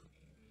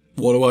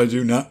 What do I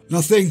do now?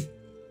 Nothing.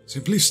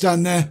 Simply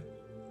stand there.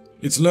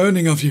 It's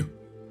learning of you.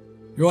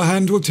 Your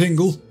hand will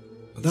tingle,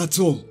 but that's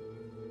all.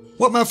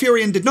 What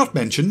Malfurion did not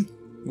mention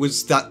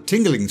was that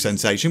tingling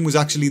sensation was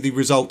actually the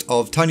result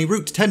of tiny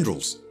root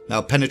tendrils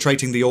now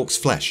penetrating the orc's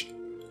flesh.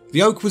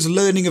 The oak was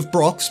learning of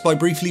Brox by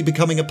briefly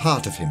becoming a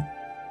part of him.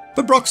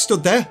 But Brox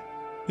stood there,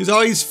 his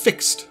eyes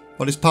fixed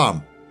on his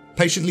palm,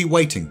 patiently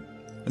waiting,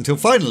 until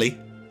finally...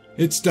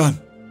 It's done.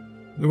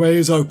 The way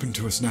is open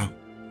to us now.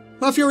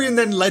 Malfurion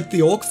then led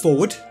the orc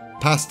forward,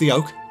 past the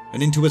oak,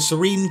 and into a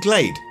serene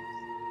glade.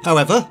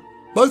 However,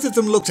 both of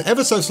them looked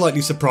ever so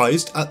slightly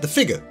surprised at the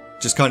figure,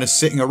 just kind of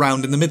sitting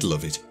around in the middle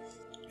of it.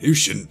 You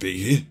shouldn't be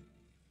here.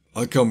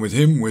 I come with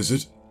him,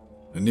 wizard,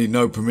 and need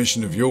no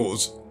permission of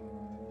yours.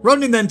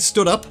 Ronan then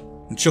stood up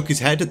and shook his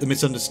head at the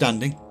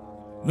misunderstanding.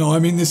 No, I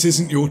mean this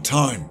isn't your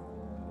time.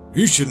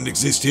 You shouldn't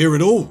exist here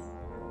at all.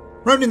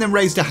 Ronan then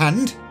raised a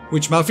hand,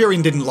 which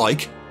Malfurion didn't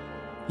like.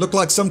 Looked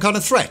like some kind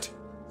of threat.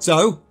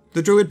 So,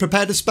 the druid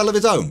prepared a spell of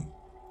his own.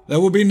 There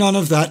will be none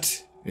of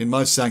that in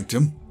my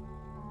sanctum.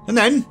 And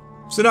then,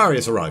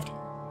 Cenarius arrived.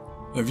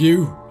 Of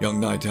you, young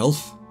night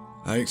elf,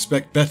 I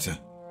expect better.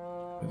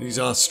 But these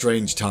are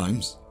strange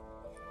times.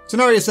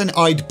 Cenarius then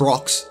eyed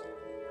Brox.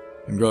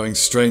 And growing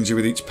stranger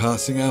with each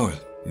passing hour,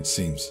 it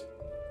seems.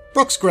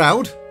 Brox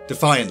growled,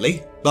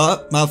 defiantly,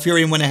 but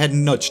Malfurion went ahead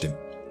and nudged him.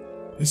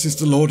 This is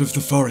the Lord of the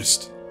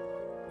Forest,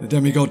 the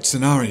demigod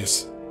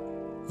Cenarius,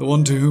 the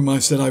one to whom I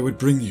said I would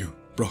bring you,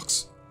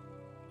 Brox.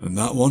 And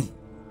that one?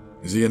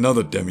 Is he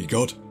another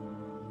demigod?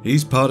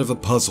 He's part of a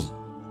puzzle.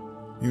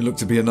 You look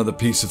to be another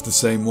piece of the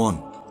same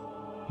one.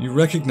 You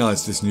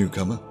recognize this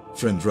newcomer,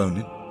 friend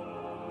Ronan?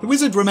 The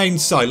wizard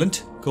remained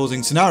silent,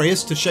 causing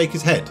Cenarius to shake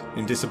his head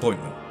in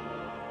disappointment.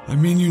 I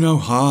mean you no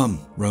harm,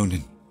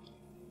 Ronan.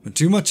 But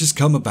too much has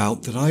come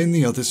about that I and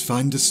the others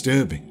find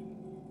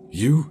disturbing.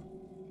 You,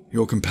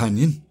 your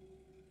companion,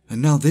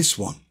 and now this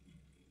one.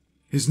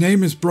 His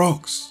name is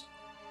Brox.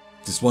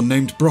 This one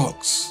named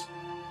Brox.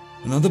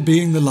 Another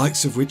being the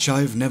likes of which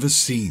I have never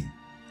seen.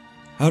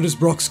 How does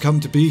Brox come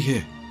to be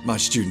here, my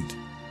student?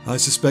 I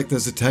suspect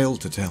there's a tale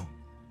to tell.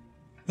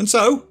 And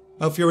so,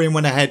 Alfurion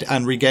went ahead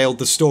and regaled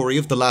the story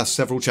of the last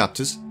several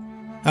chapters.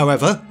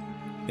 However,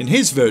 in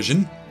his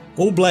version,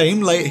 all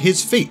blame lay at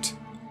his feet.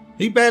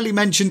 He barely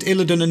mentioned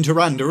Illidan and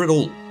Tyrande at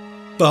all.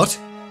 But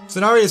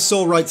Cenarius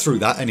saw right through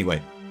that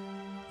anyway.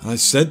 I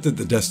said that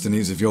the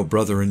destinies of your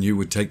brother and you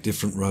would take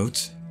different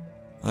roads.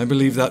 I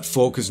believe that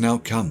fork has now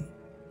come,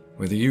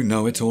 whether you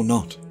know it or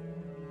not.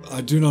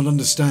 I do not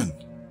understand.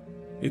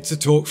 It's a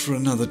talk for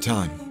another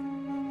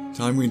time.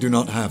 Time we do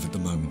not have at the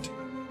moment.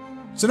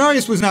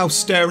 Cenarius was now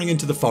staring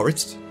into the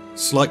forest,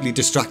 slightly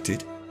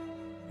distracted.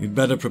 You'd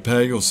better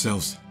prepare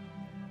yourselves.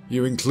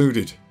 You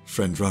included,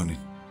 friend Ronin.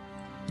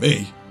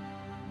 Me?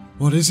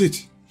 What is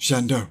it,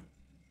 Shando?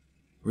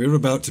 We're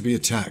about to be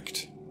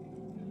attacked,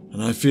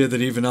 and I fear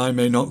that even I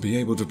may not be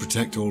able to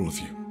protect all of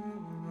you.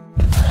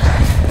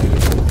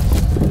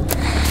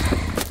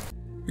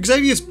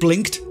 Xavius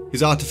blinked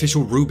his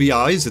artificial ruby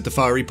eyes at the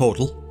fiery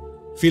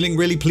portal, feeling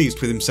really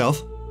pleased with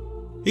himself.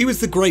 He was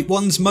the Great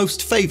One's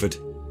most favoured.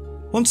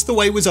 Once the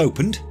way was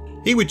opened,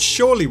 he would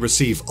surely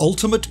receive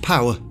ultimate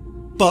power.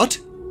 But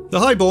the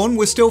Highborn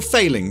were still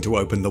failing to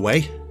open the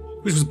way,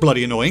 which was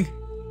bloody annoying.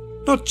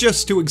 Not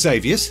just to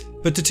Xavius,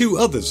 but to two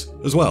others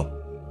as well.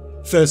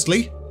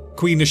 Firstly,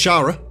 Queen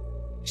Ashara.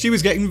 She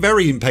was getting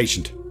very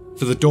impatient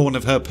for the dawn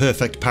of her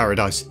perfect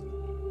paradise.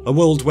 A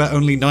world where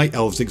only night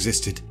elves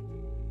existed.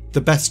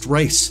 The best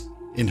race,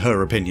 in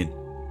her opinion.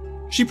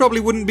 She probably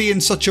wouldn't be in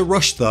such a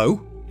rush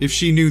though, if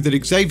she knew that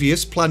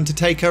Xavius planned to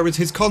take her as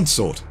his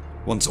consort,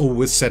 once all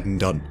was said and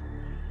done.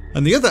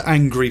 And the other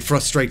angry,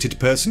 frustrated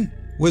person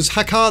was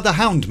Hakar the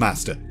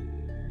Houndmaster.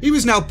 He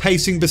was now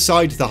pacing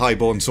beside the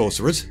Highborn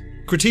sorcerers,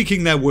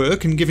 critiquing their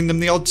work and giving them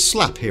the odd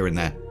slap here and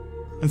there.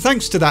 And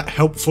thanks to that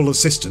helpful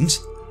assistance,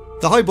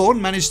 the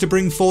Highborn managed to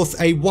bring forth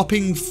a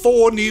whopping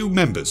 4 new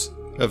members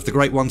of the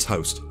Great One's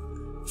host.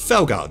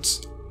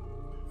 Felguards.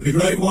 The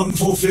Great One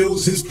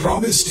fulfills his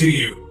promise to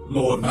you,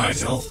 Lord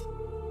Night Elf.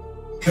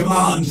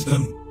 Command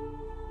them.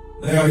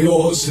 They are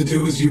yours to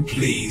do as you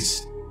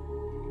please.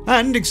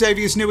 And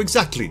Xavius knew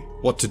exactly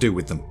what to do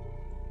with them.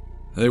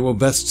 They will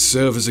best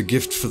serve as a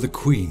gift for the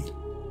Queen.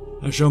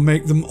 I shall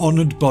make them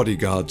honoured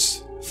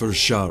bodyguards for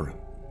Ashara.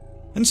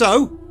 And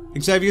so,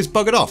 Xavius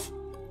buggered off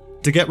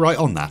to get right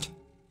on that.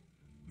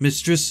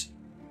 Mistress,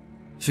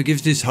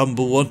 forgive this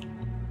humble one,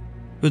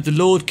 but the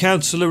Lord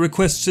Counsellor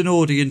requests an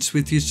audience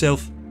with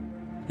yourself.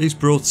 He's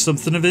brought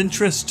something of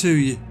interest to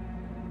you.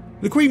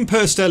 The Queen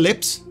pursed her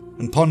lips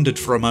and pondered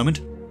for a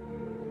moment.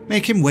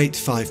 Make him wait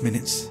 5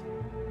 minutes,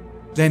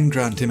 then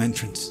grant him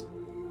entrance.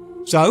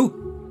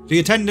 So, the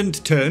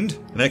attendant turned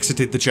and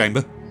exited the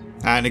chamber,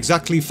 and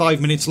exactly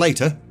 5 minutes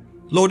later,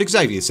 Lord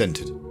Xavius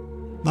entered.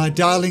 My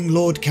darling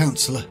Lord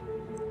Counsellor,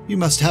 you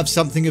must have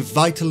something of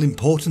vital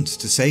importance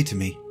to say to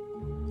me,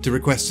 to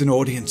request an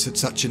audience at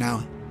such an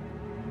hour.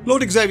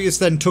 Lord Xavius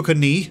then took a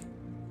knee.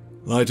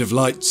 Light of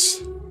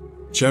lights,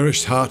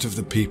 cherished heart of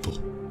the people,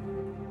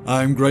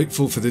 I am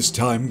grateful for this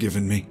time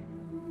given me.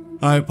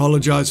 I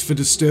apologize for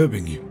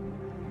disturbing you,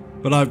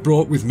 but I've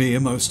brought with me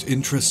a most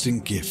interesting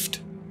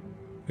gift.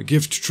 A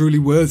gift truly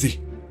worthy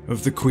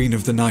of the Queen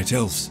of the Night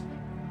Elves,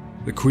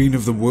 the Queen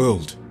of the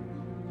world.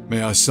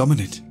 May I summon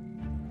it?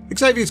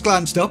 Xavius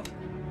glanced up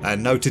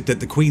and noted that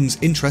the Queen's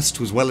interest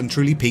was well and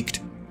truly piqued.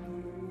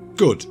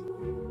 Good.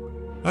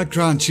 I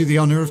grant you the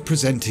honour of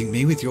presenting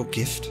me with your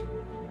gift.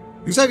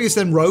 Xavius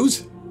then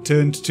rose,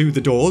 turned to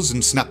the doors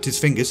and snapped his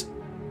fingers,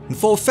 and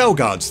 4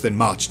 Felguards then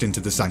marched into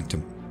the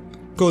sanctum,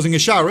 causing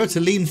Ashara to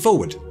lean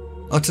forward,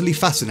 utterly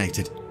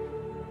fascinated.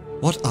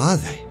 What are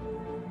they?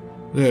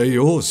 They are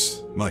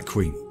yours, my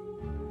Queen.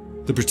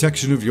 The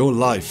protection of your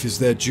life is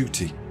their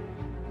duty,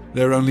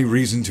 their only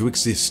reason to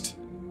exist.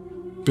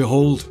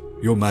 Behold,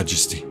 your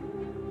Majesty,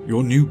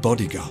 your new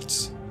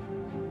bodyguards.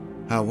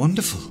 How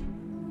wonderful.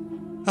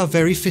 How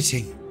very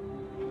fitting.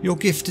 Your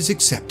gift is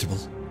acceptable.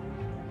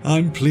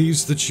 I'm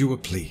pleased that you are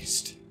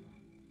pleased.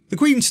 The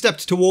Queen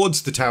stepped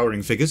towards the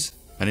towering figures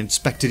and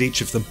inspected each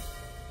of them.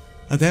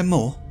 Are there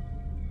more?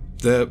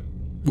 There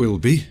will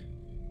be,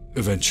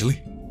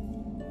 eventually.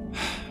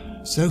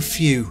 So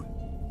few,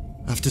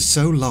 after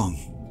so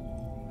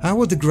long. How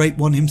would the Great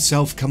One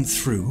himself come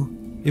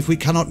through if we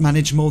cannot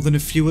manage more than a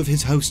few of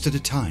his host at a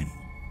time?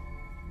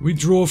 We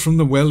draw from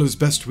the well as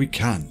best we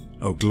can,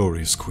 O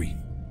glorious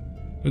Queen.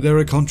 But there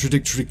are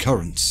contradictory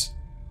currents,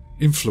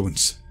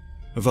 influence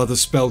of other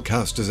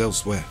spellcasters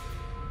elsewhere.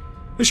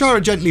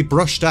 Ashara gently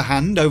brushed her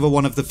hand over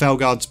one of the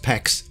Felguard's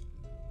pecs,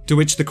 to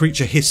which the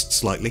creature hissed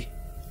slightly,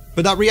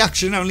 but that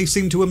reaction only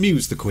seemed to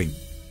amuse the Queen.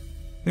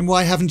 Then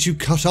why haven't you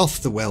cut off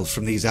the well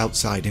from these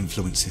outside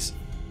influences?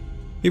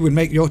 It would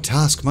make your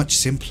task much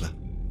simpler.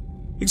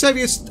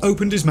 Xavius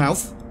opened his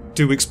mouth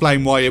to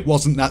explain why it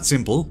wasn't that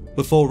simple,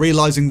 before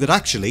realising that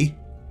actually,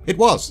 it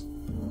was.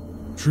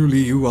 Truly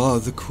you are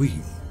the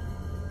Queen.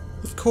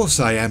 Of course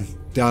I am,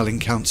 darling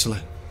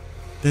Counsellor.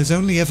 There's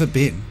only ever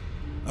been,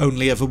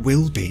 only ever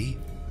will be,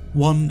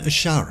 one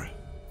Ashara.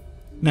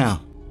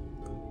 Now,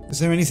 is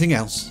there anything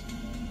else?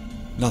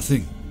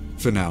 Nothing,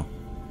 for now,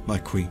 my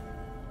Queen.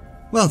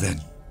 Well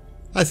then,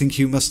 I think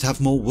you must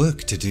have more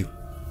work to do.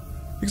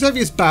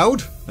 Xavier's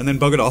bowed and then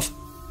buggered off.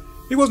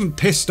 He wasn't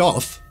pissed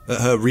off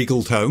at her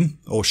regal tone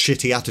or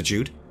shitty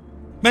attitude,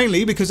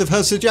 mainly because of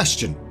her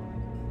suggestion.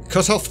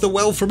 Cut off the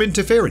well from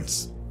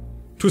interference.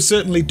 'Twas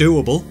certainly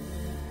doable.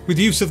 With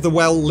use of the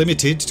well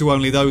limited to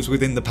only those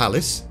within the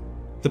palace,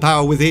 the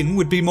power within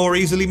would be more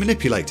easily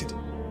manipulated.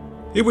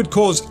 It would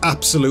cause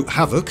absolute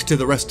havoc to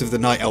the rest of the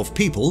Night Elf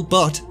people,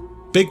 but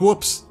big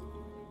whoops.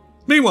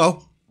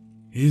 Meanwhile,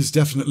 He is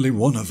definitely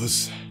one of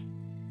us.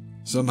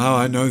 Somehow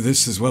I know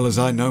this as well as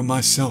I know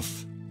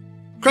myself.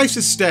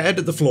 Crisis stared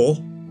at the floor,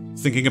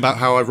 thinking about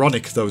how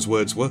ironic those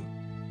words were.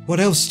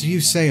 What else do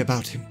you say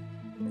about him?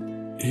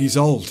 He's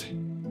old.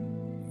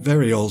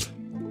 Very old.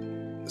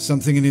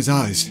 Something in his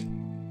eyes.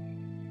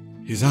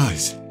 His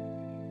eyes.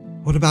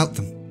 What about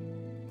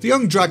them? The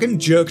young dragon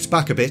jerked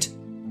back a bit.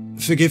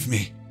 Forgive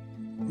me.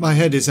 My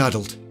head is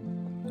addled.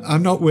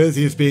 I'm not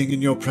worthy of being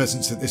in your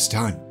presence at this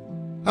time.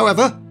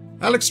 However,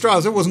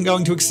 Alexstrasza wasn't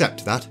going to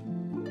accept that.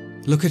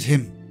 Look at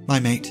him, my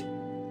mate.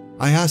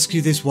 I ask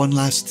you this one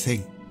last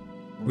thing.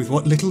 With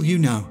what little you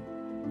know,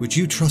 would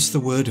you trust the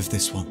word of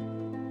this one?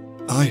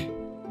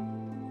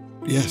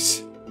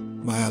 Yes,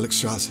 my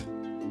Alexstrasza.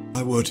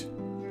 I would.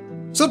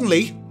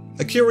 Suddenly,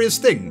 a curious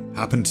thing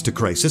happened to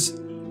Krasis.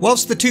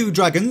 Whilst the two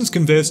dragons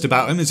conversed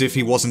about him as if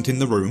he wasn't in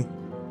the room,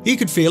 he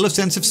could feel a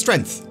sense of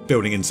strength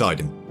building inside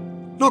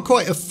him. Not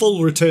quite a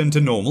full return to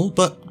normal,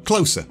 but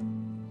closer.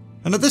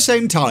 And at the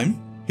same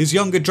time, his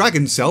younger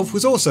dragon self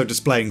was also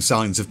displaying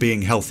signs of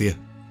being healthier.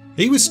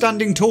 He was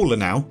standing taller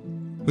now,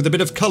 with a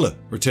bit of colour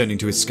returning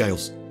to his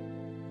scales.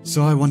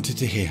 So I wanted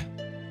to hear.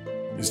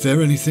 Is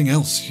there anything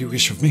else you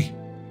wish of me?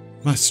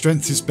 My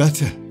strength is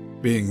better,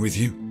 being with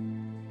you.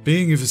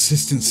 Being of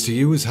assistance to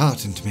you has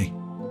heartened me.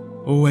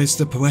 Always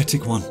the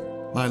poetic one,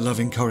 my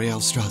loving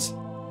Corielstras.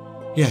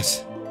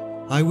 Yes,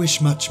 I wish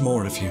much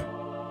more of you.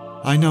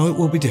 I know it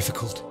will be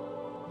difficult,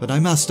 but I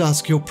must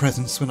ask your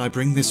presence when I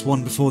bring this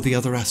one before the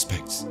other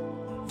aspects.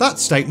 That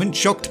statement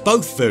shocked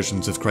both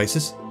versions of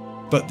Krasis,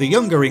 but the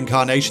younger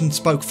incarnation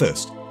spoke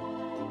first.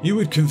 You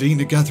would convene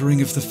a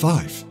gathering of the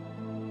five,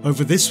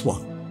 over this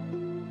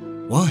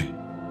one. Why?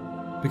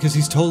 Because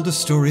he's told a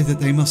story that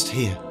they must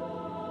hear.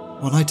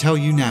 One I tell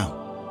you now,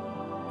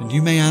 and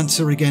you may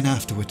answer again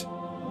afterward,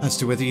 as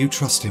to whether you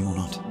trust him or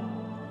not.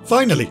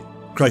 Finally,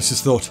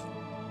 Krasis thought.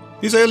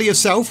 His earlier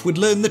self would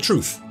learn the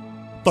truth.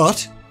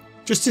 But,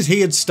 just as he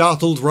had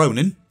startled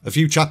Ronan a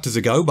few chapters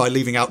ago by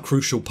leaving out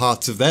crucial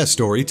parts of their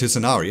story to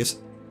Cenarius,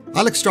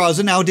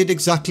 Alexstrasza now did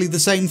exactly the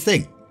same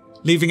thing,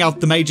 leaving out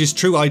the mage's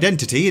true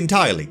identity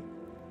entirely.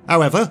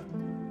 However,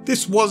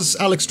 this was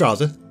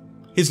Alexstrasza,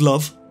 his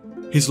love,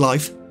 his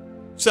life,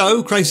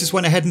 so Krasis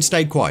went ahead and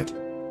stayed quiet.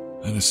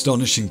 An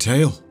astonishing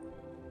tale.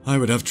 I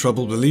would have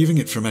trouble believing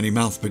it from any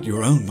mouth but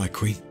your own, my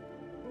queen.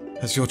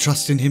 Has your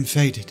trust in him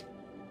faded?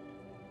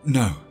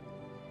 No.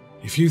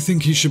 If you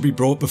think he should be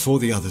brought before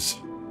the others,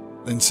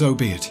 then so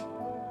be it.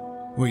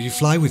 Will you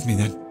fly with me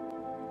then?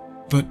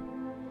 But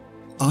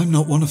I'm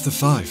not one of the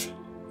five.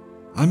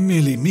 I'm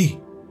merely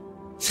me.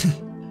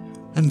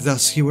 And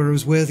thus you are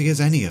as worthy as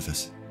any of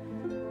us.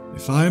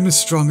 If I am as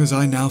strong as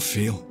I now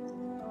feel,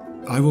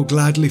 I will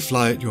gladly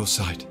fly at your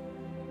side.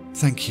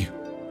 Thank you.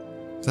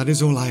 That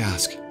is all I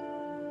ask.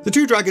 The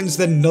two dragons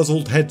then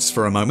nuzzled heads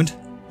for a moment,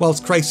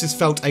 whilst Krasis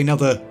felt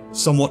another,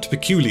 somewhat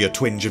peculiar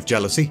twinge of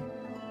jealousy.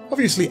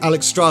 Obviously,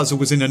 Alexstrasza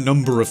was in a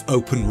number of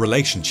open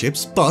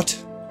relationships, but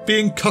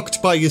being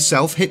cucked by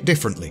yourself hit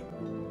differently.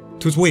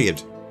 'Twas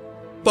weird.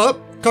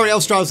 But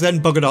Corielstras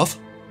then buggered off,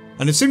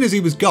 and as soon as he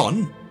was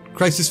gone,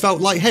 Krasis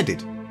felt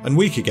lightheaded and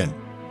weak again.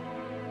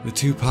 The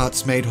two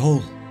parts made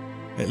whole,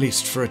 at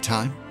least for a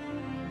time.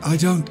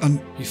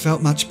 You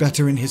felt much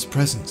better in his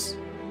presence,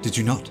 did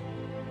you not?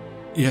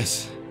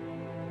 Yes.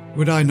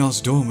 Would I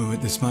Nos Dormu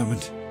at this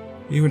moment,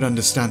 you would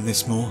understand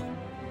this more.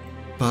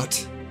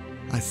 But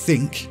I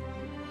think,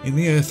 in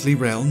the earthly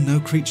realm, no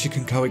creature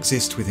can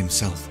coexist with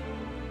himself.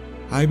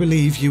 I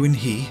believe you and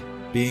he,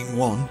 being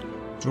one,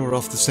 draw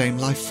off the same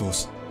life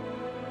force.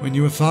 When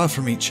you are far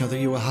from each other,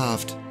 you are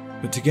halved,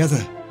 but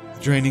together,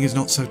 the draining is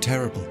not so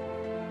terrible.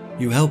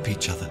 You help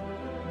each other.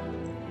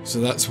 So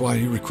that's why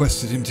you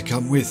requested him to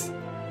come with.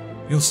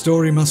 Your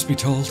story must be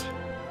told,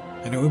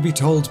 and it will be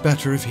told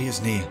better if he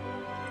is near.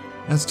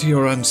 As to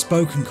your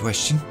unspoken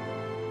question,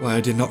 why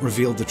I did not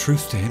reveal the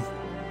truth to him,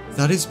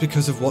 that is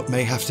because of what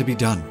may have to be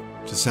done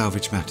to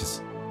salvage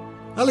matters.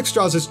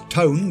 Alexstrasza's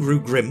tone grew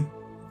grim,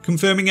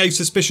 confirming a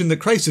suspicion that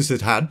Krasis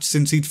had had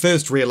since he'd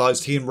first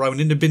realised he and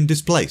Ronan had been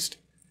displaced.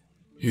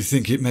 You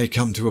think it may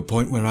come to a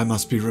point where I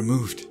must be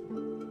removed,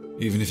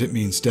 even if it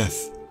means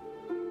death?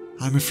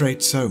 I'm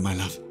afraid so, my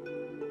love.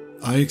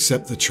 I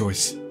accept the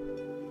choice.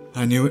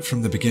 I knew it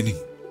from the beginning.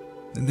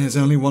 Then there's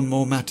only one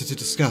more matter to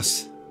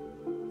discuss.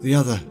 The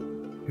other,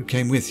 who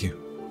came with you.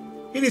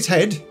 In his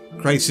head,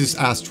 Krasis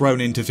asked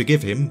Ronan to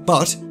forgive him,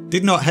 but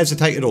did not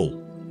hesitate at all.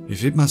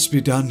 If it must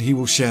be done, he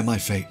will share my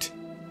fate.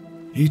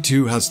 He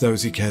too has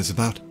those he cares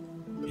about.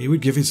 He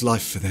would give his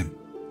life for them.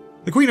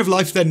 The Queen of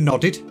Life then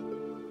nodded.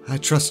 I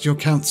trust your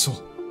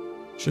counsel.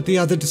 Should the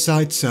other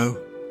decide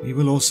so, he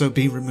will also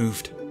be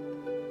removed.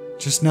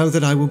 Just know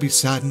that I will be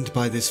saddened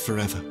by this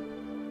forever.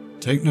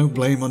 Take no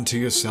blame unto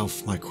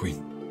yourself, my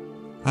queen.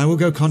 I will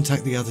go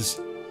contact the others.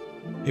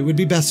 It would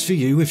be best for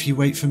you if you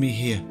wait for me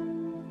here.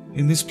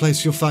 In this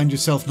place you'll find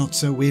yourself not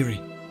so weary.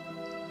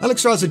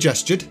 Alexstrasza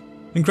gestured,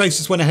 and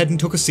Graces went ahead and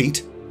took a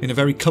seat in a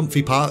very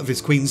comfy part of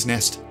his queen's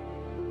nest.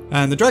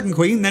 And the Dragon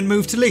Queen then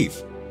moved to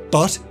leave,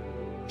 but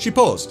she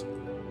paused.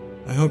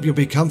 I hope you'll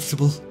be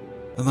comfortable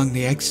among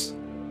the eggs.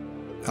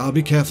 I'll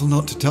be careful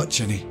not to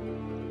touch any.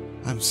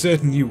 I'm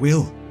certain you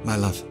will, my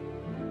love,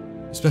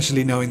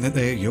 especially knowing that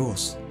they are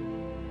yours.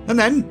 And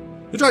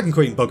then the Dragon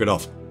Queen buggered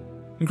off,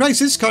 and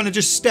Graces kind of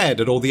just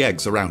stared at all the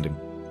eggs around him.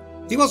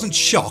 He wasn't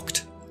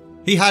shocked.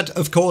 He had,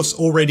 of course,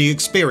 already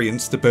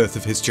experienced the birth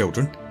of his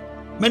children,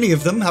 many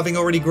of them having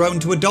already grown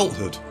to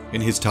adulthood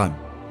in his time.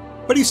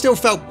 But he still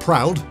felt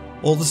proud,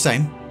 all the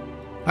same.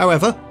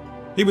 However,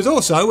 he was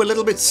also a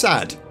little bit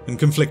sad and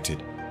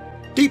conflicted.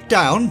 Deep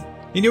down,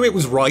 he knew it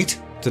was right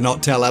to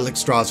not tell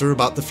Alexstrasza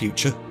about the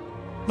future.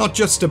 Not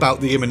just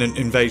about the imminent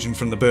invasion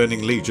from the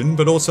Burning Legion,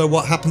 but also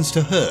what happens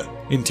to her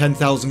in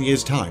 10,000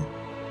 years' time.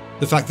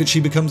 The fact that she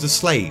becomes a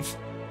slave,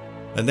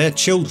 and their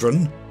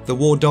children the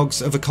war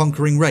dogs of a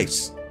conquering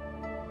race.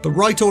 But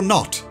right or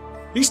not,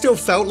 he still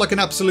felt like an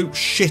absolute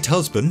shit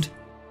husband.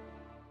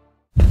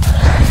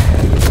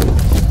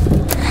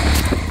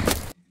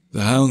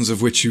 The hounds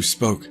of which you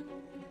spoke,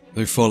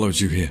 they followed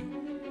you here.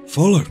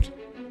 Followed?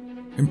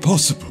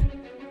 Impossible.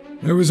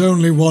 There was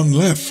only one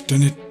left,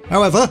 and it...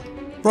 However,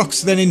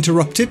 Brox then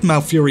interrupted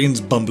Malfurion's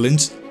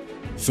bumblings.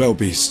 Fell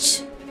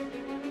beasts.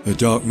 The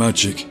dark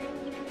magic.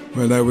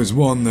 Where there was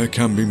one, there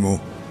can be more,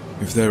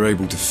 if they're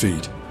able to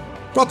feed.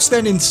 Brox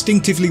then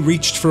instinctively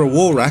reached for a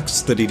war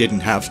axe that he didn't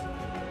have.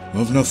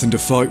 I've nothing to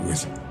fight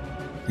with.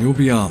 You'll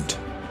be armed.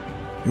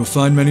 You'll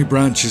find many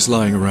branches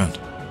lying around.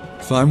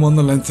 Find one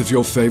the length of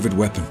your favoured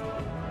weapon.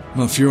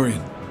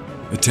 Malfurion,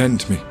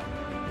 attend me.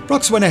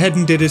 Brox went ahead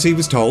and did as he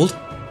was told.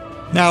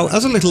 Now,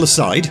 as a little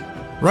aside,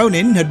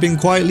 Ronin had been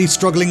quietly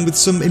struggling with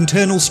some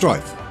internal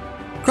strife.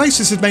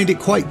 Graces had made it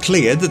quite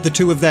clear that the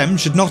two of them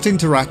should not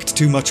interact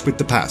too much with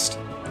the past.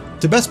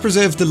 To best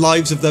preserve the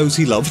lives of those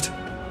he loved,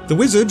 the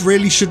wizard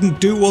really shouldn't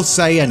do or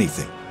say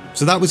anything,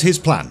 so that was his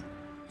plan.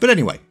 But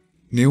anyway.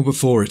 Kneel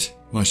before it,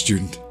 my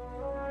student.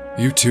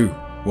 You too,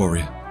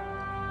 warrior.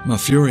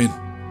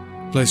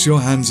 Malfurion, place your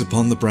hands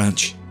upon the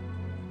branch.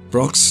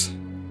 Brox,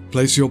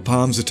 place your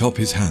palms atop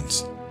his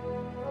hands.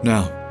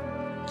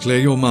 Now, clear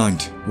your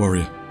mind,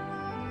 warrior,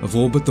 of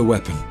all but the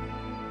weapon.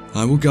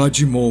 I will guide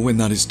you more when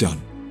that is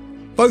done.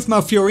 Both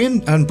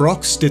Malfurion and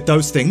Brox did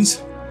those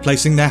things,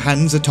 placing their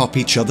hands atop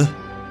each other.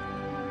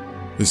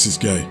 This is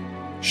gay.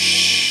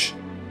 Shh.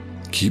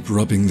 Keep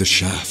rubbing the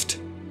shaft.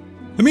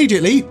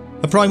 Immediately,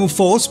 a primal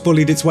force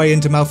bullied its way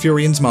into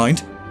Malfurion's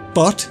mind,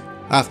 but,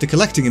 after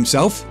collecting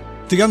himself,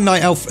 the young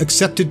night elf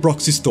accepted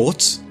Brox's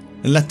thoughts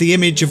and let the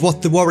image of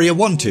what the warrior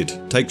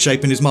wanted take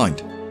shape in his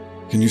mind.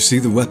 Can you see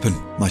the weapon,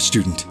 my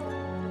student?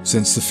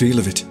 Sense the feel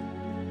of it?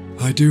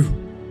 I do.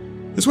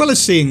 As well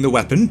as seeing the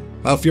weapon,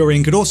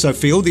 Malfurion could also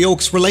feel the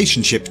orc's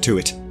relationship to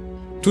it.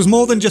 It was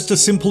more than just a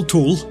simple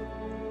tool.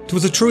 It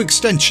was a true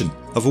extension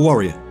of a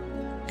warrior.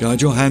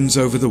 Guide your hands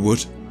over the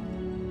wood.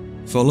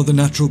 Follow the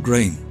natural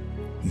grain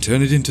and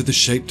turn it into the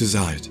shape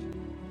desired.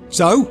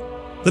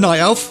 So, the night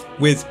elf,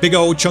 with big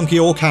old chunky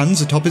orc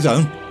hands atop his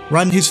own,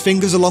 ran his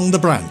fingers along the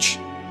branch,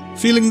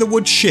 feeling the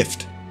wood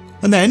shift.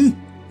 And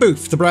then,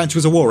 boof, the branch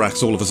was a war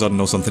axe all of a sudden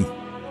or something.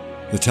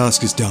 The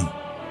task is done.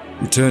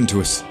 Return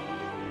to us.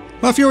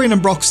 Malfurion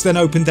and Brox then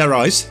opened their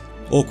eyes,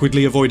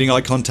 awkwardly avoiding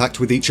eye contact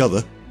with each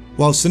other,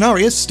 while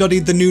Cenarius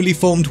studied the newly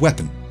formed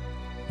weapon.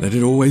 Let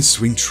it always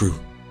swing true.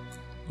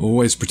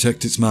 Always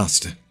protect its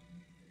master.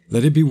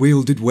 Let it be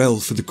wielded well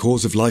for the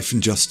cause of life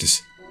and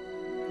justice.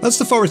 As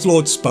the Forest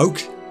Lord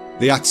spoke,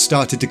 the axe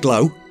started to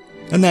glow,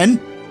 and then...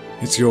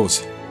 It's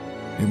yours.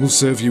 It will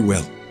serve you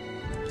well.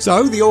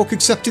 So the orc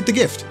accepted the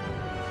gift,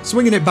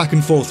 swinging it back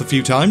and forth a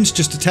few times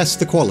just to test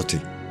the quality.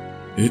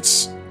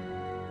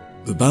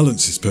 The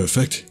balance is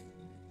perfect.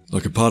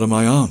 Like a part of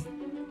my arm.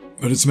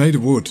 But it's made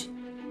of wood.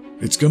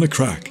 It's gonna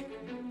crack.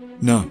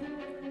 No.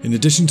 In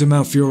addition to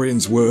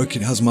Malfurion's work,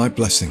 it has my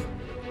blessing.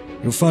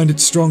 You'll find it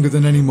stronger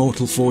than any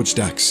mortal forged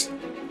axe.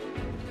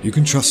 You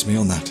can trust me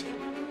on that.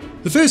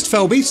 The first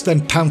fell beast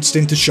then pounced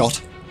into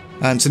shot,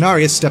 and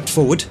Cenarius stepped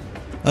forward,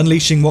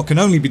 unleashing what can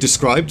only be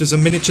described as a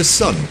miniature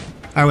sun.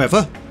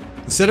 However,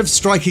 instead of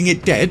striking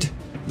it dead,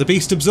 the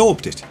beast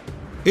absorbed it.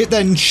 It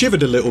then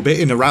shivered a little bit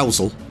in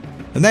arousal,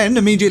 and then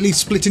immediately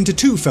split into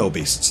two fell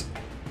beasts.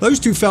 Those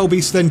two fell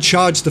beasts then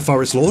charged the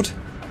Forest Lord,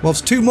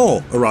 whilst two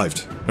more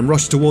arrived and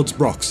rushed towards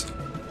Brox.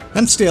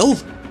 And still,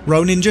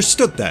 Ronin just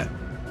stood there.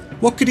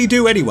 What could he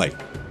do anyway?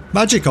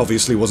 Magic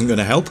obviously wasn't going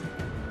to help.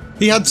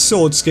 He had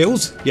sword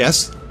skills,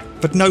 yes,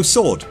 but no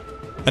sword,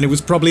 and it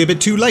was probably a bit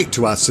too late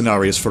to ask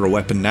Cenarius for a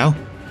weapon now.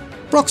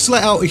 Brox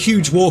let out a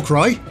huge war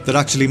cry that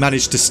actually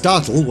managed to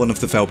startle one of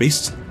the fell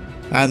beasts,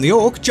 and the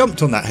orc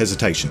jumped on that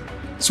hesitation,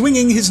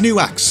 swinging his new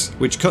axe,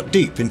 which cut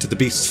deep into the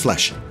beast's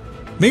flesh.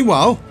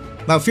 Meanwhile,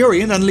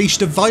 Malfurion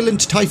unleashed a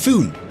violent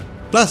typhoon,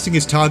 blasting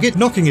his target,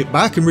 knocking it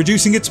back and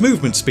reducing its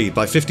movement speed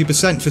by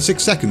 50% for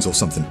 6 seconds or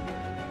something.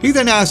 He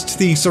then asked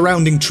the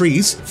surrounding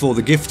trees for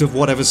the gift of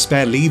whatever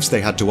spare leaves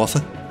they had to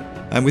offer,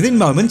 and within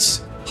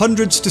moments,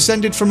 hundreds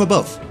descended from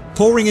above,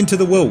 pouring into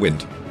the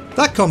whirlwind.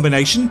 That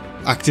combination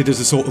acted as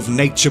a sort of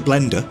nature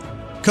blender,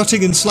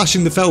 cutting and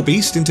slashing the fell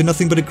beast into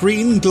nothing but a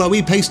green,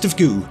 glowy paste of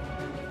goo.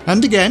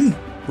 And again,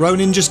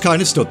 Ronan just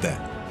kind of stood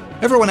there.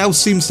 Everyone else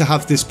seems to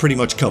have this pretty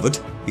much covered,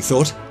 he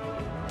thought.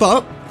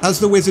 But, as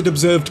the wizard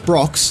observed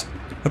Brox,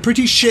 a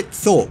pretty shit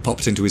thought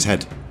popped into his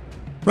head.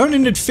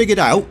 Ronan had figured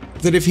out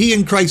that if he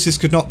and Crisis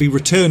could not be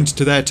returned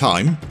to their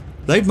time,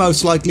 they'd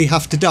most likely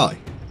have to die,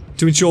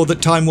 to ensure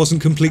that time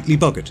wasn't completely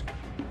buggered.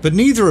 But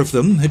neither of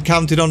them had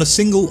counted on a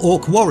single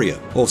orc warrior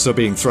also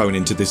being thrown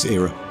into this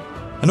era.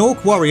 An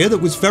orc warrior that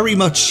was very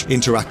much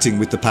interacting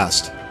with the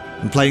past,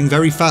 and playing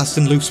very fast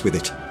and loose with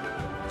it.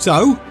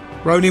 So,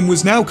 Ronan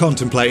was now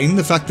contemplating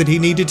the fact that he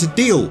needed to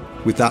deal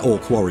with that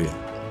orc warrior,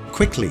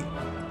 quickly.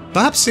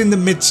 Perhaps in the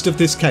midst of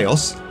this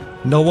chaos,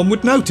 no one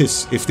would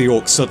notice if the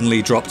orc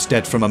suddenly dropped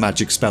dead from a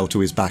magic spell to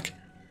his back.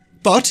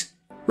 But,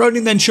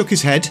 Ronan then shook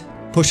his head,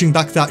 pushing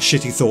back that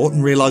shitty thought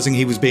and realising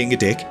he was being a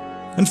dick.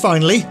 And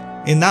finally,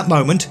 in that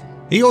moment,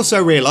 he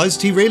also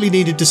realised he really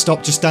needed to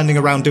stop just standing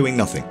around doing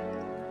nothing.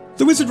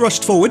 The wizard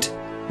rushed forward,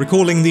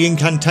 recalling the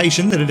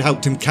incantation that had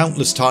helped him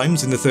countless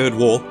times in the Third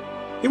War.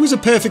 It was a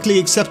perfectly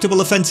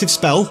acceptable offensive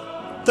spell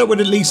that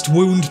would at least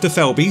wound the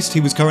fell beast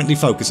he was currently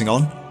focusing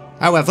on.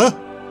 However,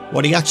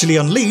 what he actually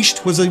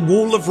unleashed was a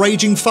wall of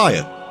raging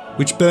fire,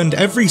 which burned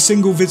every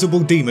single visible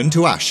demon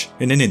to ash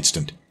in an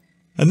instant.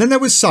 And then there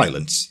was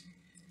silence.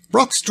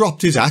 Brox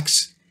dropped his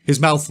axe, his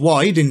mouth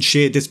wide in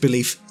sheer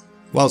disbelief,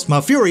 whilst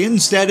Malfurion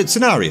stared at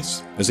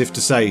Cenarius, as if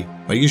to say,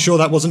 "Are you sure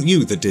that wasn't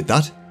you that did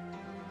that?"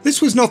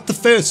 This was not the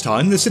first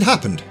time this had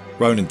happened,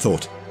 Ronan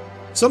thought.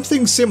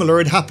 Something similar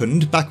had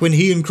happened back when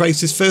he and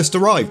Crisis first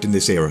arrived in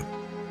this era,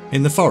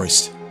 in the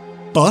forest.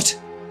 But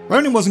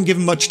Ronan wasn't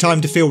given much time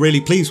to feel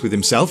really pleased with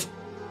himself,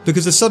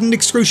 because a sudden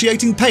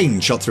excruciating pain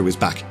shot through his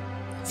back.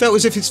 Felt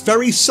as if his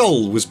very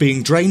soul was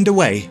being drained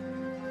away.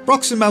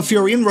 Brox and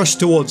Malfurion rushed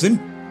towards him,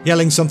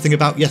 yelling something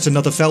about yet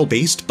another fell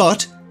beast,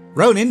 but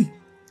Ronan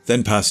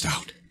then passed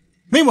out.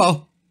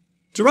 Meanwhile,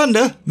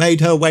 Tyrande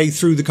made her way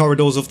through the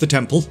corridors of the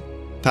temple,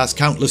 past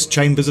countless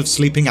chambers of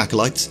sleeping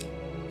acolytes.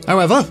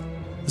 However,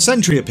 a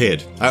sentry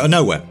appeared out of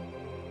nowhere.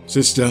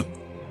 Sister,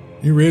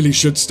 you really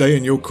should stay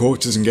in your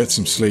quarters and get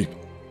some sleep.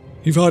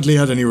 You've hardly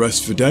had any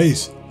rest for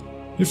days.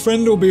 Your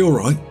friend will be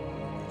alright.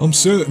 I'm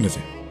certain of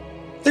it.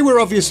 They were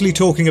obviously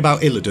talking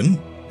about Illidan,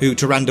 who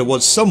Tyrande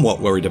was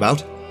somewhat worried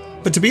about,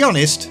 but to be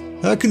honest,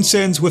 her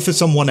concerns were for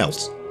someone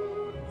else.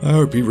 I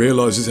hope he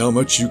realises how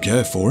much you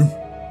care for him.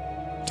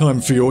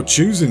 Time for your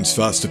choosing's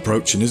fast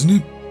approaching, isn't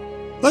it?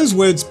 Those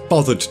words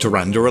bothered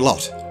Tyrande a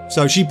lot,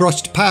 so she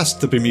brushed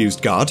past the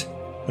bemused guard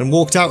and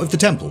walked out of the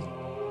temple,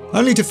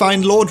 only to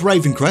find Lord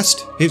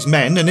Ravencrest, his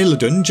men and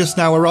Illidan just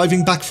now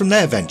arriving back from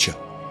their venture.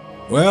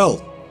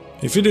 Well,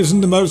 if it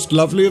isn't the most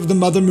lovely of the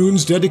Mother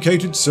Moon's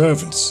dedicated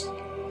servants.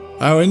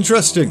 How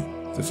interesting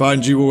to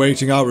find you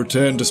awaiting our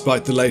return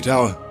despite the late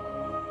hour.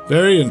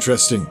 Very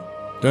interesting,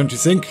 don't you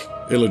think,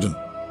 Illidan?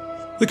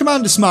 The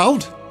commander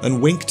smiled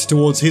and winked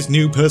towards his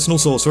new personal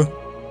sorcerer.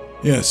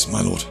 Yes,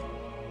 my lord.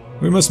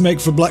 We must make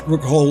for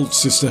Blackrock Hold,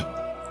 sister.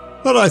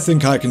 But I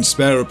think I can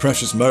spare a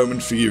precious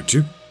moment for you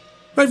two.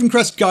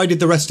 Ravencrest guided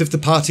the rest of the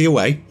party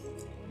away,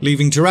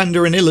 leaving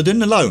Tyrande and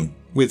Illidan alone,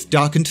 with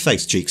darkened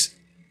face cheeks.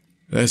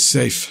 They're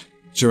safe,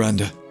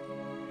 Tyrande.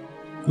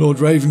 Lord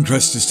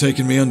Ravencrest has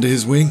taken me under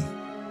his wing.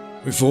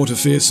 We fought a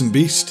fearsome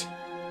beast,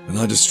 and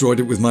I destroyed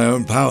it with my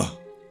own power.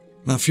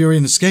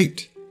 Malfurion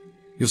escaped.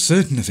 You're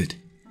certain of it?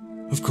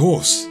 Of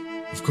course,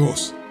 of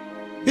course.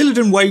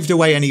 Illidan waved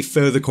away any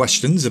further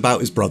questions about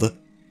his brother.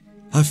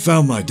 I've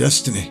found my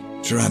destiny,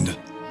 Tyrande.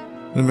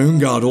 The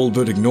Moonguard all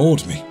but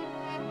ignored me,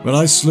 but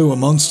I slew a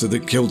monster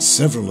that killed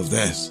several of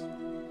theirs.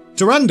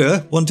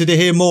 Tyrande wanted to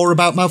hear more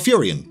about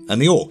Malfurion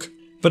and the orc,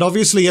 but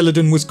obviously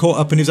Illidan was caught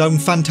up in his own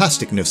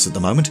fantasticness at the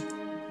moment.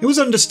 It was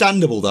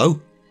understandable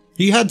though.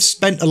 He had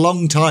spent a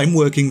long time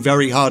working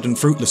very hard and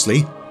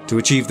fruitlessly to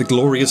achieve the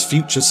glorious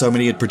future so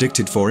many had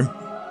predicted for him.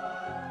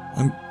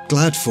 I'm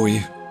glad for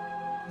you.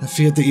 I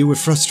feared that you were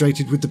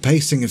frustrated with the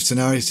pacing of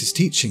Cenarius'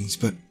 teachings,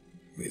 but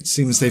it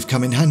seems they've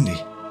come in handy.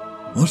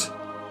 What?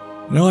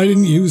 No, I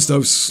didn't use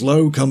those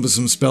slow,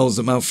 cumbersome spells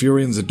that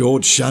Malfurion's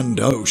adored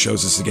Shandow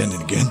shows us again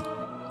and again.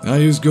 I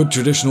used good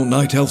traditional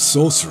night elf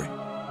sorcery.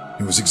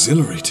 It was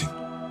exhilarating.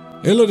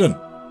 Illidan,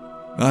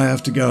 I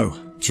have to go,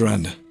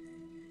 Tyrande.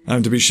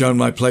 I'm to be shown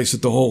my place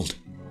at the hold,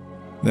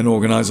 then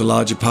organise a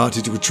larger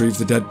party to retrieve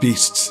the dead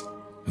beasts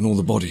and all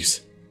the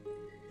bodies.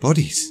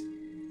 Bodies?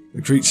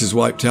 The creatures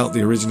wiped out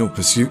the original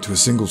pursuit to a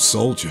single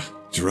soldier,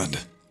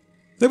 Tyrande.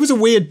 There was a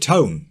weird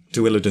tone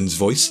to Illidan's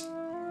voice,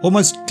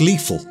 almost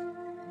gleeful.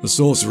 The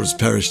sorcerers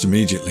perished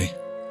immediately.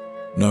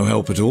 No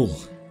help at all.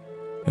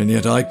 And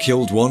yet I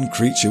killed one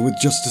creature with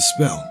just a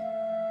spell.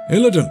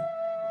 Illidan!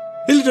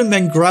 Illidan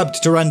then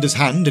grabbed Tyrande's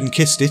hand and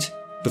kissed it,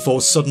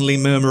 before suddenly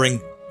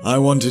murmuring, I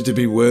wanted to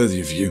be worthy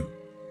of you.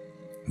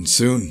 And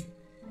soon,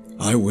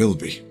 I will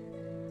be.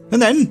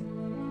 And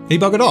then he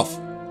buggered off,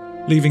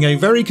 leaving a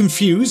very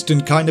confused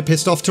and kinda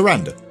pissed off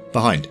Tyrande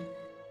behind.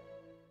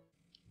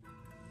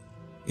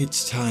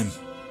 It's time.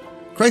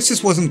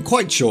 Krasis wasn't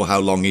quite sure how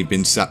long he'd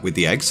been sat with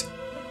the eggs,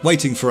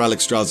 waiting for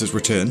Alexstrasza's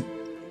return.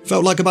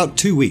 Felt like about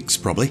 2 weeks,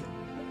 probably.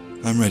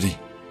 I'm ready.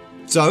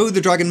 So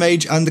the Dragon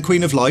Mage and the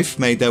Queen of Life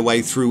made their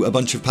way through a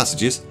bunch of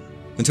passages,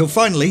 until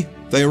finally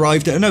they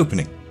arrived at an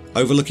opening,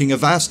 overlooking a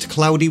vast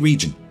cloudy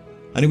region.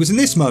 And it was in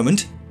this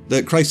moment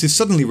that Krasis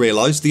suddenly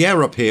realised the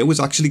air up here was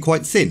actually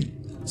quite thin,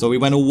 so he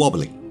went all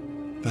wobbly.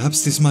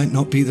 Perhaps this might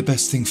not be the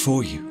best thing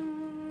for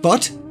you.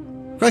 But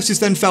Krasis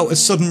then felt a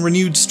sudden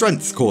renewed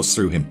strength course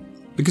through him,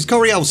 because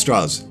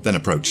Corielstraz then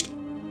approached.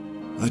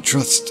 I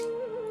trust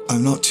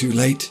I'm not too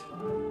late.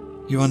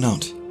 You are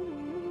not.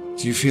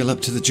 Do you feel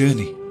up to the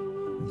journey?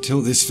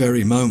 Until this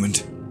very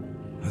moment,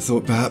 I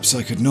thought perhaps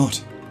I could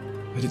not,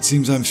 but it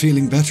seems I'm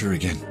feeling better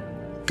again.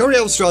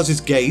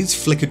 Corielstraz's gaze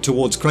flickered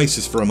towards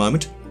Krasis for a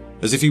moment,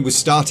 as if he was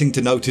starting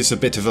to notice a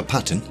bit of a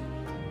pattern.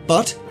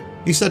 But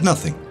he said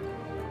nothing.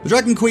 The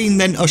Dragon Queen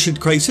then ushered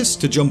Krasis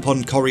to jump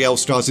on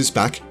Corielstraz's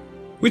back,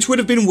 which would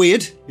have been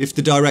weird if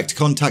the direct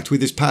contact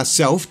with his past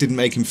self didn't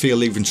make him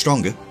feel even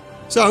stronger,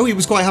 so he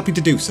was quite happy to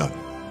do so.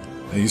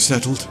 Are you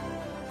settled?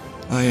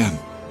 I am.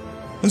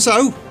 And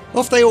so,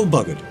 off they all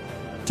buggered,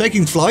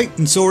 taking flight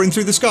and soaring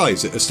through the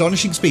skies at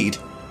astonishing speed,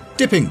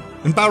 dipping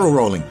and barrel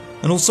rolling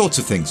and all sorts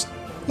of things.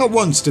 Not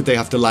once did they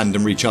have to land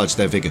and recharge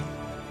their vigour.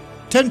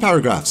 10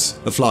 paragraphs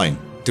of flying,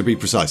 to be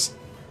precise.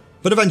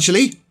 But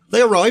eventually,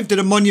 they arrived at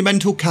a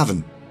monumental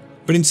cavern.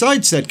 But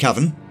inside said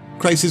cavern,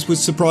 Krasis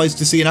was surprised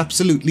to see an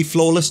absolutely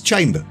flawless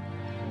chamber.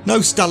 No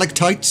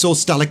stalactites or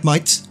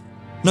stalagmites,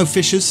 no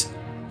fissures,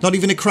 not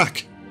even a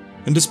crack.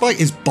 And despite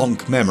his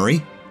bonk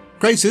memory,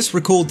 Krasis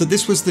recalled that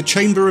this was the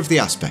Chamber of the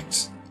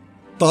Aspects.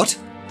 But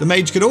the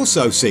mage could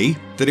also see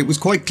that it was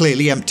quite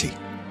clearly empty.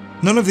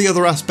 None of the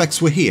other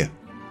aspects were here.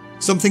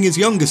 Something his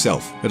younger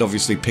self had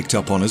obviously picked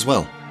up on as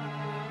well.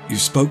 You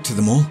spoke to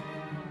them all?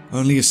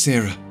 Only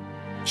Asira.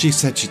 She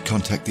said she'd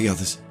contact the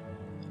others.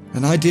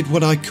 And I did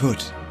what I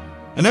could.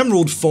 An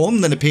emerald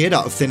form then appeared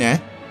out of thin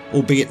air,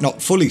 albeit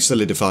not fully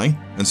solidifying,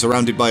 and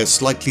surrounded by a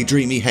slightly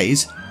dreamy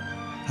haze.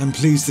 I'm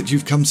pleased that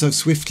you've come so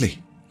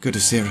swiftly, good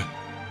Asira.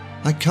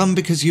 I come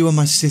because you are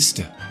my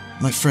sister,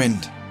 my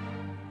friend.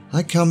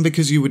 I come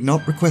because you would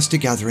not request a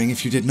gathering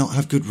if you did not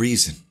have good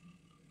reason.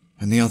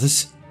 And the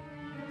others?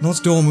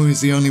 Nosdormu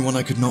is the only one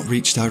I could not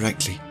reach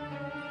directly.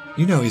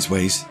 You know his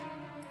ways.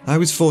 I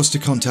was forced to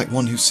contact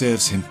one who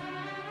serves him.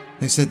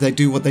 They said they'd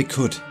do what they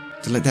could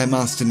to let their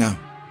master know.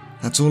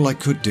 That's all I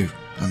could do,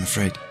 I'm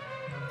afraid.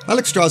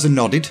 Alexstrasza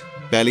nodded,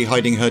 barely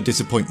hiding her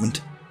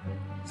disappointment.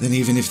 Then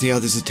even if the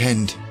others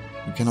attend,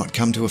 we cannot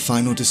come to a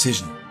final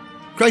decision.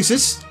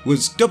 Krasis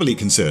was doubly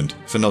concerned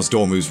for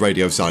Nosdormu's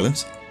radio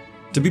silence.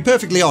 To be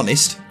perfectly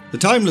honest, the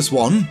Timeless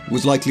One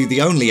was likely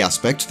the only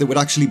aspect that would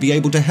actually be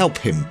able to help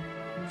him.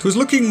 'Twas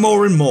looking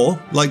more and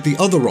more like the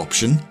other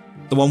option,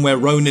 the one where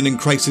Ronan and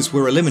Krasis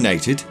were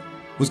eliminated,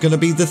 was going to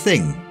be the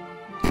thing.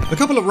 A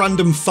couple of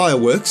random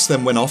fireworks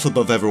then went off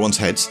above everyone's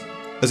heads,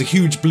 as a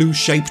huge blue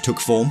shape took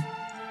form.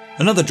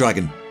 Another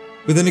dragon,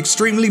 with an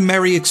extremely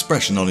merry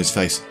expression on his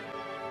face.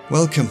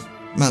 Welcome,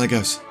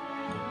 Malagos.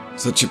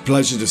 Such a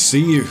pleasure to see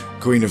you,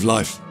 Queen of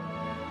Life.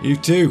 You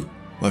too,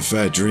 my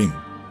fair dream.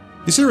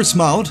 Asira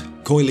smiled,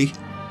 coyly.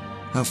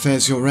 How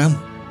fares your realm?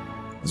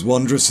 As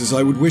wondrous as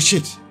I would wish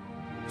it.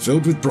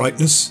 Filled with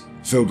brightness,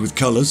 filled with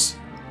colours,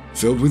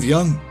 filled with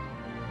young.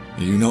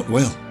 Are you not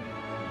well?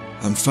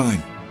 I'm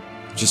fine.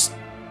 Just...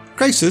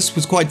 Krasis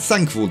was quite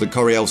thankful that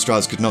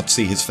Corielstraz could not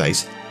see his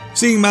face.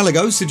 Seeing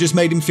Malagos had just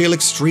made him feel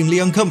extremely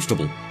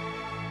uncomfortable.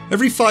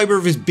 Every fibre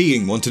of his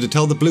being wanted to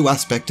tell the blue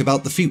aspect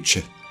about the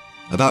future,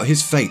 about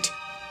his fate.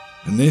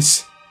 And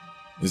this?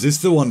 Is this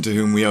the one to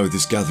whom we owe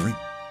this gathering?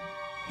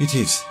 It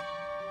is.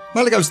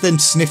 Malagos then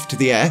sniffed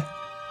the air.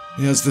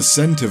 He has the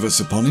scent of us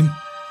upon him,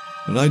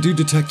 and I do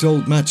detect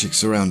old magic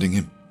surrounding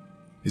him.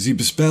 Is he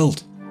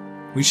bespelled?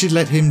 We should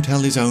let him tell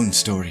his own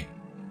story,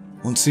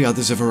 once the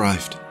others have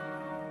arrived.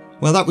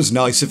 Well, that was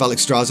nice of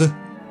Alexstrasza,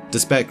 to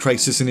spare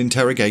Krasis an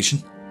interrogation.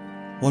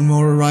 One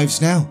more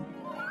arrives now.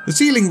 The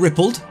ceiling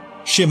rippled,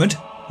 shimmered,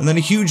 and then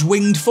a huge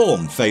winged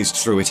form phased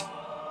through it,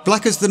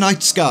 black as the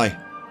night sky,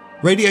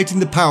 radiating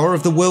the power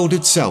of the world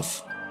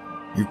itself.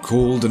 You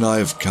called and I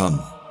have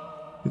come.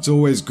 It's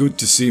always good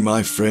to see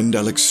my friend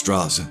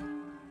Alexstrasza.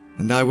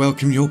 And I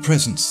welcome your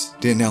presence,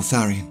 dear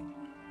Neltharion.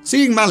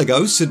 Seeing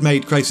Malagos had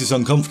made Krasis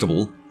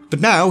uncomfortable,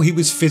 but now he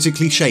was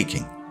physically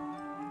shaking.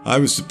 I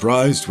was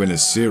surprised when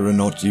Asira,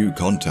 not you,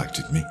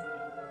 contacted me.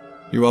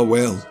 You are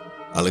well,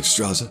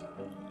 Alexstrasza?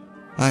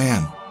 I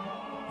am.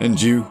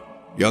 And you,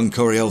 young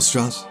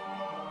Corielstraz?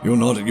 You're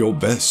not at your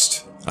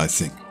best, I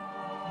think.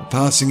 A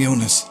passing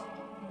illness.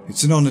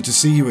 It's an honour to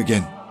see you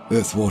again,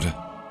 Earthwater.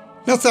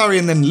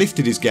 Neltharion then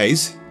lifted his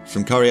gaze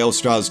from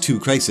Corielstraz to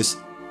Krasis.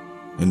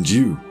 And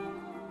you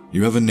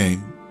have a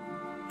name?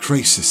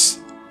 Krasis.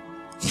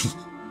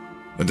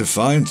 A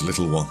defiant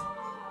little one.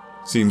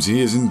 Seems he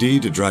is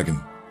indeed a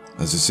dragon,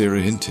 as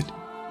Asira hinted.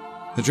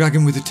 A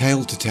dragon with a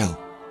tale to tell.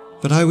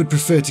 but I would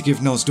prefer to give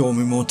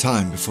Nosdormu more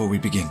time before we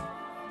begin.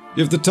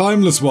 Give the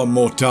Timeless One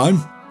more time.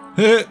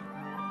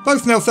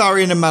 Both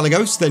Neltharion and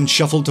Malagos then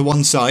shuffled to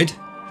one side,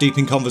 deep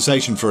in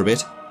conversation for a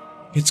bit.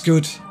 It's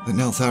good that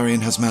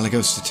Neltharion has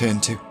Malagos to turn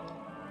to.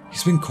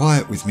 He's been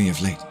quiet with me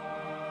of late.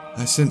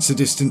 I sense a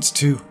distance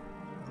too.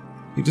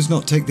 He does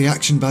not take the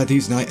action by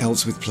these Night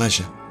Elves with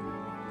pleasure.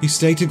 He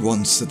stated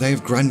once that they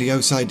have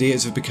grandiose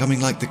ideas of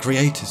becoming like the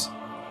creators.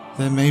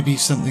 There may be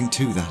something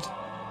to that.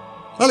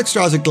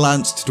 Alexstrasza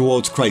glanced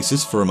towards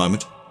Krasis for a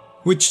moment,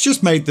 which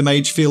just made the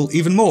mage feel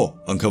even more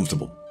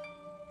uncomfortable.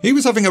 He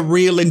was having a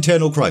real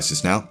internal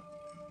crisis now.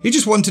 He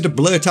just wanted to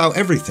blurt out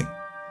everything.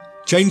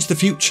 Change the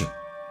future.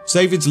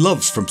 Save his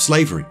loves from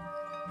slavery.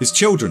 His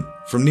children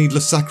from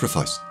needless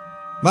sacrifice.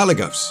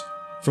 Malagos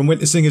from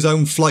witnessing his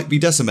own flight be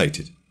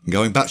decimated and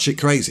going batshit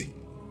crazy.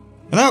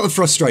 And out of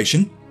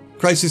frustration,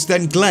 Krasis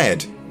then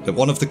glared at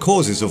one of the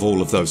causes of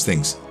all of those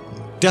things.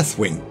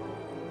 Deathwing.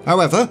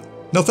 However,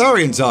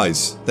 Neltharion's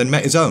eyes then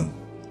met his own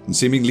and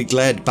seemingly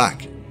glared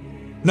back.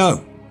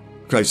 No,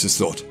 Krasis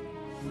thought.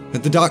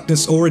 Had the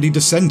darkness already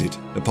descended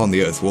upon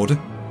the Earthwarder?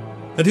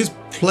 Had his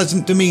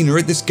pleasant demeanour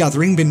at this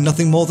gathering been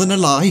nothing more than a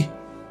lie?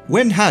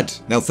 When had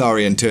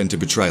Neltharion turned to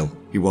betrayal,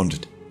 he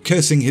wondered,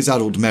 cursing his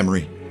addled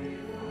memory.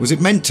 Was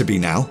it meant to be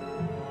now?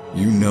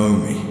 You know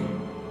me,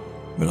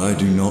 but I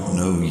do not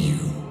know you.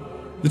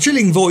 The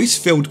chilling voice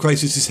filled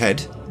Krasis'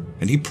 head,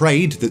 and he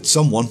prayed that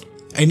someone,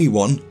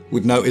 anyone,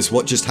 would notice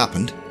what just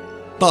happened.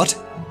 But,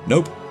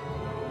 nope.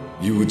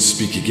 You would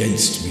speak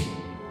against me.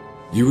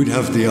 You would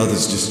have the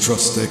others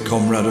distrust their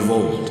comrade of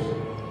old,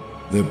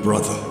 their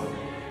brother.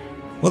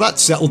 Well, that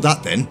settled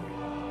that then.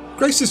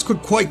 Krasis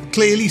could quite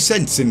clearly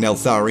sense in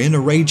Neltharion a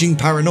raging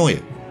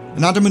paranoia,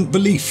 an adamant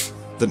belief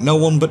that no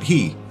one but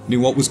he knew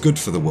what was good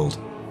for the world.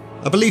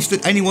 A belief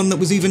that anyone that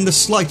was even the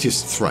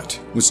slightest threat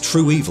was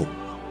true evil.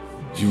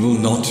 You will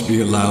not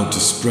be allowed to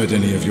spread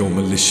any of your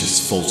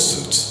malicious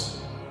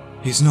falsehoods.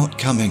 He's not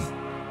coming.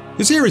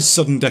 Azira's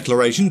sudden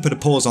declaration put a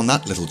pause on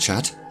that little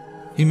chat.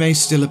 He may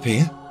still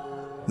appear.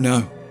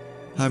 No,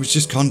 I was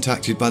just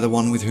contacted by the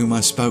one with whom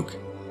I spoke.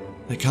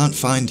 They can't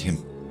find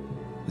him.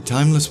 The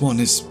Timeless One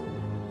is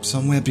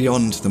somewhere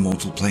beyond the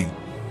mortal plane.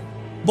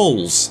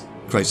 Balls,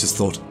 Krasis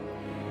thought.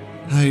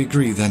 I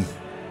agree then.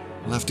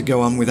 I'll have to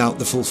go on without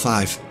the full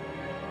 5.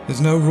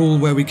 There's no rule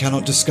where we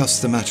cannot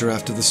discuss the matter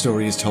after the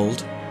story is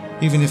told,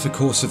 even if a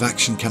course of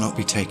action cannot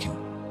be taken.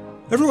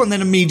 Everyone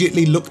then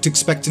immediately looked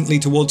expectantly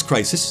towards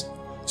Krasis,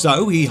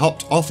 so he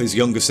hopped off his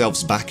younger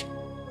self's back.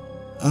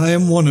 I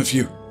am one of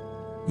you.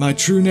 My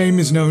true name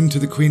is known to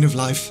the Queen of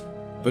Life,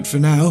 but for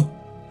now,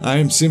 I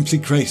am simply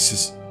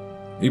Krasis.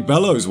 He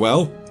bellows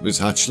well, this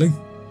hatchling.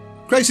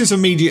 Krasis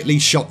immediately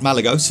shot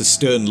Malagos a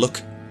stern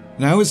look.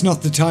 Now is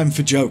not the time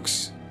for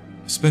jokes,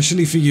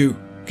 especially for you,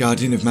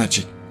 Guardian of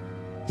Magic.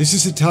 This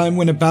is a time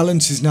when a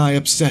balance is nigh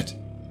upset.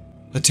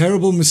 A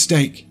terrible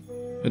mistake,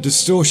 a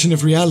distortion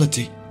of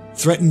reality,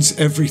 threatens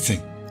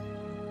everything.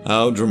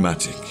 How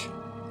dramatic.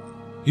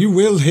 You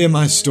will hear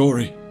my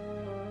story.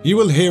 You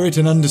will hear it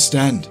and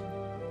understand.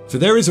 For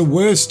there is a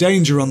worse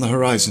danger on the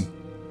horizon.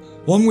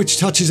 One which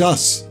touches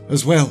us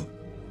as well.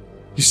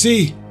 You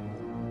see...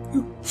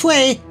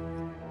 Fue!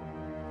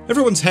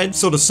 Everyone's head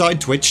sort of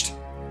side-twitched.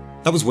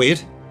 That was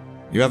weird.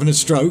 You having a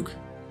stroke?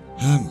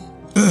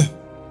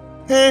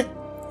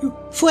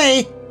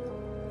 Fue!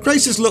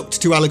 Krasis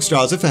looked to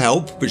Alexstrasza for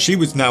help, but she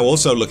was now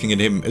also looking at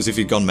him as if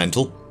he'd gone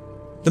mental.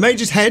 The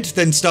mage's head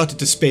then started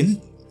to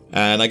spin,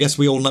 and I guess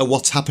we all know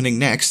what's happening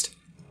next.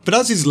 But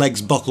as his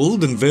legs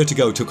buckled and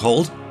vertigo took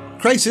hold,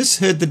 Krasis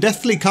heard the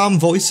deathly calm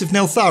voice of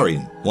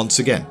Neltharion once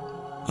again.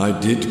 I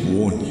did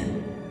warn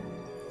you.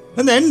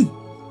 And then,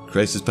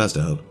 Krasis passed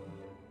out.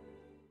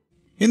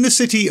 In the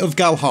city of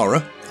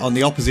Gauhara, on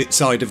the opposite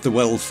side of the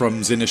well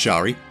from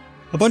Zinashari,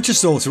 a bunch of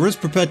sorcerers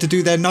prepared to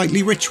do their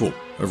nightly ritual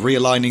of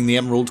realigning the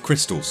emerald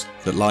crystals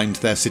that lined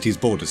their city's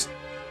borders.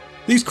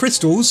 These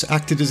crystals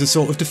acted as a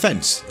sort of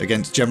defence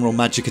against general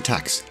magic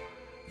attacks.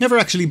 Never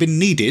actually been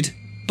needed,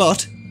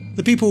 but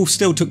the people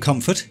still took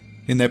comfort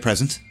in their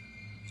presence.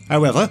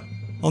 However,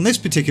 on this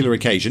particular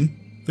occasion,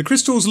 the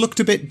crystals looked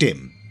a bit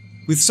dim,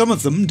 with some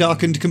of them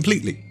darkened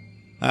completely,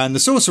 and the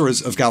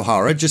sorcerers of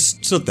Gauhara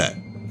just stood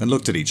there and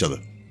looked at each other.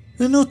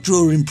 They're not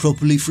drawing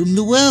properly from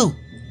the well.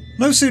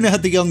 No sooner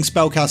had the young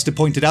spellcaster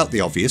pointed out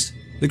the obvious,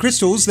 the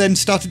crystals then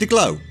started to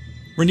glow,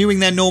 renewing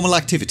their normal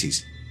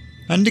activities.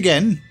 And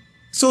again,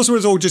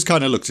 sorcerers all just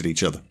kind of looked at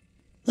each other.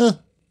 I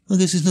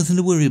guess there's nothing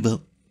to worry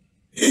about.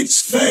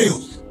 It's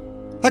failed!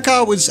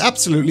 Hakar was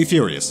absolutely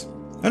furious,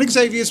 and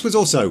Xavius was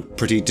also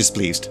pretty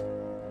displeased.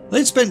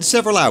 They'd spent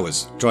several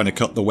hours trying to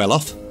cut the well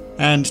off,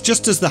 and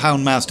just as the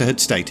Houndmaster had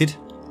stated,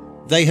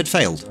 they had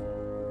failed.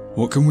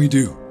 What can we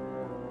do?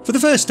 For the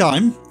first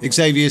time,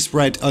 Xavius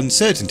read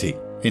uncertainty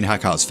in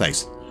Hakar's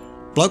face.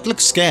 Bloke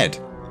looked scared.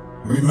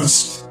 We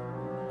must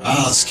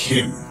ask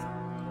him.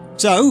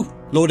 So,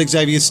 Lord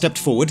Xavius stepped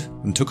forward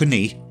and took a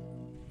knee.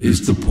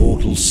 Is the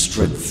portal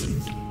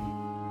strengthened?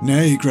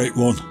 Nay, Great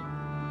One.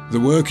 The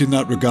work in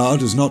that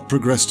regard has not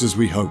progressed as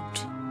we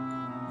hoped.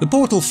 The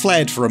portal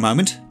flared for a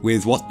moment,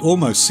 with what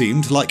almost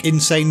seemed like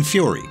insane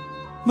fury.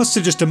 Must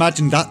have just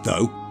imagined that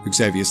though,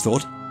 Xavier's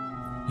thought.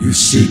 You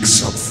seek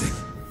something.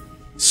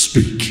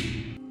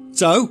 Speak.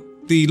 So,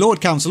 the Lord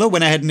Councillor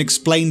went ahead and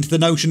explained the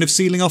notion of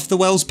sealing off the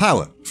well's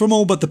power from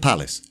all but the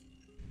palace.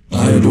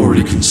 I had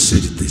already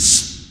considered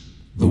this.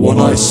 The one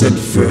I sent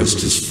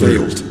first has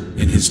failed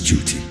in his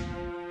duty.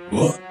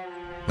 What?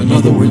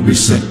 Another will be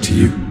sent to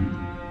you.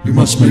 You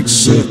must make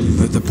certain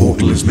that the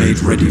portal is made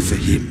ready for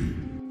him.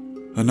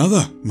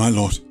 Another, my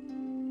lord.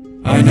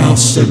 I now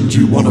send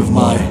you one of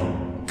my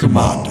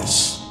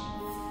commanders.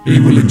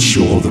 He will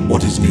ensure that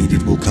what is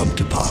needed will come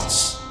to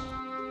pass.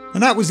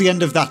 And that was the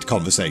end of that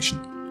conversation.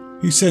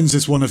 He sends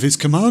us one of his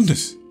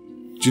commanders.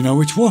 Do you know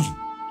which one?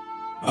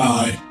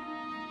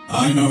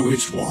 I know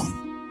which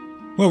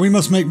one. Well, we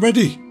must make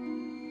ready.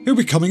 He'll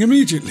be coming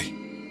immediately.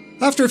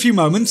 After a few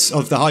moments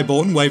of the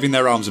Highborn waving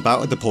their arms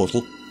about at the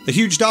portal, a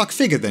huge dark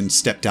figure then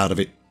stepped out of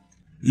it.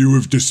 You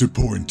have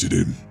disappointed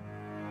him.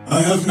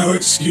 I have no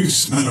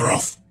excuse,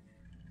 Manaroth.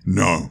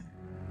 No,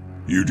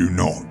 you do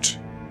not.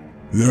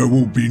 There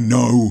will be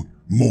no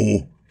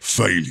more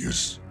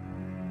failures.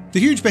 The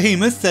huge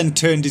behemoth then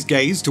turned his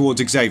gaze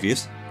towards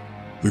Xavier's.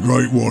 The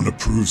Great One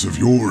approves of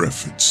your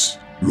efforts,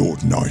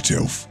 Lord Night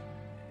Elf.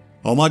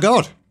 Oh my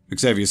god,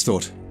 Xavier's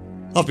thought.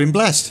 I've been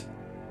blessed.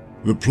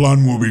 The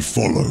plan will be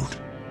followed.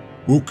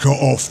 We'll cut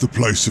off the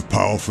place of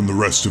power from the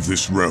rest of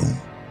this realm.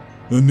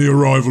 Then the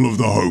arrival of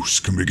the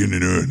host can begin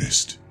in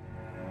earnest.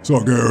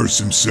 Sargeras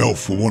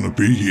himself will want to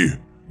be here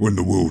when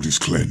the world is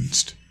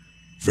cleansed.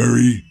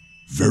 Very,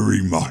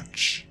 very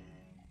much.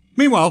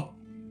 Meanwhile,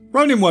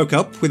 Ronin woke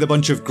up with a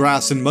bunch of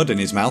grass and mud in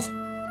his mouth.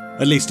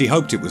 At least he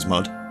hoped it was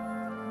mud.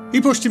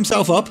 He pushed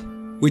himself up,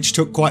 which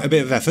took quite a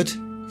bit of effort,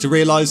 to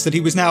realise that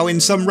he was now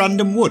in some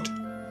random wood.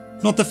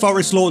 Not the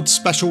Forest Lord's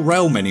special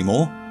realm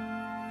anymore.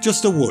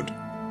 Just a wood.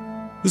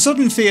 The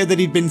sudden fear that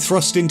he'd been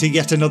thrust into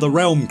yet another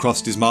realm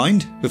crossed his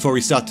mind before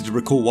he started to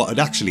recall what had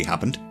actually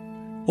happened.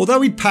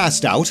 Although he'd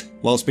passed out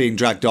whilst being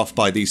dragged off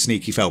by the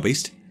sneaky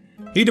fellbeast,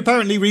 he'd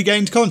apparently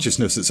regained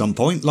consciousness at some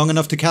point long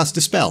enough to cast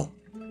a spell.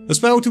 A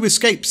spell to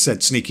escape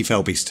said sneaky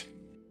fellbeast.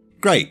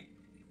 Great.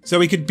 So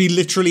he could be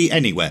literally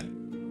anywhere.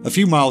 A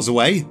few miles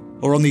away,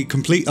 or on the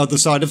complete other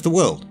side of the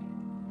world.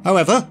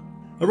 However,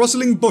 a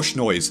rustling bush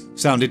noise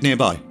sounded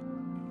nearby.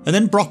 And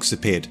then Brox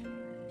appeared.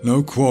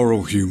 No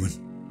quarrel, human.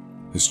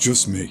 It's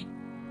just me.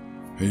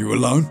 Are you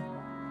alone?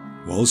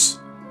 Was,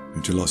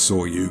 until I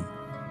saw you.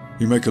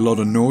 You make a lot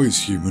of noise,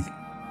 human.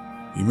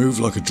 You move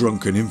like a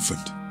drunken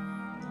infant.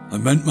 I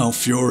meant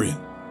Malfurion.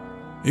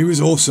 He was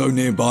also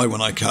nearby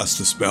when I cast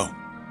the spell.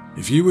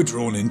 If you were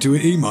drawn into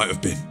it, he might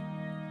have been.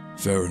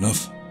 Fair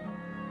enough.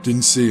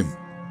 Didn't see him.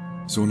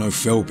 Saw no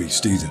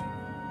fellbeast either.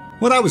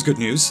 Well, that was good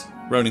news,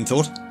 Ronin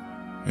thought.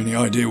 Any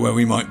idea where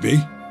we might be?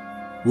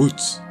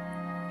 Woods.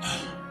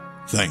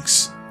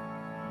 Thanks.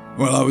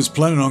 Well, I was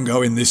planning on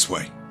going this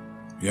way.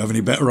 You have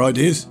any better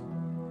ideas?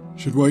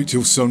 Should wait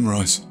till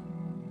sunrise.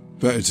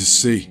 Better to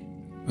see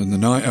than the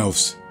night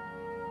elves.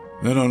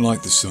 They don't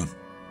like the sun.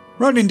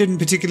 Ronin didn't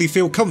particularly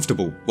feel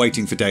comfortable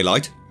waiting for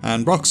daylight,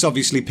 and Brox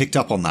obviously picked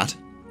up on that.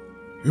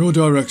 Your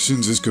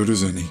direction's as good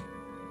as any.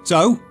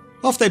 So,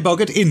 off they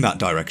buggered in that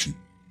direction.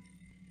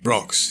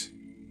 Brox,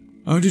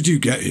 how did you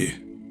get here?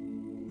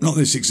 Not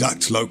this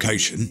exact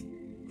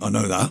location. I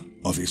know that,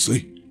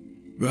 obviously.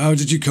 But how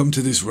did you come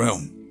to this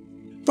realm?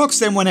 Brox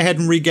then went ahead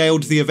and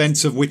regaled the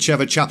events of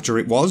whichever chapter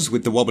it was,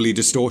 with the wobbly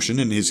distortion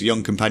and his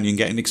young companion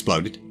getting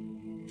exploded.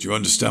 Do you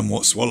understand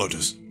what swallowed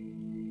us?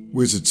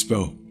 Wizard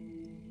spell.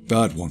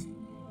 Bad one.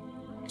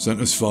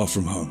 Sent us far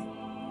from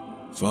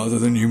home. Farther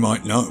than you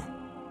might know.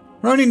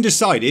 Ronin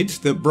decided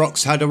that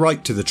Brox had a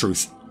right to the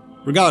truth,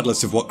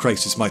 regardless of what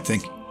Krasis might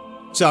think.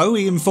 So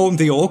he informed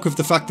the orc of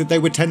the fact that they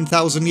were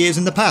 10,000 years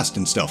in the past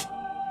and stuff.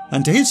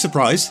 And to his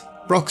surprise,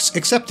 Brox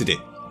accepted it,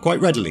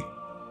 quite readily.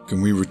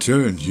 Can we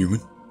return,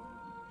 human?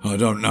 I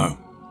don't know.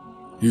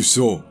 You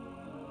saw.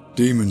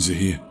 Demons are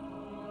here.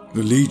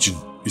 The Legion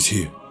is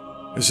here.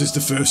 This is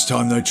the first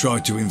time they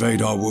tried to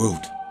invade our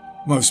world.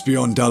 Most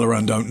beyond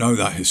Dalaran don't know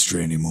that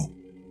history anymore.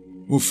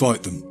 We'll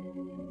fight them.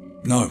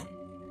 No,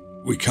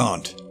 we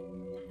can't.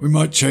 We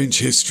might change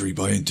history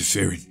by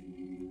interfering.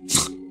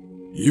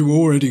 You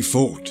already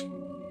fought.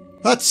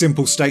 That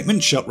simple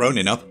statement shut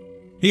Ronin up.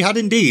 He had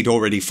indeed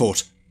already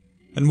fought,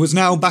 and was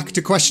now back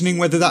to questioning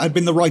whether that had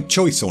been the right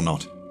choice or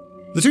not.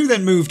 The two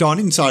then moved on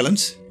in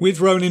silence,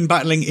 with Ronin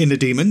battling inner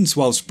demons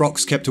whilst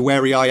Brox kept a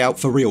wary eye out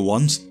for real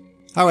ones.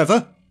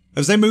 However,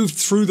 as they moved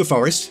through the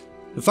forest,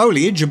 the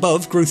foliage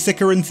above grew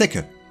thicker and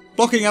thicker,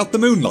 blocking out the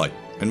moonlight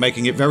and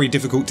making it very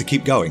difficult to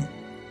keep going,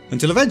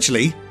 until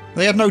eventually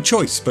they had no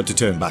choice but to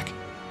turn back.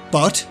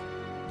 But,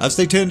 as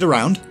they turned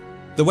around,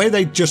 the way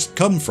they'd just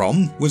come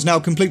from was now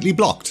completely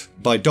blocked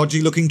by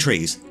dodgy-looking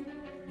trees.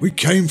 We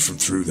came from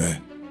through there.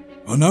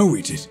 I know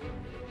we did.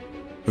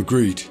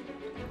 Agreed.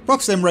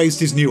 Brox then raised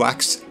his new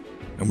axe.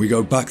 And we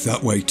go back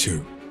that way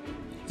too.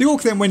 The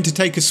orc then went to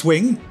take a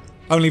swing,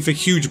 only for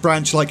huge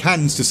branch-like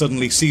hands to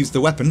suddenly seize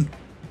the weapon.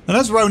 And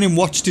as Ronin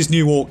watched his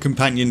new orc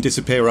companion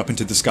disappear up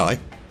into the sky,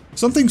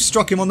 something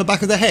struck him on the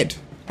back of the head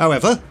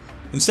However,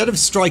 instead of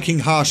striking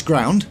harsh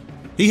ground,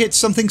 he hits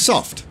something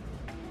soft.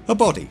 A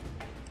body.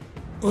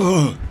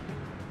 Ugh.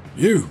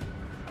 You.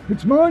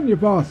 It's mine, you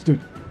bastard.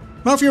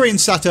 Malfurion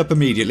sat up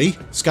immediately,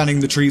 scanning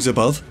the trees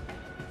above.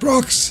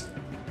 Brox,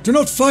 do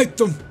not fight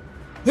them.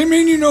 They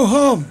mean you no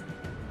harm.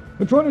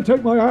 They're trying to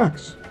take my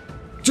axe.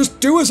 Just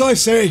do as I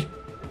say.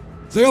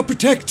 They are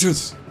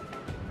protectors.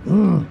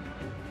 Ugh.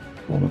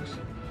 Bollocks.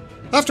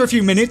 After a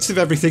few minutes of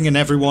everything and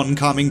everyone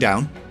calming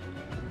down.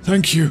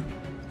 Thank you,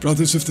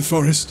 brothers of the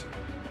forest.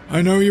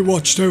 I know you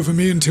watched over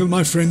me until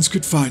my friends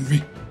could find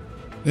me.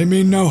 They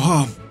mean no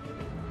harm.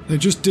 They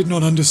just did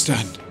not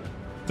understand.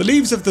 The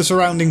leaves of the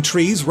surrounding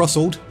trees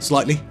rustled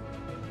slightly.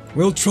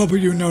 We'll trouble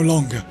you no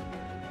longer.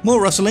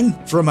 More rustling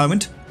for a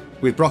moment,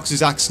 with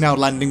Brox's axe now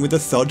landing with a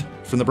thud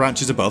from the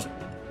branches above,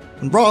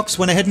 and Brox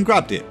went ahead and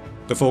grabbed it,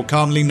 before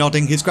calmly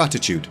nodding his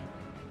gratitude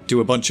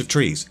to a bunch of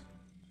trees.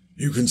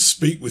 You can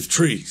speak with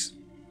trees.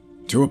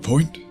 To a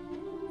point,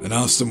 and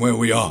ask them where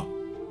we are.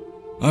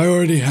 I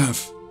already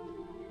have.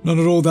 Not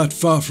at all that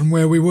far from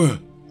where we were,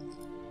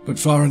 but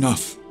far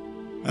enough.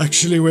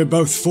 Actually, we're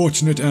both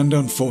fortunate and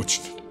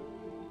unfortunate.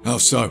 How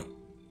so?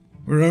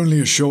 We're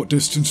only a short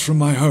distance from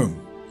my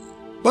home.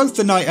 Both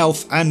the Night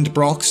Elf and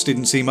Brox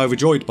didn't seem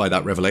overjoyed by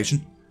that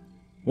revelation.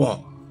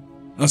 What?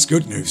 That's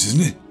good news,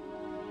 isn't it?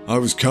 I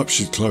was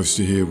captured close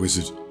to here,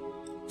 wizard.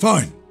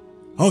 Fine.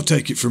 I'll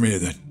take it from here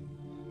then.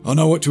 I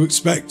know what to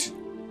expect.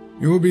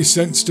 You will be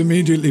sensed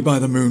immediately by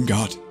the Moon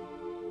Guard.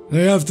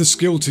 They have the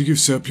skill to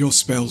usurp your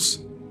spells.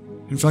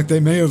 In fact, they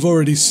may have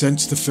already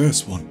sensed the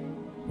first one.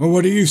 Well,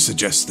 what do you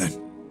suggest then?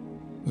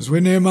 As we're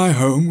near my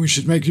home, we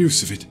should make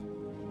use of it.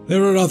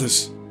 There are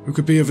others who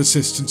could be of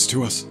assistance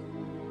to us.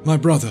 My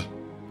brother,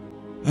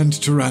 and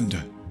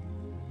Tyrande.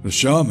 The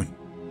shaman.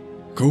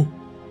 Cool.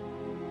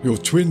 Your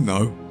twin,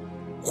 though.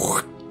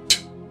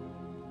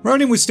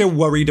 Ronan was still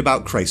worried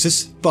about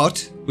Krasis,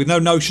 but, with no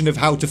notion of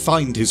how to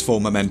find his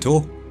former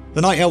mentor,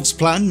 the Night Elf's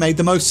plan made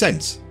the most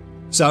sense.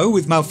 So,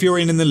 with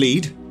Malfurion in the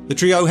lead, the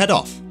trio head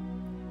off.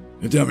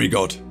 A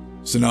demigod,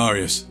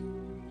 Cenarius.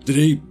 Did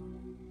he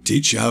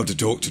teach you how to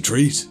talk to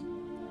trees?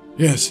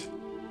 Yes,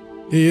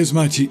 he is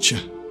my teacher.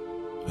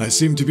 I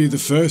seem to be the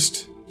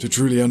first to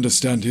truly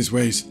understand his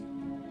ways.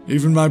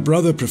 Even my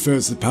brother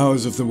prefers the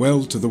powers of the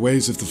well to the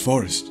ways of the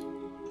forest.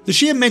 The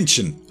sheer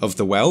mention of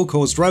the well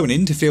caused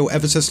Ronan to feel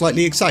ever so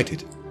slightly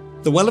excited.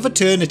 The Well of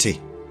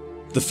Eternity.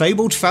 The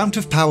fabled fount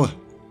of power.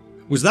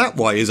 Was that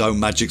why his own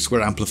magics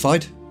were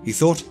amplified, he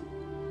thought?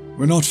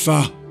 We're not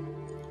far.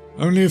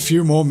 Only a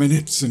few more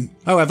minutes and...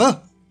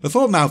 However,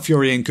 before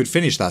Malfurion could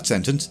finish that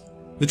sentence,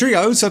 the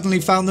trio suddenly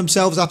found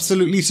themselves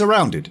absolutely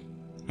surrounded.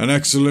 An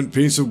excellent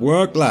piece of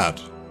work, lad.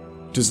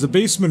 'Tis the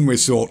beastman we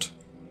sought,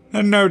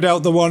 and no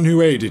doubt the one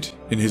who aided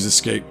in his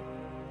escape.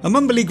 A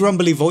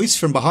mumbly-grumbly voice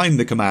from behind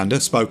the commander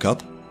spoke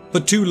up,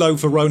 but too low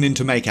for Ronan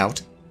to make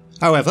out.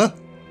 However,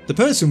 the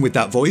person with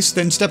that voice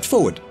then stepped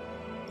forward,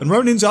 and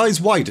Ronan's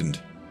eyes widened.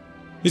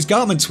 His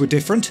garments were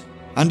different,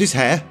 and his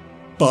hair,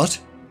 but,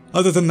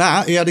 other than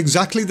that, he had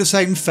exactly the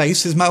same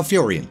face as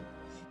Malfurion.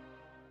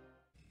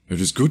 It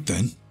is good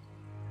then.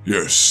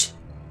 Yes,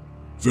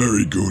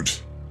 very good.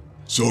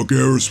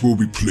 Sargeras will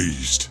be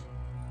pleased.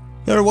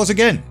 There it was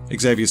again,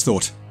 Xavier's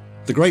thought.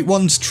 The Great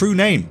One's true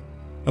name.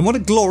 And what a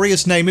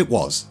glorious name it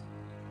was.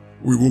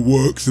 We will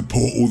work the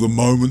portal the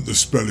moment the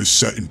spell is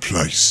set in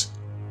place.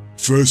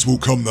 First will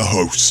come the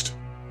host.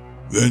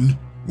 Then,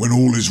 when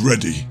all is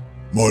ready,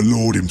 my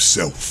lord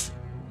himself.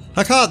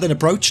 Hakar then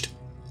approached,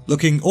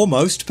 looking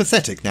almost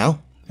pathetic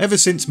now, ever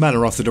since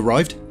Manaroth had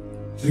arrived.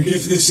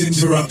 Forgive this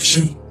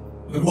interruption,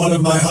 but one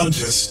of my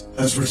hunters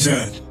has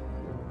returned.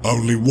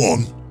 Only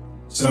one?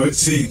 So it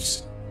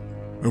seems.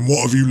 And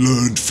what have you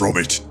learned from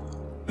it?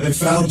 They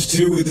found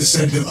two with the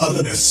scent of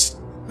otherness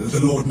that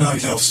the Lord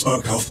Night Elf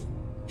spoke of,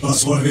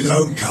 plus one of his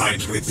own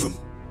kind with them.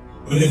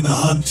 But in the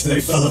hunt they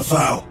fell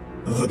afoul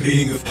of a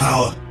being of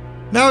power.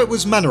 Now it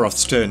was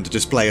Manaroth's turn to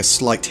display a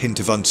slight hint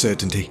of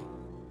uncertainty.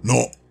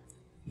 Not?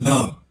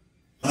 No,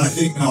 I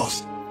think not.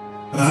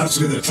 Perhaps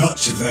with a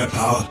touch of their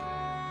power.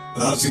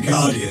 Perhaps a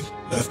guardian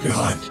left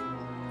behind.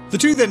 The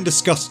two then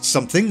discussed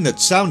something that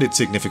sounded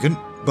significant,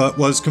 but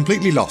was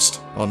completely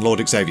lost on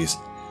Lord Xavier's.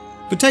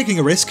 But taking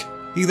a risk,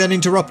 he then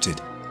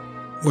interrupted.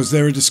 Was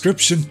there a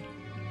description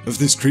of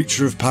this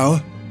creature of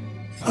power?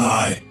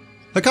 Aye.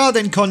 Hakar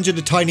then conjured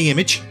a tiny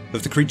image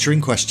of the creature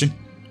in question.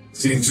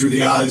 Seen through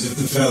the eyes of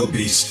the fell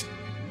beast.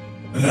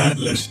 An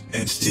antlered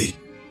entity.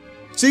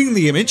 Seeing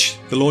the image,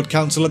 the Lord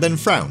Councillor then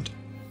frowned.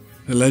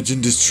 The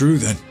legend is true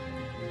then.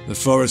 The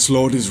Forest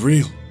Lord is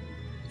real.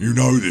 You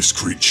know this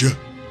creature?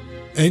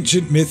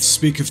 Ancient myths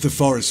speak of the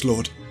Forest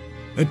Lord,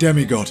 a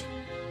demigod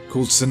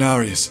called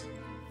Cenarius.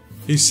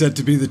 He's said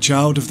to be the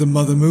child of the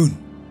Mother Moon.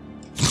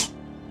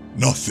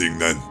 Nothing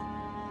then.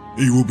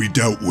 He will be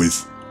dealt with.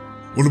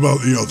 What about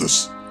the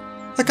others?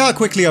 Hakar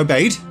quickly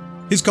obeyed,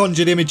 his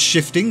conjured image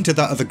shifting to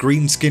that of a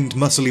green-skinned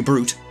muscly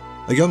brute,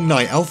 a young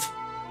night elf,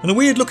 and a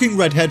weird-looking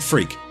red-haired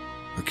freak.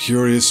 A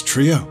curious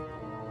trio.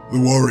 The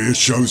warrior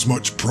shows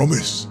much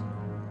promise.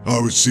 I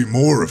would see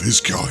more of his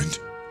kind.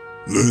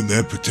 Learn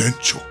their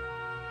potential.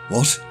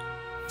 What?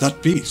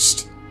 That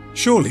beast?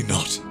 Surely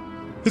not.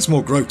 It's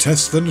more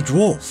grotesque than a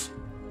dwarf.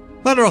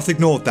 Manaroth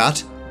ignored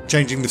that,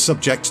 changing the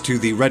subject to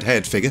the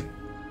red-haired figure.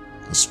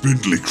 A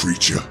spindly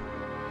creature,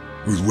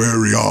 with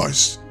wary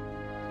eyes.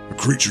 A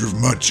creature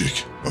of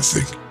magic, I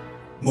think.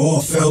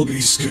 More fell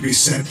beasts could be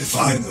sent to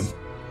find them.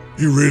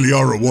 You really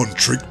are a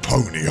one-trick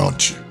pony,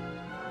 aren't you?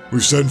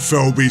 We've sent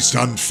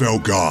Fellbeast and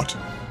Felguard.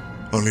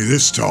 Only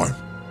this time,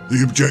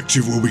 the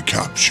objective will be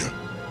capture.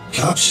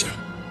 Capture?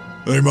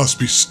 They must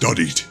be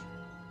studied.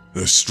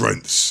 Their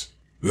strengths,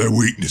 their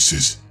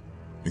weaknesses,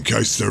 in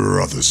case there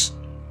are others.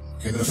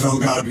 Can the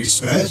Felguard be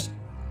spared?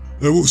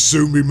 There will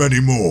soon be many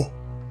more.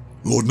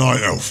 Lord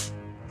Night Elf,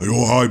 are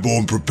your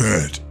highborn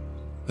prepared?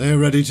 They are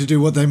ready to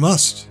do what they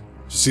must,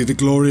 to see the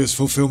glorious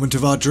fulfillment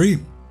of our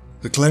dream,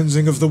 the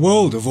cleansing of the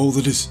world of all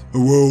that is. The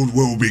world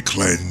will be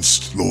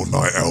cleansed, Lord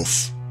Night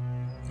Elf.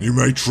 You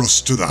may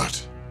trust to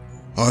that.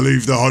 I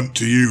leave the hunt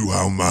to you,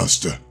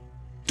 Houndmaster.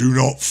 Do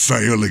not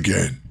fail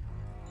again.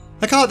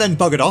 I can't then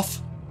buggered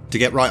off, to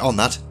get right on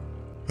that.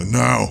 And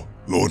now,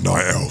 Lord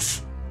Night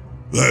Elf,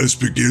 let us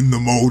begin the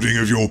moulding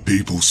of your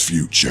people's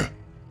future.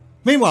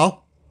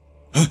 Meanwhile,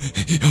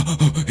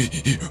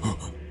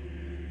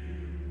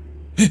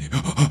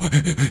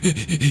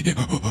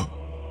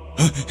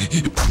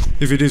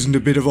 if it isn't a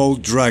bit of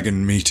old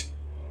dragon meat.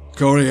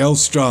 Coriel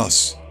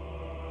Strass,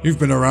 you've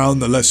been around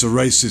the lesser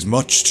races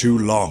much too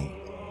long.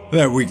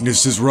 Their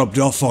weakness has rubbed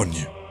off on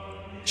you.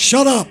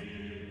 Shut up!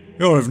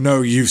 You're of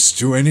no use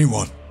to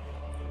anyone.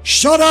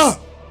 Shut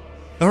up!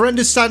 a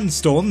horrendous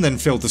sandstorm then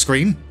filled the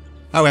screen.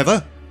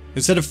 However,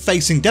 instead of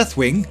facing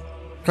Deathwing,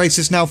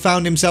 Krasis now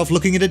found himself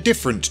looking at a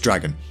different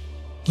dragon.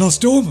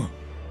 Nostormo,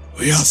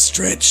 we are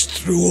stretched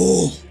through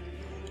all.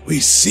 We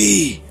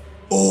see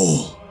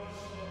all.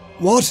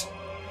 What?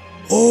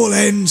 All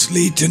ends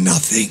lead to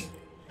nothing.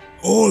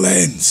 All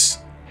ends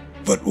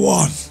but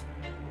one.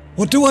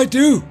 What do I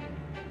do?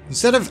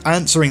 Instead of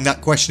answering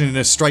that question in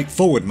a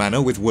straightforward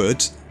manner with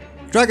words,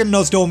 Dragon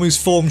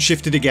Nosdormu's form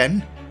shifted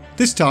again,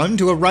 this time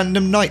to a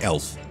random night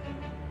elf.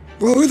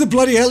 Well, who the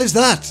bloody hell is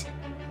that?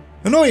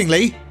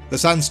 Annoyingly, the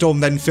sandstorm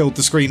then filled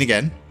the screen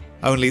again,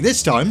 only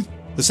this time,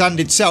 the sand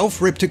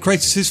itself ripped at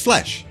Krasis'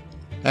 flesh,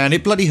 and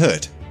it bloody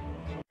hurt.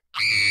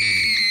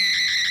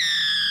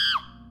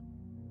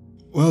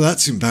 Well,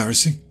 that's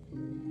embarrassing.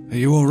 Are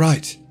you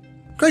alright?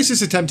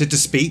 Krasis attempted to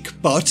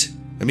speak, but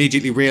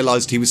immediately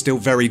realised he was still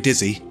very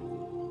dizzy.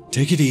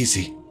 Take it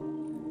easy.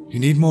 You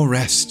need more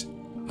rest.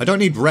 I don't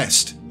need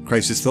rest,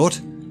 Krasis thought.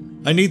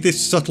 I need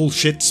this subtle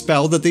shit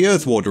spell that the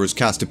Earth Warder has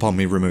cast upon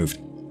me removed.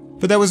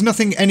 But there was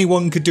nothing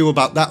anyone could do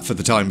about that for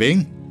the time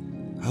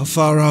being. How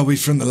far are we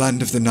from the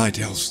land of the Night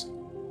Elves?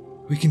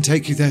 We can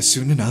take you there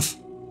soon enough.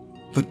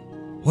 But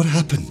what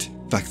happened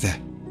back there?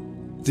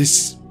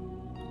 This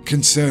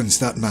concerns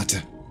that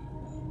matter.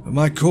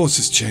 My course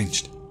has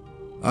changed.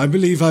 I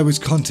believe I was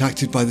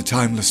contacted by the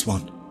Timeless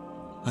One.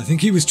 I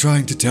think he was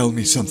trying to tell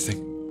me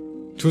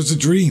something. 'Twas a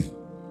dream.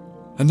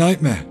 A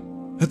nightmare,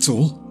 that's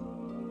all.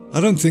 I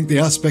don't think the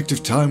aspect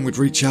of time would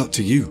reach out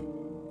to you.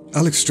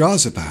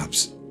 Alexstrasza,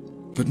 perhaps,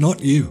 but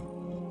not you.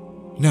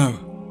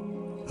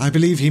 No, I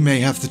believe he may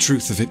have the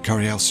truth of it,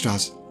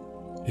 Corielstrasz.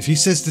 If he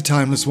says the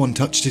Timeless One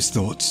touched his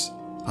thoughts,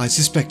 I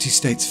suspect he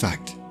states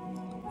fact.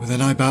 Well,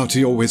 then I bow to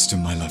your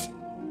wisdom, my love.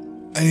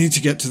 I need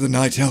to get to the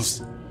Night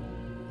Elves.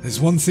 There's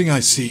one thing I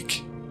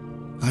seek.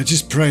 I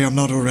just pray I'm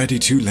not already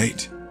too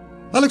late.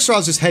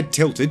 Alexstrasza's head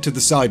tilted to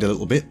the side a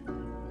little bit.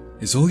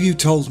 Is all you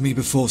told me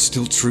before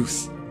still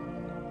truth?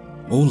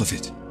 All of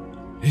it?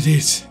 It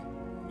is,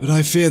 but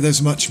I fear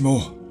there's much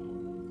more.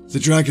 The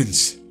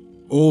dragons,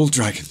 all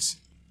dragons,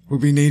 will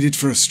be needed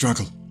for a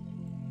struggle.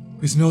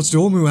 With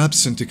Nosdormu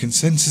absent, a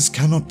consensus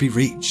cannot be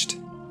reached.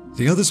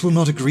 The others will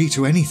not agree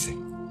to anything.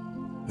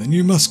 Then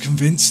you must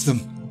convince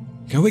them.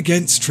 Go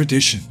against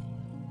tradition.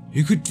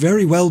 You could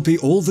very well be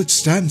all that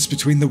stands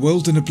between the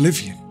world and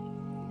oblivion.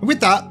 With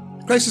that,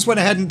 Krasis went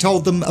ahead and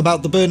told them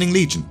about the Burning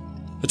Legion.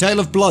 A tale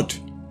of blood,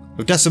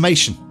 of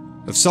decimation,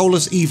 of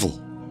soulless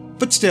evil.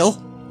 But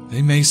still,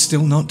 they may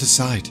still not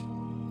decide.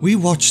 We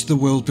watch the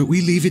world, but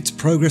we leave its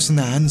progress in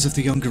the hands of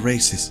the younger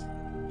races.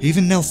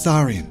 Even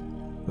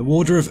Neltharion, the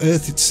Warder of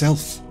Earth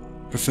itself,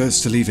 prefers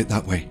to leave it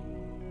that way.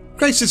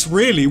 Krasis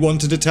really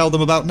wanted to tell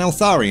them about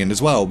Neltharion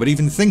as well, but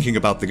even thinking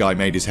about the guy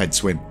made his head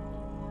swim.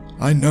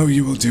 I know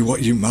you will do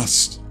what you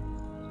must.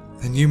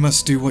 Then you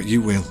must do what you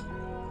will.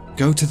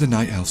 Go to the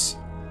Night Elves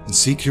and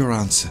seek your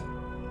answer.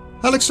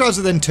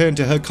 Alexstrasza then turned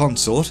to her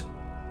consort.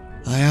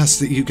 I ask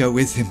that you go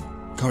with him,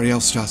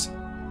 Corielstrasz.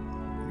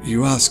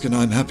 You ask and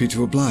I'm happy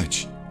to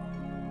oblige.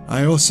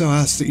 I also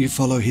ask that you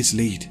follow his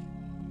lead.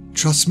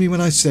 Trust me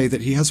when I say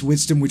that he has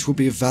wisdom which will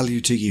be of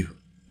value to you.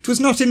 It was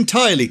not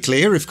entirely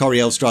clear if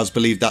Corielstrasz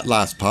believed that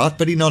last part,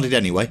 but he nodded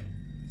anyway.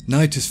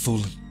 Night has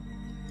fallen.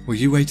 Will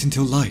you wait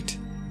until light?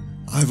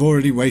 I've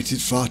already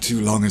waited far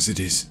too long as it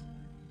is.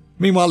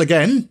 Meanwhile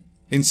again,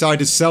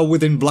 inside a cell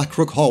within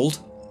Blackrook Hold.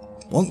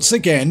 Once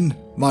again,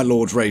 my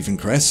Lord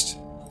Ravencrest,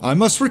 I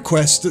must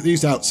request that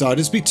these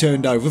outsiders be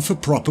turned over for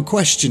proper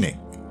questioning.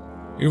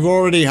 You've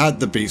already had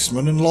the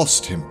Beastman and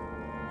lost him.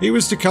 He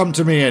was to come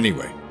to me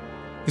anyway.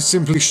 It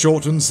simply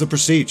shortens the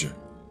procedure.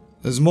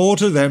 There's more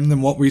to them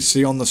than what we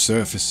see on the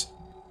surface.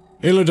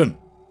 Illidan,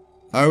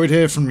 I would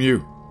hear from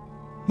you.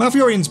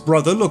 Malfurion's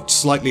brother looked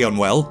slightly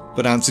unwell,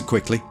 but answered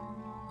quickly.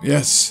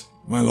 Yes,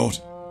 my lord.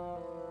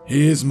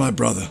 He is my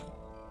brother.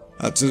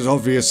 That's as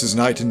obvious as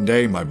night and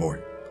day, my boy.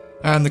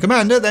 And the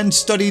commander then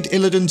studied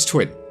Illidan's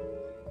twin.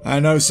 I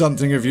know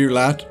something of you,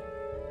 lad,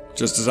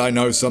 just as I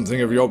know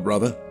something of your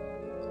brother.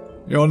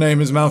 Your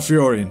name is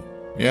Malfurion,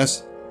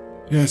 yes?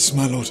 Yes,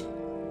 my lord.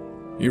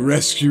 You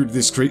rescued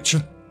this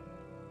creature?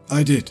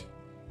 I did.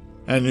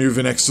 And you've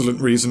an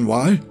excellent reason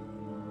why?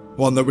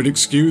 One that would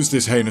excuse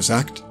this heinous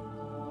act?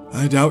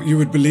 I doubt you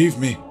would believe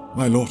me,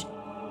 my lord.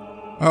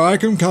 Oh, I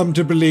can come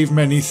to believe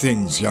many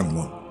things, young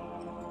one,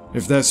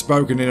 if they're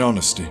spoken in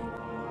honesty.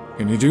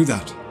 Can you do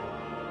that?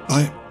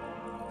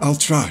 I'll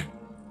try.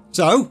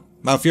 So,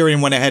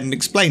 Malfurion went ahead and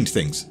explained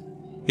things.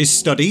 His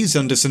studies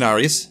under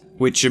Cenarius,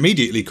 which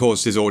immediately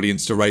caused his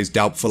audience to raise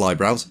doubtful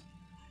eyebrows.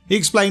 He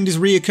explained his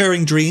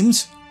reoccurring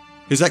dreams,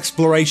 his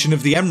exploration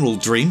of the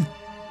Emerald Dream,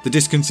 the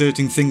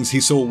disconcerting things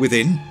he saw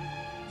within.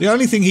 The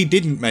only thing he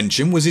didn't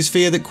mention was his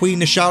fear that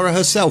Queen Ashara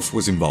herself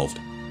was involved.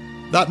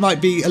 That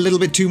might be a little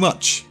bit too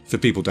much for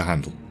people to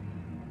handle.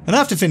 And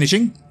after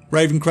finishing,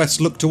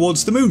 Ravencrest looked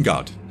towards the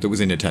Moonguard that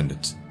was in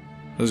attendance.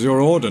 Has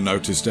your order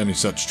noticed any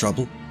such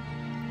trouble?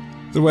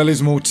 The well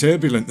is more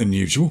turbulent than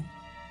usual.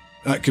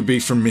 That could be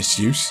from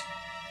misuse.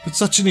 But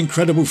such an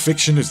incredible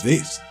fiction as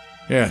this.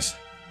 Yes,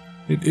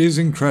 it is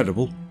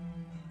incredible.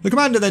 The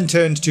commander then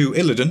turned to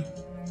Illidan.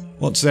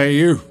 What say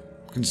you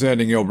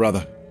concerning your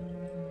brother?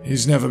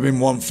 He's never been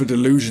one for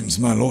delusions,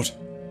 my lord,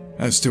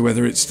 as to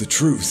whether it's the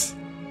truth.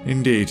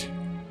 Indeed.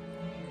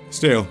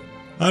 Still,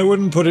 I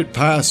wouldn't put it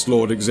past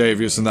Lord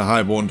Xavius and the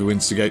Highborn to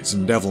instigate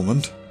some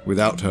devilment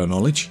without her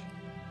knowledge.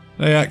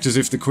 They act as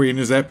if the Queen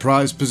is their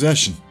prized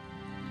possession,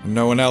 and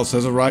no one else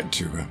has a right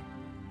to her.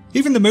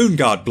 Even the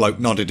Moonguard bloke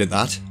nodded at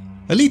that.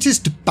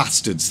 Elitist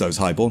bastards, those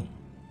Highborn.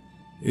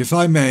 If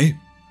I may,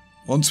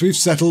 once we've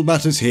settled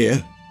matters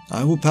here,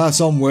 I will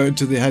pass on word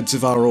to the heads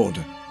of our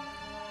order.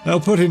 They'll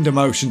put into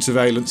motion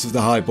surveillance of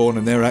the Highborn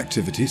and their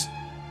activities.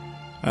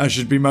 I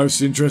should be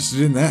most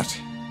interested in that.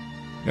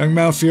 Young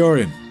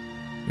Malfurion,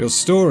 your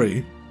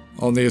story,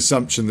 on the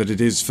assumption that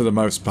it is for the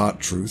most part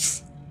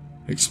truth,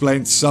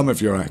 explains some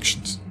of your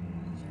actions.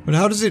 But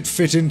how does it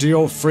fit into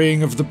your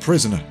freeing of the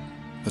prisoner,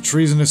 a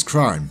treasonous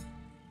crime?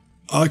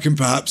 I can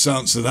perhaps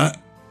answer that.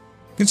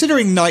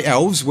 Considering Night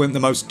Elves weren't the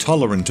most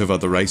tolerant of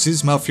other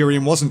races,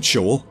 Malfurion wasn't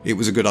sure it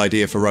was a good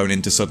idea for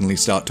Ronin to suddenly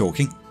start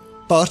talking.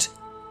 But,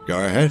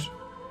 go ahead.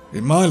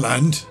 In my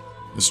land,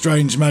 a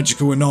strange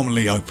magical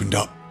anomaly opened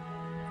up.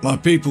 My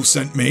people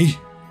sent me,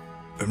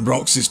 and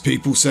Brox's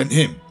people sent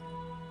him.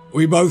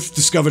 We both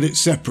discovered it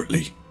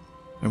separately,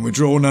 and were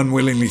drawn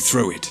unwillingly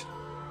through it.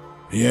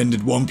 He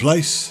ended one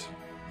place,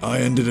 I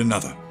ended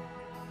another.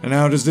 And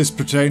how does this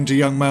pertain to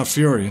young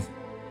Malfurion?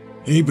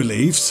 He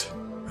believes,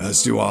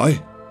 as do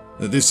I,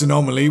 that this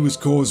anomaly was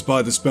caused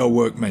by the spell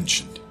work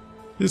mentioned.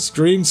 This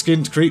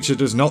green-skinned creature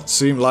does not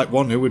seem like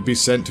one who would be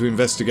sent to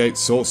investigate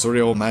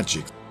sorcery or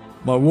magic.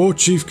 My war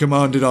chief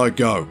commanded I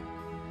go,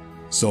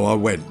 so I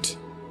went.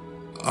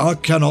 I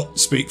cannot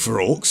speak for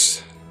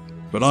orcs,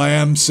 but I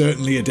am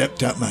certainly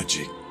adept at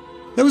magic.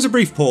 There was a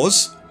brief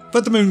pause,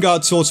 but the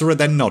Moonguard sorcerer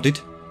then nodded.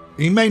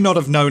 He may not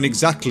have known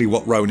exactly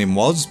what Ronin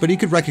was, but he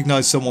could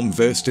recognise someone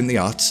versed in the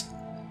arts.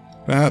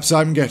 Perhaps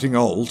I'm getting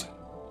old,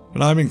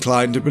 but I'm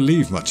inclined to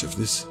believe much of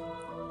this.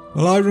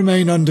 Well, I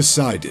remain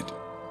undecided.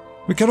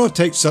 We cannot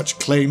take such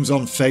claims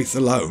on faith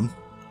alone.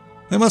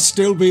 There must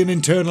still be an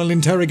internal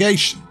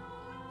interrogation.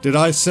 Did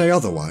I say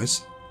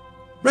otherwise?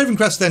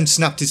 Ravencrest then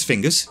snapped his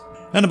fingers,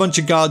 and a bunch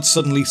of guards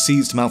suddenly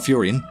seized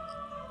Malfurion.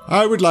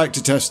 I would like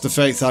to test the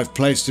faith I've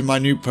placed in my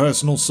new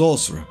personal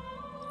sorcerer.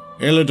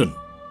 Illidan,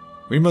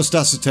 we must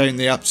ascertain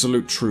the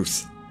absolute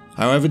truth,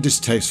 however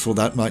distasteful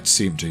that might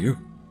seem to you.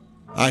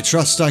 I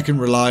trust I can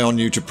rely on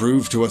you to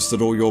prove to us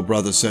that all your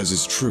brother says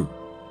is true.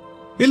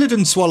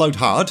 Illidan swallowed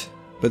hard,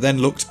 but then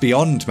looked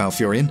beyond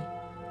Malfurion.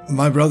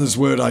 My brother's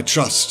word I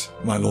trust,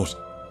 my lord,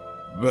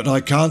 but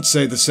I can't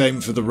say the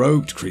same for the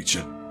robed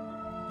creature.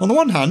 On the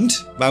one hand,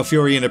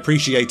 Malfurion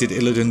appreciated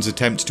Illidan's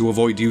attempt to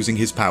avoid using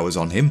his powers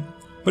on him,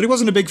 but he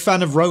wasn't a big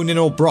fan of Ronin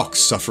or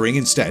Brock's suffering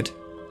instead.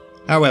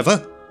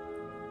 However,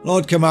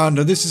 Lord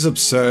Commander, this is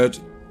absurd.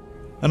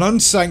 An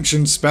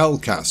unsanctioned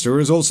spellcaster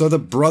is also the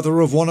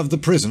brother of one of the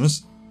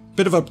prisoners.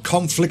 Bit of a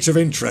conflict of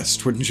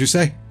interest, wouldn't you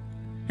say?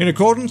 In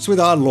accordance with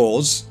our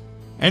laws,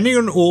 any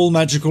and all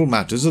magical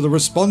matters are the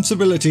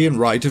responsibility and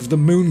right of the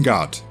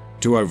Moonguard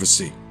to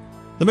oversee.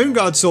 The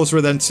Moonguard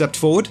sorcerer then stepped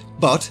forward,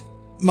 but...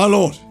 My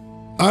lord,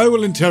 I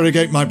will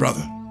interrogate my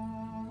brother.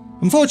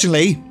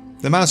 Unfortunately,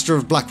 the Master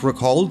of Black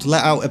Rockhold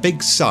let out a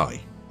big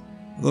sigh.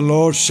 The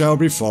laws shall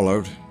be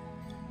followed.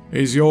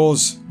 He's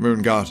yours,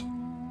 Moonguard,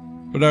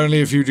 but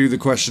only if you do the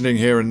questioning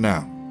here and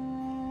now.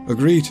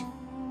 Agreed?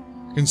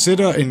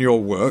 Consider in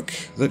your work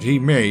that he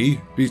may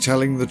be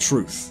telling the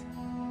truth.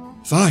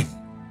 Fine.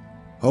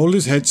 Hold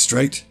his head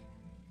straight.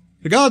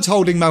 The guards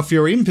holding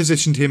Malfurion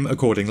positioned him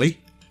accordingly.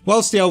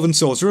 whilst the elven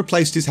sorcerer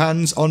placed his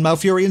hands on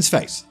Malfurion's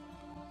face.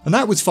 And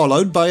that was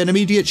followed by an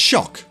immediate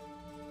shock.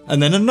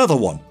 And then another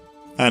one.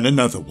 And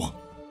another one.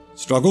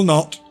 Struggle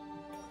not.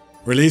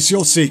 Release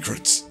your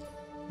secrets.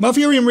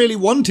 Malfurion really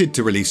wanted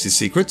to release his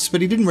secrets,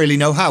 but he didn't really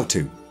know how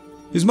to.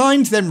 His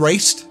mind then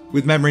raced,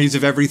 with memories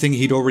of everything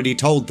he'd already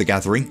told the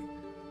gathering.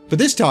 But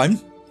this time,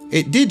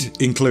 it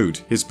did include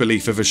his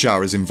belief of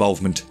Ashara's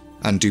involvement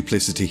and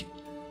duplicity.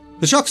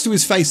 The shocks to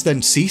his face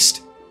then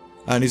ceased,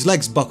 and his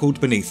legs buckled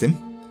beneath him,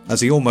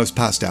 as he almost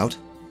passed out.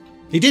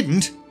 He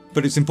didn't,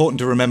 but it's important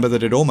to remember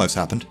that it almost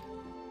happened.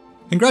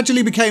 And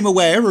gradually became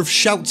aware of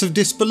shouts of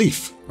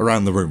disbelief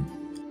around the room.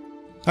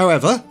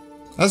 However,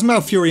 as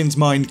Malfurion's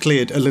mind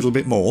cleared a little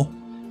bit more,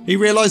 he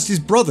realised his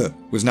brother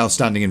was now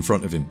standing in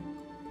front of him,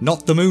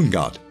 not the Moon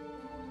God.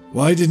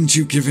 Why didn't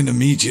you give in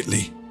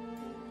immediately?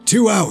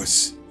 2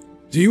 hours.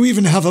 Do you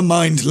even have a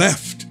mind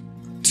left?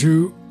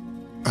 2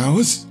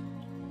 hours?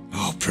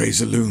 Oh,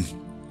 praise Elune.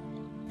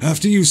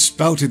 After you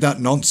spouted that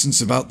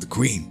nonsense about the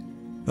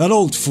Queen, that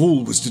old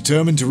fool was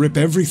determined to rip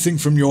everything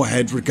from your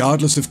head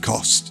regardless of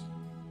cost.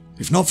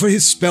 If not for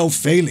his spell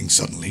failing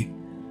suddenly,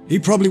 he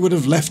probably would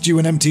have left you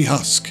an empty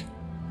husk.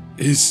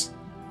 His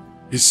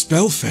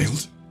spell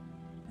failed?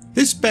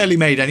 This barely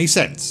made any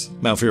sense,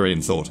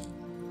 Malfurion thought.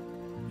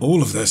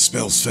 All of their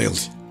spells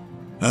failed.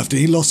 After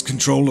he lost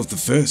control of the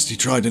first, he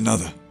tried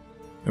another.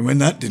 And when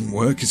that didn't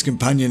work, his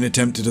companion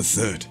attempted a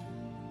third.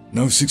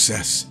 No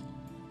success.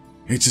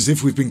 It's as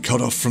if we've been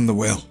cut off from the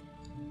well.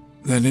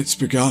 Then it's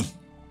begun.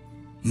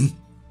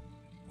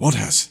 What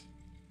has?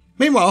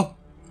 Meanwhile,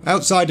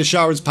 outside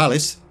Ashara's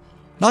palace,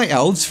 night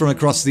elves from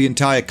across the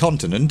entire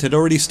continent had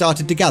already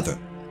started to gather,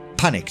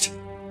 panicked,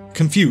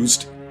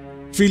 confused,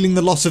 feeling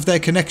the loss of their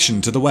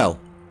connection to the well.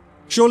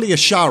 Surely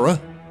Ashara,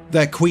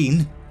 their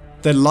queen,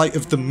 their light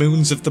of the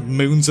moons of the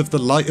moons of the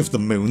light of the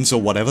moons,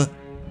 or whatever,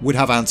 would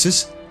have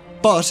answers.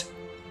 But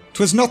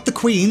 'twas not the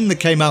queen that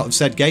came out of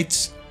said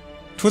gates.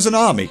 'Twas an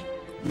army.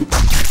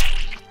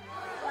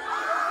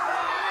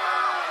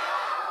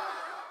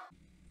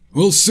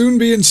 We'll soon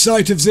be in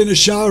sight of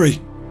Zinashari.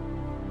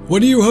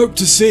 What do you hope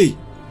to see?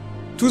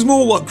 'Twas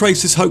more what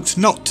Krasis hoped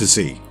not to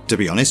see, to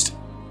be honest.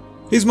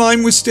 His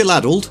mind was still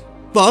addled,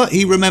 but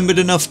he remembered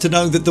enough to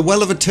know that the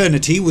Well of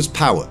Eternity was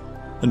power.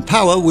 And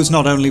power was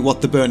not only what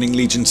the Burning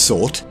Legion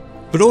sought,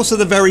 but also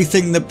the very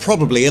thing that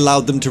probably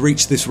allowed them to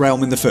reach this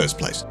realm in the first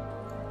place.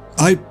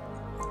 I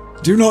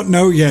do not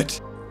know yet.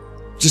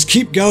 Just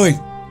keep going.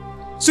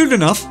 Soon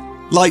enough,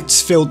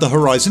 lights filled the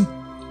horizon.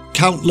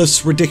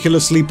 Countless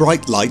ridiculously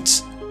bright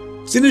lights.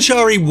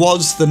 Zinashari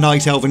was the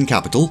Night Elven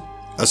capital,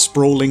 a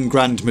sprawling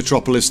grand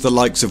metropolis the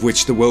likes of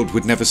which the world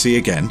would never see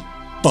again.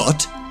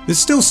 But there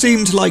still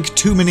seemed like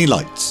too many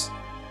lights.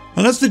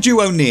 And as the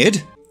duo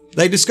neared,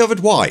 they discovered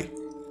why.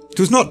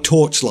 'Twas not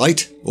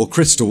torchlight or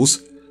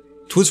crystals.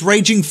 'Twas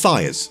raging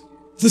fires.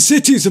 The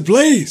city's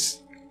ablaze.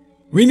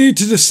 We need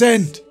to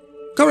descend.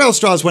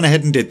 Corelstraz went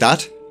ahead and did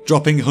that,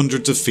 dropping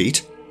hundreds of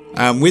feet.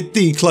 And with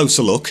the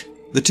closer look,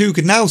 the two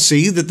could now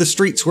see that the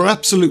streets were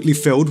absolutely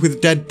filled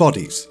with dead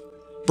bodies.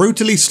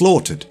 Brutally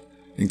slaughtered,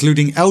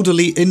 including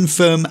elderly,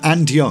 infirm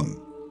and young.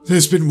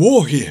 There's been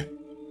war here.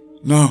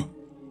 No,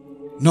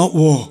 not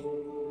war.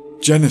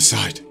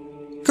 Genocide.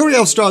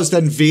 Corelstraz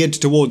then veered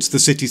towards the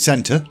city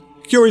centre,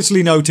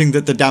 curiously noting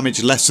that the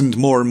damage lessened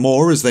more and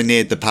more as they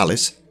neared the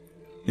palace.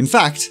 In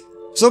fact,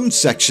 some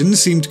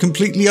sections seemed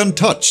completely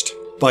untouched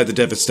by the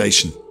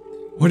devastation.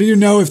 What do you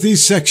know of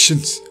these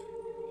sections?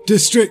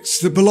 Districts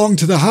that belong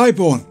to the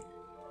Highborn,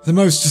 the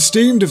most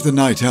esteemed of the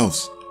Night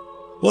Elves.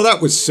 Well,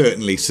 that was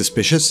certainly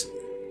suspicious.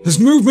 There's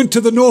movement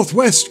to the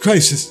northwest,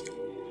 Krasis.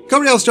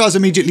 Corelstraz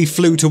immediately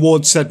flew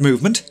towards said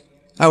movement.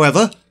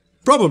 However,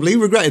 probably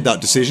regretted that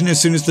decision as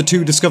soon as the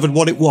two discovered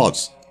what it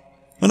was.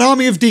 An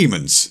army of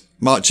demons,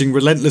 marching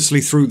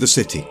relentlessly through the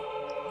city.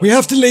 We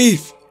have to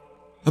leave.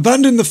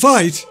 Abandon the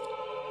fight?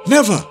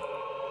 Never.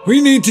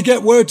 We need to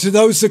get word to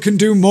those that can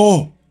do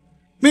more.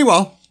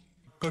 Meanwhile,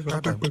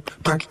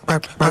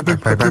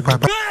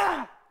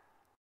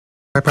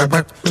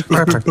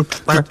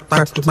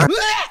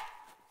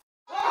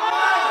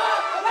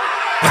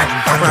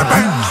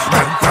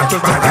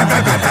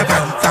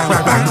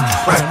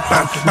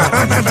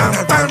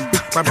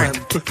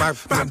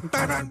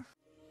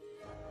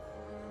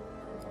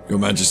 Your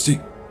Majesty.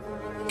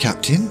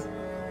 Captain,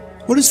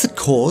 what is the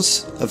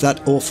cause of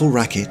that awful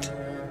racket?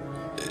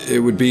 It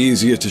would be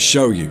easier to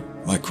show you,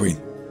 my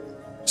queen.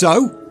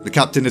 So, the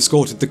captain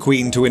escorted the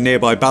queen to a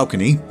nearby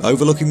balcony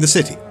overlooking the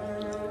city.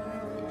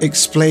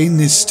 Explain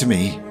this to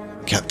me,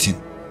 Captain.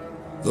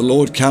 The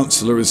Lord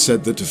Councillor has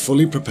said that to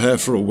fully prepare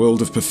for a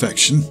world of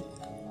perfection,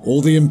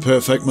 all the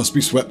imperfect must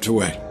be swept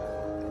away,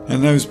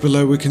 and those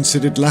below were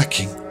considered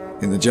lacking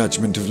in the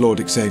judgment of Lord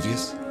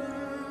Xavier's.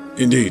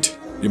 Indeed,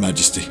 Your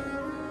Majesty,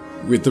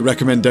 with the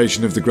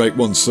recommendation of the Great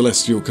One's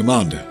celestial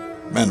commander,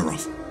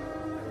 Manaroth.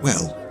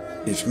 Well,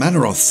 if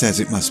Manaroth says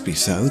it must be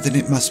so, then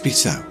it must be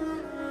so.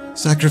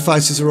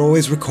 Sacrifices are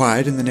always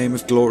required in the name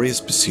of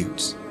glorious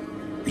pursuits.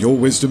 Your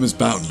wisdom is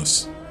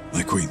boundless,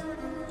 my queen.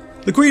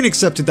 The queen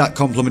accepted that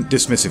compliment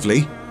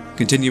dismissively,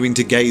 continuing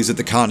to gaze at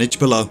the carnage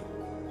below.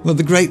 Will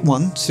the Great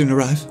One soon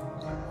arrive?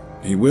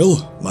 He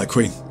will, my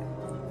queen.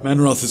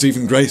 Manroth has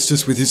even graced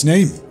us with his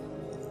name.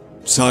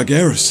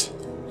 Sargeras.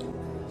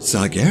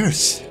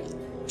 Sargeras?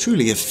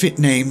 Truly a fit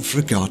name for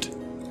a god.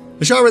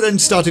 Ashara then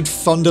started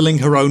fondling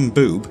her own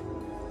boob.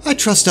 I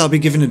trust I'll be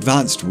given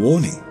advanced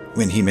warning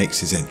when he makes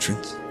his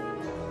entrance.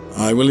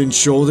 I will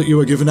ensure that you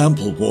are given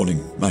ample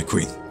warning, my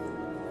queen.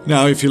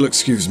 Now, if you'll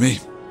excuse me,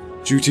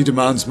 duty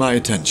demands my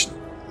attention.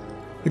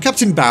 The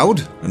captain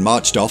bowed and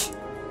marched off,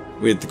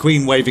 with the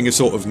queen waving a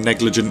sort of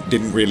negligent,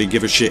 didn't really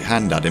give a shit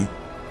hand at him,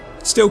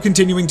 still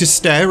continuing to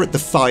stare at the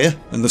fire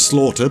and the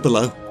slaughter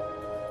below.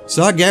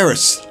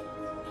 Sargeras.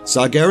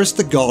 Sargeras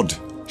the god,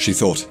 she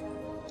thought,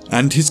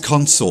 and his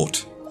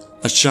consort,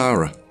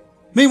 Ashara.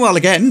 Meanwhile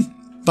again,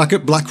 back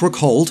at Blackrock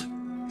Hold,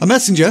 a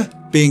messenger,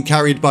 being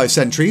carried by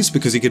sentries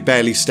because he could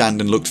barely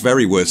stand and looked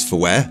very worse for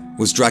wear,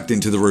 was dragged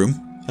into the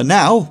room, and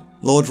now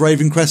Lord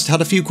Ravencrest had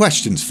a few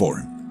questions for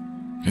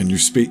him. Can you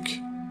speak?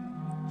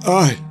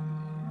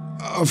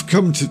 I've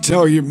come to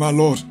tell you, my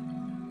lord.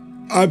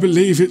 I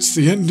believe it's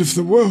the end of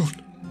the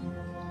world.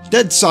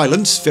 Dead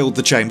silence filled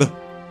the chamber.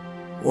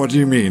 What do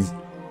you mean?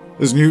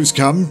 Has news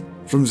come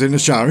from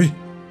Zinashari?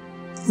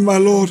 My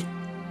lord,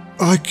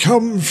 I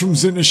come from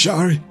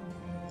Zinashari.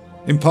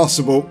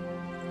 Impossible.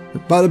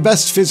 By the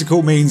best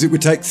physical means, it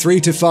would take 3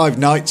 to 5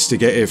 nights to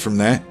get here from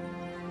there.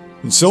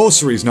 And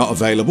sorcery's not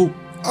available.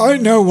 I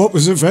know what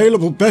was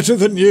available better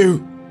than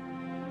you.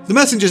 The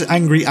messenger's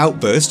angry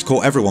outburst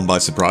caught everyone by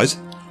surprise.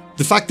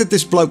 The fact that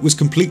this bloke was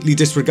completely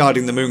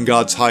disregarding the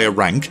Moonguard's higher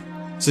rank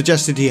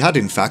suggested he had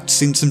in fact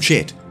seen some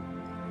shit.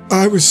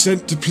 I was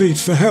sent to plead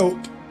for help.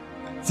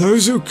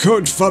 Those who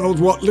could funneled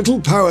what little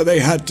power they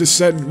had to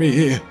send me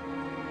here.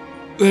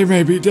 They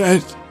may be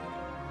dead.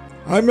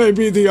 I may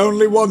be the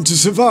only one to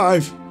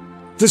survive.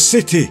 The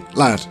city,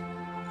 lad.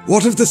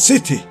 What of the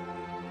city?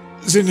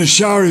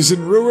 Zinashari's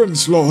in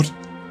ruins, lord.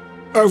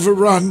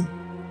 Overrun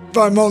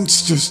by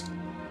monsters.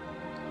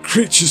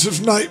 Creatures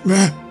of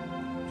nightmare.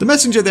 The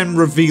messenger then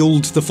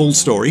revealed the full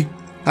story,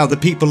 how the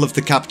people of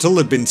the capital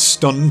had been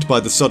stunned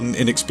by the sudden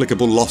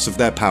inexplicable loss of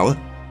their power,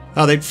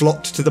 how they'd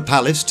flocked to the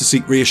palace to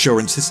seek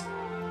reassurances,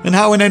 and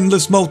how an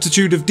endless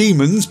multitude of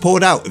demons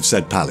poured out of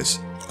said palace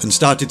and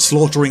started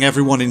slaughtering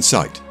everyone in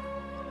sight.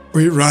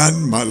 We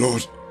ran, my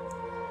lord.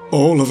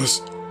 All of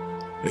us.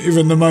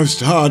 Even the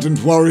most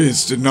hardened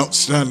warriors did not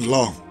stand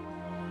long.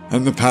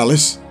 And the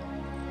palace?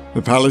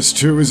 The palace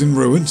too is in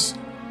ruins.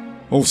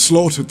 All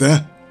slaughtered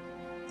there.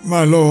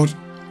 My lord,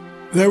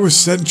 there were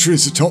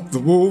sentries atop the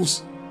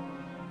walls.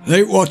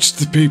 They watched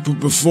the people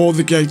before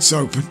the gates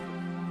opened,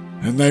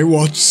 and they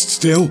watched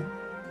still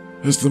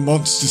as the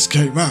monsters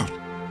came out.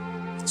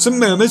 Some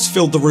murmurs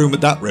filled the room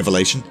at that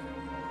revelation.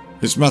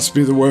 This must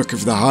be the work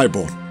of the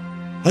Highborn.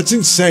 That's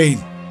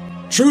insane.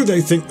 True,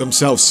 they think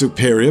themselves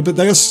superior, but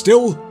they are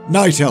still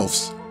night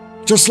elves,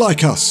 just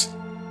like us.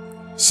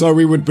 So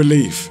we would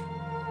believe.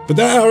 But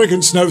their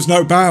arrogance knows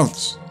no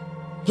bounds.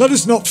 Let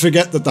us not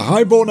forget that the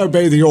Highborn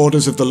obey the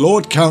orders of the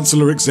Lord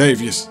Councillor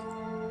Xavius.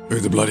 Who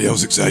the bloody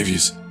hell's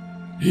Xavius?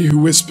 He who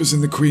whispers in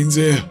the Queen's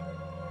ear.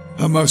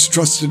 Our most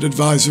trusted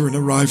advisor and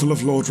a rival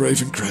of Lord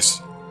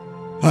Ravencrest.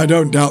 I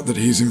don't doubt that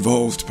he's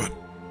involved, but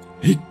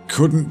he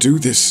couldn't do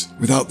this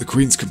without the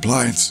Queen's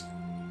compliance.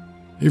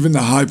 Even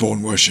the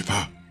Highborn worship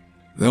her.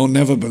 They'll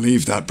never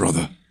believe that,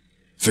 brother.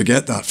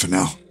 Forget that for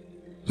now.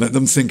 Let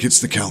them think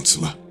it's the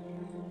Councillor.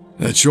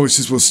 Their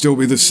choices will still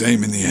be the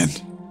same in the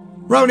end.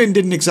 Ronan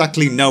didn't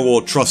exactly know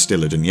or trust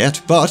Illidan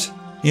yet, but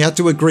he had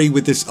to agree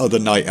with this other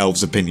Night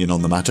Elf's opinion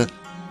on the matter.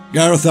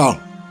 Garethal,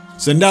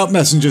 send out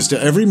messengers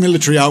to every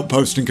military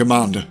outpost and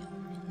commander.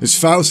 This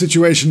foul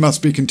situation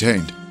must be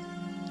contained.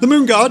 The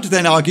Moonguard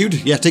then argued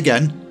yet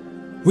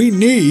again. We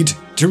need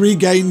to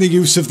regain the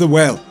use of the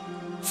well.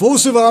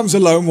 Force of arms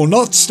alone will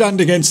not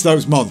stand against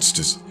those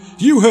monsters.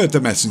 You heard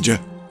the messenger.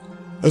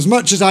 As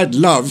much as I'd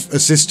love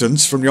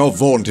assistance from your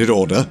vaunted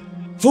order,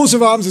 force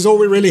of arms is all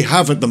we really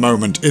have at the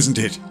moment, isn't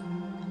it?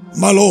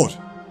 My lord,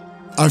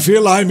 I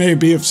feel I may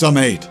be of some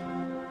aid.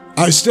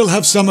 I still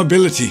have some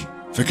ability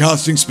for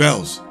casting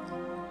spells.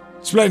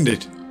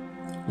 Splendid.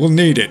 We'll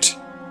need it.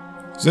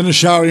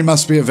 Zinashari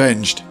must be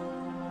avenged,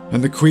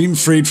 and the Queen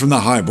freed from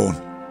the Highborn.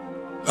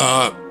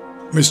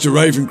 Mr.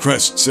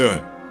 Ravencrest, sir.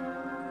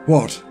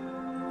 What?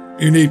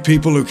 You need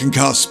people who can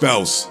cast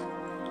spells.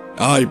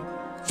 I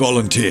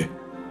volunteer.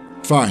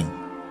 Fine.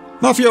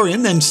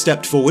 Malfurion then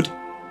stepped forward.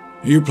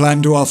 You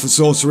plan to offer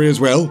sorcery as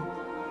well?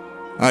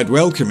 I'd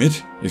welcome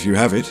it, if you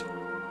have it,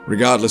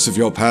 regardless of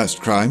your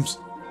past crimes.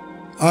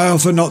 I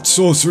offer not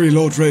sorcery,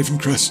 Lord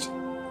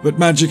Ravencrest, but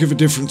magic of a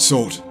different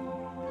sort.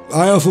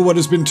 I offer what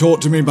has been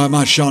taught to me by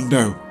my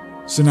Shondo,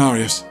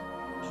 Cenarius.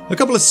 A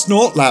couple of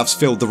snort laughs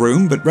filled the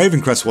room, but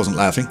Ravencrest wasn't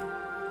laughing.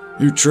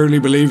 You truly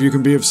believe you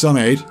can be of some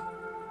aid?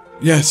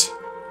 Yes,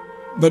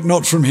 but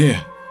not from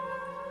here.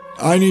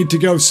 I need to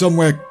go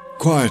somewhere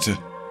quieter.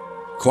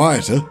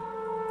 Quieter?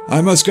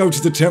 I must go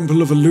to the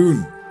Temple of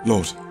Elune,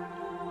 Lord.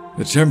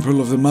 The Temple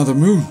of the Mother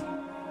Moon.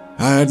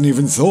 I hadn't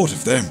even thought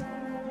of them.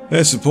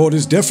 Their support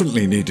is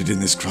definitely needed in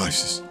this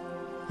crisis.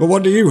 But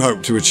what do you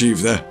hope to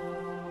achieve there?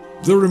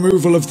 The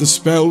removal of the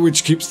spell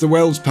which keeps the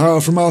well's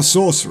power from our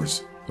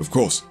sorcerers, of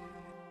course.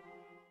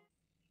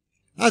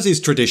 As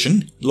is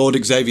tradition, Lord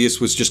Xavius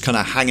was just kind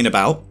of hanging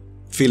about,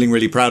 feeling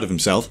really proud of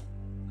himself.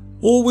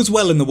 All was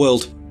well in the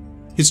world.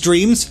 His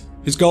dreams,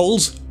 his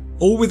goals,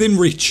 all within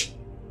reach.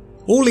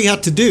 All he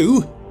had to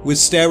do was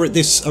stare at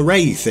this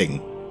array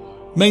thing.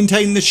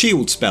 Maintain the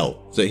shield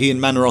spell that he and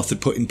Manaroth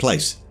had put in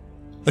place.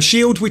 A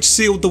shield which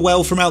sealed the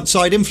well from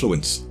outside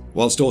influence,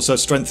 whilst also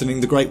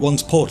strengthening the Great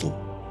One's portal.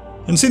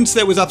 And since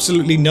there was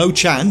absolutely no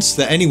chance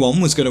that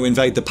anyone was going to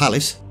invade the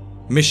palace,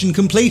 mission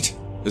complete,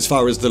 as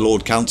far as the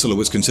Lord Councillor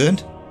was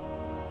concerned.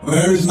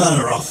 Where is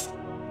Manaroth?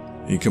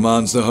 He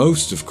commands the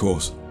host, of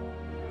course.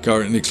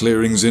 Currently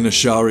clearing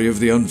Zinashari of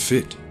the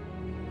unfit.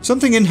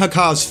 Something in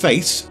Hakar's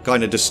face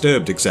kinda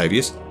disturbed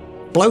Xavius.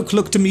 Bloke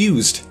looked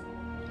amused.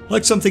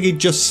 Like something he'd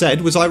just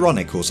said was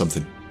ironic or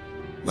something.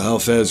 How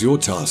fares your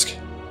task?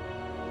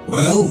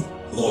 Well,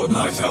 Lord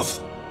Night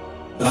Elf,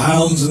 the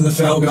hounds and the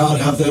Felguard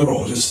have their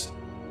orders.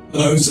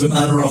 Those that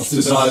Manaroth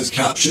desires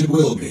captured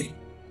will be.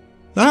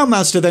 The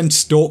Houndmaster then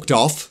stalked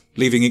off,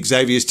 leaving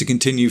Xavius to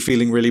continue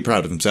feeling really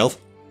proud of himself.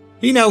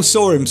 He now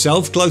saw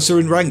himself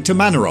closer in rank to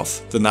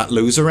Manaroth than that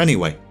loser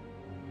anyway.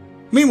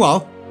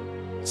 Meanwhile,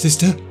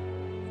 Sister,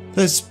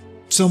 there's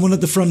someone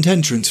at the front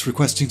entrance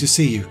requesting to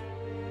see you.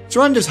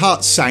 Tyranda's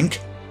heart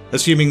sank,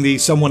 assuming the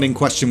someone in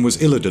question was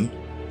Illidan.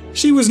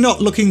 She was not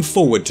looking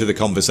forward to the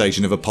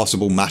conversation of a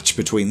possible match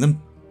between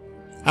them.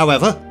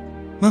 However,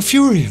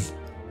 Malfurion,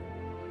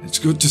 It's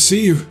good to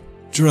see you,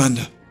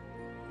 Tyranda.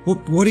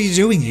 what are you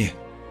doing here?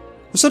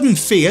 a sudden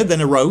fear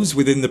then arose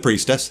within the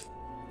priestess.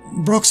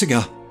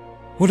 Broxigar,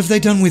 what have they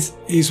done with...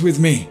 He's with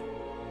me.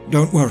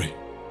 Don't worry.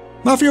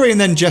 Malfurion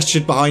then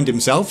gestured behind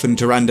himself, and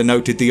Tyranda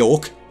noted the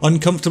orc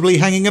uncomfortably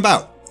hanging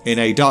about in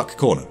a dark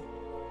corner.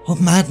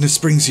 What madness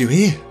brings you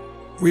here?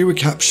 We were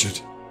captured.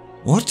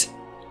 What?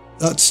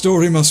 That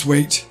story must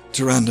wait,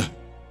 Tyranda.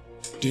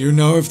 Do you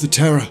know of the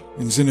terror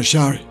in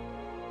Zinashari?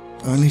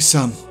 Only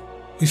some.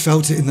 We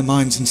felt it in the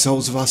minds and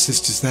souls of our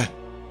sisters there.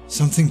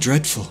 Something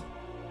dreadful.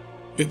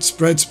 It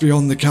spreads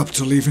beyond the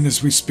capital even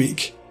as we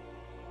speak.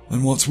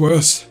 And what's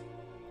worse,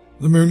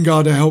 the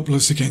Moonguard are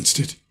helpless against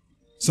it.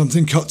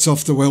 Something cuts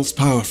off the well's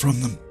power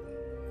from them.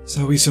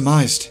 So we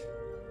surmised.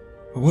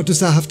 But what does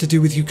that have to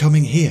do with you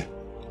coming here?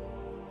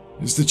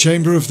 Is the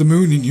Chamber of the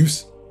Moon in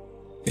use?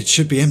 It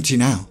should be empty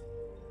now.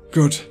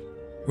 Good.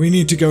 We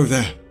need to go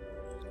there.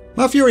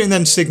 Malfurion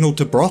then signalled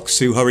to Brox,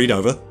 who hurried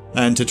over,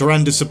 and to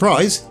Tyranda's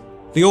surprise,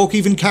 the orc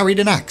even carried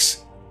an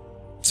axe.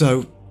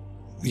 So,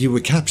 you were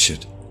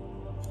captured?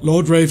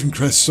 Lord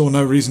Ravencrest saw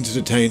no reason to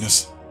detain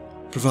us,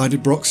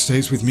 provided Brock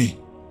stays with me.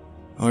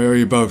 I owe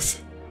you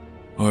both.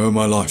 I owe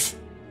my life.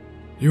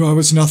 You owe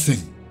us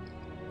nothing.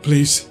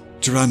 Please,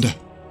 Tyranda,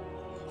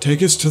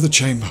 take us to the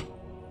chamber.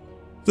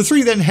 The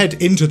three then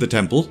head into the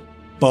temple,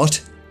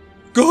 but...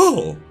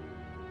 Go!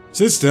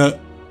 Sister,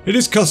 it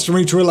is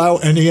customary to allow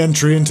any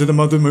entry into the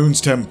Mother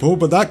Moon's temple,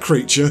 but that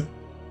creature...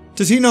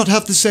 Does he not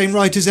have the same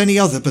right as any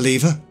other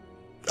believer?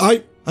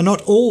 Are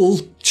not all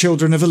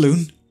children of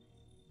Elune?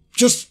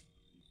 Just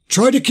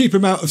try to keep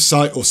him out of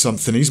sight or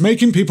something. He's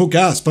making people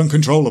gasp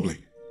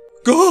uncontrollably.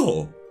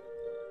 Go!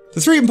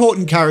 The three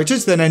important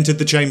characters then entered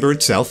the chamber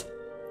itself.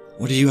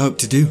 What do you hope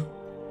to do?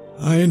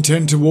 I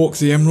intend to walk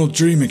the Emerald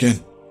Dream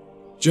again.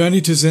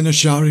 Journey to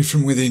Zinashari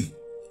from within,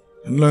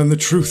 and learn the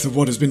truth of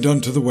what has been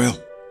done to the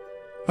well.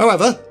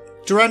 However,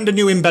 Tyranda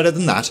knew him better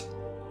than that.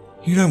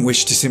 You don't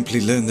wish to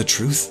simply learn the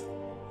truth.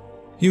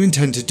 You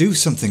intend to do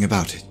something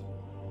about it.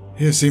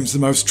 Here seems the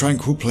most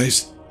tranquil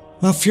place.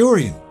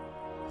 Malfurion,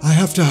 I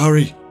have to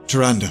hurry,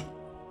 Tyranda.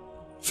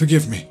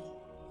 Forgive me.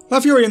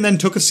 Malfurion then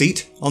took a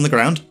seat on the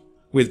ground,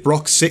 with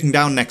Brock sitting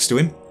down next to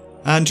him,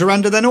 and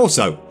Tyranda then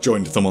also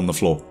joined them on the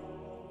floor.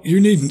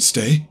 You needn't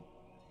stay.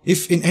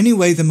 If in any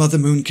way the Mother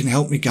Moon can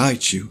help me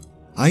guide you,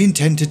 I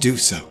intend to do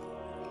so.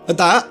 At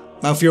that,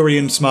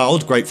 Malfurion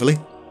smiled gratefully,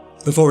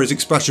 before his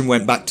expression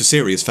went back to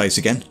serious face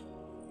again.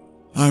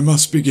 I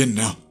must begin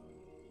now.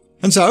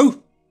 And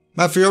so,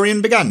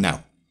 Malfurion began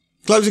now,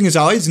 closing his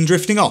eyes and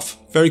drifting off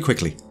very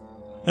quickly.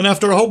 And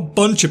after a whole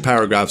bunch of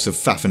paragraphs of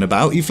faffing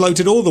about, he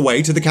floated all the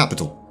way to the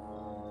capital.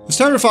 As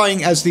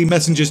terrifying as the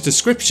messenger's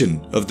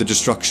description of the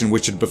destruction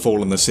which had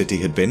befallen the city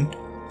had been,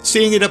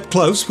 seeing it up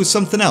close was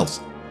something else.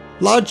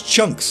 Large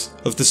chunks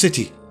of the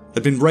city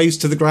had been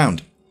razed to the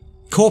ground.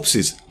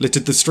 Corpses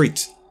littered the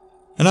streets.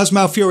 And as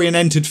Malfurion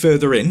entered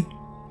further in,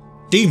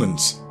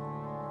 demons.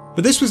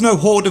 But this was no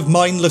horde of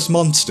mindless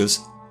monsters.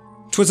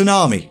 'Twas an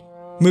army,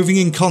 moving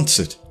in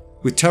concert,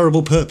 with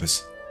terrible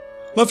purpose.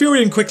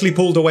 Malfurion quickly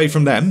pulled away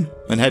from them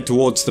and head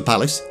towards the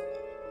palace.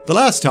 The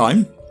last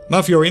time,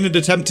 Malfurion had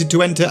attempted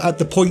to enter at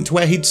the point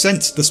where he'd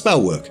sensed the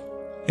spell work,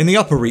 in the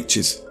upper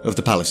reaches of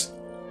the palace.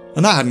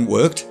 And that hadn't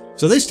worked,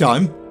 so this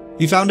time,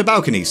 he found a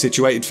balcony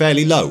situated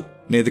fairly low,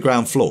 near the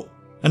ground floor,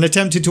 and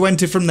attempted to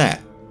enter from there.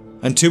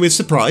 And to his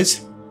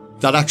surprise,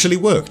 that actually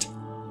worked.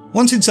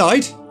 Once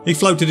inside, he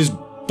floated his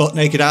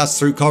butt-naked ass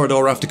through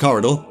corridor after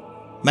corridor,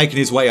 making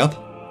his way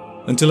up,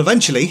 until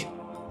eventually,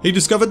 he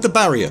discovered the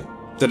barrier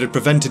that had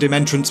prevented him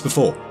entrance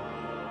before.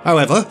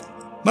 However,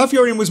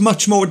 Malfurion was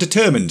much more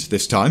determined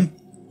this time,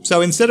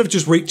 so instead of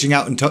just reaching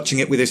out and touching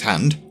it with his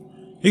hand,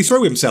 he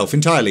threw himself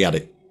entirely at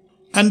it.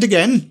 And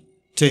again,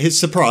 to his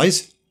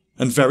surprise,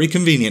 and very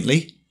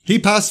conveniently, he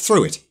passed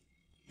through it.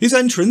 His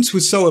entrance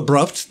was so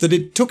abrupt that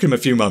it took him a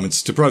few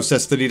moments to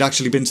process that he'd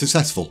actually been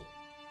successful.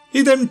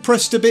 He then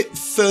pressed a bit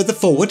further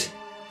forward,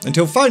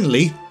 until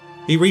finally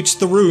he reached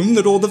the room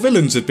that all the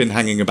villains had been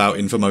hanging about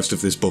in for most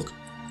of this book.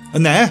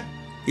 And there,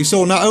 he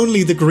saw not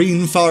only the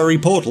green fiery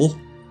portal,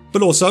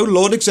 but also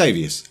Lord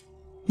Xavius.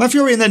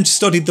 Malfurion then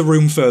studied the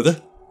room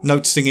further,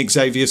 noticing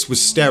Xavius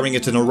was staring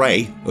at an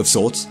array of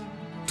sorts.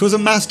 'Twas a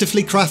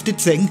masterfully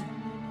crafted thing,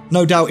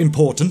 no doubt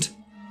important.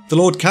 The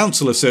Lord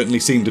Councillor certainly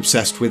seemed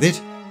obsessed with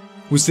it.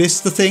 Was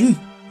this the thing,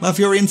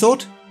 Malfurion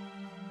thought?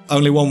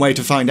 Only one way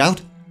to find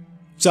out.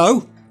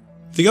 So,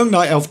 the young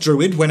Night Elf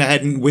druid went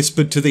ahead and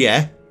whispered to the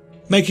air,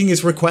 making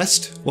his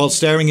request while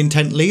staring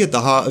intently at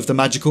the heart of the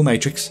magical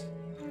matrix,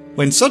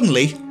 when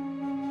suddenly,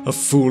 a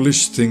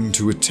foolish thing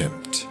to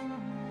attempt.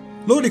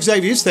 Lord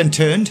Xavius then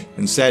turned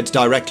and stared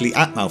directly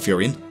at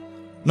Malfurion,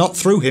 not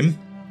through him,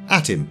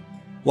 at him,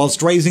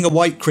 whilst raising a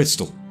white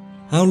crystal.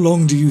 How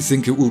long do you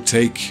think it will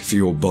take for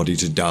your body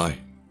to die,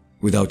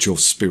 without your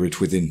spirit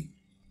within?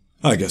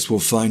 I guess we'll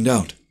find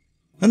out.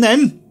 And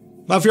then,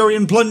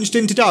 Malfurion plunged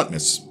into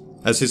darkness,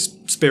 as his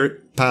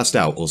spirit passed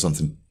out or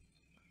something.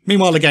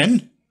 Meanwhile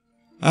again,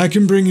 I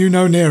can bring you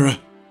no nearer.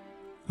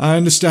 I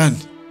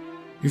understand.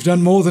 You've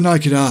done more than I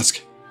could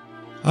ask.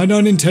 I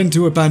don't intend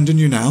to abandon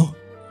you now.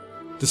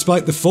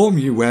 Despite the form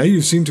you wear,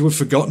 you seem to have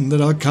forgotten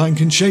that our kind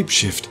can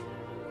shapeshift.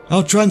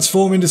 I'll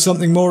transform into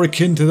something more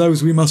akin to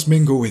those we must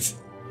mingle with.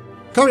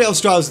 Coriel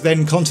Strauss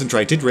then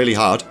concentrated really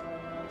hard,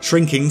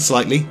 shrinking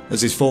slightly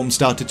as his form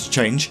started to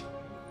change.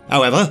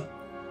 However...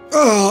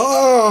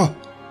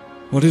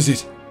 What is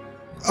it?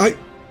 I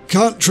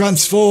can't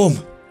transform.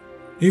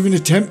 Even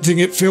attempting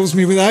it fills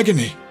me with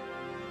agony.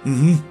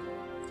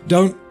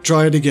 Don't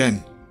try it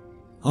again.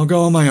 I'll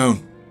go on my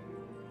own.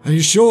 Are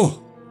you sure?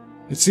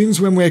 It seems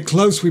when we're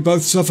close we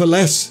both suffer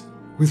less,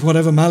 with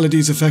whatever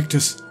maladies affect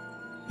us.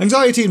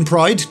 Anxiety and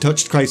pride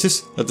touched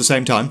Krasis at the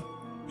same time.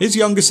 His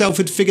younger self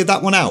had figured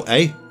that one out,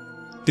 eh?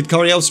 Did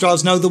Coriel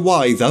Strauss know the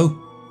why, though?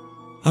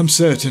 I'm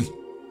certain.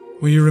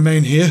 Will you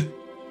remain here?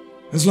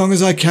 As long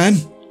as I can.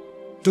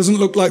 Doesn't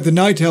look like the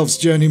Night Elves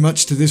journey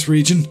much to this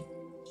region.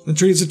 The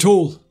trees are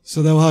tall,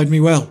 so they'll hide me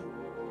well.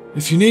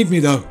 If you need me,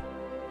 though,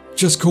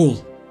 just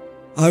call.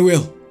 I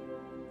will.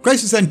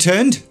 Krasis then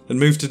turned and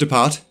moved to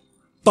depart.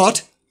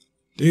 But...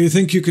 do you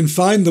think you can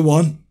find the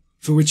one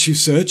for which you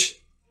search?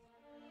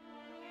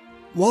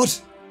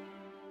 What?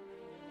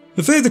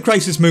 The further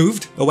Krasis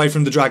moved away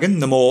from the dragon,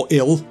 the more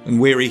ill and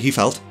weary he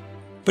felt.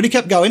 But he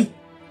kept going.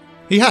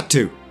 He had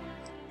to.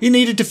 He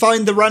needed to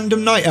find the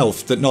random night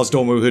elf that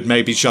Nosdormu had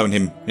maybe shown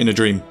him in a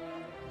dream.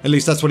 At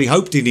least that's what he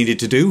hoped he needed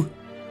to do.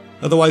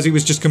 Otherwise he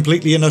was just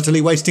completely and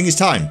utterly wasting his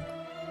time.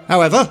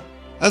 However,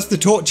 as the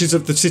torches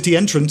of the city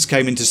entrance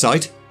came into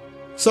sight,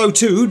 so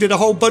too did a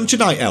whole bunch of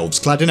night elves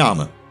clad in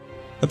armour,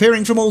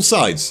 appearing from all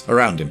sides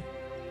around him.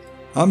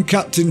 I'm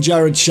Captain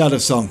Jared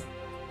Shadowsong.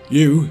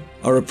 You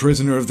are a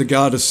prisoner of the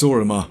Guard of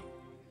Soramar.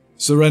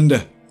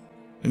 Surrender,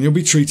 and you'll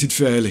be treated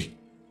fairly.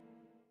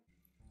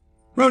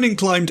 Ronin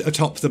climbed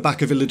atop the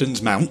back of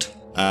Illidan's mount,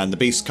 and the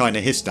beast kinda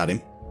hissed at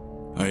him.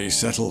 Are you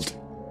settled?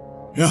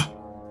 Yeah,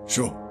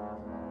 sure.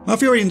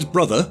 Malfurion's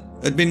brother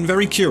had been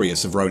very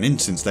curious of Ronin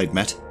since they'd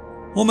met,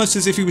 almost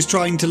as if he was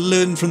trying to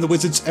learn from the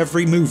wizard's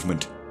every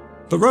movement.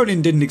 But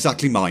Ronin didn't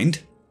exactly mind.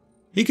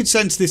 He could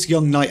sense this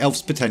young night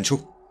elf's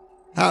potential.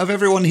 Out of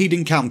everyone he'd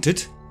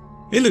encountered,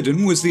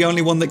 Illidan was the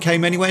only one that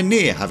came anywhere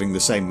near having the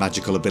same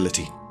magical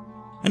ability.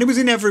 And it was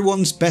in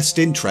everyone's best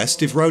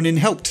interest if Ronin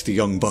helped the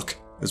young buck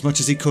as much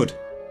as he could,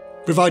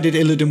 provided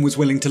Illidan was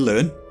willing to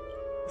learn.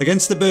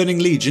 Against the Burning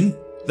Legion,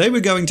 they were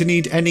going to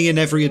need any and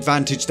every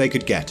advantage they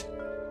could get.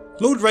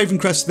 Lord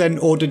Ravencrest then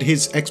ordered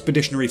his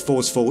expeditionary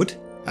force forward,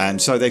 and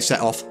so they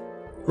set off,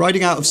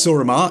 riding out of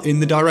Soramar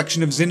in the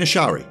direction of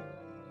Zinashari.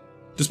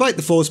 Despite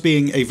the force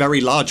being a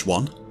very large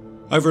one,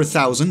 over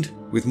 1,000,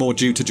 with more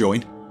due to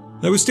join,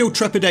 there was still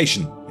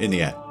trepidation in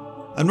the air,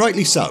 and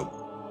rightly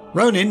so.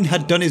 Ronin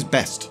had done his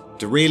best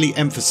to really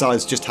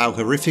emphasise just how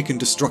horrific and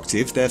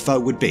destructive their foe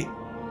would be.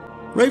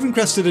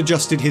 Ravencrest had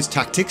adjusted his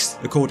tactics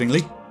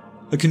accordingly.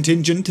 A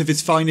contingent of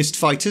his finest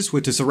fighters were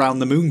to surround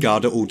the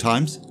Moonguard at all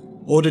times,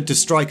 ordered to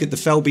strike at the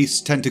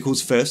Fellbeast's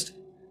tentacles first,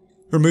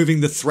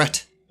 removing the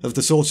threat of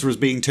the sorcerers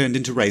being turned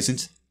into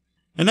raisins,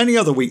 and any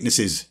other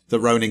weaknesses that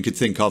Ronin could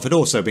think of had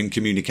also been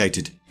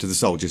communicated to the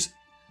soldiers.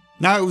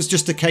 Now it was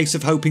just a case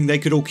of hoping they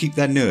could all keep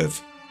their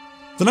nerve.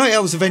 The Night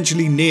Elves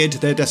eventually neared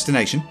their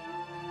destination,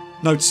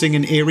 noticing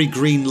an eerie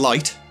green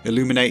light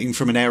illuminating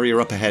from an area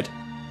up ahead.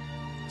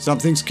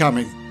 Something's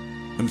coming,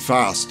 and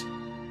fast.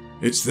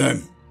 It's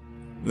them.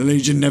 The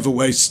Legion never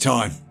wastes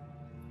time.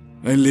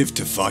 They live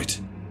to fight.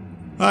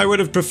 I would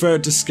have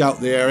preferred to scout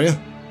the area,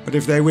 but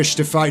if they wish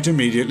to fight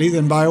immediately,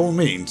 then by all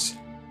means.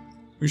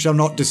 We shall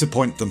not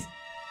disappoint them.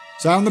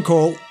 Sound the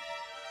call.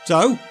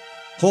 So,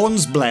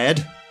 horns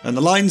blared, and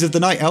the lines of the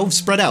Night Elves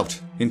spread out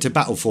into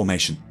battle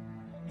formation,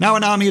 now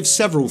an army of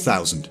several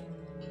thousand,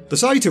 the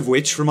sight of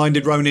which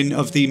reminded Ronin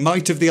of the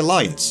might of the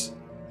Alliance,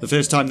 the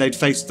first time they'd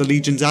faced the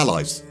Legion's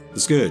allies, the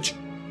Scourge.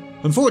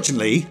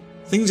 Unfortunately,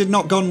 things had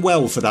not gone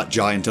well for that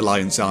giant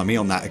Alliance army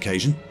on that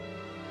occasion.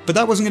 But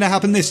that wasn't going to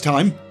happen this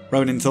time,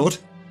 Ronin thought.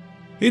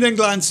 He then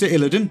glanced at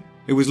Illidan,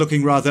 who was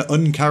looking rather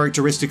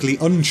uncharacteristically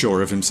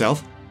unsure of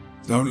himself.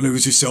 Don't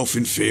lose yourself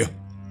in fear.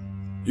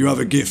 You have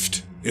a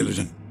gift,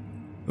 Illidan.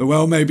 The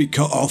well may be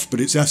cut off,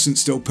 but its essence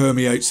still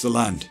permeates the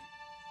land,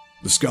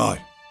 the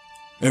sky,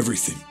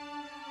 everything.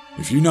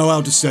 If you know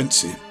how to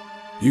sense it,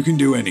 you can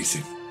do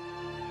anything.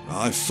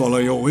 I follow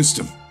your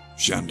wisdom,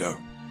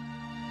 Shando.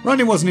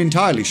 Ronin wasn't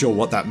entirely sure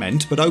what that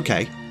meant, but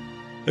okay.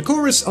 A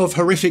chorus of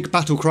horrific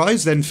battle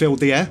cries then filled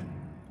the air.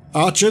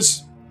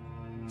 Archers,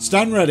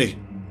 stand ready.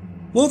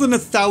 More than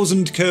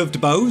 1,000 curved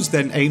bows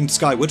then aimed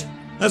skyward,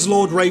 as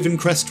Lord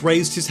Ravencrest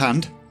raised his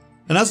hand,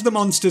 and as the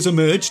monsters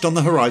emerged on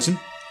the horizon,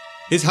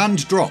 his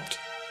hand dropped.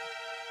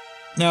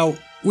 Now,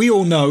 we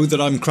all know that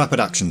I'm crap at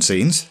action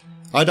scenes.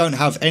 I don't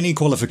have any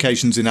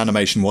qualifications in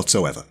animation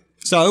whatsoever.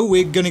 So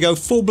we're going to go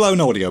full-blown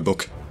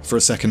audiobook for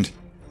a second.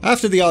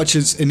 After the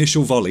archers'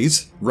 initial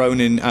volleys,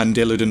 Ronin and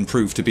Illidan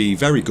proved to be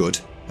very good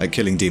at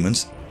killing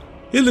demons.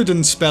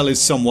 Illidan's spell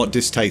is somewhat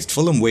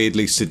distasteful and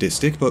weirdly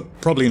sadistic, but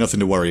probably nothing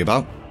to worry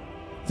about.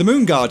 The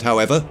Moon Guard,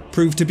 however,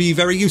 proved to be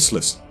very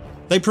useless.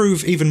 They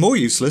prove even more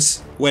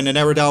useless when an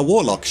Eredar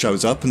warlock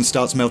shows up and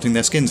starts melting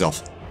their skins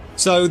off.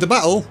 So the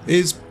battle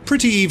is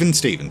pretty even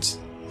Stevens.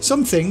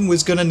 Something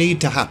was going to need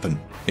to happen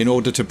in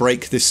order to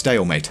break this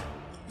stalemate,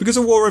 because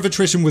a war of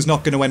attrition was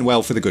not going to end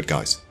well for the good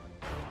guys.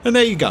 And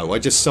there you go, I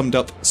just summed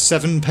up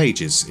 7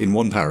 pages in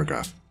one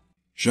paragraph.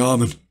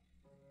 Shaman,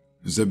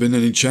 has there been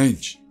any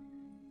change?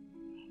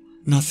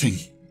 Nothing.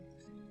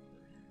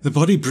 The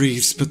body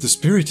breathes, but the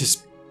spirit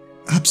is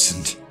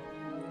absent.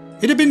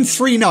 It had been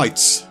 3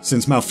 nights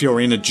since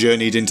Malfurion had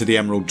journeyed into the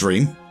Emerald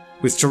Dream,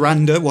 with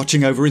Tyrande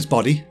watching over his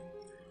body.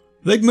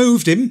 They'd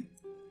moved him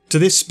to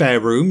this spare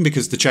room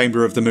because the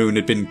Chamber of the Moon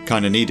had been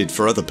kinda needed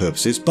for other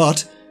purposes,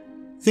 but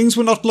things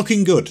were not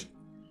looking good.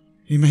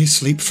 He may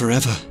sleep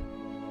forever.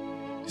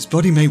 His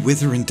body may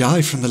wither and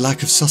die from the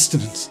lack of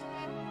sustenance.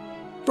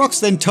 Brox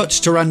then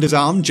touched Tyrande's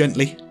arm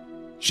gently.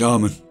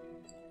 Shaman,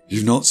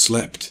 you've not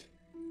slept.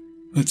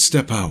 Let's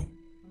step out.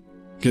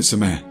 Get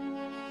some air.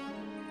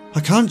 I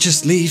can't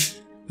just leave.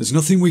 There's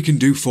nothing we can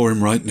do for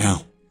him right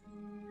now.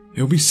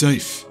 He'll be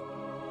safe.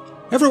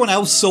 Everyone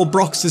else saw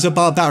Brox as a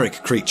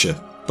barbaric creature,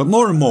 but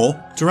more and more,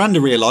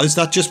 Tyrande realised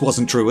that just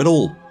wasn't true at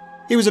all.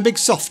 He was a big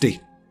softy,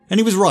 and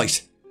he was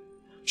right.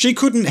 She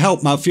couldn't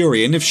help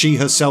Malfurion if she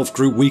herself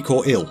grew weak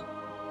or ill.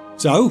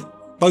 So,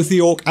 both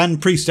the Orc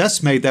and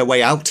Priestess made their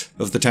way out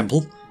of the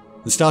temple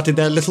and started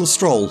their little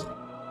stroll.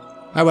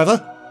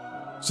 However,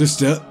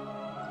 Sister,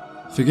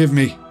 forgive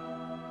me.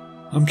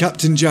 I'm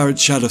Captain Jared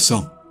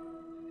Shadowsong.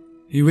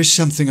 You wish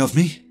something of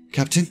me,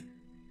 Captain?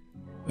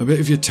 A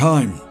bit of your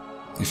time,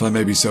 if I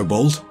may be so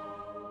bold.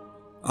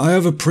 I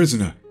have a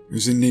prisoner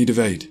who's in need of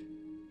aid.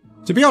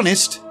 To be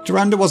honest,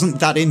 Tyrande wasn't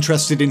that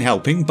interested in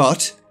helping,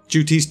 but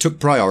duties took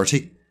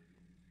priority.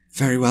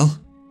 Very well.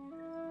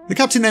 The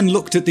captain then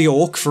looked at the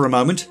Orc for a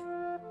moment.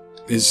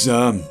 Is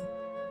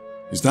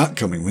that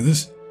coming with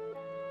us?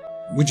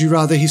 Would you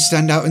rather he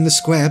stand out in the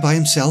square by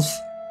himself?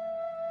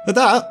 At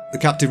that, the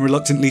captain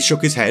reluctantly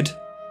shook his head,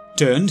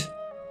 turned,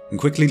 and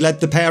quickly led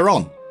the pair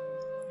on.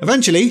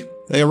 Eventually,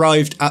 they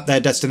arrived at their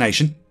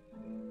destination.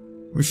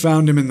 We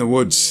found him in the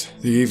woods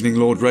the evening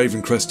Lord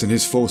Ravencrest and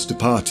his force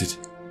departed.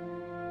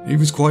 He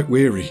was quite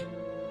weary,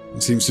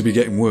 and seems to be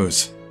getting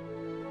worse.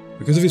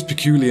 Because of his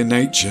peculiar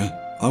nature,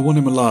 I want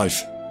him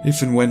alive,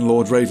 if and when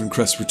Lord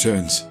Ravencrest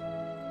returns.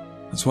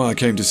 That's why I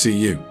came to see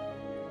you.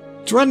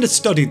 Tyrande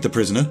studied the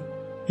prisoner.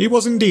 He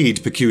was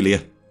indeed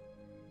peculiar.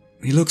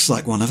 He looks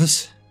like one of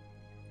us,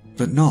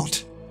 but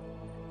not.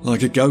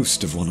 Like a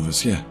ghost of one of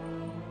us, yeah.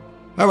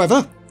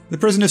 However, the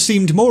prisoner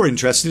seemed more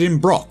interested in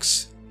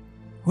Brox.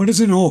 What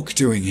is an Orc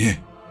doing here?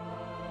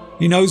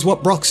 He knows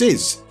what Brox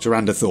is,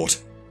 Tyrande thought.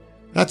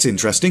 That's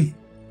interesting.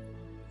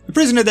 The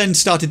prisoner then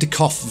started to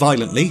cough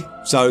violently,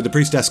 so the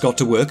priestess got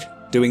to work,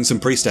 doing some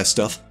priestess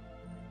stuff.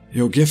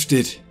 You're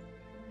gifted.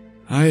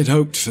 I had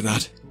hoped for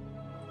that.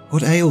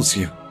 What ails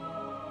you?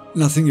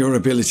 Nothing your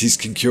abilities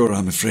can cure,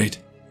 I'm afraid.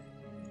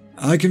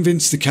 I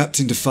convinced the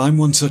captain to find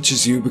one such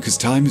as you because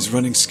time is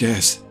running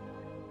scarce.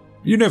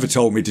 You never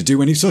told me to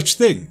do any such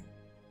thing.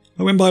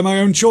 I went by my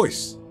own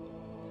choice.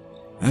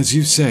 As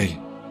you say.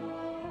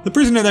 The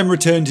prisoner then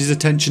returned his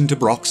attention to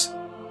Brox.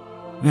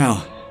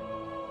 Now,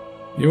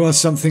 you are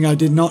something I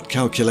did not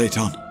calculate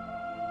on,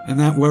 and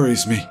that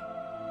worries me.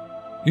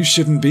 You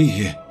shouldn't be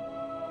here.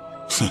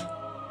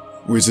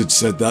 Wizard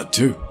said that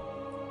too.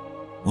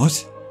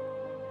 What?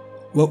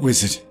 What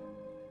wizard?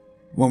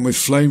 One with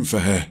flame for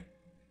hair.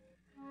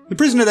 The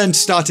prisoner then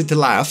started to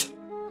laugh.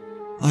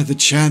 Either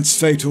chance,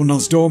 fate, or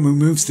Nosdormu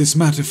moves this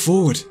matter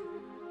forward.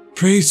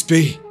 Praise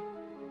be.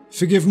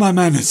 Forgive my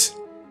manners.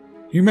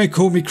 You may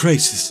call me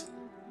Krasus.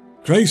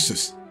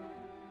 Krasus?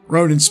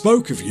 Ronin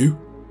spoke of you.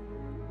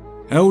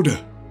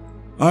 Elder,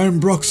 I am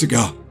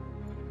Broxigar.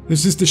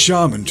 This is the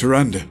shaman,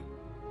 Tyrande.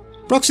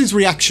 Brox's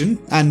reaction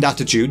and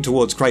attitude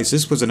towards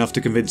Krasis was enough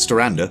to convince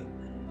Tyrande,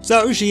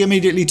 so she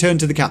immediately turned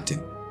to the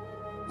captain.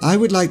 I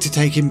would like to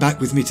take him back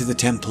with me to the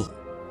temple.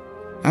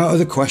 Out of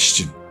the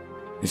question.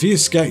 If he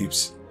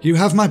escapes, You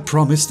have my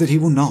promise that he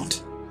will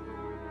not.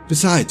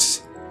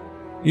 Besides,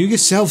 you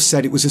yourself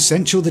said it was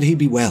essential that he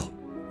be well.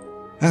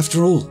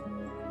 After all,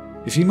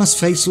 if he must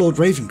face Lord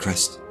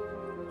Ravencrest.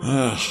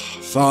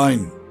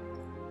 Fine.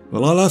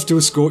 Well, I'll have to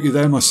escort you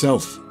there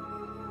myself.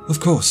 Of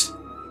course.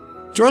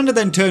 Tyrande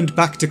then turned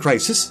back to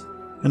Krasis,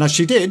 and as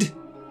she did,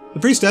 the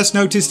priestess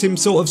noticed him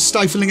sort of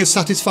stifling a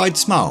satisfied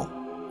smile.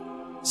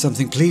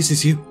 Something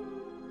pleases you?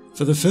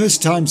 For the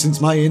first time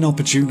since my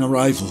inopportune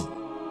arrival,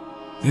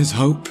 there's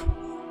hope.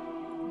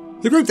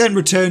 The group then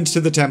returned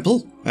to the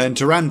temple, and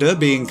Tyrande,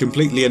 being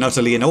completely and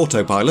utterly in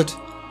autopilot,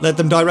 led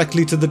them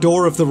directly to the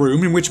door of the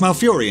room in which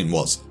Malfurion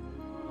was.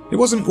 It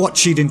wasn't what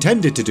she'd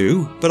intended to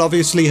do, but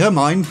obviously her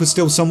mind was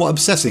still somewhat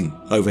obsessing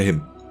over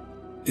him.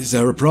 Is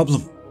there a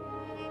problem?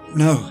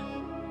 No.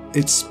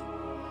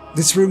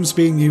 This room's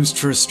being used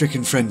for a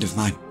stricken friend of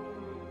mine.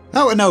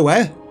 Out of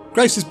nowhere,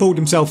 Krasis pulled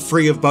himself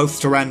free of both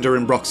Tyrande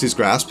and Brox's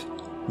grasp,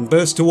 and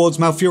burst towards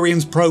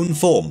Malfurion's prone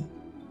form.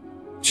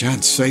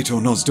 Chance, fate, or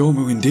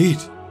Nosdormu indeed.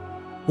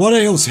 What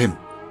ails him?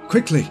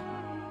 Quickly.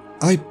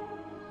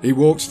 He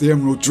walked the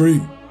Emerald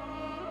Dream.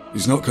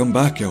 He's not come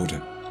back,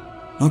 Elder.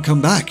 Not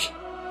come back?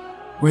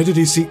 Where did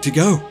he seek to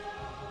go?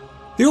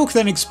 The orc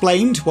then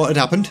explained what had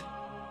happened,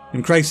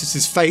 and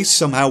Krasis' face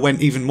somehow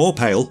went even more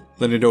pale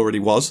than it already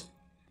was.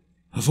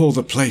 Of all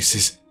the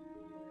places.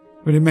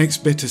 But it makes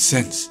bitter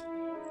sense.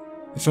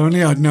 If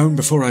only I'd known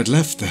before I'd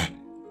left there.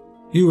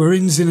 You were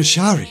in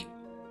Zinashari.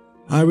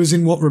 I was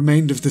in what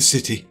remained of the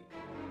city.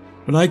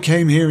 But I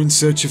came here in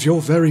search of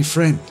your very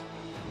friend.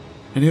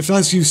 And if,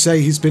 as you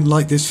say, he's been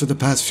like this for the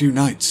past few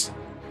nights,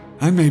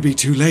 I may be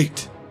too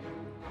late.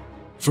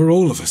 For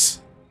all of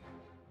us.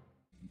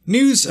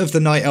 News of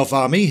the Night Elf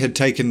army had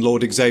taken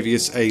Lord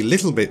Xavius a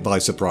little bit by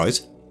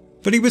surprise,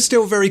 but he was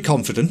still very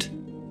confident.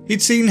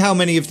 He'd seen how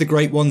many of the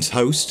Great One's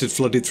host had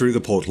flooded through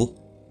the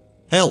portal.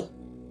 Hell,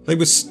 they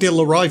were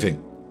still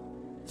arriving.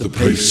 The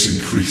pace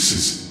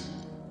increases.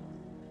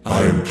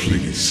 I am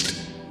pleased.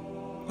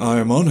 I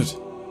am honoured.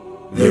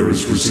 There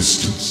is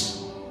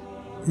resistance.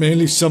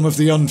 Merely some of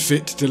the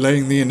unfit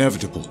delaying the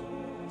inevitable.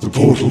 The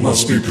portal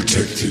must be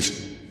protected.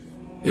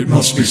 It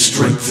must be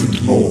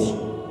strengthened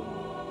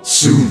more.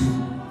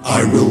 Soon,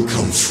 I will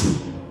come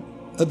through.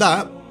 At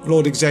that,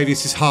 Lord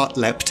Xavius' heart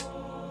leapt.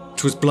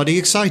 'Twas bloody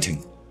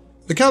exciting.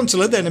 The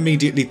councillor then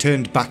immediately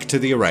turned back to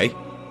the array.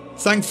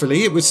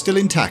 Thankfully, it was still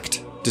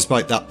intact,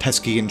 despite that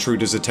pesky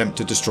intruder's attempt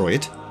to destroy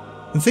it.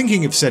 And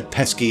thinking of said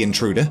pesky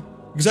intruder,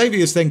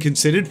 Xavius then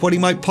considered what he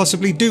might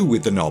possibly do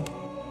with the knob.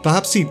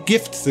 Perhaps he'd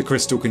gift the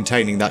crystal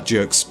containing that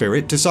jerk's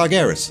spirit to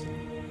Sargeras.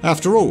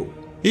 After all,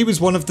 he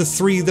was one of the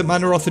 3 that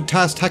Manaroth had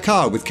tasked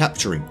Hakkar with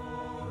capturing.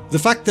 The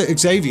fact that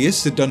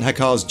Xavius had done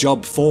Hakkar's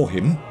job for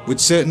him would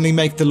certainly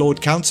make the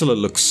Lord Councillor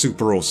look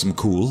super awesome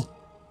cool.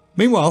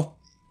 Meanwhile,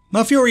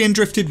 Malfurion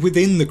drifted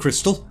within the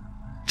crystal,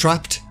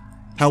 trapped,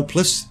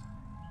 helpless.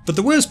 But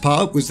the worst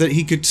part was that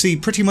he could see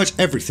pretty much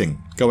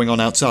everything going on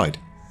outside.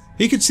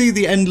 He could see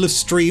the endless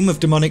stream of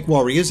demonic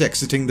warriors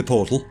exiting the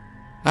portal,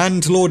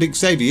 and Lord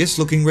Xavius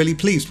looking really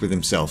pleased with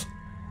himself.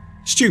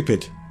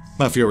 Stupid,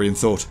 Malfurion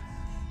thought.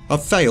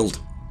 I've failed.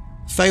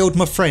 Failed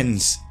my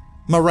friends,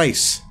 my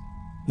race,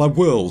 my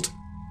world.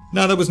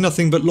 Now there was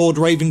nothing but Lord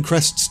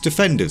Ravencrest's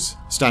defenders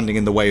standing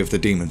in the way of the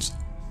demons.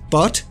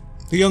 But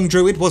the young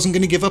druid wasn't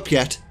going to give up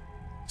yet.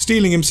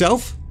 Steeling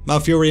himself,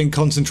 Malfurion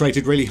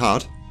concentrated really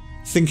hard,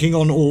 thinking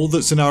on all that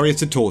Cenarius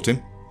had taught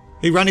him.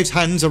 He ran his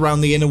hands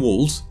around the inner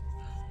walls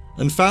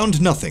and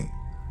found nothing.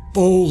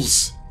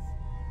 Balls!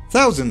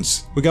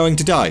 Thousands were going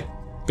to die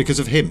because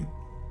of him.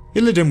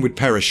 Illidan would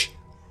perish.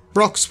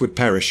 Brox would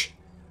perish.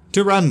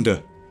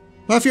 Tyrande.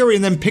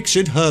 Malfurion then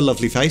pictured her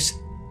lovely face.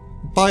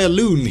 By a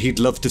loon, he'd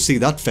love to see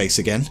that face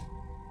again.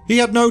 He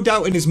had no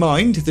doubt in his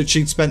mind that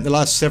she'd spent the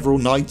last several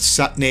nights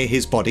sat near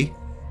his body,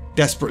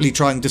 desperately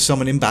trying to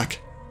summon him back.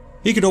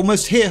 He could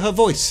almost hear her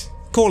voice,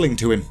 calling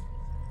to him.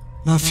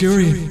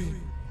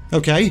 Malfurion.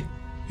 Okay,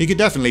 he could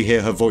definitely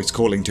hear her voice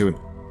calling to him.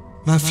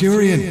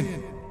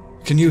 Malfurion,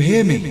 can you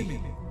hear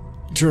me?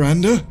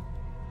 Tyrande?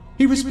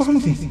 He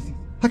responded.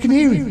 I can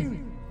hear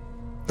him.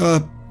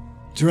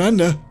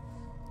 Tyrande?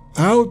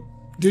 How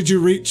did you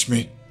reach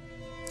me?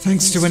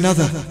 Thanks to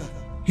another.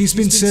 He's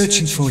been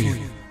searching for you.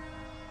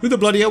 Who the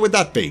bloody hell would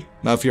that be?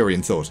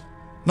 Malfurion thought.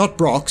 Not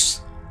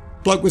Brox.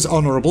 Bloke was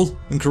honourable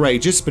and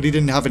courageous, but he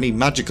didn't have any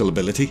magical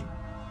ability.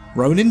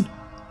 Ronin?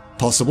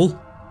 Possible,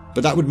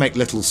 but that would make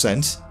little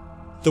sense.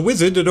 The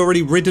wizard had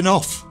already ridden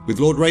off with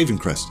Lord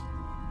Ravencrest.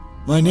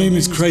 My name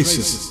is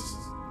Krasis.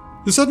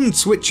 The sudden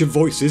switch of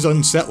voices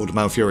unsettled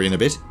Malfurion a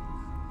bit.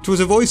 'Twas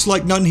a voice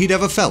like none he'd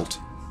ever felt,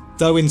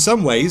 though in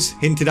some ways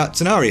hinted at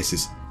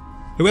Cenarius's.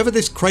 Whoever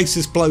this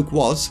Krasis bloke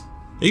was,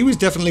 he was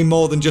definitely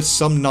more than just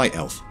some night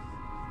elf.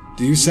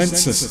 Do you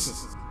sense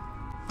us?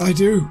 I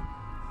do,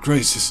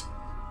 Krasis.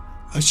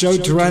 I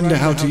showed Tyrande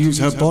how to use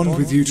her bond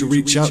with you to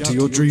reach out to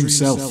your dream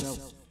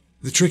self.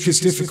 The trick is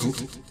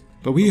difficult,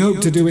 but we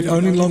hope to do it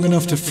only long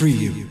enough to free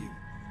you.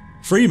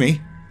 Free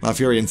me?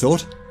 Malfurion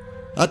thought.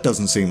 That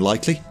doesn't seem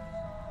likely.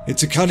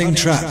 It's a cunning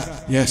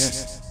trap,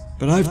 yes,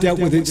 but I've dealt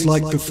with its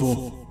like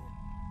before.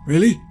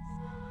 Really?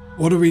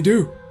 What do we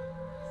do?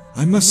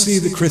 I must see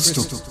the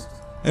crystal,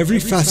 every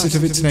facet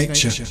of its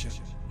nature.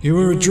 You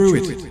are a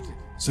druid,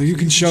 so you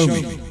can show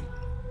me.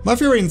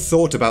 Malfurion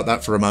thought about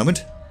that for a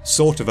moment,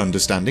 sort of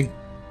understanding.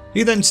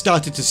 He then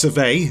started to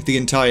survey the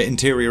entire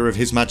interior of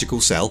his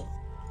magical cell,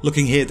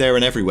 looking here, there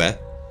and everywhere.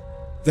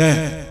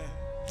 There,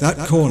 that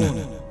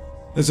corner.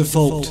 There's a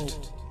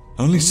fault.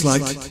 Only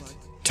slight.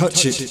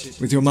 Touch it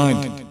with your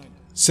mind.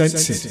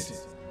 Sense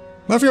it.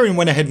 Malfurion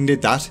went ahead and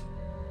did that.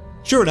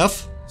 Sure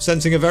enough,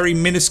 sensing a very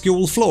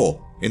minuscule flaw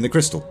in the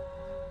crystal.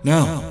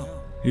 Now,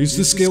 use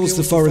the skills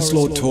the Forest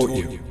Lord taught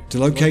you to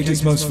locate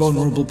its most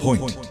vulnerable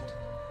point.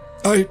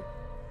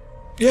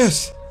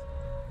 Yes,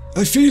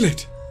 I feel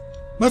it.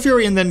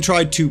 Malfurion then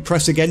tried to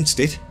press against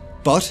it,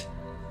 but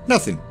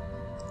nothing.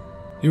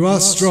 You are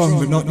strong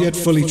but not yet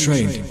fully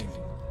trained.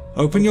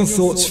 Open your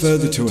thoughts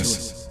further to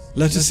us.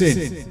 Let us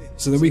in,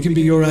 so that we can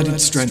be your added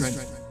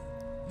strength.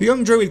 The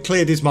young druid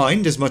cleared his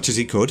mind as much as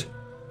he could,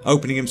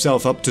 opening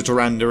himself up to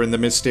Tyrande and the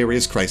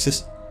mysterious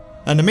crisis,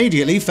 and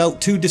immediately felt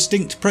two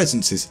distinct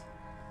presences.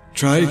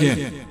 Try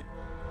again.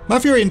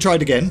 Malfurion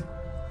tried again,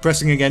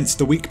 pressing against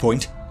the weak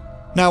point,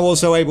 now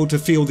also able to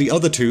feel the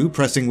other two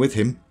pressing with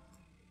him.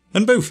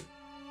 And boof!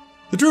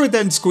 The druid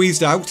then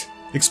squeezed out,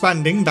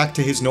 expanding back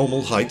to his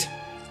normal height.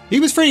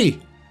 He was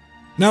free!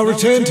 Now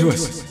return to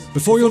us,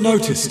 before you're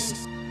noticed.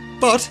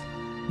 But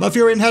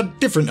Malfurion had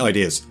different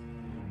ideas.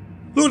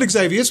 Lord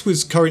Xavius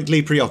was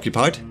currently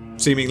preoccupied,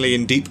 seemingly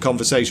in deep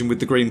conversation with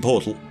the green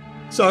portal,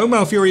 so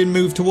Malfurion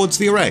moved towards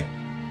the array.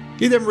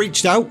 He then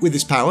reached out with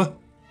his power,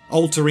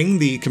 altering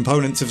the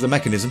components of the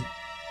mechanism,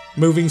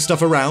 moving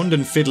stuff around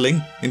and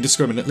fiddling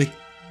indiscriminately,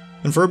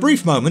 and for a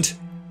brief moment,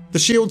 the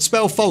shield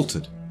spell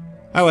faltered.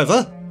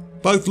 However,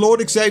 both Lord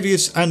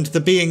Xavius and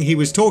the being he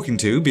was talking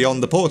to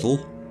beyond the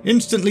portal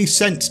instantly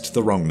sensed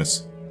the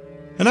wrongness.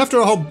 And after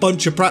a whole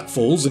bunch of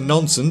pratfalls and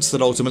nonsense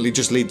that ultimately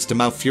just leads to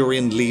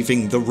Malfurion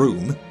leaving the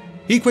room,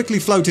 he quickly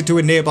floated to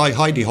a nearby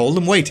hidey hole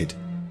and waited.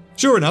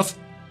 Sure enough,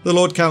 the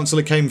Lord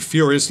Councillor came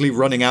furiously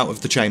running out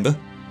of the chamber,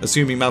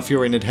 assuming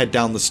Malfurion had headed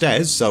down the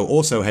stairs, so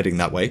also heading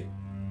that way.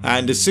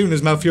 And as soon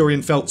as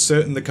Malfurion felt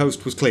certain the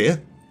coast was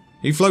clear,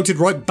 he floated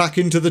right back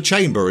into the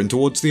chamber and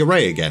towards the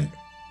array again.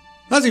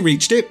 As he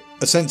reached it,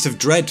 a sense of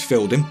dread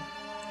filled him,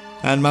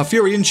 and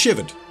Malfurion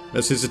shivered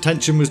as his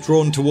attention was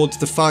drawn towards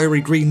the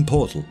fiery green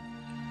portal.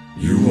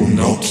 You will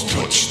not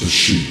touch the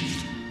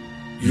shield.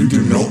 You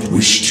do not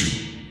wish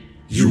to.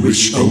 You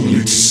wish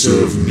only to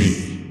serve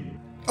me.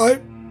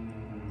 I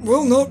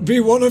will not be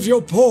one of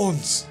your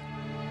pawns.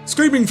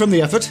 Screaming from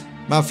the effort,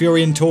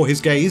 Malfurion tore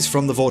his gaze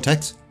from the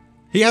vortex.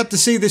 He had to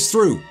see this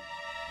through.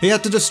 He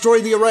had to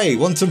destroy the array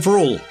once and for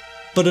all.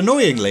 But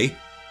annoyingly,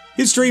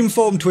 his dream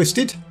form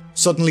twisted,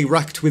 suddenly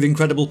racked with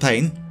incredible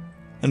pain,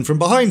 and from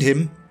behind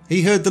him,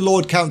 he heard the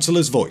Lord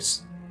Councillor's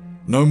voice.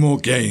 No more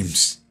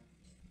games.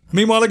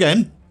 Meanwhile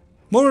again,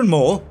 more and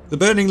more, the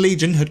Burning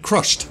Legion had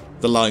crushed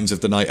the lines of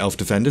the Night Elf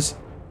defenders.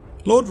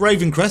 Lord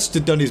Ravencrest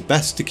had done his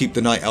best to keep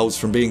the Night Elves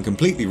from being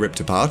completely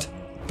ripped apart,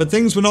 but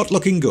things were not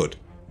looking good.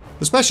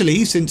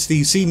 Especially since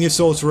the senior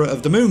sorcerer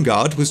of the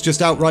Moonguard was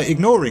just outright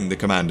ignoring the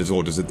commander's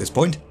orders at this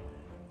point.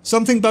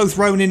 Something both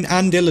Ronin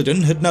and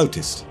Illidan had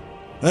noticed.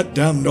 That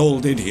damned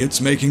old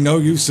idiot's making no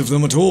use of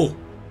them at all.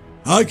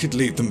 I could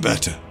lead them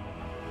better.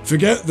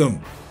 Forget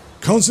them.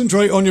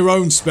 Concentrate on your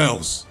own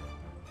spells.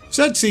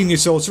 Said senior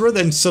sorcerer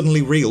then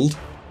suddenly reeled,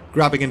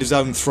 grabbing at his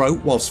own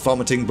throat whilst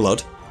vomiting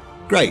blood.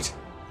 Great.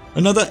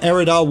 Another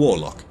Eridar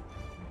warlock.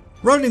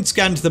 Ronin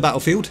scanned the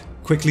battlefield,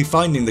 quickly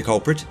finding the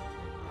culprit.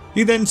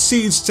 He then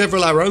seized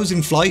several arrows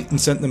in flight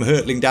and sent them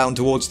hurtling down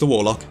towards the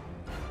warlock.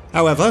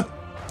 However,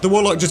 the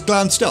warlock just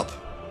glanced up,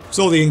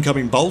 saw the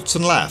incoming bolts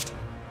and laughed,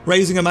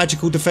 raising a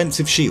magical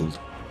defensive shield.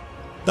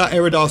 That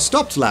Eridar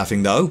stopped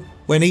laughing though,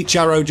 when each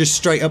arrow just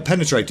straight up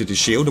penetrated his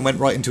shield and went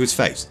right into his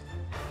face.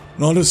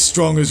 Not as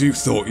strong as you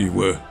thought you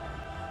were.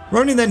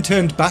 Ronin then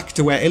turned back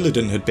to where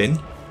Illidan had been,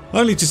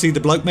 only to see the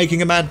bloke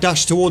making a mad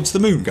dash towards the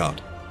Moonguard.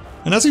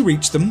 And as he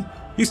reached them,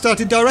 he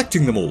started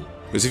directing them all,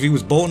 as if he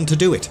was born to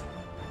do it.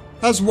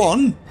 As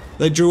one,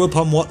 they drew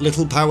upon what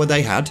little power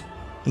they had,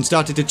 and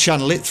started to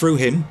channel it through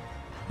him,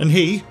 and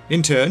he,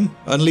 in turn,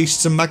 unleashed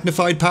some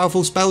magnified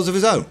powerful spells of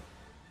his own.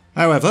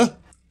 However,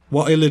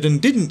 what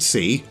Illidan didn't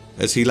see,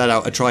 as he let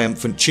out a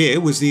triumphant cheer,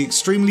 was the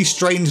extremely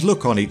strained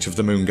look on each of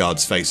the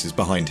Moonguard's faces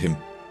behind him.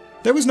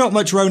 There was not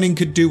much Ronin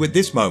could do at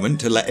this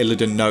moment to let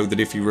Illidan know that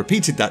if he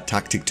repeated that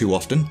tactic too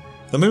often,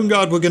 the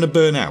Moonguard were going to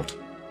burn out.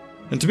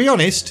 And to be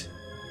honest,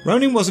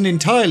 Ronin wasn't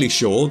entirely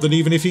sure that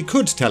even if he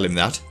could tell him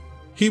that,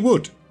 he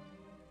would.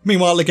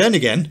 Meanwhile,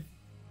 again,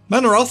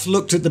 Manaroth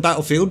looked at the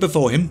battlefield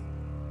before him.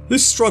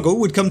 This struggle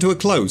would come to a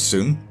close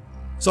soon.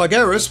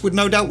 Sargeras would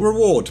no doubt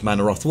reward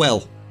Manaroth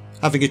well,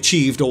 having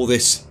achieved all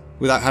this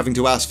without having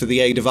to ask for the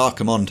aid of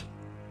Archimonde.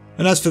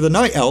 And as for the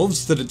Night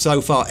Elves that had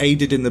so far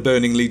aided in the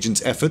Burning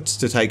Legion's efforts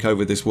to take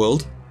over this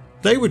world,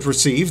 they would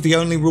receive the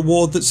only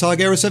reward that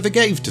Sargeras ever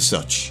gave to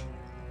such.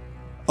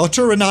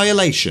 Utter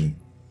annihilation.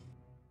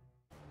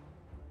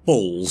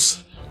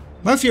 Balls.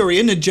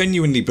 Malfurion had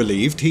genuinely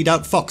believed he'd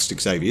outfoxed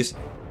Xavius,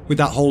 with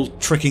that whole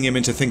tricking him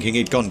into thinking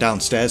he'd gone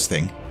downstairs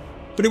thing,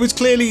 but it was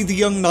clearly the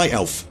young Night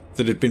Elf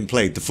that had been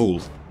played the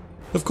fool.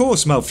 Of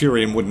course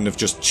Malfurion wouldn't have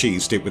just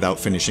cheesed it without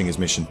finishing his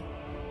mission.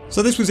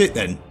 So this was it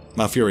then,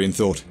 Malfurion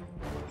thought.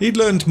 He'd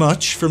learned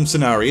much from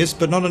Cenarius,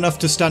 but not enough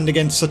to stand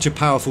against such a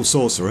powerful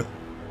sorcerer.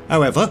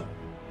 However,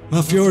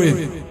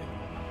 Malfurion,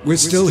 we're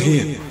still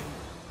here.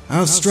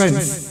 Our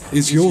strength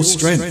is your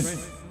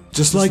strength,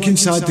 just like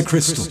inside the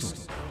crystal.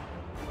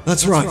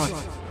 That's right,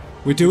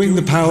 we're doing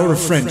the power of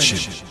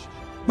friendship.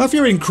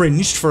 Malfurion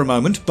cringed for a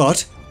moment,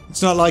 but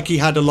it's not like he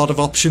had a lot of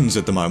options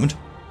at the moment.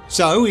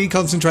 So he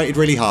concentrated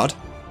really hard,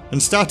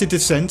 and started to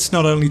sense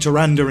not only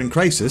Tyrande and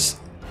Krasus,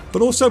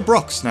 but also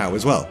Brox now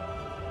as well.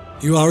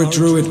 You are a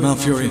druid,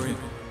 Malfurion,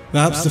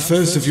 perhaps the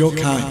first of your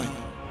kind.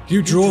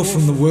 You draw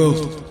from the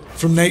world,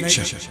 from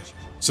nature,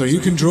 so you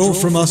can draw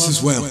from us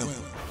as well.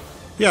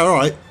 Yeah,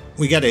 alright,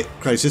 we get it,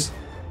 Krasus.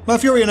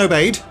 Malfurion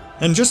obeyed,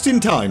 and just in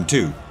time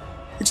too.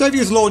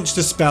 Xavius launched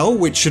a spell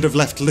which should have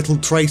left little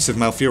trace of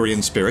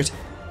Malfurion's spirit,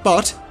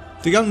 but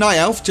the young Night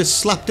Elf just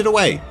slapped it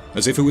away,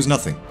 as if it was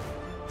nothing.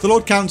 The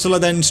Lord Councillor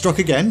then struck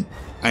again,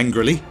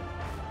 angrily,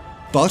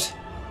 but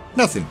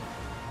nothing.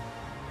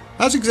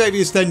 As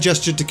Xavius then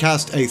gestured to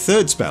cast a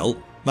third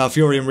spell,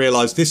 Malfurion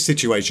realised this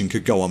situation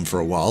could go on for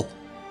a while.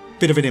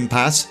 Bit of an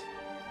impasse.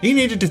 He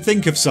needed to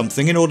think of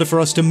something in order for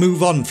us to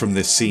move on from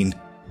this scene.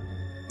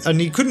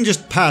 And he couldn't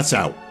just pass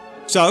out.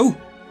 So,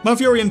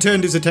 Malfurion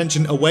turned his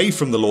attention away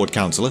from the Lord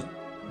Councillor,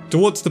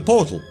 towards the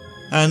portal,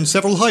 and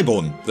several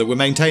Highborn that were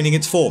maintaining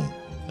its form,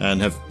 and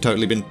have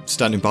totally been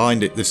standing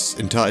behind it this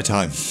entire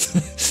time.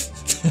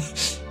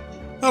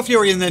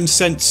 Malfurion then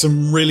sensed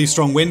some really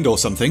strong wind or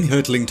something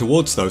hurtling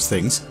towards those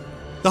things.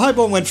 The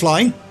Highborn went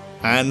flying,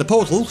 and the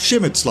portal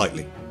shimmered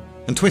slightly,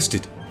 and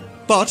twisted.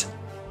 But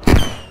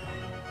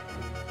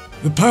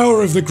the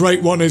power of the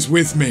Great One is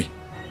with me.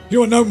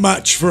 You are no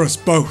match for us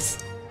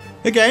both.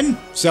 Again,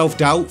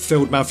 self-doubt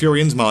filled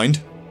Malfurion's mind.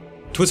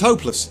 'Twas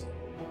hopeless.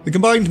 The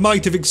combined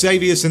might of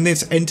Xavius and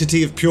this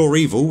entity of pure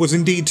evil was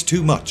indeed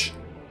too much.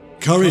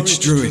 Courage,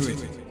 Druid.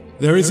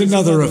 There is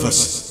another of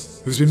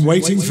us, who's been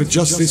waiting for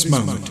just this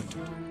moment.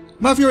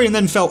 Malfurion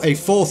then felt a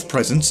fourth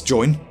presence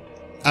join,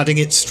 adding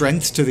its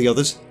strength to the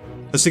others.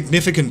 A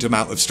significant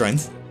amount of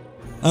strength.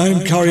 I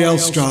am Cariel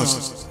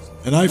Straz,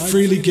 and I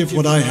freely give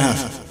what I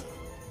have.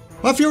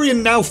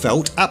 Malfurion now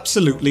felt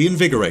absolutely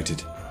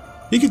invigorated.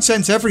 He could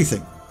sense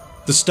everything.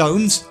 The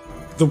stones,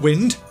 the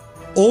wind,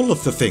 all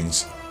of the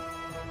things.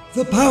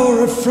 The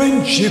power of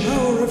friendship,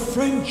 power of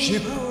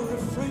friendship, power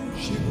of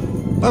friendship.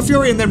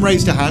 Malfurion then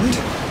raised a hand,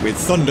 with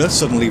thunder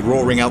suddenly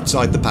roaring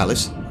outside the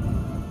palace.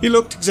 He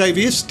looked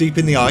Xavius deep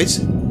in the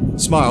eyes,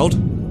 smiled,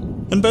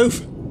 and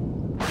both.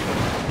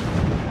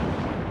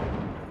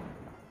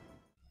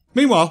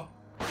 Meanwhile...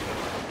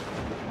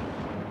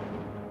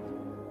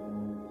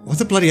 What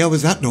the bloody hell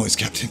was that noise,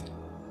 Captain?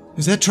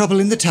 Is there trouble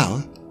in the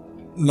tower?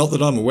 Not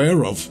that I'm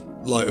aware of,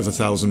 Light of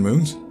 1,000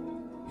 Moons.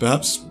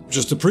 Perhaps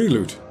just a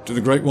prelude to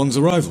the Great One's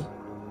arrival.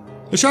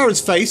 Ashara's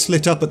face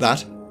lit up at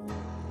that.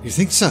 You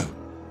think so?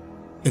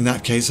 In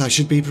that case, I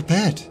should be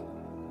prepared.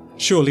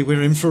 Surely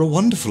we're in for a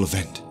wonderful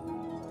event.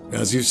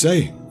 As you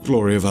say,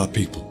 glory of our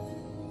people.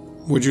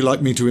 Would you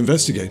like me to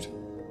investigate?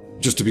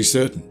 Just to be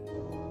certain?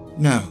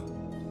 No.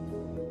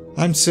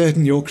 I'm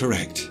certain you're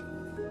correct.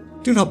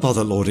 Do not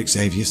bother, Lord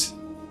Xavius.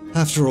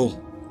 After all,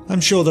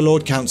 I'm sure the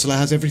Lord Councillor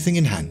has everything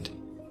in hand.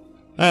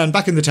 And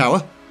back in the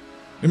tower.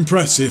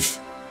 Impressive.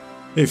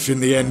 If in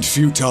the end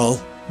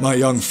futile, my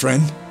young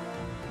friend.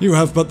 You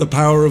have but the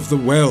power of the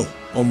well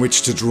on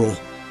which to draw,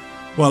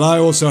 while I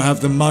also have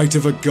the might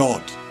of a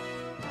god.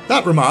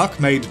 That remark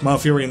made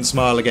Malfurion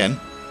smile again.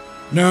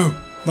 No,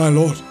 my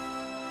lord.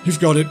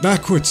 You've got it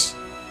backwards.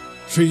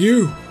 For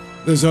you,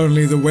 there's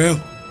only the will,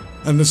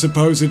 and the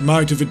supposed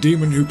might of a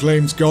demon who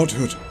claims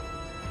godhood.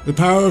 The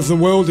power of the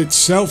world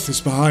itself is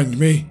behind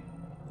me.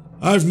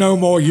 I've no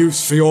more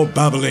use for your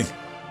babbling.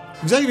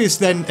 Xavius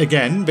then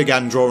again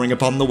began drawing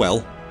upon the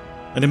well,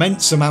 an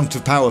immense amount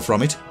of power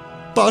from it,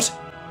 but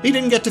he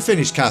didn't get to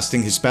finish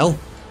casting his spell,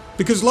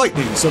 because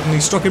lightning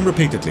suddenly struck him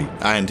repeatedly,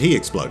 and he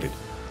exploded.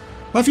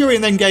 Malfurion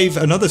then gave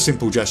another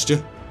simple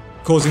gesture,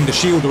 causing the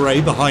shield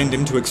array behind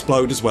him to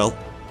explode as well,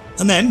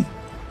 and then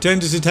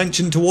turned his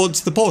attention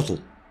towards the portal.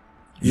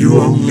 You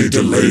only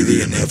delay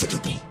the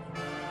inevitable.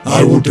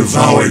 I will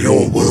devour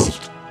your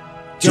world,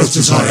 just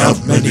as I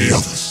have many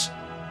others.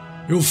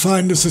 You'll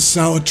find us a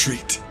sour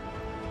treat.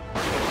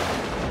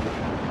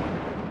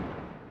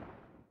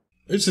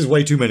 This is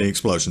way too many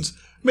explosions.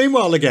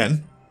 Meanwhile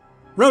again,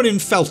 Ronin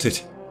felt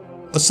it.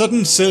 A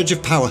sudden surge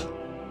of power.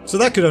 So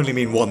that could only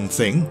mean one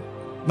thing.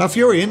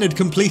 Malfurion had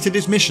completed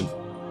his mission.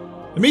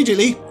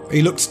 Immediately,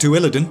 he looked to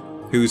Illidan,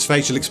 whose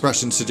facial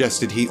expression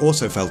suggested he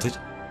also felt it.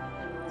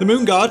 The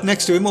Moon Guard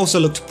next to him also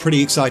looked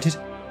pretty excited.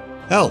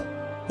 Hell,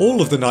 All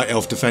of the Night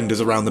Elf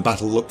defenders around the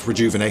battle looked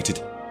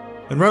rejuvenated,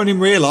 and Ronin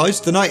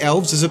realised the Night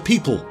Elves as a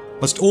people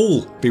must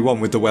all be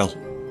one with the well,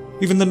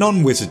 even the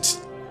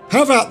non-wizards.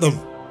 Have at them!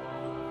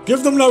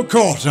 Give them no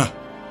quarter!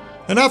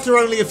 And after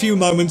only a few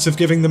moments of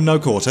giving them no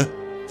quarter,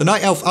 the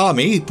Night Elf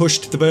army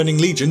pushed the Burning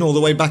Legion all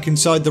the way back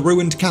inside the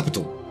ruined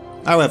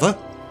capital. However,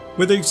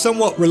 with a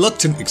somewhat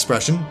reluctant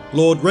expression,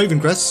 Lord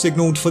Ravencrest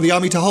signalled for the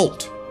army to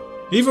halt.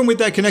 Even with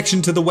their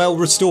connection to the well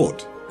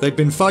restored, they'd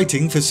been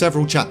fighting for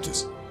several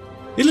chapters.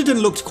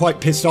 Illidan looked quite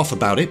pissed off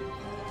about it,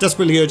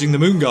 desperately urging the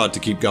Moonguard to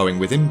keep going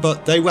with him,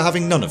 but they were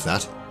having none of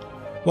that.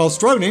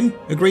 Whilst Ronin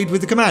agreed with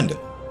the commander.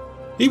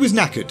 He was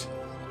knackered.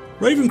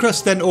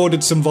 Ravencrest then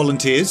ordered some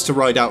volunteers to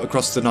ride out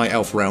across the Night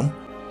Elf realm,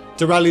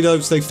 to rally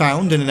those they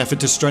found in an effort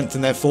to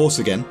strengthen their force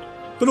again,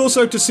 but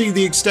also to see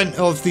the extent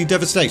of the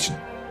devastation.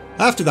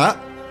 After that,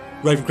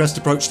 Ravencrest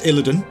approached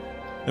Illidan,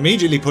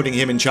 immediately putting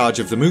him in charge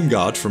of the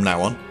Moonguard from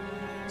now on.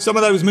 Some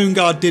of those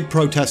Moonguard did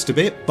protest a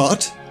bit,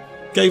 but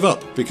gave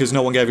up because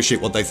no one gave a shit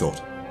what they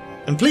thought.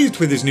 And pleased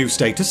with his new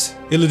status,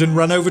 Illidan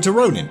ran over to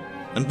Ronin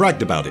and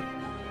bragged about it.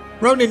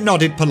 Ronin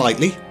nodded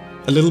politely,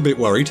 a little bit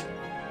worried.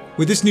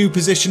 Would this new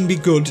position be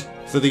good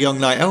for the young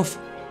Night Elf?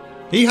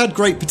 He had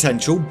great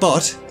potential,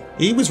 but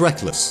he was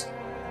reckless.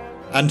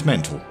 And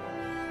mental.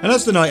 And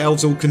as the Night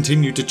Elves all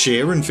continued to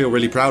cheer and feel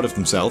really proud of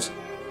themselves,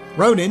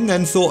 Ronin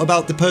then thought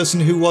about the person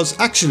who was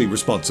actually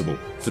responsible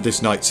for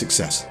this night's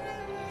success.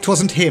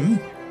 'Twasn't him,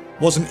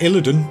 wasn't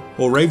Illidan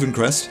or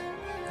Ravencrest,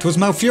 'twas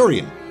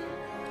Malfurion.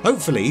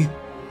 Hopefully,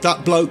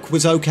 that bloke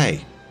was okay.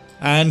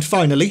 And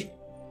finally...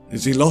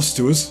 Is he lost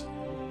to us?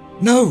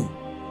 No!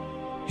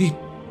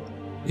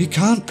 He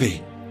can't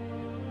be.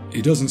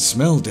 He doesn't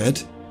smell dead.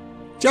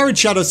 Jared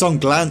Shadowsong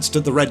glanced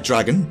at the red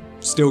dragon,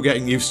 still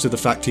getting used to the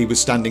fact he was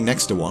standing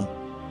next to one.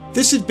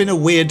 This had been a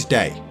weird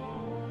day.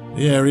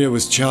 The area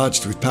was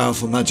charged with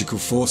powerful magical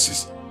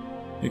forces.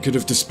 It could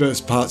have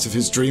dispersed parts of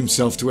his dream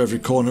self to every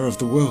corner of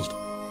the world.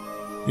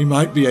 He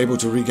might be able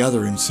to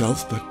regather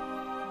himself, but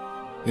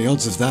the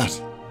odds of that.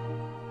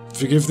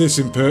 Forgive this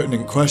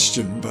impertinent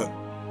question, but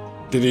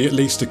did he at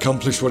least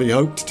accomplish what he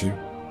hoped to?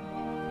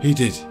 He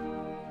did.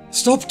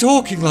 Stop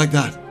talking like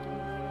that!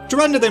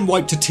 Duranda then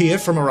wiped a tear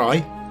from her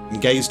eye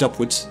and gazed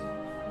upwards.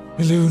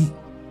 Elune,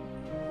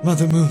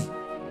 Mother Moon,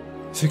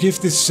 forgive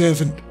this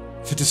servant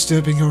for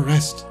disturbing your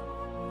rest.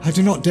 I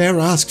do not dare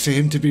ask for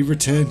him to be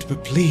returned,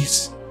 but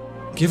please,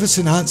 give us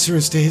an answer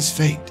as to his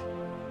fate.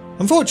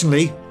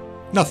 Unfortunately,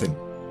 nothing.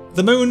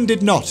 The moon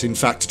did not, in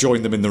fact,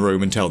 join them in the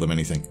room and tell them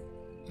anything.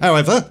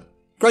 However,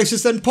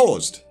 Graces then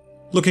paused,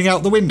 looking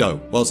out the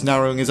window whilst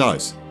narrowing his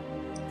eyes.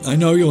 I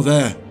know you're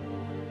there,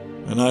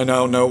 and I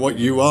now know what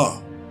you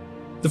are.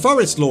 The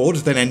Forest Lord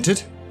then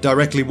entered,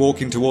 directly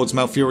walking towards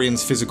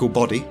Malfurion's physical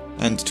body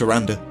and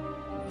Tyrande.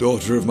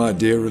 Daughter of my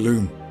dear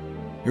Elune,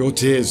 your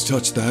tears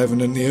touch the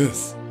heaven and the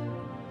earth.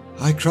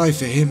 I cry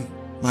for him,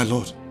 my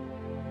lord.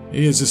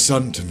 He is a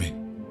son to me,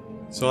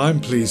 so I'm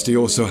pleased he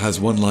also has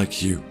one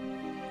like you.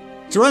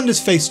 Tyrande's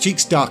face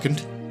cheeks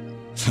darkened.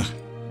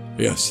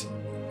 Yes,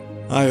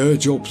 I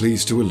urge your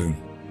pleas to Elune,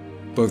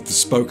 both the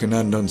spoken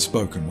and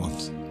unspoken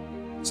ones.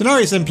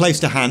 Cenarius then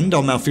placed a hand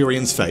on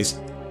Malfurion's face.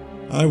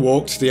 I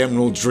walked the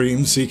Emerald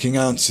Dream seeking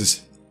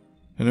answers,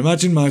 and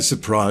imagine my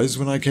surprise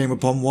when I came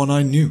upon one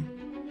I knew,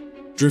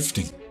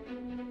 drifting,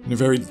 in a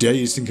very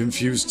dazed and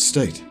confused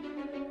state.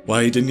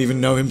 Why, he didn't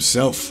even know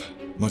himself,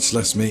 much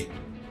less me.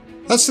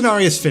 As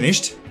Cenarius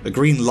finished, a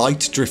green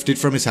light drifted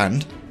from his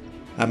hand,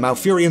 and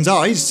Malfurion's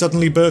eyes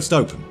suddenly burst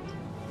open.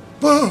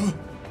 Oh,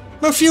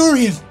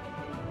 Malfurion!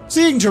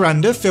 Seeing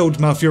Tyrande filled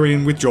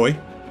Malfurion with joy.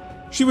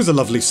 She was a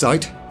lovely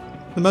sight,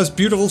 the most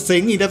beautiful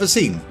thing he'd ever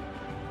seen.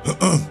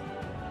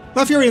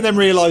 Malfurion then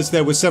realised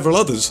there were several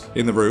others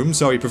in the room,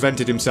 so he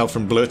prevented himself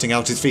from blurting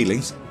out his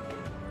feelings.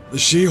 The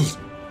shield.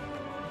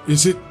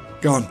 Is it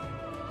gone?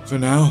 For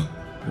now,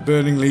 the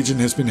Burning Legion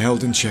has been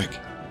held in check.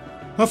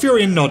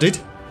 Malfurion nodded.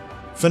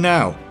 For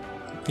now.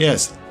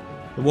 Yes,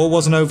 the war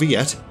wasn't over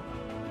yet.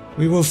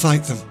 We will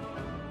fight them.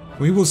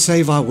 We will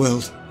save our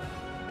world.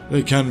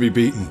 They can be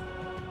beaten.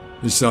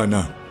 This I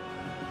know.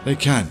 They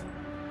can.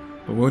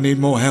 But we'll need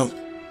more help.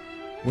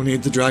 We'll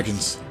need the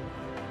dragons.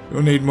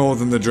 We'll need more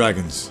than the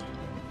dragons.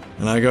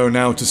 And I go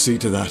now to see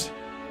to that.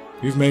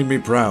 You've made me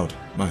proud,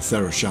 my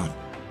Theroshan.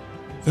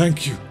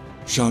 Thank you,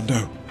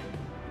 Shando.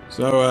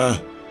 So,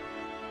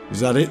 is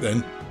that it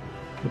then?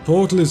 The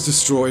portal is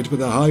destroyed, but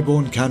the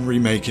Highborn can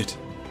remake it.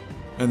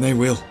 And they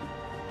will.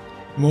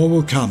 More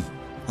will come,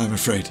 I'm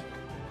afraid.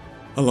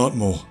 A lot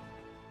more.